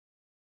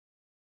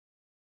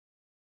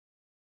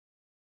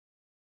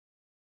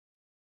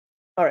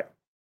 All right.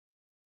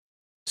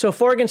 So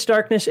Far Against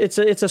Darkness, it's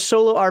a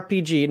solo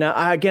RPG. Now,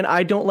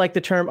 I don't like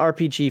the term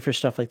RPG for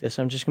stuff like this.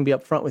 I'm just going to be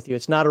upfront with you.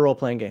 It's not a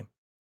role-playing game.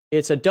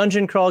 It's a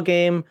dungeon crawl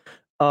game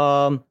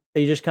that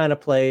you just kind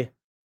of play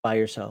by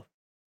yourself.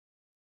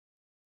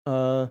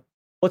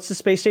 What's the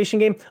space station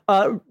game?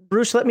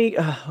 Bruce, let me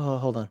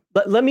hold on.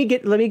 Let me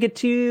get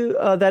to you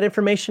that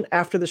information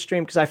after the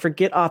stream because I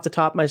forget off the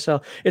top of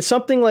myself. It's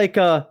something like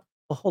well,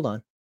 hold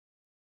on.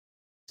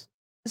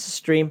 This is a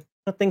stream.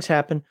 Things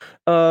happen.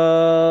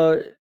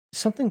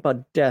 Something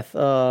about death.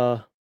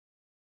 No,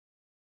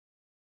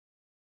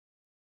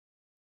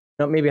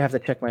 maybe I have to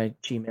check my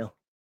Gmail.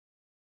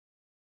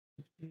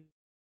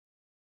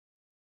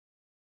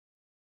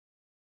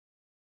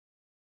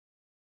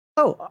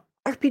 Oh,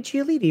 RPG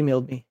Elite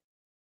emailed me.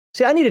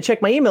 See, I need to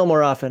check my email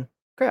more often.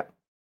 Crap.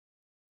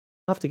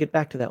 I'll have to get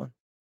back to that one.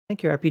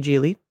 Thank you, RPG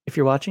Elite, if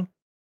you're watching.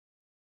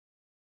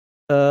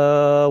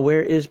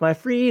 Where is my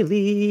free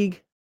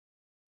league?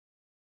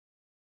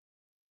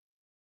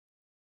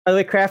 By the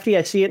way, Crafty,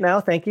 I see it now.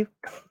 Thank you.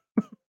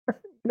 You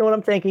know what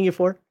I'm thanking you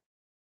for?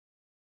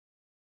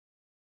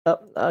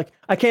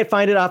 I can't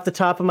find it off the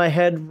top of my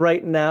head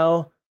right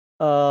now.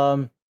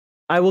 I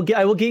will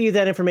get you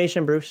that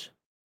information, Bruce.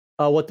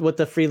 What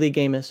the free league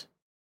game is.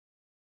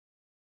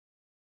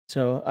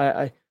 So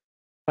if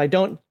I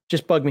don't,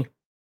 just bug me.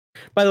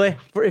 By the way,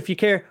 if you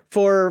care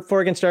for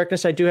Against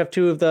Darkness, I do have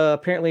 2 of the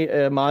apparently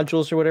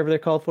modules or whatever they're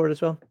called for it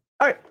as well.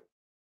 All right.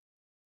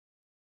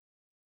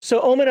 So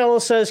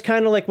Omanello says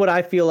kind of like what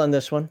I feel on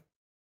this one.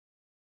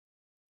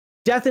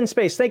 Death in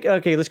Space.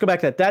 Okay, let's go back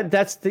to that.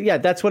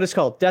 That's what it's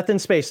called. Death in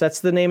Space. That's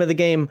the name of the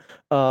game,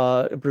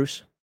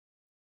 Bruce.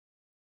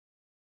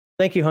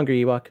 Thank you,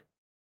 Hungry Ewok.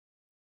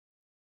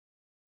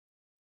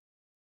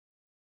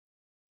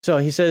 So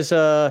he says,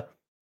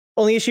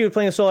 only issue with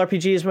playing a solo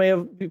RPG is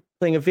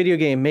playing a video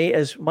game. Might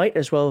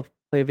as well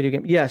play a video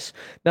game. Yes.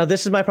 Now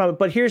this is my problem.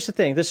 But here's the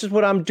thing. This is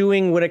what I'm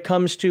doing when it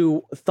comes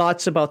to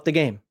thoughts about the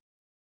game.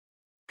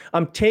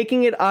 I'm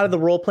taking it out of the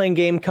role-playing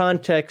game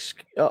context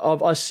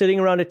of us sitting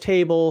around a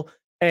table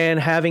and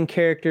having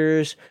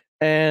characters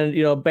and,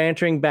 you know,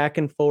 bantering back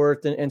and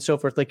forth and so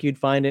forth, like you'd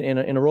find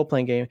in a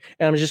role-playing game.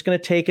 And I'm just going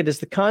to take it as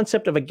the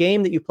concept of a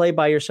game that you play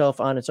by yourself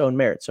on its own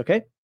merits.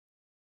 Okay.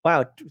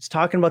 Wow. It's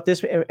talking about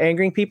this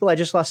angering people. I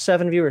just lost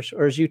 7 viewers,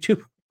 or is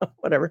YouTube,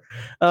 whatever.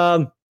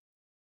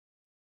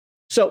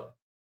 So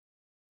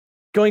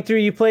going through,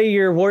 you play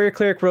your warrior,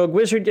 cleric, rogue,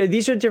 wizard.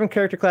 These are different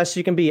character classes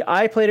you can be.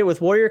 I played it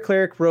with warrior,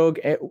 cleric, rogue,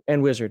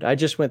 and wizard. I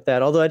just went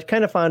that. Although I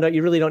kind of found out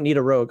you really don't need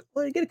a rogue.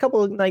 Well, you get a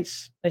couple of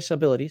nice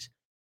abilities.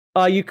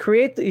 You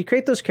create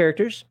those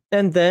characters,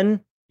 and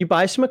then you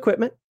buy some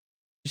equipment.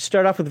 You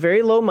start off with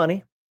very low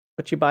money,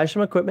 but you buy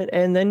some equipment,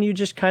 and then you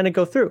just kind of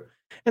go through.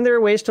 And there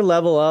are ways to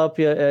level up.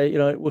 You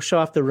know, we'll show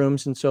off the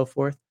rooms and so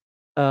forth.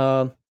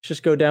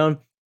 Just go down.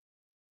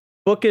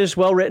 Book is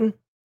well written.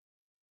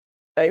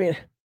 I mean,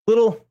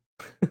 little.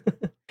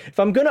 If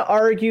I'm going to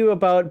argue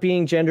about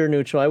being gender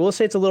neutral, I will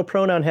say it's a little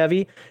pronoun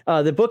heavy.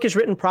 The book is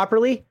written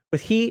properly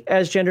with he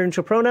as gender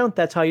neutral pronoun.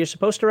 That's how you're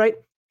supposed to write.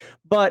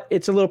 But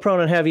it's a little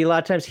pronoun heavy. A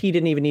lot of times he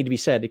didn't even need to be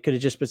said. It could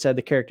have just been said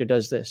the character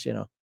does this, you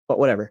know, but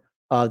whatever.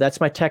 That's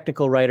my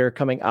technical writer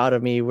coming out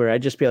of me where I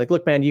just be like,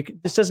 look, man,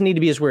 this doesn't need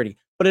to be as wordy,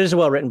 but it is a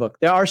well-written book.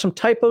 There are some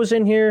typos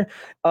in here,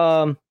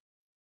 you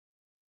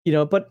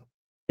know, but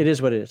it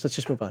is what it is. Let's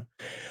just move on.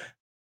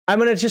 I'm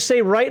going to just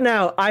say right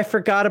now, I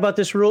forgot about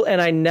this rule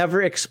and I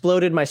never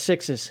exploded my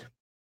 6s.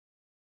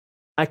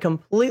 I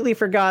completely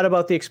forgot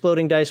about the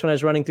exploding dice when I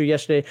was running through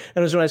yesterday.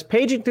 And it was when I was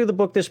paging through the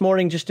book this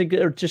morning just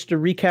to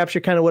recapture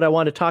kind of what I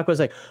wanted to talk about. I was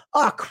like,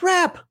 oh,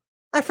 crap.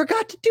 I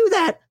forgot to do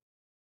that.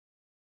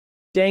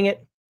 Dang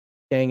it.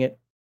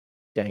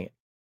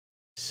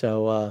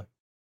 So,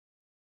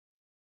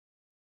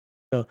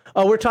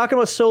 we're talking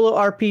about solo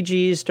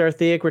RPGs,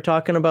 Darthaic. We're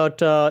talking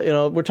about,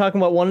 we're talking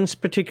about one in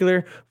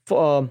particular,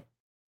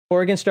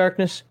 War Against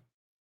Darkness,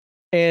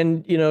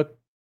 and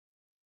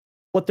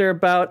what they're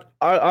about.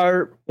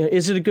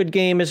 Is it a good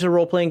game? Is it a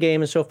role-playing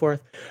game, and so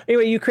forth?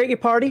 Anyway, you create your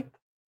party,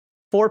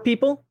 4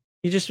 people.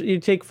 You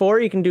take 4.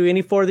 You can do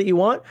any 4 that you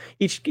want.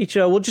 Each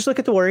we'll just look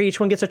at the warrior. Each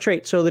one gets a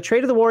trait. So the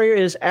trait of the warrior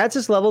is adds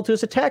his level to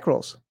his attack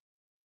rolls.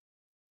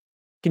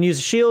 Can use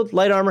a shield,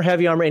 light armor,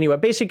 heavy armor, anyway.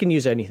 Basically, can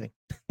use anything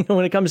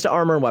when it comes to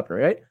armor and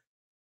weaponry, right?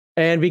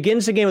 And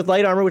begins the game with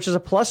light armor, which is a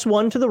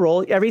 +1 to the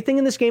roll. Everything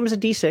in this game is a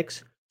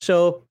D6.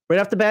 So right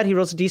off the bat, he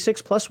rolls a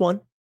D6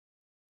 +1.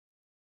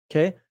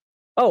 Okay.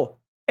 Oh,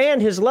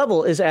 and his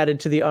level is added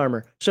to the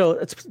armor. So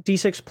it's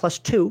D6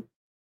 +2.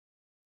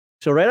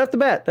 So right off the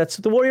bat, that's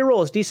the warrior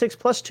rolls. D6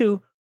 +2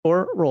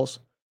 for rolls.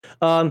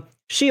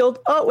 Shield.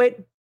 Oh, wait.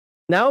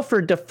 Now for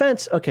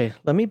defense. Okay,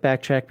 let me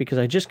backtrack because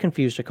I just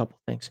confused a couple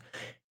things.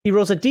 He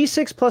rolls a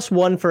D6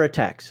 +1 for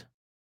attacks.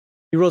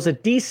 He rolls a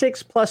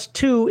D6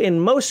 +2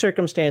 in most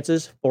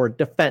circumstances for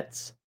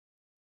defense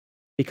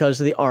because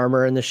of the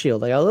armor and the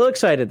shield. I got a little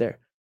excited there.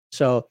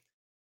 So,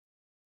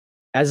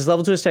 as his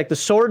level 2 attack, the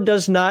sword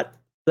does not,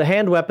 the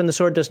hand weapon, the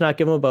sword does not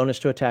give him a bonus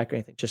to attack or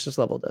anything, just his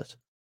level does.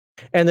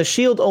 And the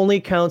shield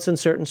only counts in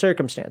certain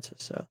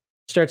circumstances. So,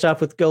 starts off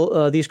with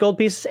these gold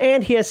pieces,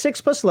 and he has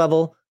 6+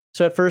 level.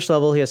 So, at first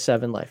level, he has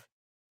 7 life.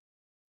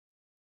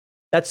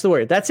 That's the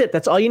word. That's it.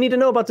 That's all you need to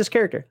know about this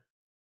character.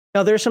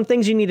 Now, there are some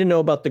things you need to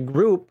know about the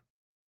group.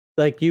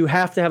 Like, you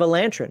have to have a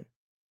lantern.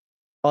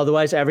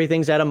 Otherwise,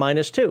 everything's at a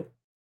 -2.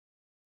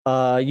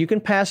 You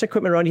can pass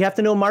equipment around. You have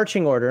to know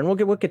marching order, and we'll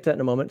get to that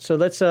in a moment. So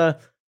let's the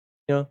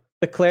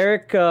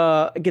cleric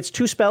gets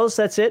 2 spells.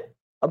 That's it.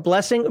 A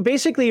blessing.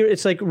 Basically,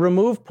 it's like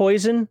remove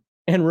poison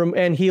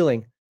and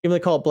healing. Even they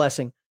call it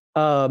blessing.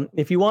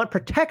 If you want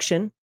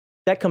protection,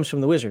 that comes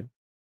from the wizard.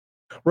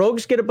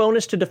 Rogues get a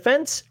bonus to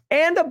defense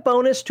and a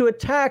bonus to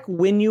attack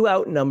when you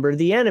outnumber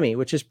the enemy,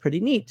 which is pretty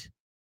neat.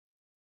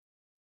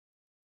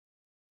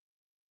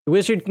 The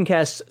wizard can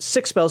cast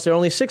 6 spells. There are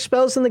only 6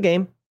 spells in the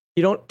game.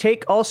 You don't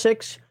take all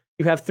 6.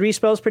 You have 3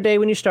 spells per day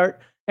when you start,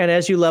 and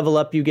as you level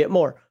up, you get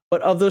more.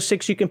 But of those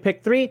 6, you can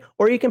pick 3,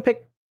 or you can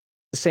pick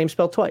the same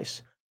spell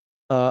twice.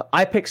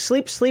 I picked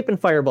Sleep, and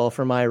Fireball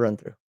for my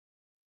run-through.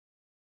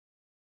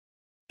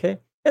 Okay,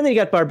 and then you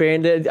got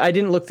Barbarian. I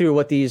didn't look through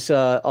what these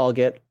all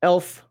get.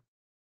 Elf,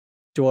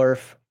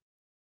 Dwarf,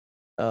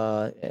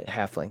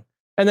 Halfling.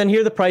 And then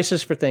here are the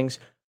prices for things.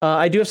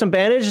 I do have some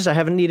bandages. I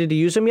haven't needed to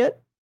use them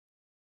yet.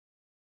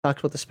 Talked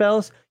about the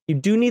spells. You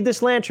do need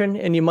this lantern,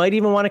 and you might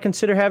even want to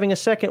consider having a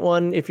second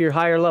one if you're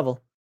higher level.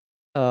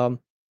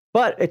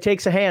 But it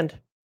takes a hand.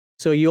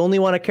 So you only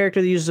want a character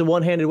that uses a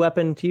one-handed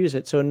weapon to use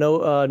it. So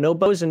no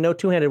bows and no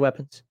two-handed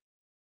weapons.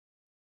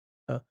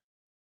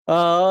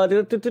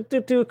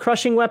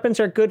 Crushing weapons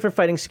are good for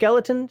fighting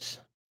skeletons.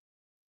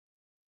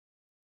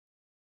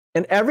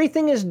 And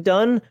everything is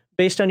done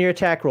based on your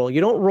attack roll.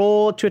 You don't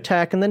roll to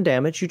attack and then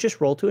damage. You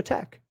just roll to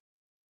attack.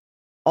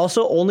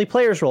 Also, only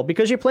players roll.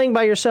 Because you're playing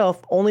by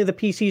yourself, only the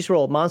PCs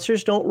roll.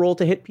 Monsters don't roll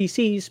to hit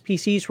PCs.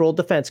 PCs roll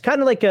defense.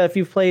 Kind of like if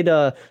you've played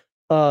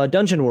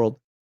Dungeon World.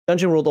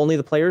 Dungeon World, only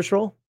the players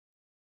roll.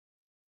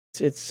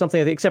 It's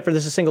something, except for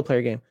this is a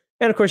single-player game.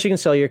 And, of course, you can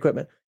sell your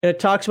equipment. And it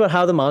talks about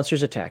how the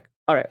monsters attack.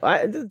 All right,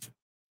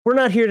 we're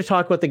not here to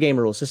talk about the game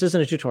rules. This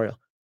isn't a tutorial.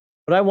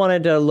 What I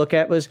wanted to look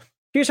at was,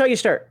 here's how you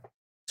start.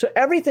 So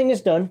everything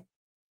is done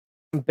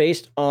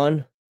based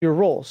on your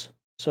rolls.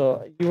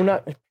 So you're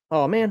not,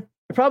 oh man,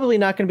 you're probably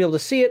not going to be able to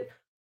see it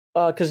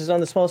because it's on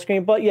the small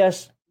screen. But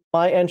yes,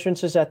 my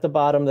entrance is at the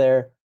bottom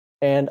there,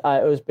 and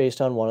it was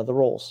based on one of the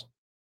rolls.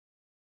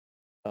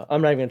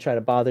 I'm not even going to try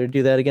to bother to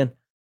do that again.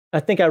 I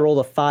think I rolled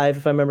a 5,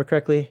 if I remember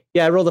correctly.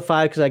 Yeah, I rolled a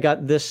 5 because I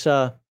got this.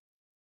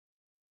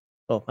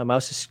 Oh, my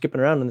mouse is skipping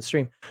around on the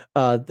stream.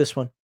 This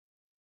one.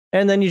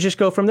 And then you just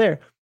go from there.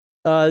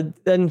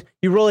 Then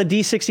you roll a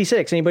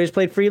D66. Anybody who's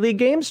played Free League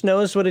games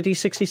knows what a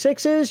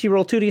D66 is. You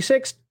roll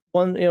 2D6.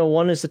 One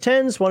is the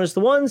 10s, one is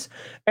the 1s.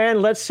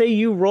 And let's say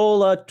you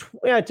roll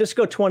just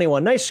go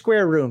 21. Nice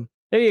square room.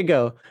 There you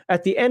go.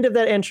 At the end of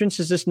that entrance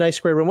is this nice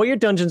square room. Well, your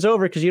dungeon's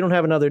over because you don't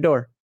have another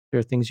door. There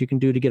are things you can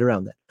do to get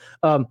around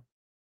that.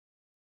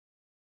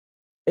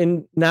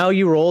 And now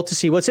you roll to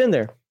see what's in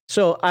there.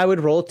 So I would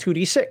roll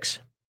 2D6.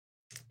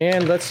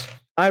 And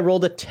I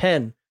rolled a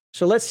 10.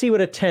 So let's see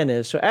what a 10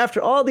 is. So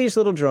after all these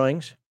little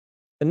drawings,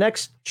 the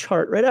next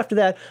chart, right after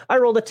that, I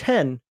rolled a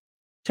 10.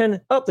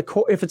 10 up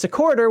if it's a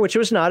corridor, which it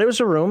was not, it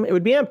was a room, it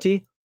would be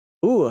empty.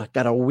 Ooh, I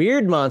got a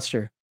weird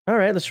monster. All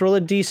right, let's roll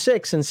a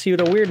D6 and see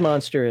what a weird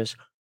monster is.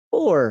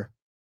 4.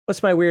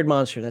 What's my weird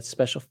monster? That's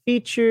special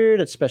feature,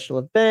 that's special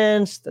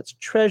events, that's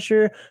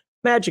treasure,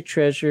 magic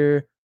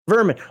treasure,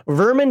 vermin.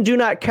 Vermin do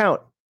not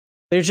count.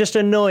 They're just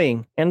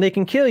annoying, and they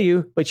can kill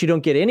you, but you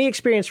don't get any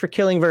experience for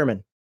killing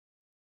vermin.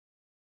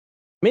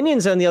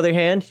 Minions, on the other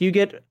hand, you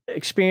get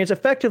experience.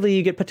 Effectively,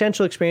 you get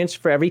potential experience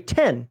for every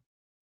 10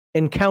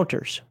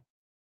 encounters.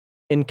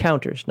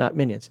 Encounters, not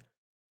minions.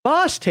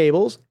 Boss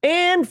tables,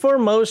 and for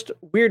most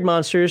weird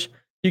monsters,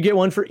 you get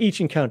one for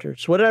each encounter.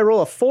 So what did I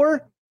roll? A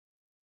 4?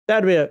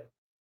 That'd be a...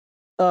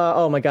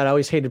 oh my god, I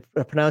always hated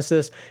to pronounce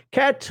this.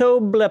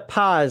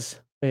 Catoblepas.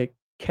 Wait,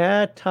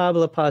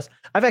 Catoblepas.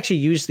 I've actually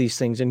used these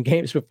things in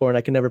games before, and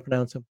I can never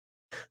pronounce them.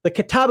 The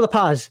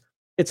Catoblepas.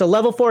 It's a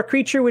level 4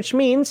 creature, which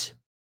means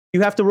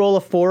you have to roll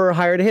a 4 or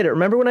higher to hit it.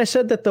 Remember when I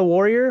said that the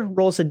warrior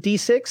rolls a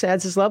d6,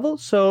 adds his level?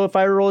 So if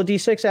I roll a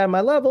d6, add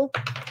my level,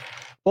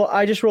 well,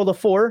 I just rolled a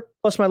 4,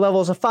 plus my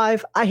level is a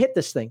 5. I hit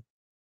this thing.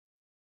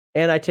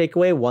 And I take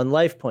away 1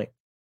 life point.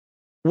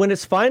 When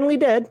it's finally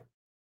dead,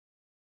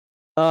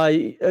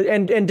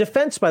 and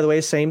defense, by the way,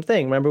 same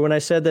thing. Remember when I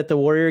said that the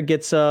warrior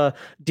gets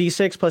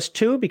d6 plus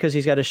 2 because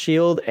he's got a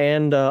shield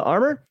and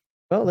armor?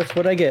 Well, that's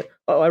what I get.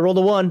 Oh, I rolled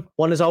a 1.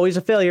 1 is always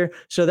a failure.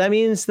 So that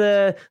means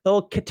the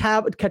old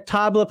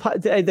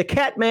the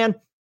cat man,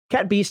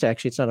 cat beast,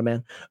 actually, it's not a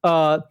man,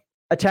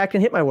 attacked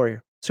and hit my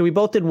warrior. So we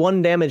both did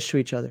 1 damage to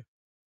each other.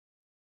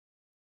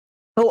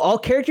 Oh, all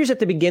characters at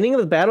the beginning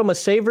of the battle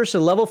must save versus a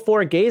level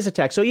 4 gaze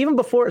attack. So even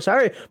before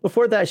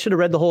that, I should have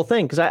read the whole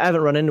thing because I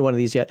haven't run into one of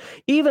these yet.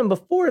 Even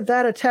before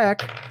that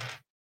attack,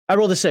 I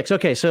rolled a 6.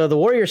 Okay, so the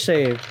warrior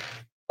saved.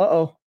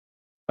 Uh-oh.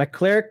 My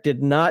cleric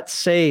did not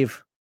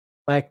save.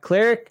 My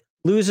cleric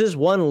loses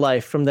 1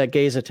 life from that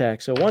gaze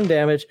attack. So 1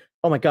 damage.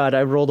 Oh my god,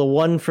 I rolled a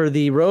 1 for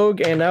the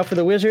rogue, and now for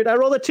the wizard, I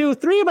rolled a 2.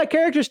 3 of my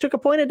characters took a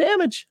point of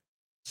damage.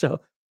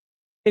 So,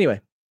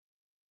 anyway.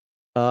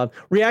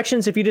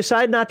 Reactions, if you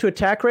decide not to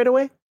attack right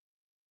away,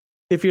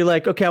 if you're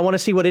like, okay, I want to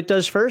see what it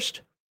does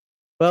first,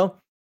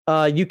 well,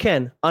 you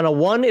can. On a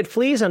 1, it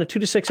flees. On a 2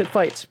 to 6, it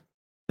fights.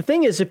 The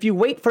thing is, if you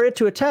wait for it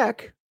to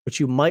attack, which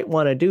you might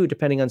want to do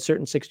depending on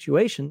certain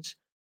situations,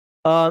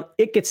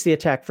 it gets the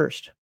attack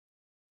first.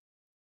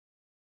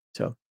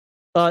 So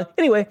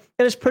anyway,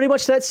 and it's pretty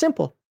much that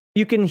simple.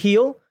 You can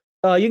heal.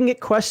 You can get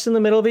quests in the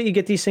middle of it. You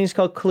get these things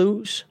called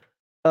clues.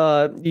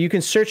 You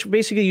can search.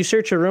 Basically, you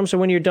search a room. So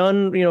when you're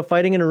done,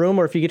 fighting in a room,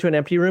 or if you get to an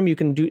empty room, you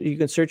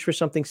can search for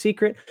something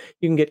secret.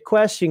 You can get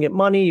quests. You can get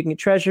money. You can get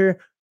treasure.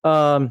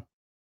 You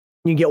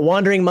can get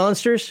wandering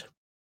monsters.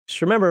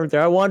 Just remember,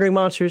 there are wandering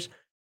monsters,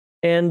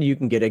 and you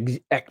can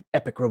get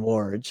epic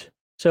rewards.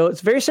 So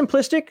it's very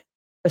simplistic.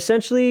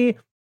 Essentially,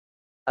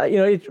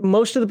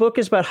 most of the book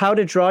is about how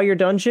to draw your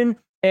dungeon.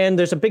 And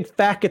there's a big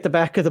fact at the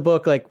back of the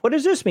book, like, what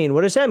does this mean?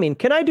 What does that mean?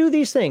 Can I do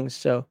these things?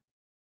 So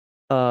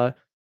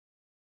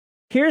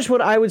here's what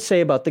I would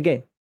say about the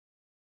game.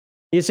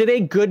 Is it a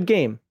good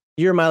game?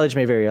 Your mileage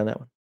may vary on that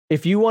one.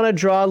 If you want to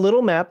draw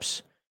little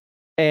maps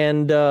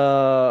and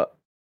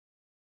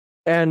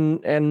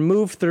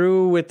move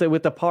through with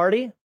the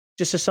party,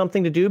 just as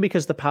something to do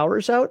because the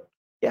power's out,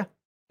 yeah,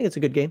 I think it's a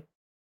good game.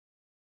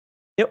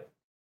 Yep.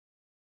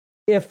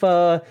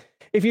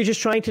 If you're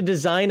just trying to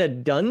design a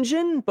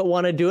dungeon but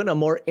want to do it in a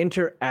more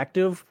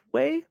interactive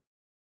way,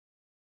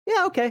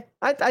 yeah, okay.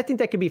 I think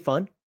that could be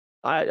fun.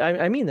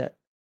 I mean that.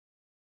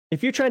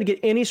 If you're trying to get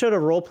any sort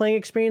of role-playing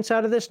experience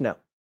out of this, no.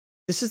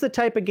 This is the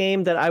type of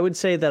game that I would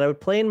say that I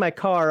would play in my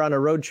car on a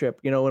road trip,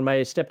 when my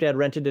stepdad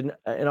rented an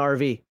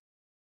RV.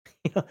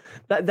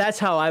 That's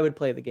how I would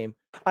play the game.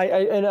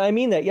 And I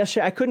mean that.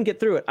 Yesterday, I couldn't get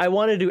through it. I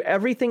wanted to do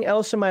everything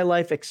else in my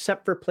life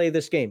except for play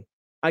this game.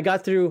 I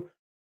got through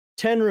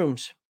 10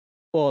 rooms.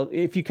 Well,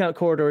 if you count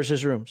corridors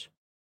as rooms.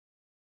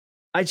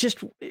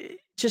 It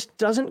just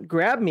doesn't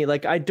grab me.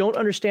 Like, I don't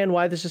understand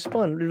why this is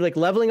fun. Like,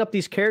 leveling up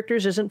these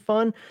characters isn't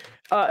fun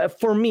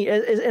for me.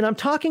 And I'm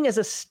talking as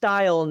a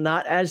style,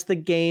 not as the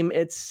game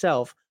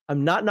itself.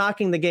 I'm not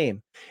knocking the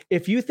game.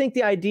 If you think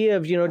the idea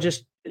of,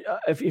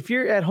 if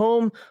you're at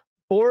home,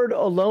 bored,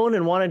 alone,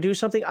 and want to do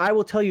something, I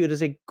will tell you it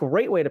is a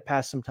great way to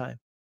pass some time.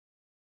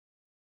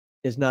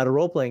 It's not a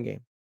role-playing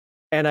game.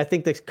 And I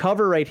think the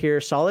cover right here,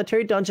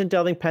 Solitary Dungeon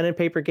Delving Pen and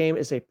Paper Game,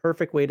 is a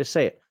perfect way to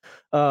say it.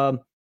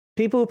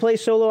 People who play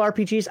solo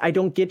RPGs, I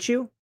don't get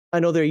you. I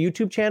know there are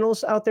YouTube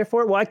channels out there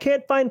for it. Well, I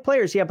can't find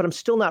players. Yeah, but I'm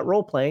still not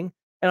role-playing.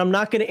 And I'm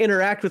not going to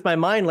interact with my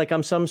mind like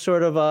I'm some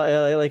sort of,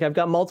 like I've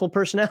got multiple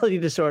personality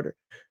disorder.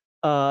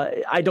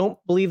 I don't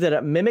believe that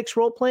it mimics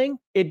role-playing.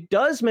 It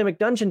does mimic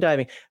dungeon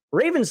diving.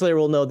 Ravenslayer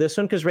will know this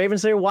one because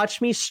Ravenslayer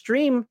watched me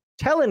stream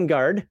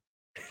Telengard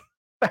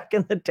back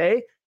in the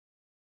day.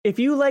 If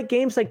you like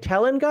games like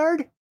Telengard,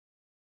 if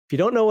you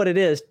don't know what it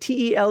is,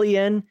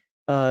 T-E-L-E-N,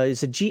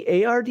 is it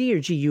G-A-R-D or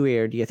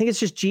G-U-A-R-D? I think it's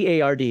just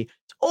G-A-R-D. It's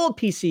an old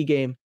PC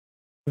game.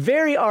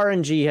 Very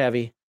RNG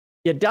heavy.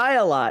 You die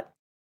a lot.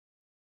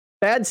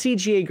 Bad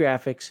CGA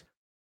graphics.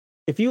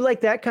 If you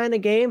like that kind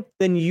of game,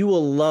 then you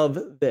will love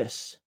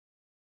this.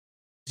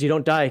 Because you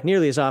don't die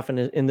nearly as often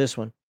in this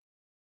one.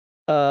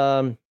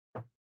 But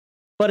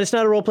it's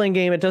not a role-playing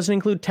game. It doesn't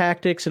include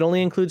tactics. It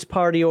only includes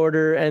party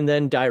order and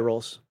then die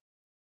rolls.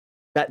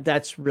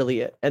 That's really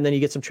it. And then you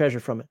get some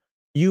treasure from it.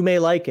 You may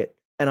like it,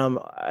 and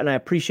I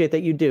appreciate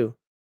that you do.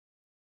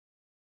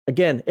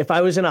 Again, if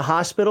I was in a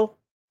hospital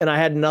and I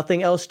had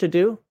nothing else to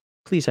do,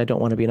 please, I don't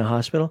want to be in a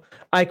hospital.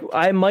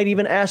 I might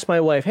even ask my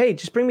wife, "Hey,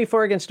 just bring me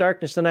Far Against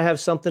Darkness, then I have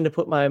something to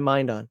put my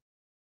mind on."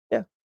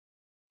 Yeah.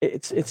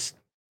 It's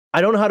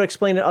I don't know how to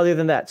explain it other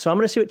than that. So I'm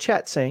going to see what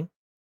chat's saying.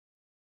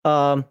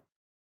 But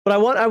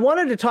I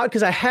wanted to talk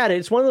because I had it.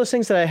 It's one of those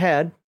things that I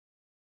had.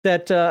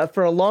 That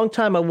for a long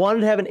time I wanted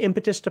to have an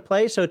impetus to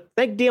play. So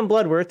thank DM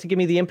Bloodworth to give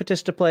me the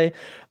impetus to play.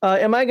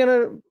 Am I going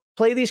to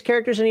play these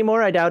characters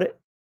anymore? I doubt it.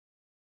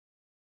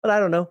 But I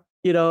don't know.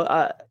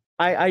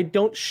 I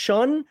don't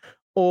shun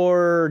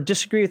or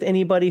disagree with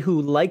anybody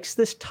who likes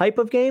this type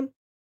of game.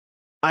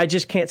 I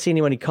just can't see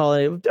anybody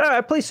calling it,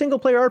 I play single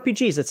player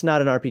RPGs. It's not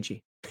an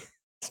RPG.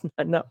 It's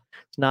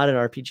not an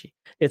RPG.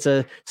 It's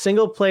a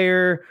single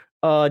player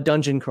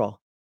dungeon crawl.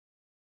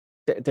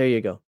 There you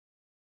go.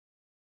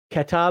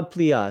 Katab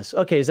Pliaz.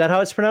 Okay, is that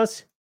how it's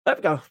pronounced?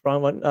 Oh,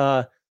 wrong one.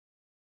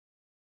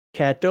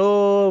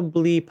 Katoblibas.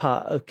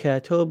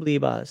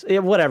 Yeah,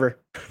 whatever.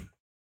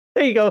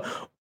 There you go.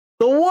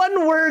 The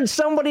one word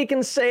somebody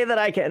can say that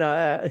I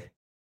can't.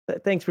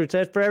 Thanks, Bruce.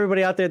 For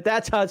everybody out there,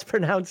 that's how it's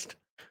pronounced.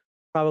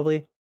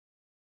 Probably.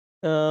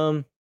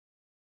 Let's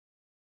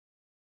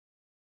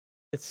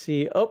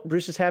see. Oh,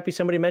 Bruce is happy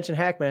somebody mentioned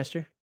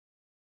Hackmaster.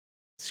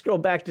 Scroll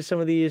back to some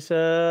of these. What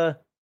are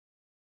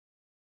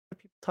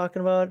people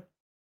talking about?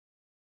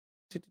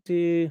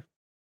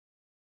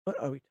 What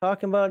are we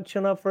talking about?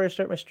 Chill out before I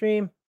start my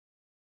stream.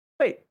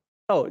 Wait.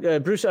 Oh,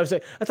 Bruce. I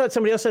thought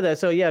somebody else said that.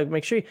 So yeah,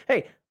 make sure.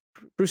 Hey,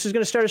 Bruce is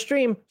going to start a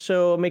stream,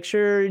 so make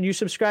sure you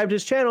subscribe to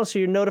his channel so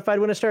you're notified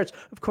when it starts.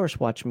 Of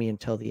course, watch me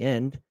until the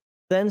end,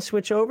 then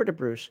switch over to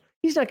Bruce.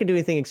 He's not going to do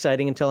anything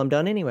exciting until I'm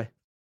done anyway.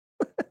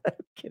 I'm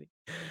kidding.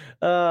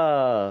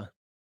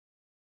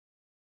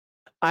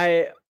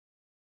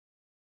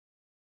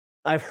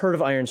 I've heard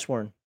of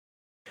Ironsworn.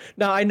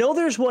 Now, I know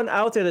there's one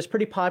out there that's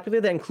pretty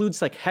popular that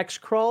includes like hex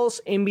crawls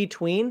in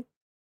between.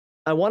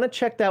 I want to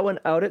check that one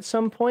out at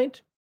some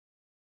point.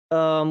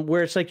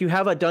 Where it's like you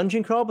have a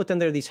dungeon crawl, but then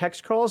there are these hex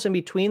crawls in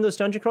between those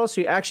dungeon crawls.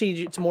 So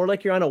it's more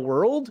like you're on a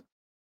world.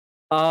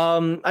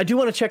 I do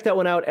want to check that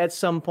one out at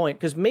some point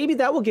because maybe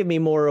that will give me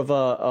more of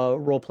a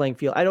role-playing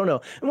feel. I don't know.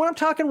 And when I'm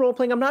talking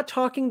role-playing, I'm not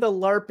talking the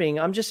LARPing.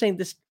 I'm just saying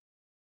this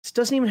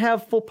doesn't even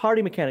have full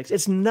party mechanics.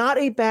 It's not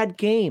a bad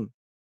game.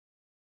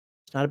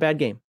 It's not a bad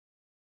game.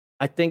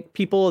 I think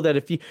people that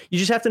if you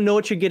just have to know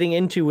what you're getting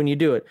into when you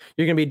do it.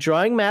 You're going to be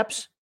drawing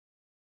maps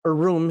or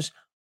rooms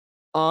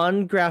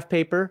on graph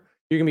paper.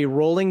 You're going to be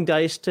rolling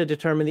dice to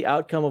determine the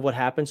outcome of what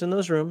happens in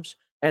those rooms.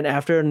 And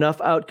after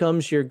enough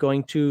outcomes, you're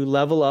going to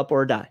level up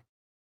or die.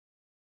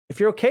 If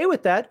you're okay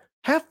with that,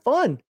 have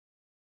fun.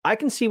 I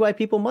can see why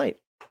people might.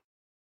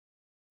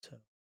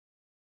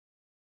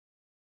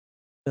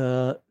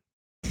 So,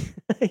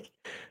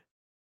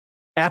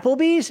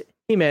 Applebee's?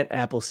 He meant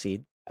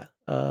Appleseed.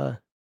 Let's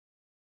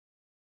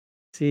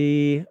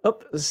see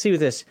with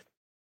this. If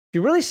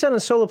you really set on a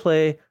solo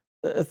play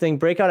thing,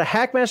 break out a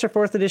Hackmaster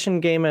 4th edition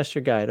Game Master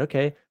Guide.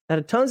 Okay. That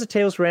had tons of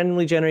tables,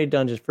 randomly generated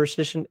dungeons. First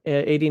edition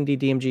AD&D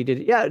DMG did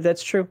it. Yeah,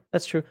 that's true.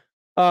 That's true.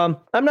 I'm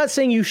not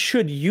saying you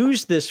should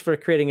use this for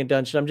creating a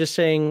dungeon. I'm just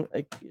saying,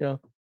 like,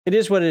 it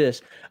is what it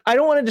is. I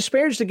don't want to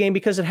disparage the game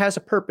because it has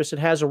a purpose. It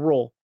has a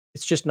role.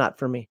 It's just not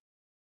for me.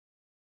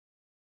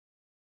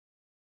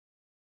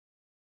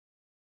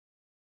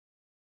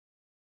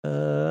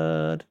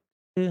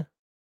 Yeah.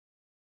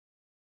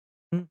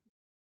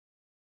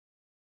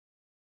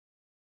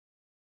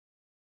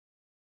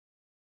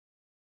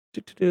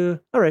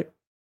 All right.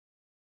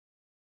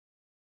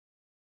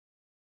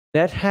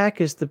 NetHack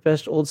is the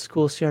best old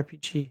school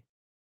CRPG.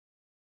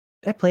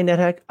 Did I play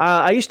NetHack?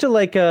 I used to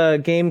like a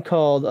game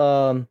called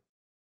oh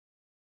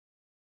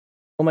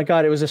my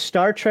god, it was a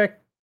Star Trek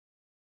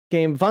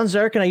game. Von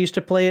Zark and I used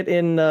to play it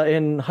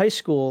in high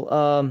school.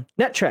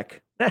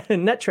 NetTrek.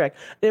 NetTrek.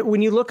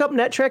 When you look up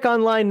NetTrek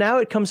online now,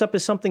 it comes up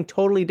as something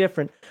totally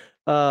different.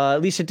 At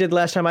least it did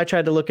last time I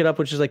tried to look it up,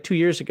 which is like 2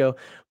 years ago.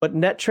 But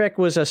NetTrek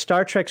was a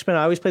Star Trek spin.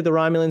 I always played the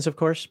Romulans, of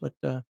course. But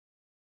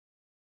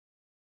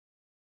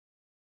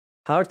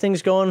how are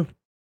things going?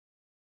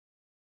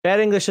 Bad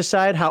English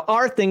aside, how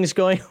are things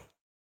going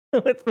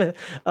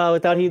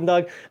without Heathen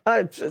Dog?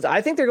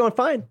 I think they're going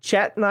fine.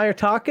 Chat and I are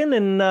talking,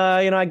 and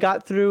I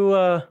got through.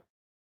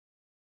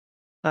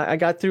 I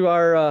got through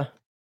our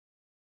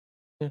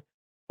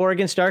War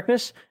Against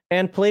Darkness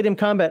and played in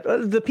combat.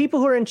 The people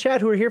who are in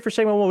chat who are here for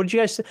segment 1, what did you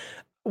guys?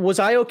 Was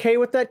I okay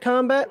with that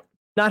combat?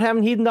 Not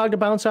having Heathen Dog to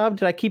bounce off?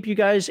 Did I keep you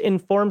guys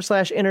informed /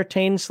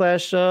 entertained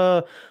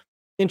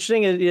 /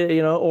 interesting?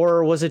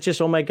 Or was it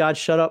just, oh my god,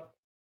 shut up?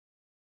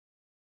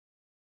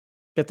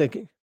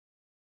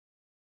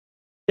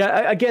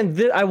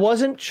 I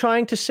wasn't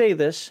trying to say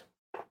this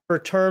for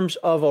terms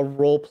of a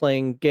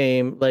role-playing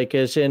game, like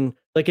as in,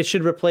 like it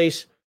should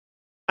replace.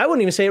 I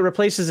wouldn't even say it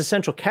replaces the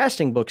central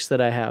casting books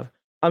that I have.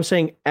 I'm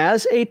saying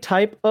as a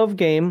type of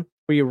game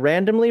where you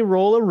randomly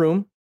roll a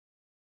room.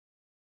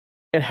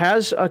 It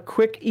has a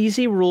quick,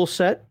 easy rule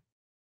set.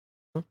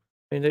 I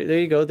mean, there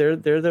you go. They're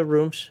the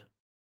rooms.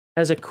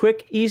 Has a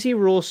quick, easy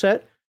rule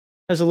set.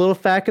 Has a little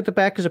fact at the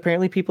back because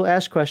apparently people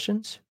ask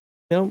questions.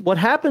 What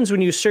happens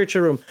when you search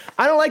a room?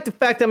 I don't like the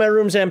fact that my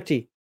room's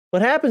empty.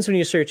 What happens when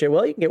you search it?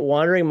 Well, you can get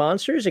wandering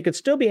monsters. It could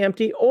still be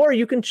empty, or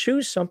you can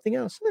choose something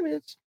else. I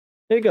mean,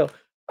 there you go.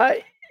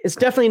 It's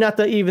definitely not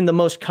even the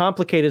most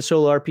complicated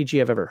solo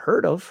RPG I've ever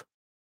heard of.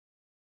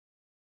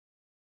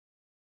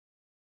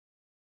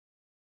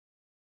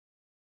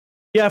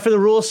 Yeah, for the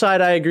rule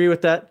side, I agree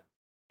with that.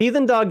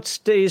 Heathen Dog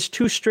stays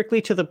too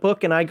strictly to the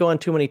book, and I go on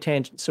too many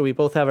tangents. So we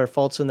both have our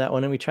faults in that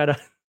one, and we try to.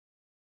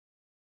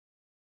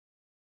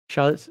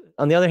 Charlotte,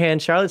 on the other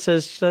hand, Charlotte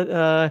says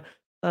thought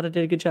I did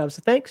a good job.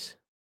 So thanks.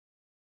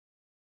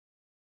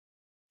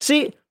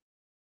 See,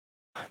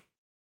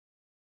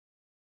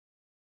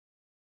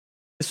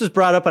 this was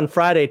brought up on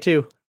Friday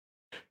too.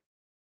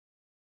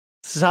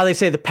 This is how they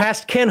say the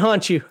past can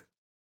haunt you.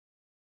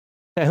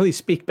 I only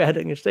speak bad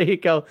English. There you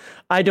go.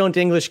 I don't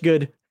English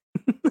good.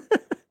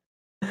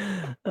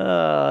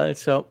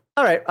 So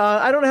all right.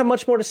 I don't have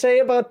much more to say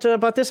about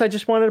this. I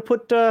just wanted to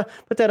put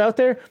that out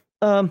there.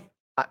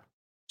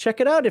 Check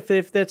it out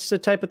if that's the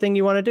type of thing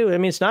you want to do. I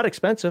mean, it's not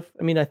expensive.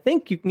 I mean, I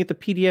think you can get the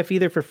PDF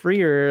either for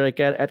free or like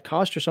at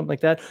cost or something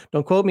like that.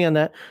 Don't quote me on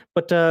that.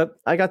 But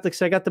I got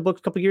the book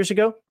a couple years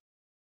ago.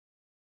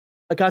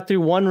 I got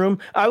through one room.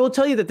 I will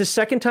tell you that the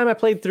second time I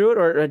played through it,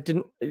 or I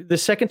didn't, the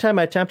second time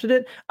I attempted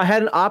it, I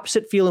had an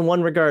opposite feel in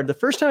one regard. The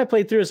first time I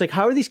played through, it's like,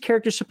 how are these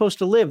characters supposed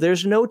to live?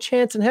 There's no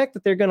chance in heck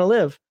that they're going to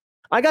live.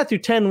 I got through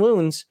 10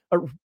 wounds.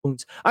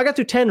 I got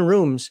through 10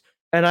 rooms,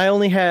 and I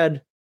only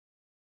had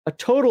a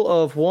total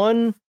of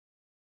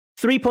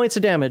 3 points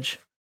of damage.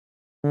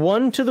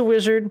 1 to the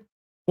wizard,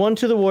 1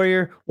 to the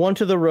warrior, 1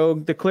 to the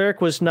rogue. The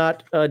cleric was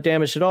not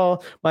damaged at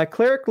all. My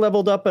cleric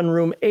leveled up in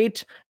room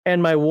 8,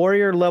 and my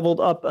warrior leveled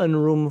up in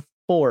room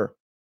 4.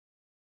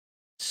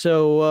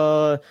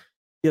 So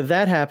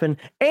that happened.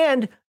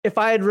 And if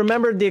I had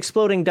remembered the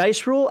exploding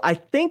dice rule, I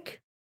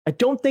think I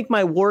don't think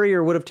my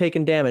warrior would have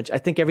taken damage. I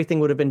think everything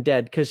would have been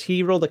dead because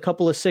he rolled a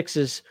couple of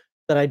 6s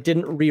that I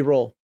didn't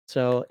re-roll.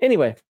 So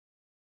anyway,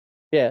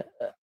 yeah.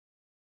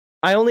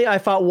 I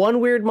fought one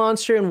weird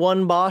monster and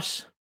one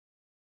boss.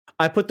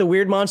 I put the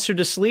weird monster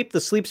to sleep.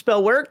 The sleep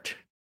spell worked.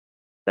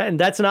 And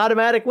that's an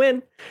automatic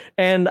win.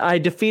 And I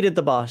defeated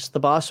the boss. The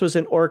boss was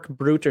an orc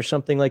brute or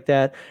something like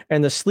that.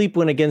 And the sleep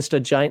went against a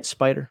giant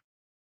spider.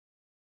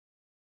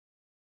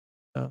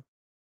 Oh.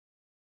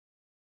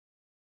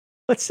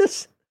 What's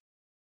this?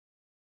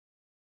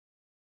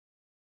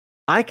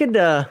 I could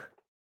an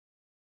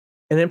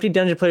empty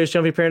dungeon player's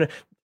jumping parent.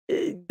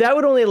 That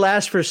would only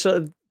last for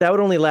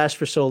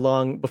so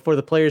long before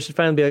the players would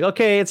finally be like,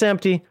 okay, it's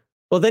empty.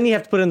 Well, then you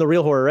have to put in the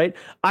real horror, right?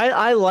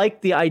 I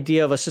like the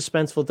idea of a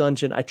suspenseful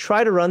dungeon. I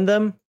try to run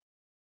them,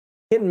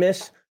 hit and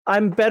miss.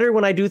 I'm better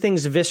when I do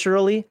things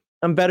viscerally.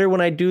 I'm better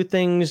when I do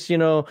things,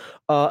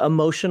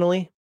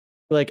 emotionally.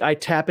 Like I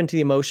tap into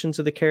the emotions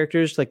of the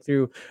characters, like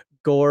through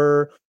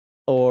gore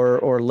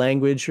or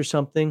language or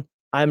something.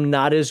 I'm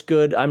not as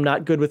good. I'm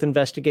not good with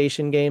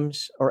investigation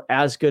games, or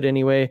as good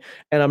anyway.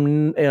 And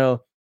I'm,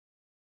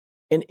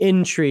 in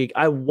intrigue.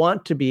 I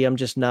want to be. I'm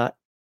just not.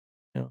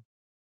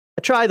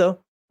 I try though.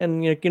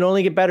 And you can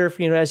only get better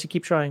if, as you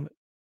keep trying.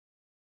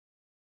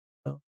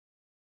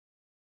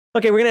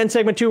 Okay, we're gonna end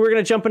segment 2. We're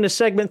gonna jump into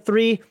segment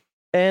 3.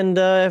 And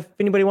if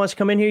anybody wants to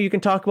come in here, you can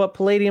talk about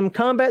Palladium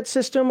combat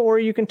system, or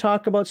you can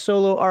talk about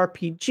solo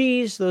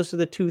RPGs. Those are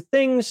the two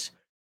things.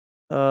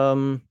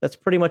 That's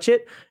pretty much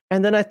it.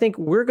 And then I think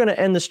we're gonna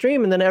end the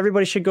stream, and then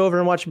everybody should go over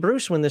and watch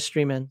Bruce when this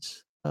stream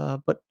ends.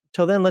 But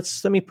till then,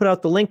 let me put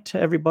out the link to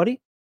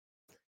everybody.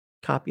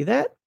 Copy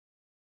that.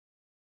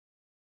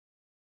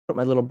 Put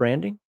my little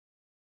branding.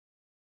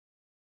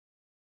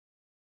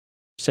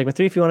 Segment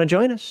 3, if you want to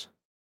join us.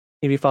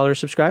 If you follow or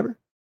subscriber.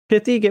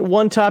 Pithy, get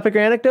one topic or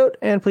anecdote,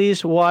 and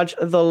please watch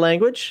the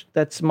language.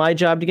 That's my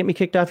job to get me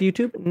kicked off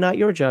YouTube, not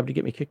your job to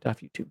get me kicked off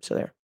YouTube. So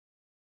there.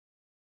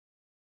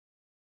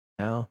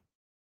 Now,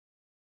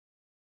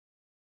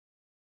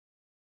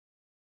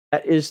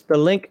 that is the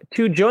link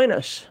to join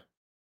us.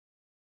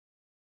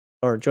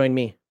 Or join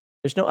me.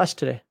 There's no us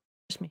today.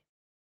 Just me.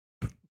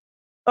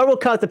 Or we'll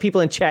count the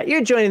people in chat.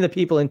 You're joining the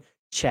people in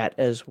chat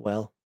as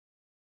well.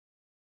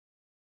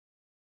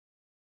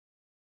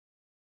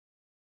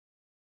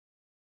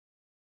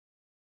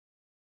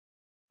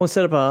 Once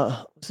set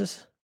up what's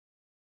this?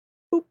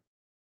 Oop.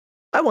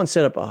 I once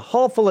set up a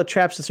hall full of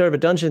traps to start a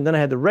dungeon, then I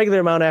had the regular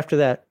amount after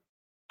that.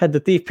 Had the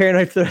thief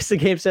paranoid for the rest of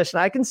the game session.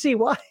 I can see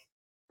why.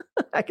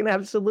 I can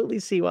absolutely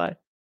see why.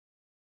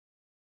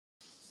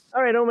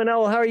 All right, Omen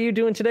Owl, how are you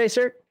doing today,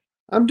 sir?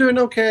 I'm doing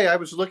okay. I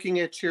was looking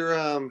at your,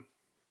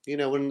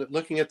 when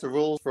looking at the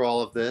rules for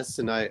all of this,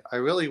 and I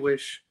really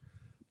wish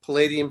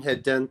Palladium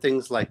had done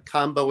things like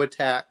combo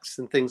attacks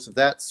and things of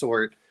that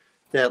sort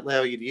that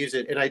allow you to use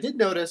it. And I did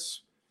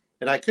notice,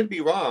 and I could be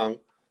wrong,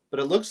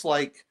 but it looks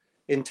like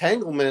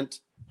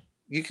entanglement,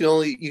 you can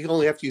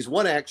only have to use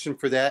one action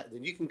for that,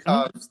 and you can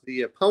cause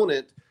the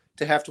opponent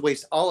to have to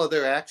waste all of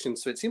their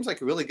actions. So it seems like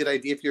a really good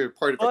idea if you're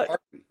part of a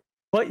party.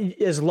 But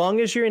as long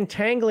as you're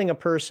entangling a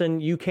person,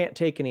 you can't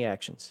take any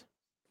actions.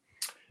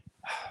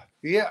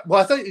 Yeah,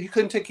 well, I thought you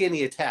couldn't take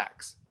any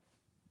attacks.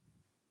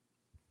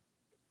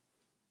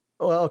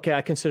 Well, okay,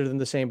 I consider them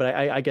the same, but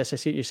I guess I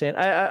see what you're saying.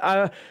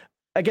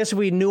 I guess if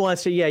we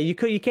nuance it, yeah, you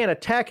can't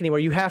attack anymore.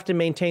 You have to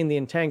maintain the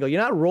entangle.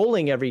 You're not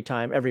rolling every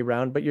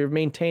round, but you're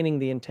maintaining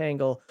the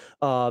entangle.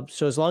 So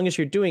as long as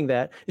you're doing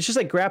that, it's just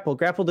like grapple.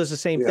 Grapple does the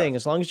same thing.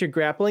 As long as you're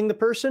grappling the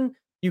person,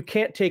 you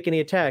can't take any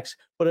attacks,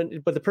 but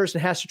the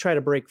person has to try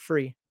to break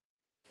free.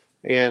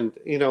 And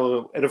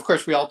and of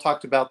course we all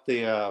talked about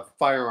the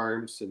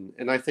firearms,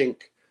 and I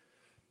think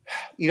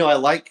I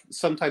like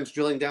sometimes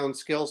drilling down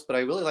skills, but I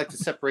really like to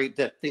separate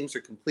that things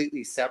are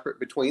completely separate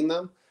between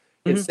them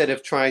instead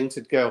of trying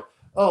to go,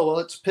 oh, well,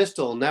 it's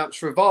pistol, now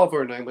it's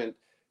revolver. And I went,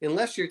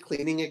 unless you're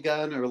cleaning a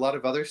gun or a lot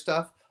of other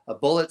stuff, a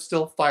bullet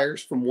still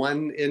fires from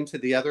one end to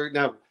the other.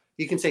 Now,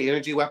 you can say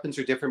energy weapons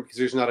are different because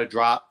there's not a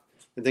drop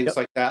and things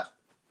like that.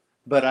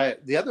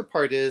 But the other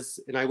part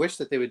is, and I wish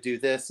that they would do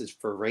this, is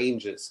for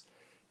ranges,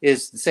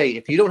 is to say,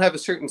 if you don't have a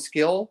certain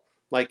skill,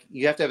 like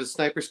you have to have a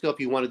sniper skill if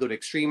you want to go to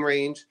extreme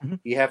range,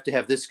 you have to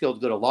have this skill to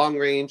go to long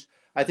range.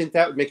 I think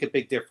that would make a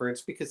big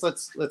difference because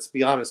let's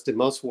be honest, in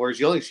most wars,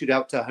 you only shoot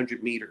out to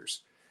 100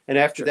 meters. And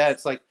after that,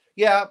 it's like,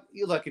 yeah,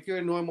 look, if you're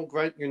a normal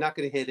grunt, you're not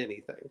going to hit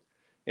anything.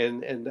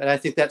 And I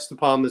think that's the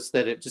problem, is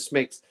that it just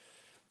makes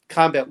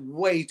combat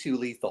way too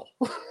lethal.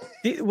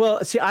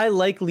 Well, see, I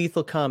like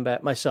lethal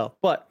combat myself,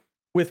 but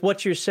with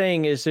what you're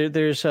saying is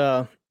there's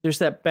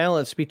that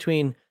balance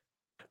between,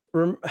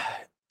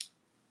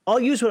 I'll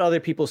use what other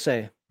people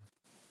say.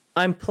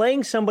 I'm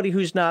playing somebody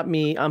who's not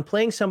me. I'm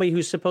playing somebody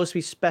who's supposed to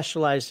be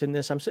specialized in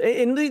this.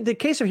 In the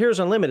case of Heroes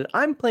Unlimited,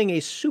 I'm playing a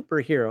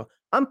superhero.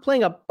 I'm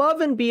playing above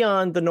and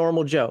beyond the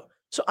normal Joe.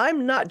 So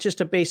I'm not just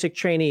a basic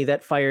trainee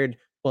that fired,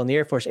 well, in the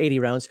Air Force, 80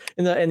 rounds.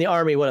 In the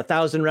Army,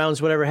 1,000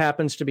 rounds, whatever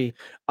happens to be.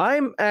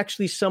 I'm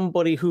actually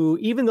somebody who,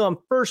 even though I'm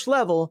first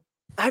level,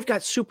 I've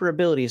got super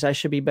abilities. I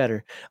should be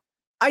better.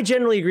 I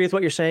generally agree with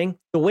what you're saying.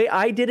 The way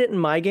I did it in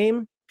my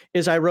game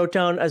is I wrote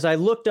down, as I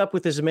looked up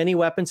with as many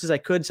weapons as I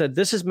could, said,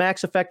 this is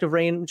max effective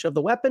range of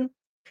the weapon.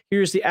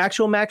 Here's the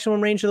actual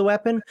maximum range of the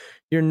weapon.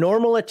 Your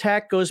normal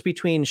attack goes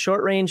between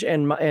short range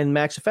and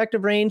max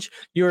effective range.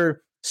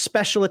 Your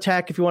special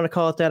attack, if you want to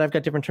call it that, I've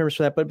got different terms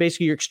for that, but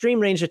basically your extreme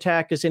range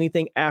attack is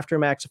anything after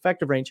max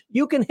effective range.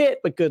 You can hit,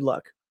 but good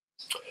luck.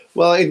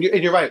 Well, and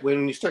you're right.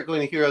 When you start going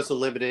to Heroes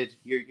Unlimited,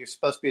 you're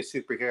supposed to be a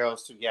superhero.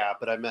 So yeah,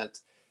 but I meant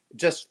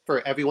just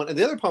for everyone. And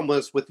the other problem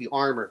was with the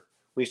armor.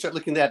 When you start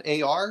looking at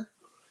AR,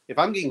 if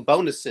I'm getting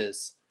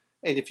bonuses,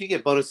 and if you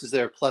get bonuses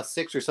that are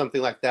 +6 or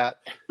something like that,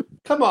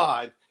 come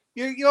on,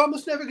 you're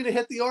almost never going to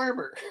hit the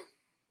armor.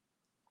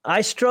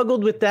 I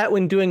struggled with that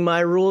when doing my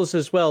rules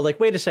as well. Like,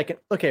 wait a second,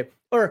 okay,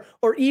 or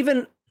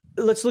even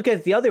let's look at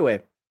it the other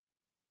way.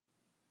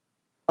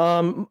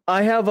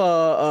 I have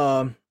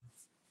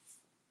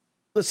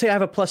let's say I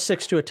have a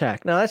 +6 to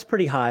attack. Now that's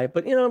pretty high,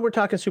 but we're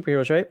talking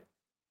superheroes, right? Yeah.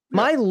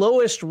 My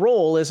lowest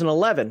roll is an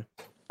 11,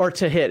 or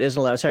to hit is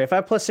an 11. Sorry, if I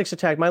have +6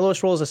 attack, my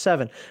lowest roll is a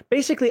 7.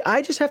 Basically,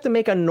 I just have to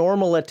make a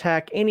normal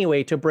attack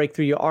anyway to break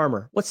through your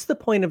armor. What's the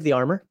point of the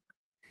armor?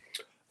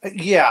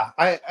 Yeah,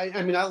 I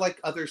mean, I like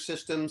other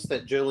systems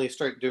that generally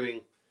start doing,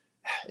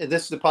 and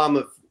this is the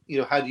problem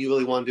of, how do you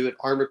really want to do it?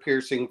 Armor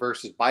piercing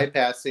versus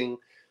bypassing.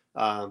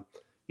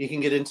 You can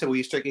get into where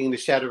you start getting the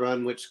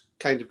Shadowrun, which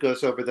kind of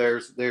goes over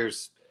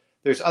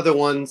there's other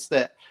ones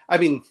that, I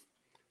mean,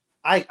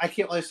 I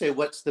can't really say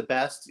what's the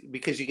best,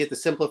 because you get the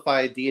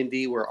simplified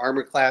D&D where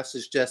armor class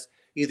is just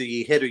either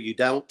you hit or you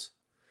don't,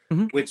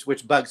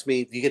 which bugs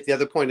me. You get the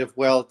other point of,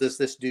 well, does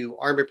this do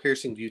armor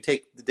piercing? Do you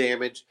take the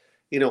damage?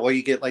 Or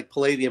you get like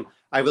Palladium.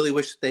 I really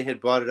wish they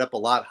had brought it up a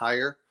lot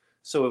higher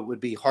so it would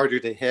be harder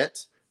to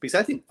hit, because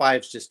I think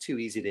 5's just too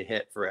easy to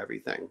hit for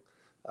everything.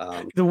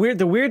 The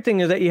weird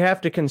thing is that you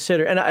have to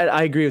consider, and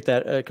I agree with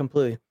that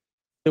completely.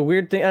 The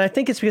weird thing, and I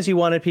think it's because he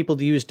wanted people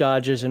to use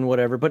dodges and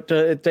whatever, but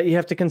that you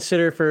have to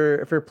consider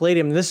for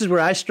Palladium. And this is where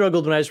I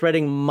struggled when I was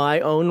writing my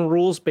own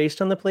rules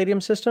based on the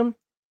Palladium system.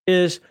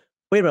 Is,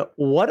 wait a minute,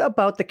 what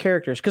about the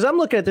characters? Because I'm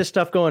looking at this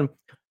stuff going,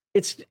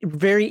 it's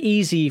very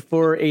easy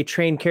for a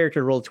trained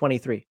character to roll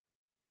 23. You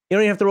don't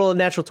even have to roll a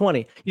natural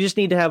 20. You just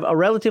need to have a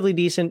relatively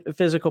decent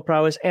physical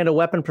prowess and a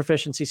weapon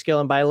proficiency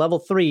skill. And by level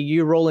 3,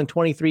 you roll in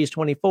 23s,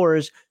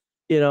 24s.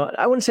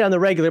 I wouldn't say on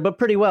the regular, but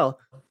pretty well.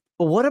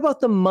 But what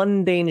about the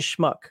mundane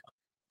schmuck?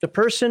 The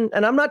person,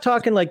 and I'm not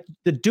talking like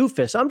the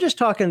doofus. I'm just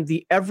talking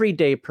the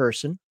everyday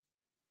person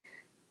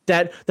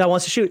that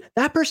wants to shoot.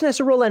 That person has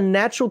to roll a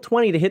natural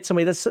 20 to hit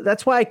somebody.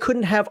 That's why I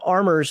couldn't have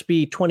armors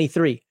be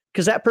 23.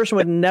 Because that person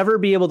would never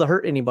be able to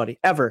hurt anybody,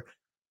 ever.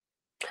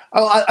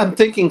 Oh, I'm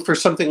thinking for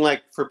something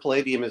like for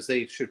Palladium is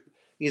they should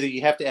either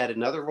you have to add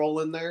another roll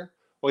in there,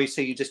 or you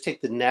say you just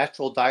take the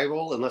natural die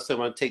roll unless they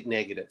want to take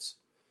negatives.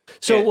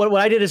 So what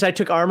I did is I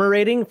took armor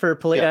rating for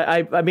Palladium.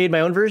 Yeah. I made my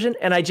own version,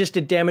 and I just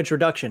did damage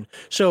reduction.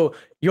 So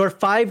your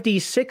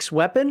 5d6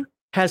 weapon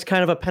has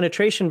kind of a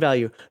penetration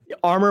value.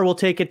 Armor will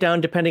take it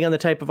down depending on the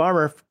type of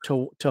armor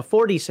to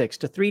 4d6,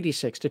 to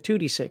 3d6, to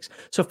 2d6.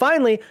 So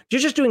finally, you're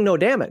just doing no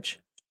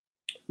damage.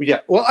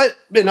 Yeah, well,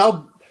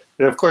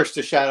 and of course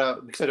to shout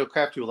out, because I know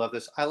Crafty will love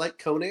this. I like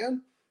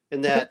Conan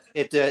in that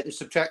it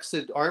subtracts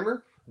the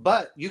armor,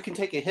 but you can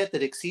take a hit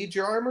that exceeds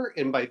your armor,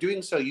 and by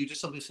doing so, you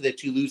just simply say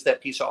that you lose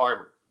that piece of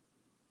armor.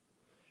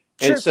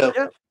 Sure, and so,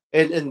 yeah.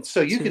 and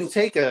so you can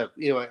take I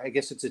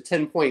guess it's a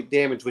 10-point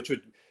damage, which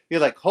would,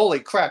 you're like, holy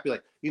crap! You're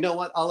like, you know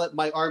what? I'll let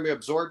my armor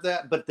absorb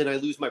that, but then I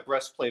lose my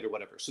breastplate or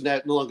whatever, so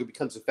that no longer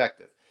becomes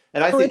effective.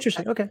 And I think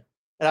interesting. Okay.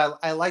 And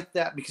I like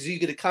that because you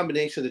get a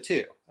combination of the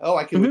two. Oh,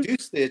 I can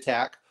reduce the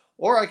attack,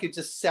 or I could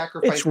just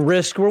sacrifice. It's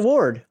risk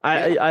reward.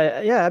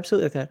 Yeah,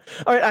 absolutely like that.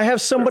 All right, I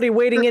have somebody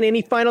waiting in.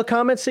 Any final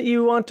comments that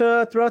you want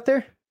to throw out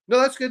there?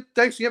 No, that's good.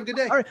 Thanks. You have a good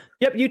day. All right.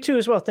 Yep, you too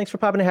as well. Thanks for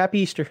popping in. Happy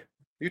Easter.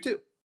 You too.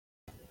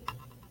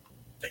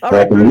 All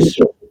right, Bruce.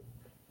 Easter.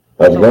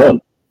 How's it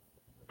going?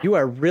 You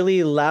are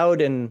really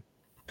loud and.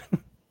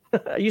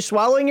 Are you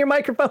swallowing your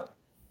microphone?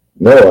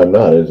 No, I'm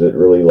not. Is it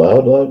really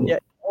loud? Yeah.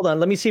 Hold on.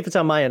 Let me see if it's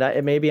on my end.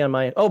 It may be on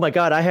my end. Oh my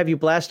God! I have you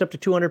blast up to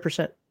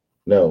 200%.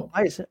 No.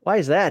 Why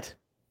is that?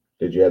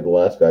 Did you have the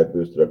last guy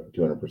boosted up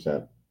to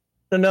 200%?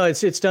 No,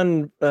 it's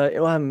done.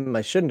 Well,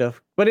 I shouldn't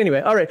have. But anyway,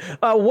 all right.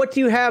 What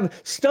do you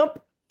have?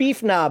 Stump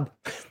Beef Knob.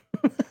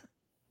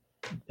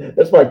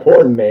 That's my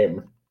porn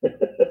name.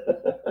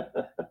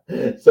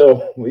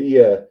 So we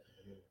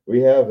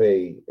have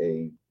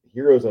a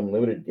Heroes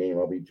Unlimited game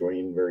I'll be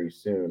joining very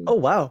soon. Oh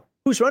wow!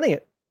 Who's running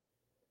it?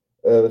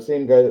 The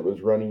same guy that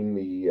was running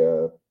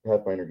the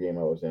Pathfinder game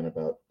I was in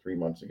about 3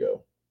 months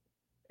ago.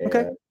 And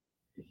okay.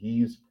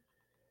 He's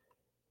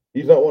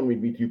not wanting me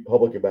to be too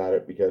public about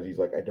it because he's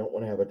like, I don't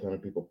want to have a ton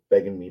of people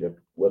begging me to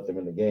let them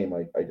in the game.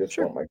 I just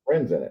want my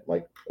friends in it.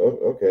 Like, oh,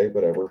 okay,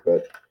 whatever.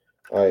 But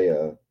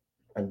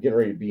I'm getting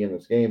ready to be in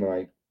this game, and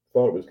I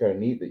thought it was kind of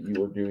neat that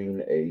you were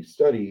doing a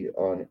study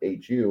on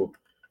HU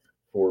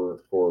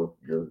for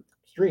your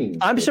stream.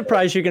 I'm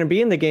surprised you're going to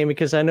be in the game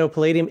because I know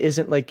Palladium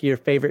isn't like your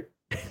favorite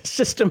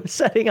system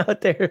setting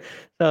out there.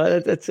 So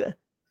that's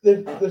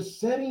the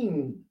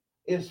setting.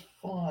 is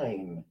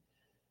fine.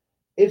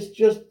 It's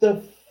just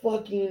the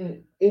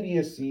fucking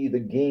idiocy the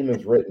game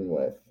is written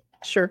with.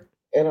 Sure.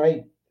 And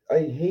I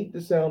hate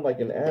to sound like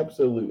an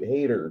absolute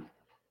hater.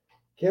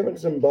 Kevin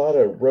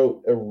Zambada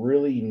wrote a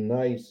really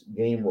nice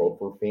game world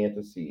for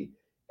fantasy,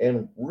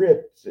 and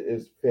Rift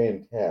is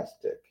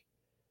fantastic.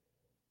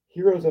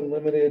 Heroes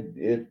Unlimited,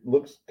 it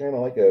looks kind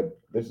of like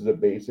this is a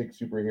basic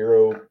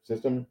superhero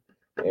system.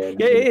 And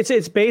Yeah,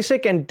 it's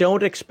basic, and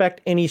don't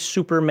expect any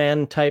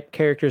Superman type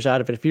characters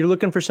out of it. If you're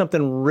looking for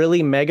something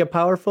really mega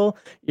powerful,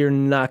 you're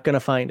not going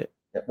to find it.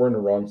 we're in the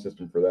wrong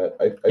system for that.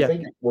 I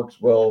think it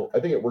works well. I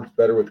think it works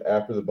better with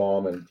After the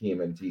Bomb and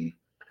TMNT.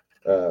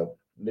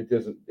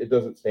 It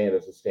doesn't stand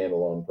as a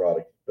standalone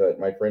product, but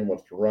my friend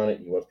wants to run it.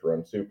 He wants to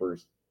run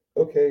supers.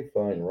 Okay,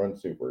 fine, run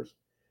supers.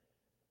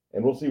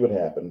 And we'll see what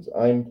happens.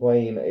 I'm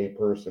playing a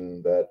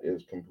person that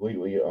is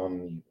completely on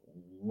the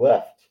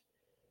left,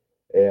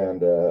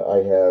 and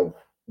I have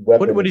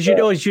weapons. What did you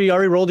know? You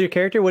already rolled your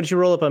character? What did you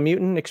roll up? A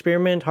mutant,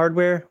 experiment,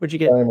 hardware? What'd you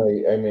get? I'm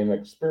an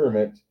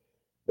experiment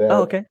that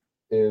okay.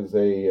 is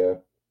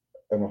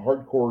I'm a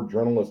hardcore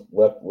journalist,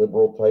 left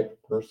liberal type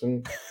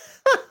person.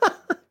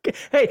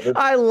 Hey,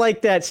 I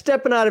like that.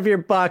 Stepping out of your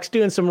box,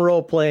 doing some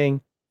role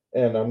playing.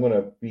 And I'm going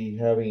to be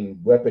having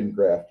weapon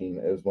grafting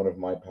as one of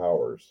my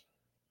powers.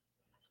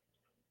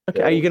 Okay,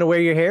 so, are you going to wear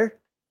your hair?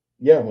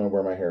 Yeah, I'm going to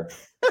wear my hair.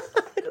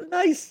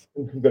 Nice.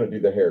 I'm going to do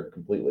the hair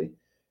completely,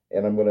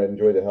 and I'm going to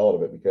enjoy the hell out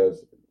of it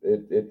because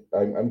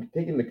I'm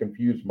taking the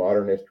confused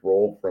modernist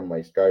role from my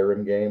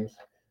Skyrim games.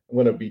 I'm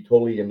going to be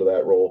totally into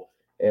that role,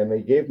 and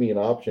they gave me an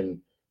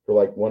option for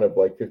like one of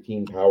like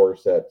 15 power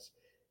sets,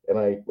 and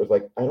I was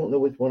like, I don't know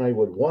which one I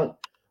would want.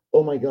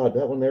 Oh my God,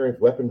 that one there is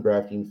weapon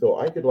grafting, so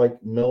I could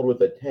like meld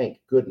with a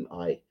tank, couldn't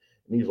I?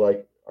 And he's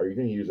like, are you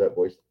going to use that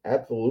voice?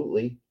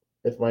 Absolutely.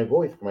 It's my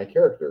voice for my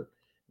character.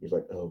 He's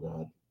like, oh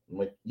God. I'm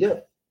like, yeah.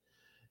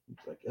 He's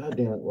like, God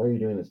damn it, why are you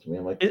doing this to me?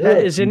 I'm like,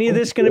 is any of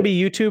this going to be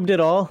YouTubed at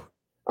all?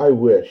 I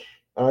wish.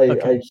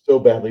 I so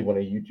badly want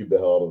to YouTube the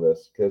hell out of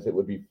this because it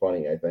would be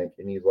funny, I think.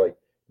 And he's like,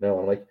 no.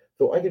 I'm like,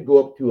 so I could go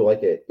up to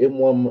like a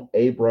M1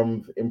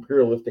 Abrams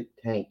imperialistic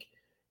tank,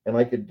 and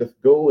I could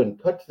just go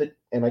and touch it,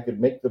 and I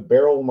could make the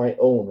barrel my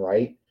own,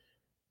 right?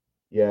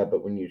 Yeah,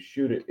 but when you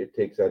shoot it, it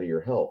takes out of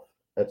your health.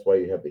 That's why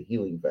you have the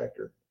healing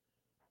factor.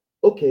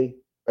 Okay,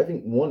 I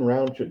think one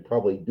round should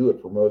probably do it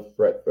for most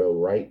threat, though,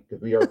 right?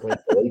 Because we are playing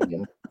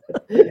Palladium.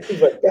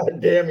 He's like, God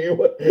damn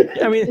you.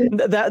 I mean,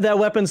 that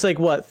weapon's like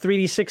what,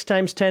 3d6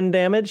 times 10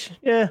 damage?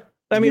 Yeah.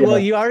 I mean, well,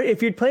 you are,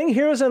 if you're playing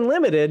Heroes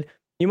Unlimited,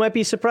 you might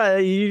be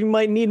surprised. You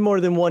might need more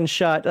than one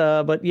shot.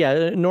 But yeah,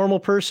 a normal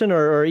person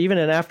or even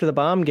an After the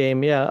Bomb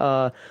game,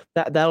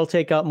 that'll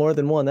take out more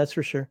than one. That's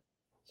for sure.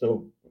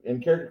 So in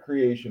character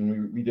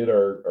creation, we did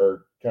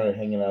our kind of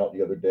hanging out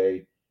the other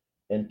day,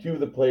 and two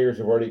of the players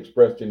have already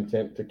expressed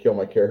intent to kill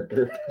my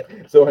character.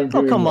 So I'm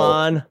doing. Oh, come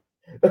on.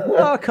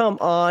 Oh, come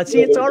on.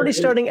 See, it's already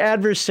starting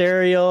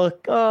adversarial.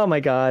 Oh my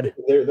God.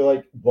 They're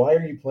like, why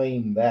are you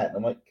playing that? And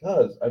I'm like,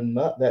 cause I'm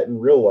not that in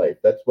real life.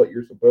 That's what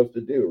you're supposed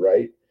to do,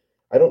 right?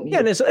 I don't need. Yeah,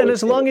 and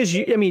as long as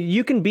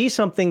you can be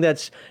something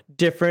that's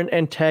different,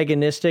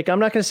 antagonistic. I'm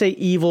not going to say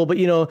evil, but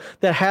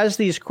that has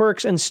these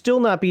quirks and still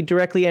not be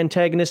directly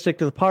antagonistic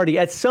to the party.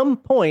 At some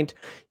point,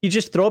 you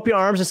just throw up your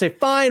arms and say,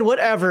 "Fine,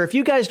 whatever. If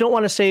you guys don't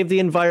want to save the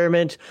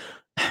environment,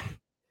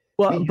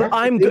 well,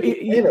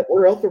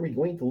 where else are we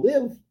going to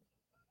live?"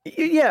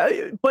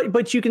 Yeah,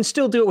 but you can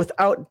still do it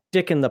without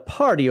dicking the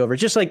party over.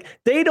 Just like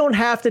they don't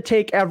have to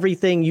take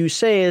everything you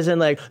say as in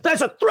like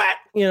that's a threat.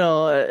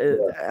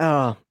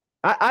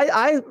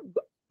 I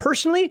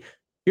personally,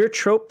 your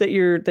trope that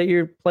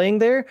you're playing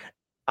there,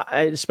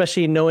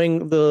 especially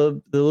knowing the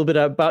little bit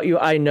about you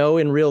I know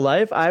in real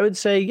life, I would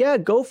say, yeah,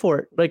 go for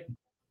it. Like,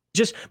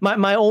 just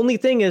my only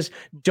thing is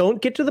don't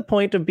get to the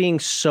point of being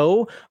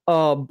so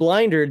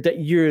blinded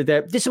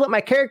that this is what my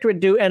character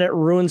would do and it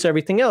ruins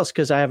everything else,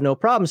 because I have no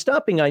problem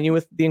stomping on you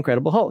with the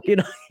Incredible Hulk.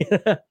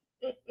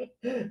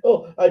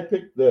 Oh, I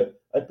picked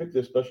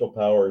the special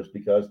powers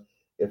because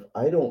if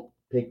I don't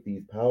pick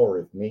these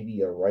powers,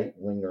 maybe a right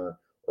winger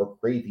or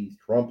crazy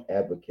Trump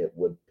advocate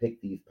would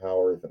pick these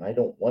powers, and I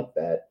don't want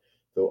that.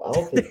 So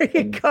I'll take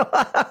there you go.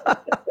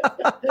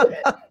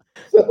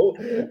 So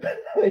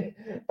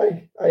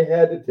I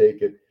had to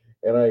take it,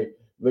 and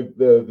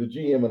the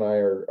GM and I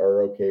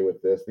are okay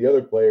with this. The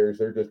other players,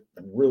 they're just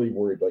really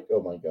worried, like,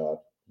 oh my God,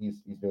 he's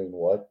doing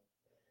what?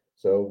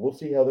 So we'll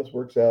see how this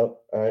works out.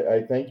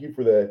 I thank you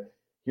for the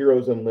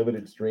Heroes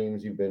Unlimited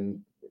streams you've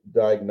been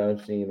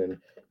diagnosing, and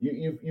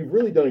you've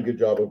really done a good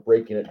job of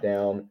breaking it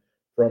down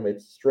from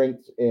its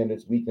strengths and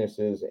its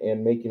weaknesses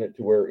and making it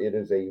to where it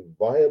is a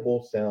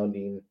viable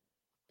sounding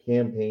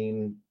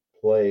campaign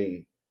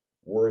play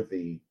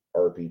worthy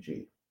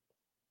RPG.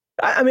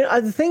 I mean,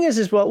 the thing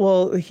is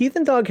well,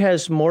 Heathen Dog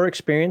has more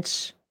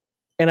experience,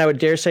 and I would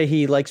dare say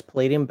he likes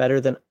Palladium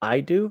better than I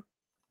do.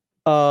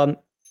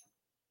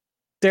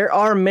 There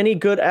are many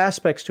good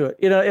aspects to it.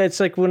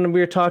 It's like when we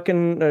were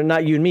talking,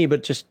 not you and me,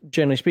 but just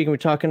generally speaking, we were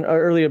talking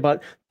earlier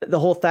about the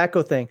whole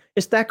THAC0 thing.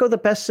 Is THAC0 the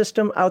best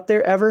system out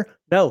there ever?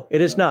 No,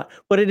 it is not.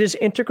 But it is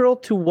integral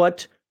to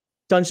what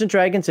Dungeons and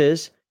Dragons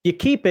is. You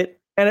keep it,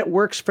 and it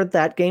works for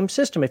that game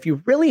system. If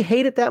you really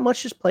hate it that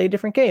much, just play a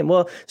different game.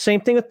 Well,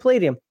 same thing with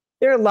Palladium.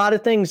 There are a lot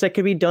of things that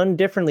could be done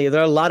differently.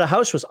 There are a lot of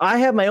house rules. I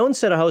have my own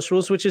set of house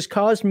rules, which has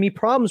caused me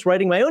problems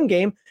writing my own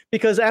game,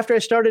 because after I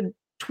started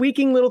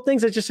tweaking little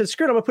things, I just said,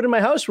 screw it, I'm going to put in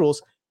my house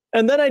rules.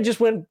 And then I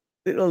just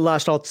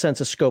lost all sense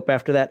of scope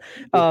after that.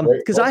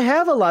 Because I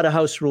have a lot of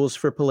house rules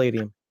for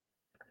Palladium.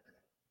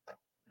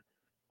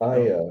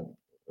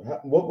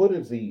 What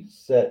is the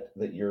set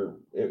that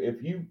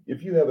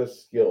if you have a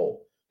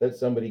skill that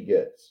somebody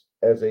gets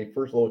as a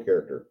first level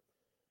character,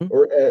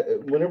 or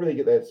whenever they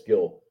get that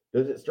skill,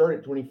 does it start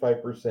at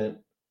 25%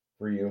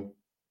 for you?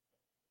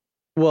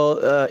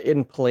 Well,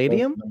 in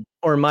Palladium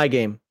or my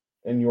game?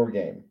 In your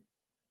game.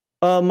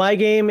 My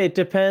game, it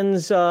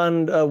depends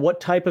on what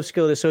type of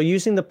skill it is. So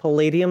using the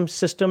Palladium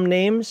system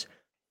names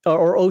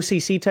or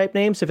OCC type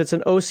names, if it's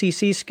an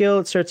OCC skill,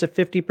 it starts at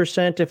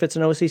 50%. If it's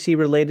an OCC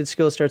related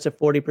skill, it starts at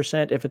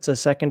 40%. If it's a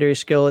secondary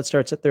skill, it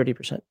starts at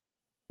 30%.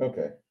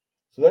 Okay.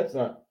 So that's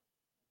not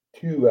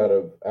too out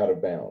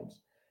of bounds.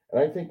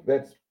 And I think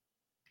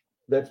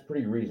that's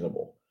pretty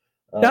reasonable.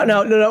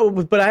 No.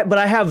 But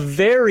I have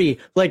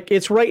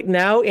it's right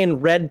now in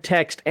red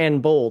text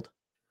and bold.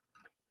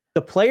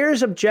 The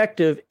player's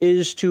objective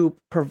is to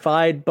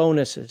provide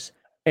bonuses.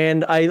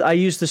 And I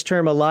use this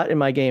term a lot in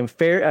my game.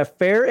 A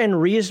fair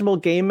and reasonable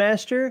game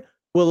master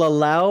will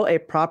allow a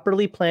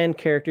properly planned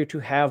character to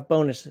have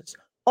bonuses.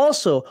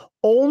 Also,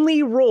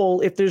 only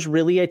roll if there's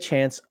really a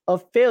chance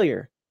of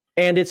failure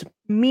and it's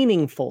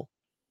meaningful.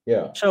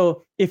 Yeah.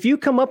 So if you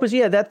come up with,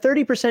 that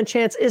 30%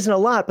 chance isn't a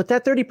lot, but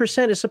that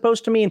 30% is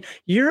supposed to mean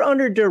you're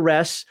under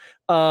duress.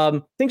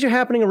 Things are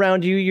happening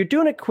around you. You're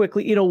doing it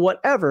quickly,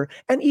 whatever.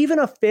 And even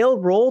a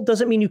failed roll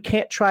doesn't mean you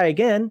can't try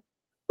again.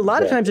 A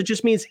lot of times it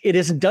just means it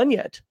isn't done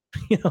yet.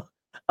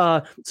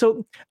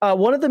 So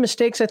one of the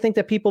mistakes I think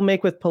that people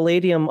make with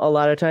Palladium a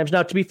lot of times,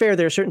 now to be fair,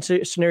 there are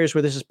certain scenarios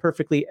where this is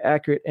perfectly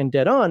accurate and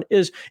dead on,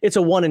 is it's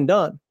a one and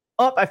done.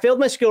 I failed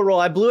my skill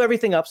roll. I blew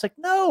everything up. It's like,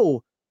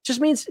 no. Just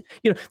means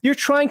you're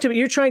trying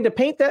to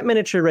paint that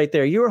miniature right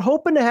there. You were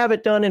hoping to have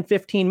it done in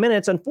 15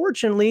 minutes.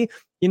 Unfortunately,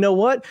 you know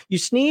what? You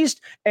sneezed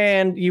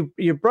and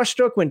your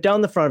brushstroke went down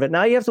the front of it.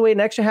 Now you have to wait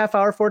an extra half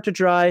hour for it to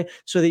dry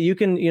so that you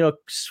can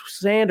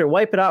sand or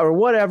wipe it out or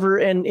whatever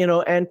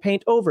and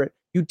paint over it.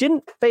 You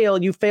didn't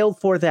fail. You failed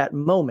for that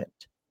moment.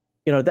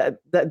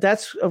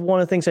 That's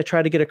one of the things I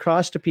try to get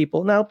across to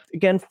people. Now,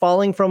 again,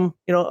 falling from,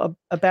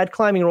 a bad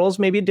climbing roll is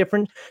maybe a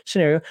different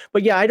scenario.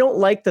 But yeah, I don't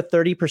like the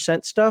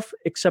 30% stuff,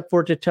 except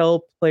for to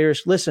tell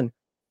players, listen,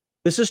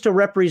 this is to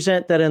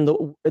represent that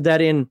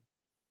in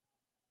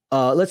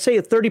let's say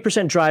a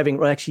 30% driving.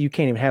 Well, actually, you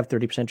can't even have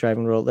 30%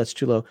 driving roll. That's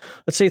too low.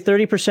 Let's say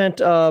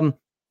 30%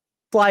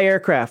 fly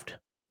aircraft.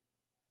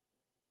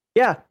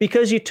 Yeah,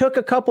 because you took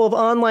a couple of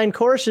online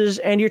courses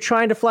and you're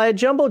trying to fly a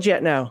jumbo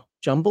jet now.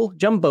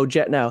 Jumbo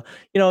jet now.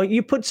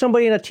 You put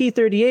somebody in a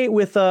T-38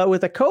 with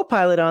a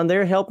co-pilot on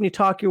there helping you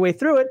talk your way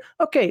through it.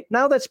 Okay,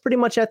 now that's pretty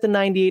much at the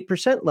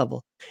 98%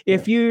 level.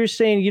 If you're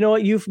saying,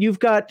 you've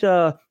got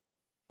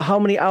how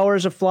many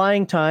hours of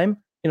flying time,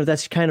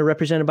 that's kind of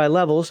represented by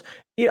levels.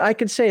 I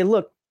could say,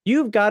 look,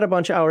 you've got a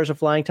bunch of hours of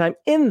flying time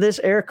in this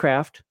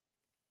aircraft.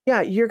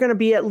 Yeah, you're going to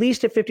be at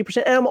least at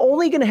 50%. And I'm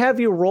only going to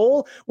have you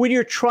roll when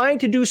you're trying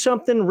to do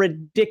something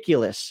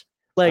ridiculous.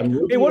 Like,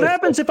 hey, what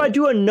happens if I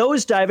do a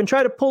nosedive and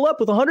try to pull up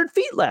with 100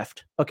 feet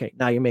left? Okay,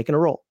 now you're making a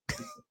roll.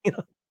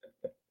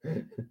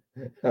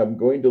 I'm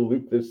going to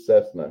loop this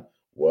Cessna.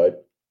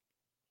 What?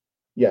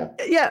 Yeah.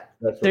 Yeah.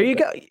 There you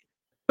go.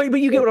 But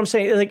you get what I'm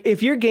saying. Like,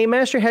 if your game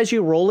master has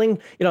you rolling,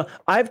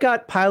 I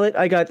got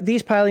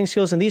these piloting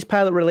skills and these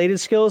pilot related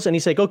skills, and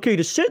he's like, okay,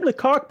 to sit in the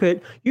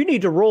cockpit, you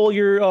need to roll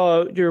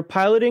your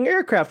piloting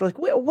aircraft. Like,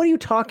 what are you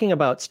talking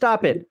about?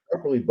 Stop it.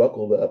 Properly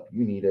buckled up,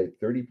 you need a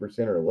 30%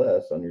 or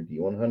less on your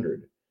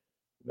D100.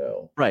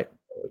 No, right.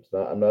 It's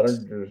not. I'm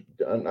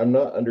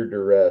not under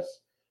duress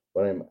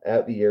when I'm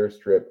at the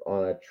airstrip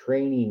on a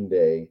training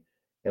day.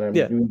 And I'm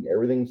doing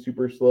everything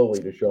super slowly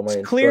to show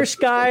my clear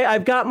sky.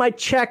 I've got my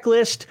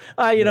checklist.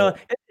 I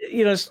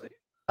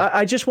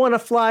just want to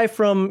fly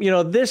from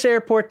this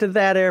airport to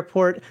that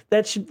airport.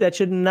 That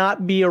should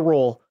not be a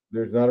roll.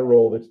 There's not a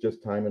roll. That's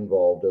just time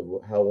involved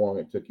of how long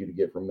it took you to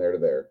get from there to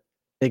there.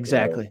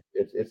 Exactly.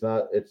 It's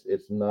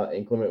not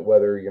inclement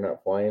weather. You're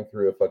not flying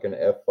through a fucking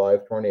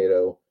F5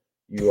 tornado.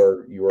 You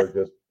are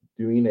just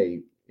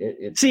doing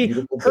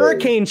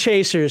hurricane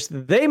chasers.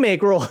 They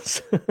make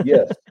rolls.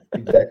 Yes,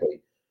 exactly.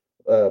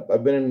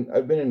 I've been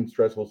in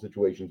stressful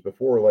situations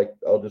before, like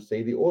I'll just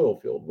say the oil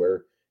field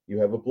where you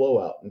have a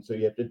blowout, and so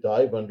you have to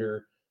dive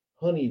under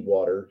honey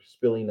water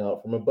spilling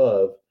out from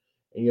above,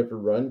 and you have to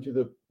run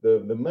to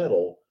the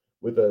metal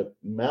with a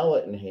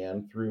mallet in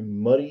hand through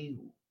muddy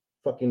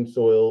fucking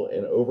soil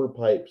and over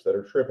pipes that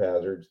are trip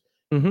hazards.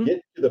 Mm-hmm.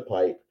 Get to the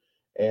pipe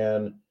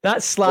and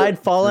not slide,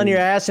 fall on your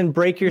ass, and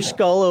break your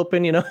skull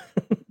open.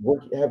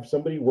 Have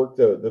somebody work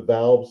the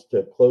valves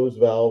to close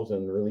valves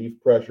and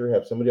relieve pressure.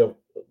 Have somebody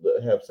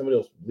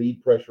else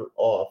bleed pressure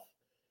off.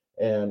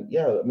 And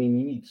you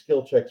need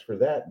skill checks for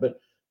that. But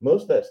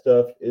most of that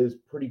stuff is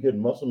pretty good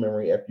muscle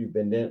memory after you've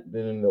been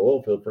in the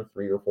oil field for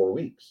 3 or 4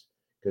 weeks,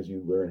 because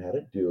you learn how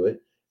to do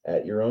it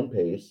at your own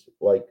pace,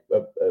 like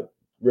a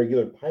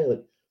regular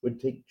pilot would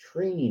take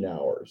training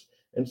hours.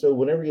 And so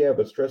whenever you have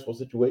a stressful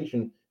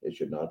situation, it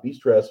should not be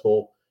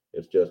stressful.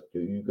 It's just,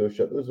 do you go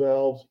shut those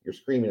valves? You're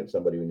screaming at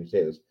somebody when you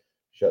say this.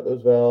 Shut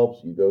those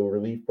valves. You go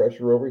relieve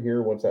pressure over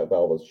here. Once that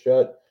valve is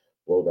shut,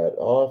 blow that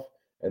off,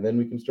 and then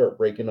we can start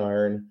breaking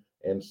iron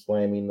and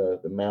slamming the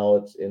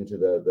mallets into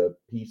the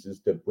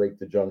pieces to break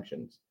the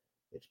junctions.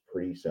 It's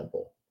pretty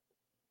simple.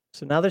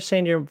 So now they're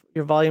saying your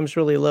volume's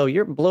really low.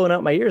 You're blowing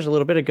out my ears a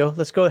little bit ago.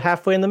 Let's go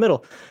halfway in the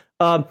middle.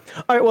 All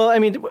right. Well, I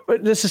mean,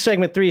 this is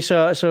segment 3,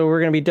 so we're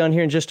going to be done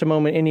here in just a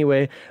moment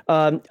anyway.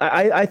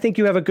 I think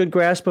you have a good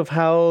grasp of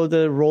how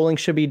the rolling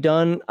should be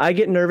done. I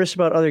get nervous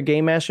about other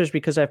game masters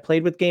because I've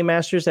played with game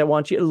masters that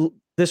want you.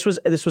 This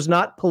was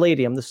not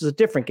Palladium. This is a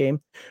different game,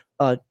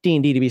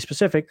 D&D to be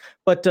specific.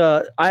 But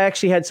I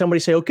actually had somebody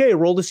say, "Okay,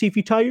 roll to see if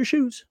you tie your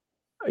shoes."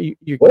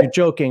 You're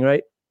joking,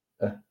 right?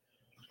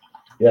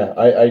 Yeah,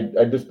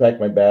 I just pack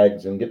my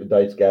bags and get the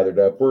dice gathered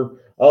up.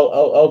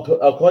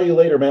 I'll call you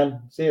later, man.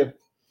 See you.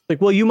 Like,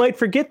 well, you might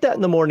forget that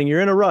in the morning.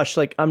 You're in a rush.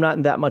 Like, I'm not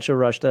in that much of a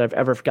rush that I've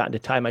ever forgotten to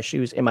tie my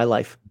shoes in my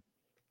life.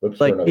 Looks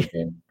like, for another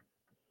game.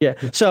 Yeah.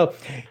 So,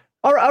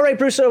 all right,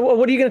 Bruce.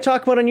 What are you going to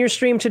talk about on your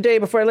stream today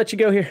before I let you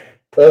go here?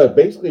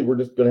 Basically, we're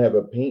just going to have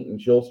a paint and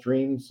chill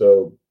stream.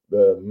 So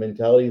the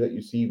mentality that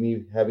you see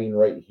me having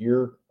right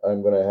here,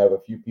 I'm going to have a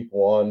few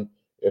people on.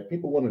 If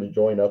people wanted to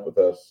join up with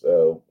us,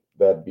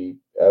 that'd be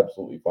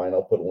absolutely fine.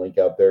 I'll put a link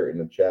out there in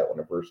the chat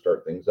when I first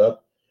start things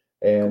up.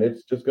 And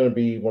it's just going to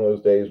be one of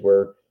those days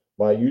where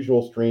my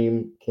usual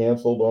stream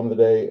canceled on the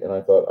day, and I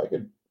thought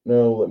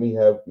let me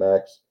have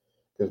Max,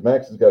 because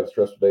Max has got a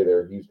stressful day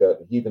there. He's got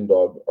Heathen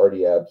Dog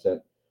already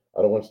absent.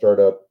 I don't want to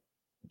start up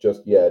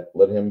just yet.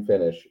 Let him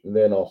finish, and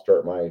then I'll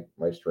start my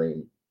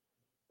stream.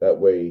 That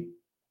way,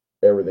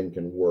 everything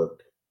can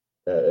work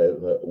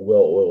as a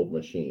well-oiled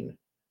machine,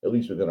 at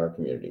least within our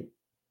community.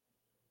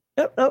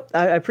 Yep,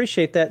 I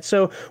appreciate that.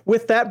 So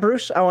with that,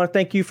 Bruce, I want to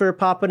thank you for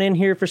popping in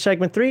here for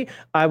segment 3.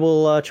 I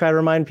will try to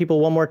remind people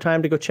one more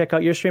time to go check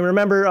out your stream.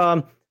 Remember,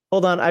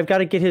 hold on, I've got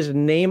to get his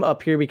name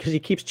up here because he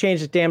keeps changing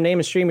his damn name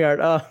in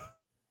StreamYard.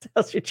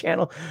 That's your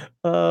channel.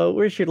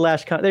 Where's your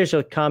last comment? There's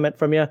a comment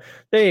from you.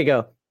 There you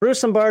go.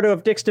 Bruce Lombardo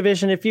of Dick's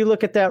Division. If you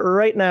look at that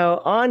right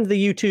now on the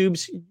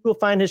YouTubes, you will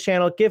find his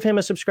channel. Give him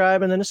a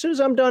subscribe. And then as soon as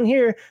I'm done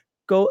here,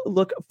 go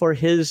look for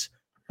his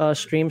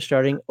stream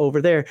starting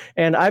over there.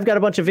 And I've got a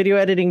bunch of video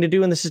editing to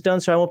do when this is done,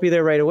 so I won't be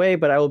there right away,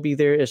 but I will be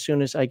there as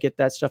soon as I get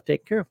that stuff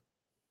taken care of.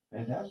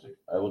 Fantastic.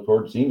 I look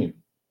forward to seeing you.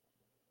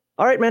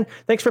 All right, man.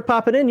 Thanks for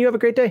popping in. You have a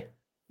great day.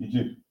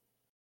 You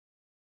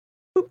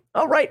too.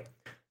 All right.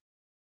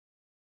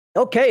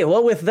 Okay,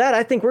 well, with that,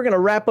 I think we're going to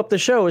wrap up the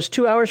show. It was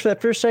 2 hours for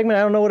that first segment.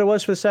 I don't know what it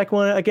was for the second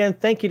one. Again,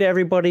 thank you to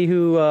everybody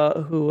who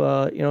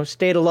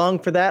stayed along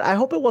for that. I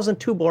hope it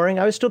wasn't too boring.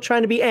 I was still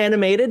trying to be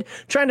animated,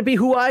 trying to be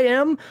who I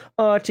am,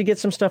 to get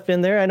some stuff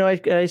in there. I know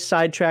I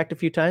sidetracked a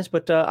few times,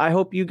 but I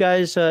hope you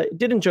guys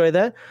did enjoy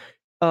that.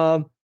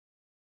 I'm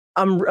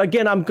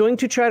going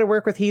to try to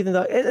work with Heathen.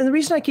 And the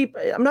reason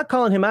I'm not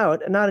calling him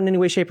out, not in any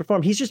way, shape, or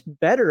form. He's just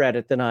better at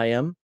it than I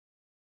am.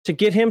 To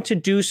get him to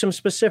do some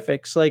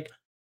specifics, like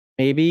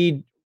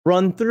maybe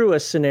run through a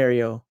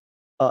scenario,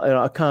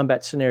 a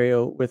combat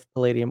scenario with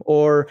Palladium,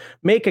 or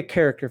make a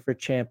character for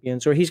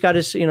champions, or he's got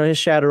his, his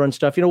Shadowrun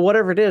stuff,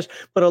 whatever it is.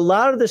 But a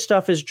lot of this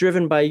stuff is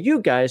driven by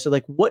you guys. So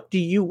like, what do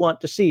you want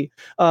to see?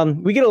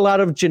 We get a lot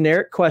of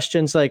generic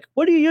questions like,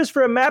 what do you use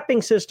for a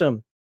mapping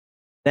system?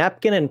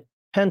 Napkin and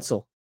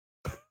pencil.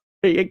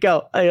 There you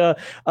go. And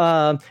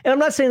I'm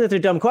not saying that they're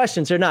dumb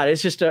questions. They're not.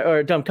 It's just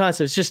or dumb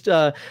concepts. It's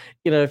just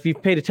if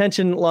you've paid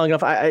attention long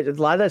enough, a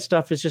lot of that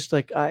stuff is just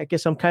like, I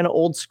guess I'm kind of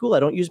old school. I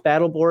don't use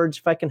battle boards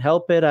if I can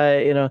help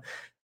it.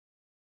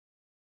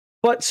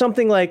 But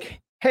something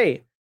like,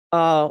 hey,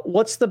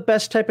 what's the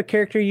best type of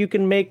character you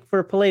can make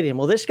for Palladium?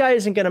 Well, this guy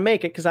isn't going to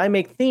make it because I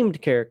make themed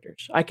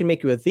characters. I can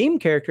make you a themed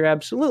character,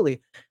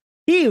 absolutely.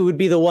 He would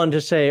be the one to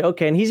say,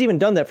 okay, and he's even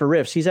done that for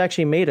Rifts. He's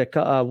actually made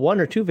a 1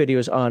 or 2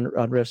 videos on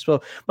Rifts.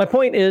 So my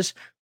point is,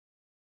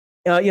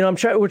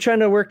 we're trying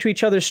to work to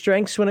each other's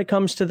strengths when it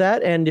comes to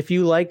that. And if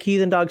you like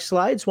Heathen Dog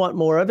Slides, want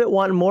more of it,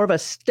 want more of a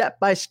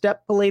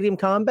step-by-step Palladium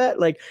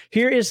combat, like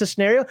here is the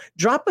scenario,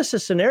 drop us a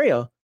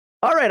scenario.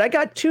 All right, I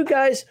got 2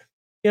 guys.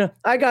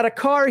 I got a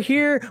car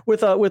here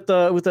with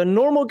a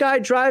normal guy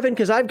driving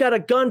because I've got a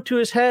gun to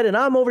his head, and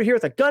I'm over here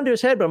with a gun to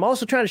his head, but I'm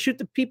also trying to shoot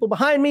the people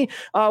behind me.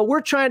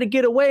 We're trying to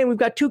get away, and we've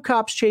got 2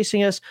 cops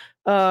chasing us.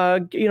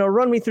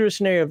 Run me through a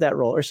scenario of that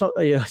role or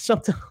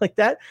something like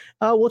that.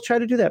 We'll try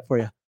to do that for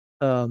you.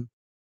 But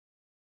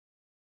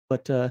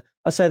I'll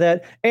say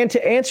that. And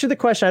to answer the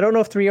question, I don't know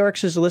if 3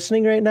 Orcs is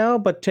listening right now,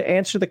 but to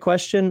answer the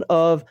question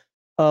of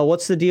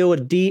what's the deal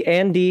with D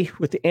and D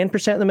with the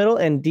 %in the middle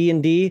and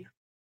D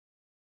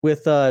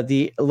with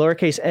the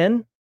lowercase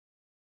n.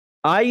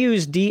 I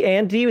use D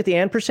and D with the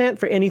 %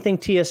 for anything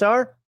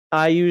TSR.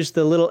 I use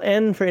the little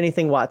n for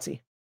anything WotC.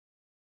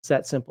 It's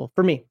that simple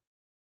for me.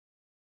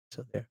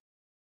 So there.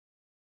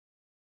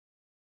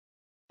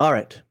 All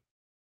right.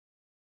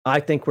 I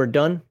think we're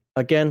done.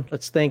 Again,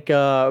 let's thank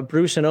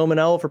Bruce and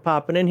Omanel for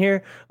popping in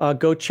here.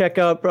 Go check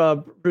out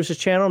Bruce's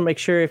channel. Make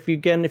sure if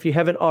you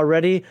haven't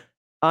already,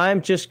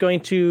 I'm just going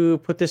to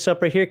put this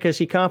up right here because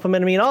he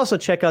complimented me. And also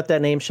check out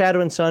that name,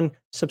 Shadow and Sun.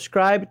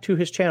 Subscribe to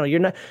his channel.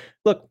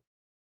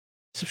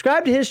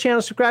 Subscribe to his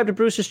channel. Subscribe to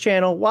Bruce's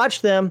channel.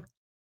 Watch them.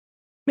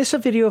 Miss a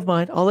video of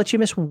mine. I'll let you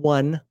miss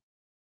one.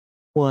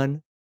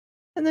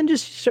 And then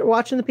just start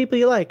watching the people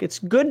you like. It's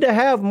good to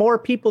have more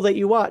people that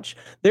you watch.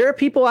 There are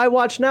people I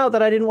watch now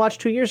that I didn't watch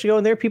 2 years ago,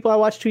 and there are people I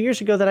watched 2 years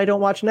ago that I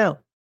don't watch now.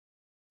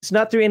 It's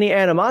not through any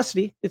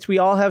animosity. It's we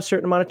all have a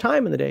certain amount of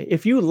time in the day.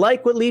 If you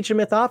like what Legion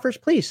Myth offers,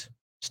 please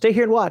stay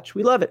here and watch.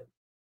 We love it.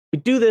 We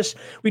do this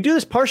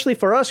partially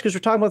for us because we're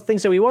talking about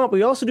things that we want. But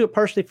we also do it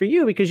partially for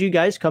you because you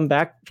guys come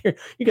back.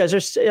 You guys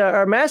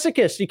are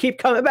masochists. You keep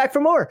coming back for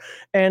more,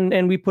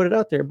 and we put it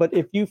out there. But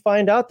if you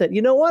find out that,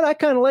 you know what, I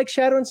kind of like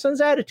Shadow and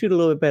Sun's attitude a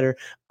little bit better.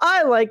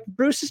 I like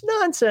Bruce's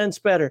nonsense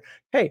better.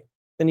 Hey,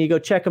 then you go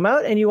check them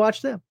out and you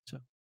watch them. So,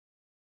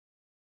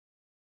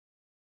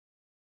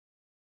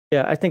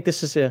 yeah, I think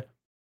this is a.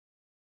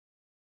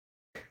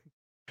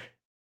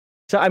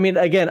 So, I mean,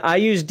 again, I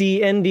use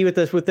DND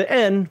with the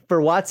N for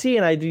WotC,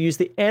 and I do use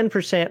the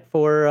N%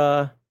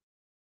 for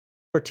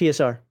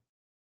TSR.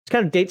 It's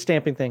kind of date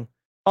stamping thing.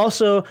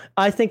 Also,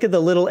 I think of the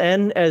little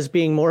N as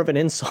being more of an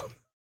insult,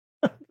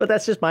 but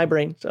that's just my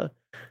brain. So,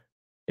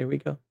 here we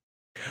go.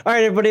 All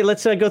right, everybody,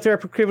 let's go through our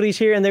proclivities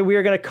here, and then we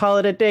are going to call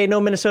it a day. No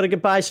Minnesota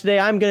goodbyes today.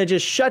 I'm going to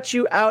just shut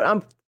you out.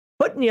 I'm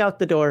putting you out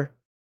the door.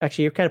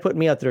 Actually, you're kind of putting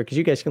me out there because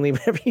you guys can leave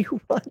whenever you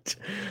want.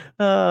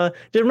 Just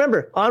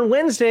remember, on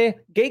Wednesday,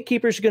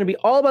 Gatekeepers are going to be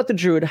all about the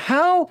Druid.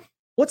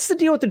 What's the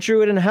deal with the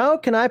Druid, and how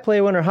can I play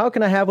one, or how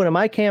can I have one in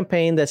my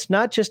campaign that's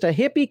not just a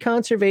hippie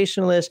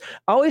conservationalist,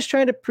 always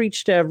trying to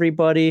preach to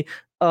everybody,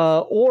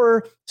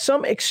 or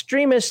some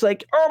extremist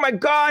like, oh my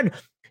God,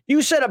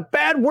 you said a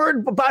bad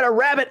word about a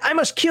rabbit, I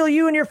must kill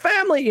you and your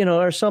family,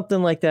 or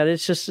something like that.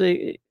 It's just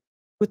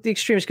with the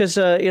extremes, because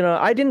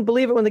I didn't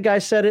believe it when the guy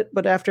said it,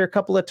 but after a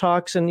couple of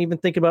talks and even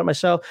thinking about it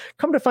myself,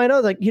 come to find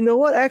out, like, you know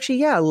what? Actually,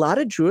 yeah, a lot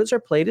of Druids are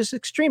played as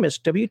extremists.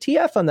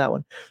 WTF on that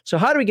one. So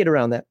how do we get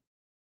around that?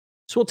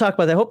 So we'll talk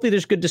about that. Hopefully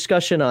there's good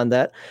discussion on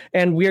that.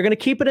 And we are going to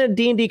keep it in a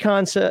D&D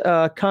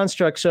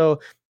construct. So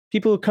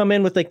people who come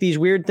in with like these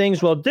weird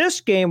things, well,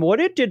 this game,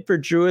 what it did for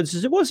Druids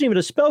is it wasn't even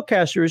a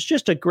spellcaster. It's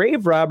just a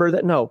grave robber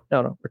that, no.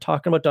 We're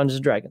talking about Dungeons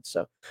 & Dragons.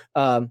 So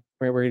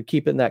we're going to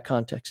keep it in that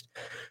context.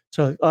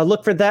 So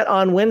look for that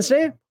on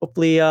Wednesday.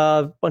 Hopefully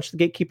a bunch of the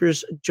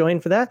Gatekeepers join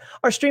for that.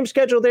 Our stream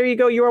schedule, there you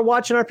go. You are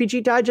watching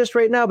RPG Digest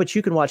right now, but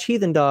you can watch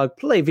Heathen Dog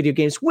play video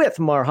games with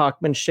Mar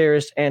Hockman,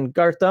 Sheris, and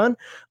Garthon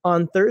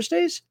on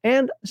Thursdays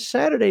and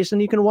Saturdays.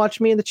 And you can watch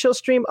me in the Chill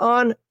stream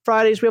on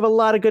Fridays. We have a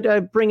lot of good, I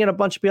bring in a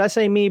bunch of people. I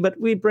say me, but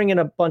we bring in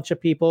a bunch of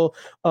people.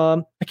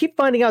 I keep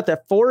finding out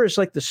that 4 is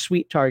like the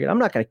sweet target. I'm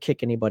not going to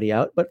kick anybody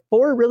out, but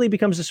 4 really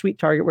becomes a sweet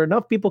target where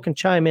enough people can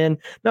chime in,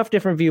 enough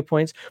different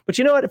viewpoints. But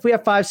you know what? If we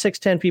have 5, 6,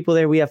 10 people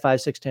there, we have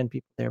 5, 6, 10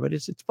 people there. But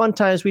it's fun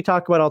times. We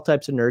talk about all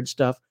types of nerd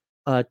stuff.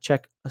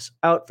 Check us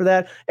out for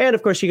that. And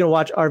of course, you can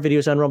watch our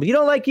videos on Rumble. You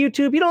don't like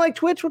YouTube, you don't like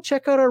Twitch, well,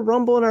 check out our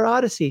Rumble and our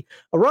Odyssey.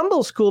 A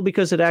Rumble's cool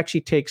because it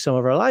actually takes some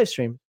of our live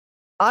stream.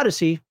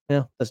 Odyssey,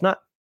 does not.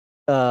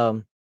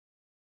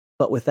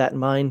 But with that in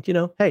mind,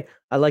 hey,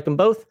 I like them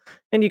both.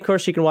 And of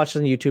course, you can watch us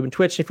on YouTube and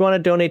Twitch. If you want to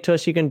donate to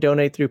us, you can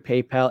donate through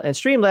PayPal and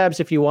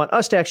Streamlabs. If you want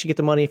us to actually get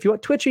the money, if you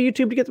want Twitch or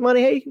YouTube to get the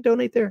money, hey, you can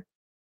donate there.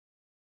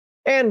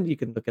 And you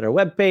can look at our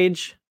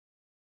webpage.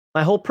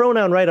 My whole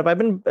pronoun write-up.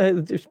 People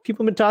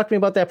have been talking to me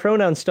about that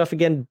pronoun stuff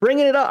again,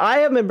 bringing it up. I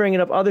haven't been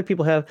bringing it up. Other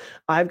people have.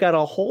 I've got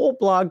a whole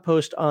blog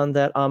post on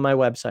that on my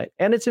website.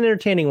 And it's an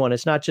entertaining one.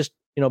 It's not just,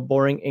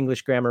 boring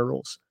English grammar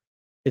rules.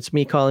 It's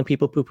me calling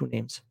people poo-poo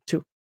names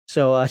too.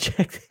 So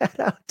check that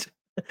out.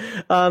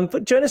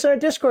 But join us on our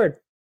Discord.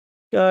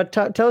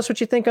 Tell us what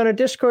you think on our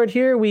Discord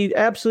here.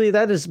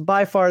 That is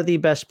by far the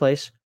best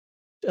place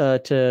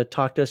to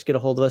talk to us, get a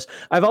hold of us.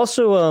 I've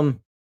also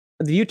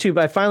the YouTube.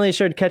 I finally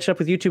started catching up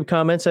with YouTube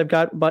comments. I've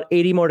got about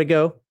 80 more to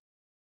go.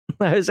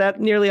 I was at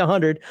nearly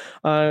 100,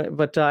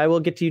 but I will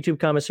get to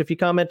YouTube comments. So if you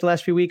comment the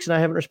last few weeks and I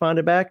haven't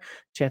responded back,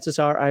 chances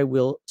are I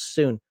will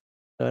soon.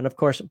 And of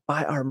course,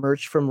 buy our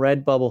merch from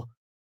Redbubble.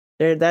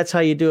 That's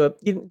how you do it.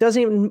 It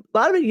doesn't even, a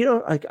lot of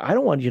it, I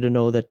don't want you to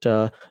know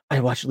that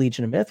I watch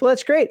Legion of Myth. Well,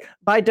 that's great.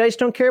 Buy Dice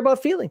Don't Care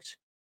About Feelings.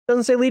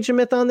 Doesn't say Legion of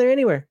Myth on there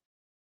anywhere.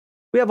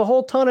 We have a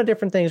whole ton of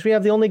different things. We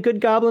have the only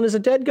good goblin is a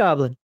dead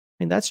goblin. I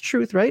mean, that's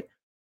truth, right?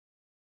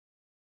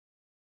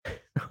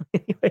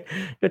 Anyway,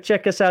 go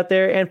check us out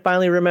there. And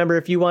finally, remember,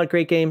 if you want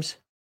great games,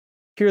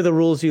 here are the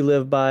rules you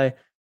live by.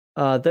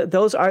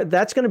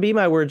 That's going to be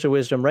my words of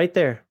wisdom right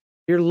there.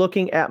 You're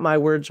looking at my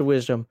words of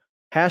wisdom.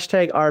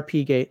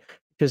 #RPGate.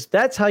 Because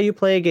that's how you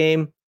play a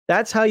game.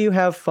 That's how you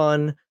have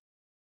fun.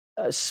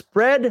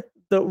 Spread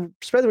the word.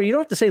 You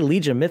don't have to say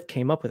Legion of Myth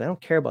came up with it. I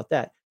don't care about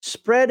that.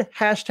 Spread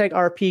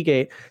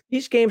 #RPGate.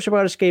 These games are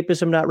about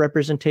escapism, not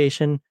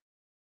representation.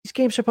 These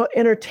games are about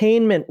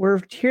entertainment.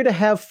 We're here to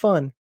have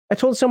fun. I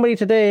told somebody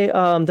today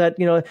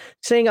that,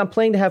 saying I'm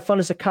playing to have fun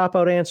is a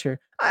cop-out answer.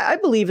 I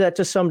believe that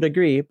to some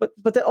degree, but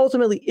that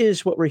ultimately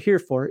is what we're here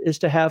for, is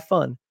to have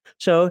fun.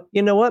 So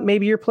you know what?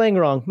 Maybe you're playing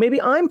wrong.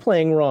 Maybe I'm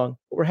playing wrong.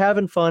 But we're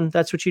having fun.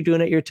 That's what you're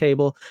doing at your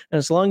table. And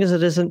as long as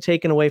it isn't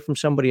taken away from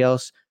somebody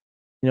else,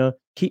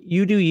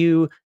 you do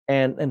you,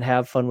 and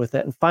have fun with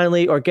it. And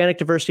finally, organic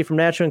diversity from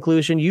natural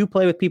inclusion. You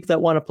play with people that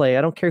want to play.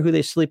 I don't care who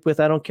they sleep with.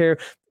 I don't care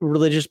what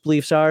religious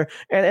beliefs are.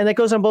 And that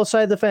goes on both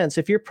sides of the fence.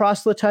 If you're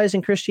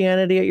proselytizing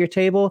Christianity at your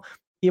table,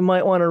 you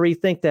might want to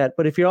rethink that.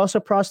 But if you're also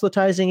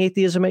proselytizing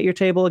atheism at your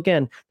table,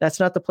 again, that's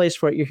not the place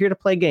for it. You're here to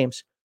play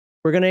games.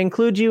 We're going to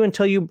include you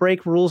until you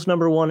break rules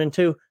number 1 and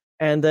 2,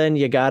 and then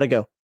you got to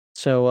go.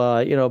 So,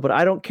 but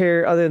I don't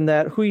care other than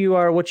that, who you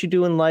are, what you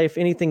do in life,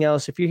 anything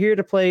else. If you're here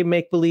to play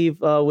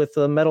make-believe with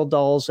metal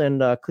dolls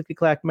and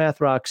clicky-clack math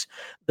rocks,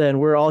 then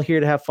we're all here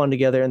to have fun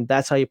together. And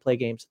that's how you play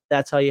games.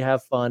 That's how you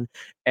have fun.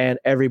 And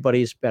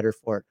everybody's better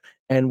for it.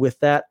 And with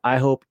that, I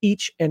hope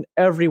each and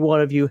every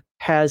one of you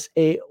has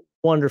a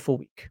wonderful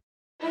week.